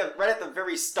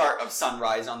very start of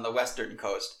sunrise on the western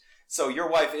coast. So your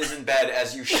wife is in bed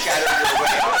as you shatter your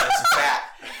way out of this vat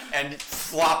and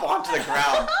flop onto the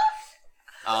ground.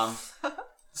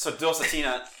 So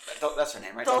Dulcinea, that's her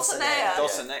name, right? Dulcinea.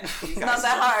 Dulcinea. You guys, Not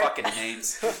that hard. fucking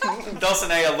names.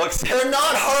 Dulcinea looks. They're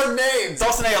not hard names.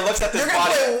 Dulcinea looks at this You're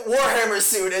body. gonna play Warhammer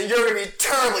soon, and you're gonna be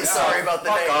terribly sorry about the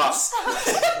names.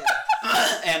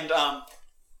 And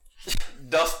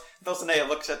Dulcinea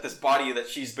looks at this body that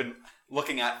she's been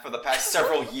looking at for the past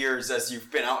several years as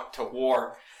you've been out to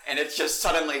war, and it's just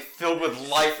suddenly filled with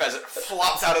life as it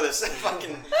flops out of this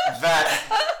fucking vat.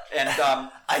 And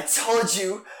I told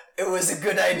you it was a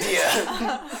good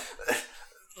idea.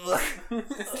 Look.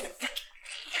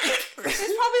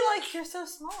 She's probably like, you're so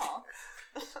small.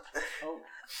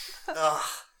 Ugh.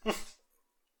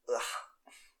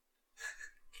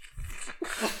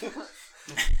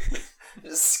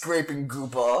 Just scraping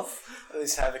goop off. At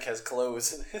least Havoc has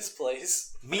clothes in his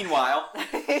place. meanwhile,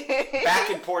 back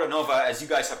in Porta Nova, as you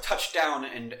guys have touched down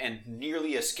and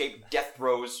nearly escaped death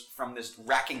throes from this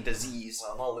racking disease.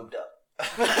 Well, I'm all lubed up.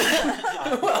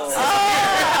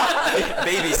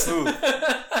 Baby smooth.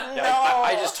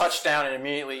 I just touched down and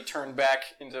immediately turned back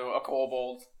into a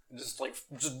kobold. Just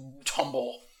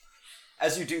tumble.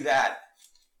 As you do that,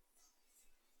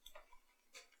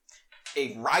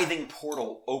 a writhing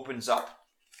portal opens up,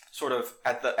 sort of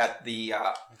at the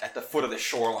foot of the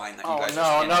shoreline that you guys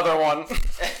are standing. Another one.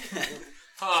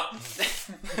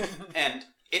 And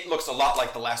it looks a lot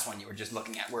like the last one you were just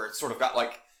looking at, where it's sort of got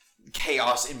like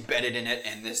chaos embedded in it,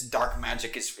 and this dark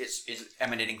magic is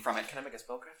emanating from it. Can I make a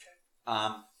spellcraft check?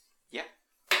 Yeah.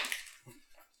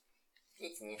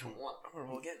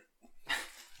 Roll again.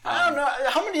 I don't know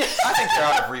how many. I think they're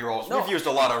out of rerolls. We've used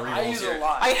a lot of rerolls I use here. a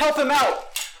lot. I help him out.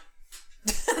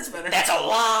 That's better. That's a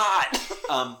lot.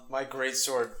 My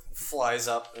greatsword flies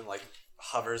up and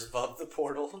hovers above the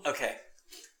portal. Okay.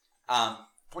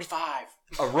 45.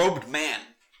 A robed man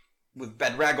with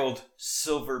bedraggled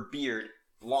silver beard,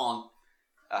 long,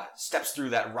 steps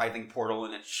through that writhing portal,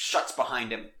 and it shuts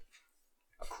behind him.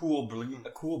 A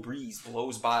cool breeze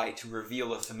blows by to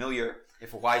reveal a familiar,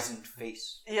 if wizened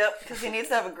face. Yep, because he needs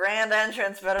to have a grand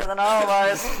entrance better than all of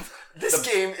ours. This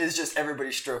game is just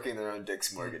everybody stroking their own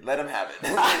dicks, Morgan. Let him have it.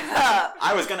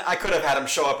 I could have had him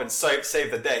show up and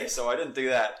save the day, so I didn't do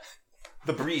that.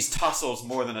 The breeze tussles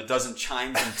more than a dozen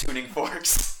chimes and tuning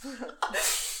forks.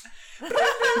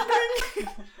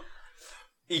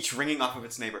 Each ringing off of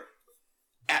its neighbor.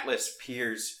 Atlas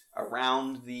peers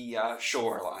around the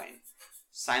shoreline,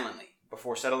 silently,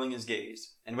 before settling his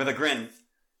gaze, and with a grin,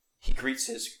 he greets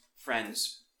his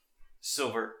friends,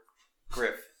 Silver,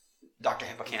 Griff, Dr.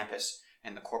 Hippocampus,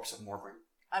 and the corpse of Morgrim.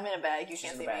 I'm in a bag. You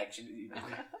can't see me.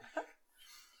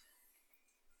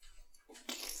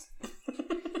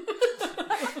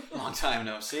 Long time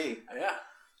no see. Yeah.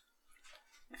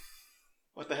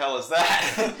 What the hell is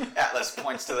that? Atlas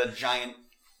points to the giant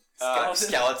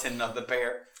skeleton of the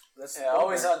bear. That's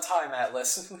Always on time,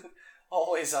 Atlas.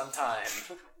 Always on time.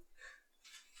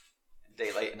 A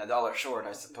day late and $1 short,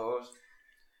 I suppose.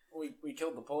 We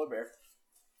killed the polar bear.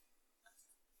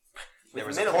 There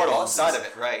was a portal inside of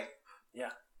it, right?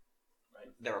 Yeah. Right.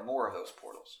 There were more of those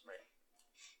portals. Right.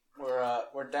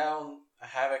 We're down a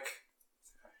Havoc,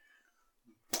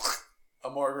 a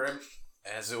Morgrim,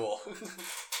 and Azul.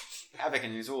 Havoc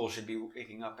and Azul should be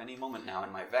waking up any moment now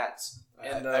in my vats.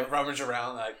 And I rummage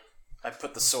around. I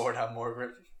put the sword on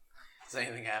Morgrim. Does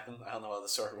anything happen? I don't know how the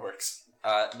sword works.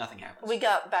 Nothing happens. We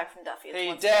got back from Duffy. It's Hey,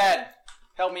 once- Dad,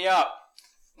 help me up.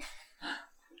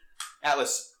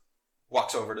 Atlas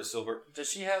walks over to Silver. Does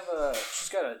she have she's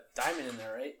got a diamond in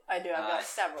there, right? I do. I've got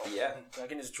several. Yeah. So I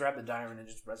can just grab the diamond and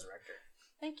just resurrect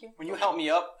her. Thank you. When you help me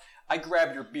up, I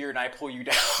grab your beard and I pull you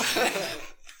down.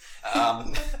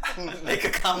 Make a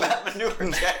combat maneuver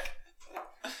check.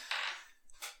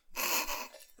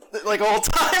 Like old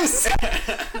times.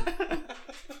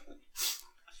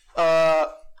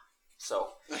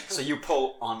 So you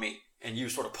pull on me, and you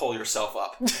sort of pull yourself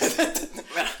up.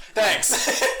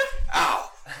 Thanks. Ow.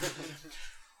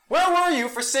 Where were you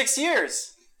for 6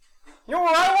 years? You know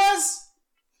where I was?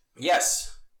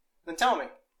 Yes. Then tell me.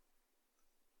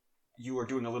 You were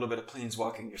doing a little bit of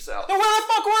planeswalking yourself. No, where the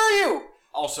fuck were you?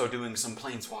 Also doing some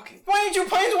planeswalking. Why didn't you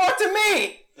planeswalk to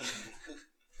me?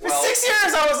 For Well, 6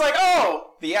 years I was like,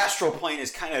 oh. the astral plane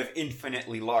is kind of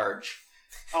infinitely large.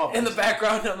 Oh, In the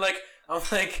background, I'm like,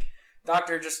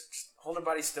 Doctor, just hold her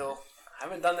body still. I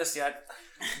haven't done this yet.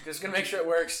 I'm just gonna make sure it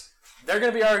works. They're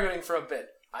gonna be arguing for a bit.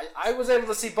 I was able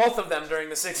to see both of them during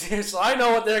the 6 years, so I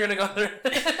know what they're gonna go through.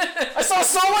 I saw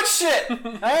so much shit.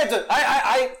 I had to.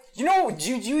 You know?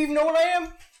 Do you even know what I am?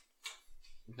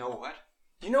 No what?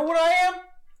 Do you know what I am?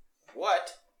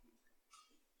 What?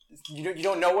 You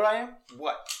don't know what I am?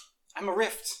 What? I'm a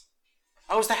rift.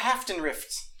 I was the Hafton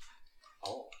Rift.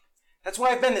 Oh. That's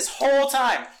where I've been this whole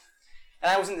time.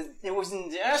 And I was in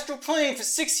the astral plane for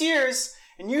 6 years,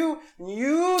 and I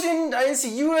didn't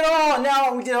see you at all, and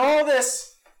now we did all this.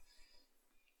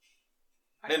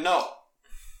 I didn't know.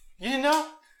 You didn't know?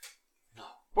 No.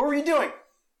 What were you doing?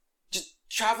 Just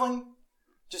traveling?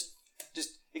 Just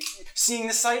seeing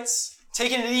the sights?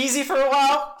 Taking it easy for a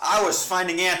while? I was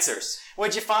finding answers.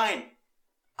 What'd you find?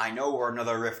 I know where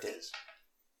another rift is.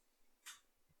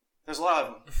 There's a lot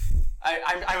of them.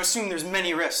 I assume there's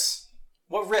many rifts.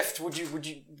 What rift would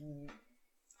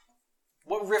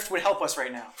What rift would help us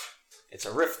right now? It's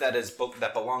a rift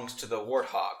that belongs to the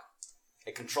warthog.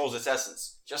 It controls its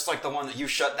essence, just like the one that you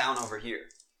shut down over here.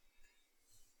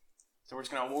 So we're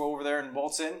just gonna go over there and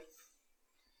waltz in?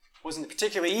 Wasn't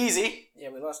particularly easy. Yeah,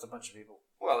 we lost a bunch of people.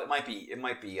 Well, it might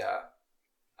be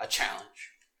a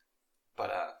challenge,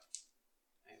 but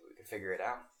maybe we could figure it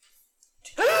out.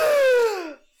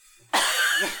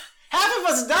 Half of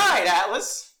us died,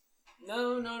 Atlas.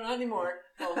 No, not anymore.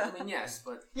 Well, I mean, yes,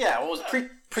 but... Yeah, well, it was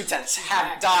pretense.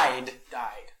 Half died.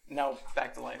 Died. Now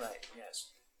back to life. Right,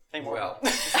 yes. Well,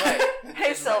 Right.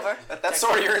 Hey, Silver. that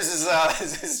sword of yours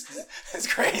is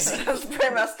crazy. That's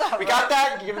pretty messed up. We got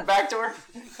that? You give it back to her?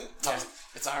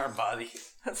 It's our body.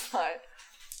 That's fine.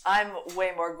 I'm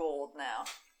way more gold now.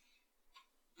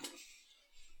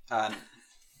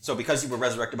 so because you were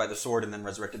resurrected by the sword and then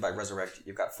resurrected by resurrect,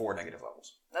 you've got 4 negative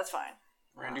levels. That's fine.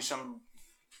 We're gonna do some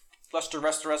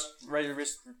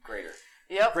greater.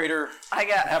 Yep. Greater. I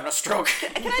got. Having a stroke.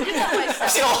 Can I do that myself?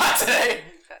 I've seen a lot today.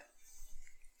 Okay.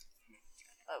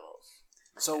 Levels.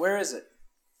 So where is it?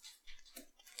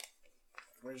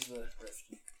 Where's the rift?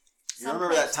 You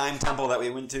remember that time temple that we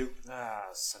went to? Ah,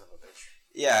 son of a bitch.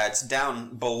 Yeah, it's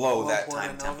down below that Porta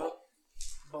time Nova? temple.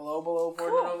 Below Porta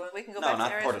Cool. Nova? We can go No, back not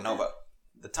to areas Porta with Nova.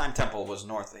 The time temple was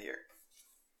north of here.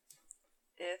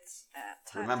 It's at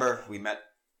time. Remember, we met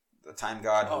the time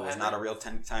god who Oh, was Henry? not a real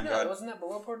time No, god? wasn't that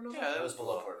below Porta Nova? Yeah, that was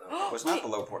below Porta Nova. It was not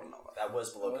below Porta Nova. That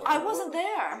was below Porta I Nova. wasn't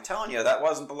there. I'm telling you, that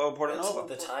wasn't below Porta That's Nova.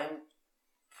 the time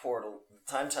portal,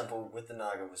 the time temple with the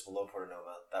Naga was below Porta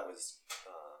Nova. That was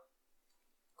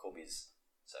Colby's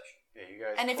session. Yeah, you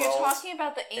guys. And if you're talking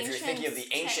about the ancient, If you're thinking of the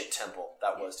ancient temple,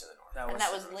 that was to the north. and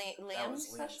that was That Liam's was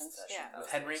Liam's sessions, session. yeah, That was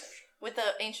Henry? Liam's session. with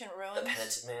the ancient ruins. The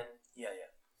penitent man. Yeah.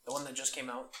 The one that just came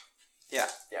out. Yeah.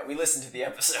 Yeah, we listened to the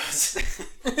episodes.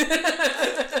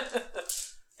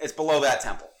 It's below that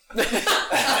temple.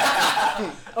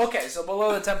 Okay, so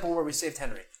below the temple where we saved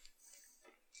Henry.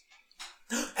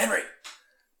 Henry!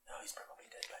 No, he's probably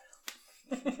dead by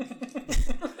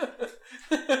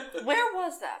now. Where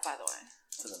was that, by the way?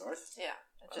 To the north? Yeah,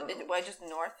 just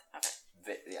north.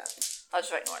 Okay, Yeah. I'll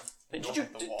just write north.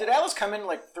 Did Alice come in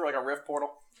through a rift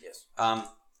portal? Yes.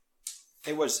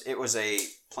 It was a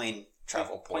plane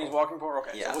travel Planes portal. walking portal?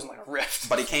 Okay, so Yeah. it wasn't like a rift.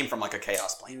 But he came from like a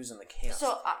chaos He plane. was in the chaos.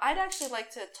 So I'd actually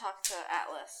like to talk to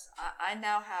Atlas. I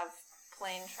now have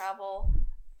plane travel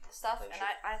stuff, and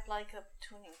I'd like a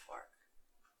tuning fork.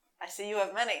 I see you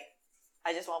have many.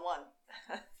 I just want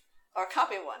one, or a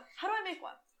copy of one. How do I make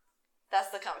one? That's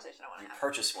the conversation I want You to have.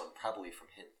 purchased one, probably from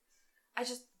him. I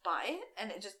just buy it, and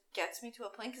it just gets me to a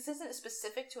plane. Because isn't it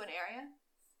specific to an area?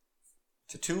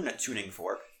 To tune a tuning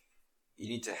fork, you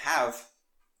need to have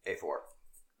a fork.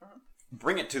 Mm-hmm.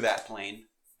 Bring it to that plane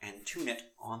and tune it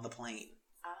on the plane.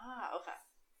 Ah, okay.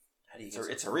 How do you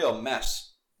It's a real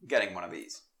mess getting one of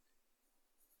these.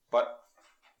 But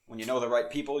when you know the right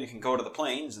people, you can go to the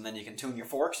planes, and then you can tune your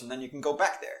forks, and then you can go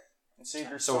back there. And save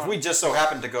your So if son. we just so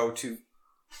happen to go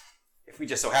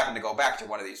back to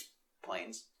one of these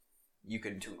planes, you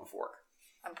can tune a fork.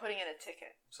 I'm putting in a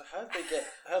ticket. So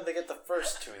how'd they get the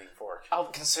first tuning fork? I'll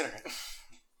consider it.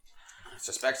 I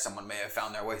suspect someone may have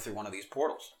found their way through one of these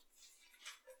portals.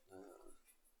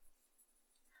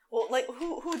 Well, like,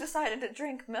 who decided to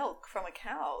drink milk from a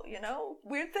cow, you know?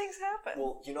 Weird things happen.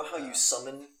 Well, you know how you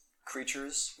summon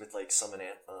creatures with, like, summon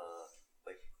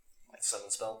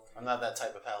spell? I'm not that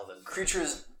type of paladin.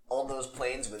 Creatures on those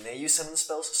planes, when they use summon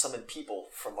spells, summon people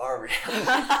from our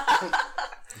reality.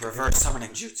 Reverse summoning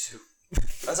jutsu.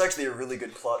 That's actually a really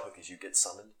good plot hook, is you get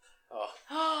summoned.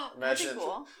 Oh, That'd be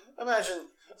cool. imagine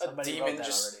a Somebody demon wrote that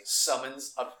just already.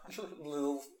 summons a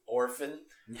little orphan.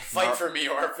 Fight for me,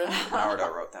 orphan.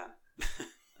 Naruto wrote that.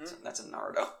 That's in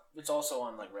Naruto. It's also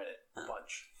on like Reddit a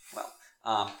bunch. Well,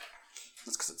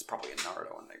 that's because it's probably in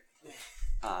Naruto and they.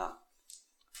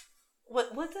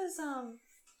 What does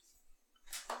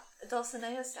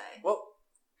Dulcinea say? Well,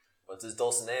 what does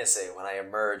Dulcinea say when I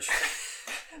emerge?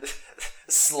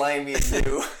 Slimy and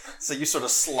new. So you sort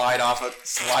of slide off of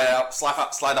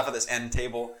this end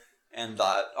table and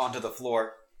onto the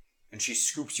floor, and she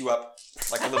scoops you up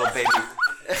like a little baby,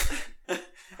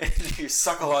 and you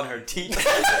suckle on her teeth.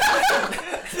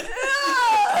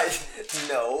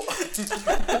 No.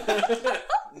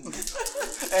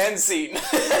 And scene.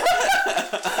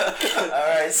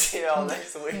 Alright, see y'all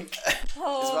next week.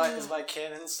 Is my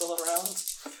cannon still around?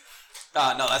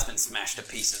 No, that's been smashed to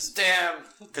pieces. Damn.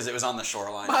 Because it was on the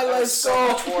shoreline. My life's So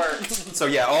much work. So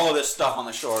yeah, all of this stuff on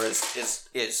the shore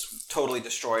is totally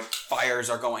destroyed. Fires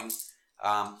are going,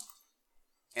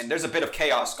 and there's a bit of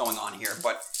chaos going on here.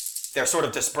 But they're sort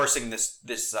of dispersing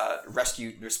this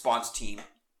rescue response team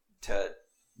to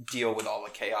deal with all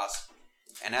the chaos.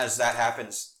 And as that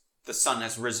happens, the sun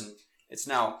has risen. It's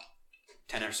now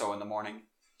 10 or so in the morning,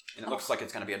 and it looks like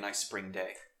it's going to be a nice spring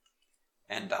day.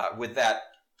 And with that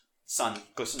sun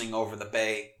glistening over the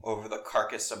bay, over the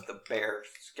carcass of the bear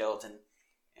skeleton,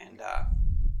 and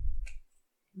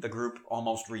the group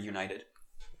almost reunited.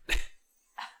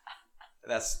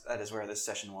 That is where this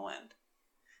session will end.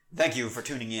 Thank you for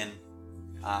tuning in,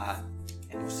 and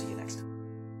we'll see you next time.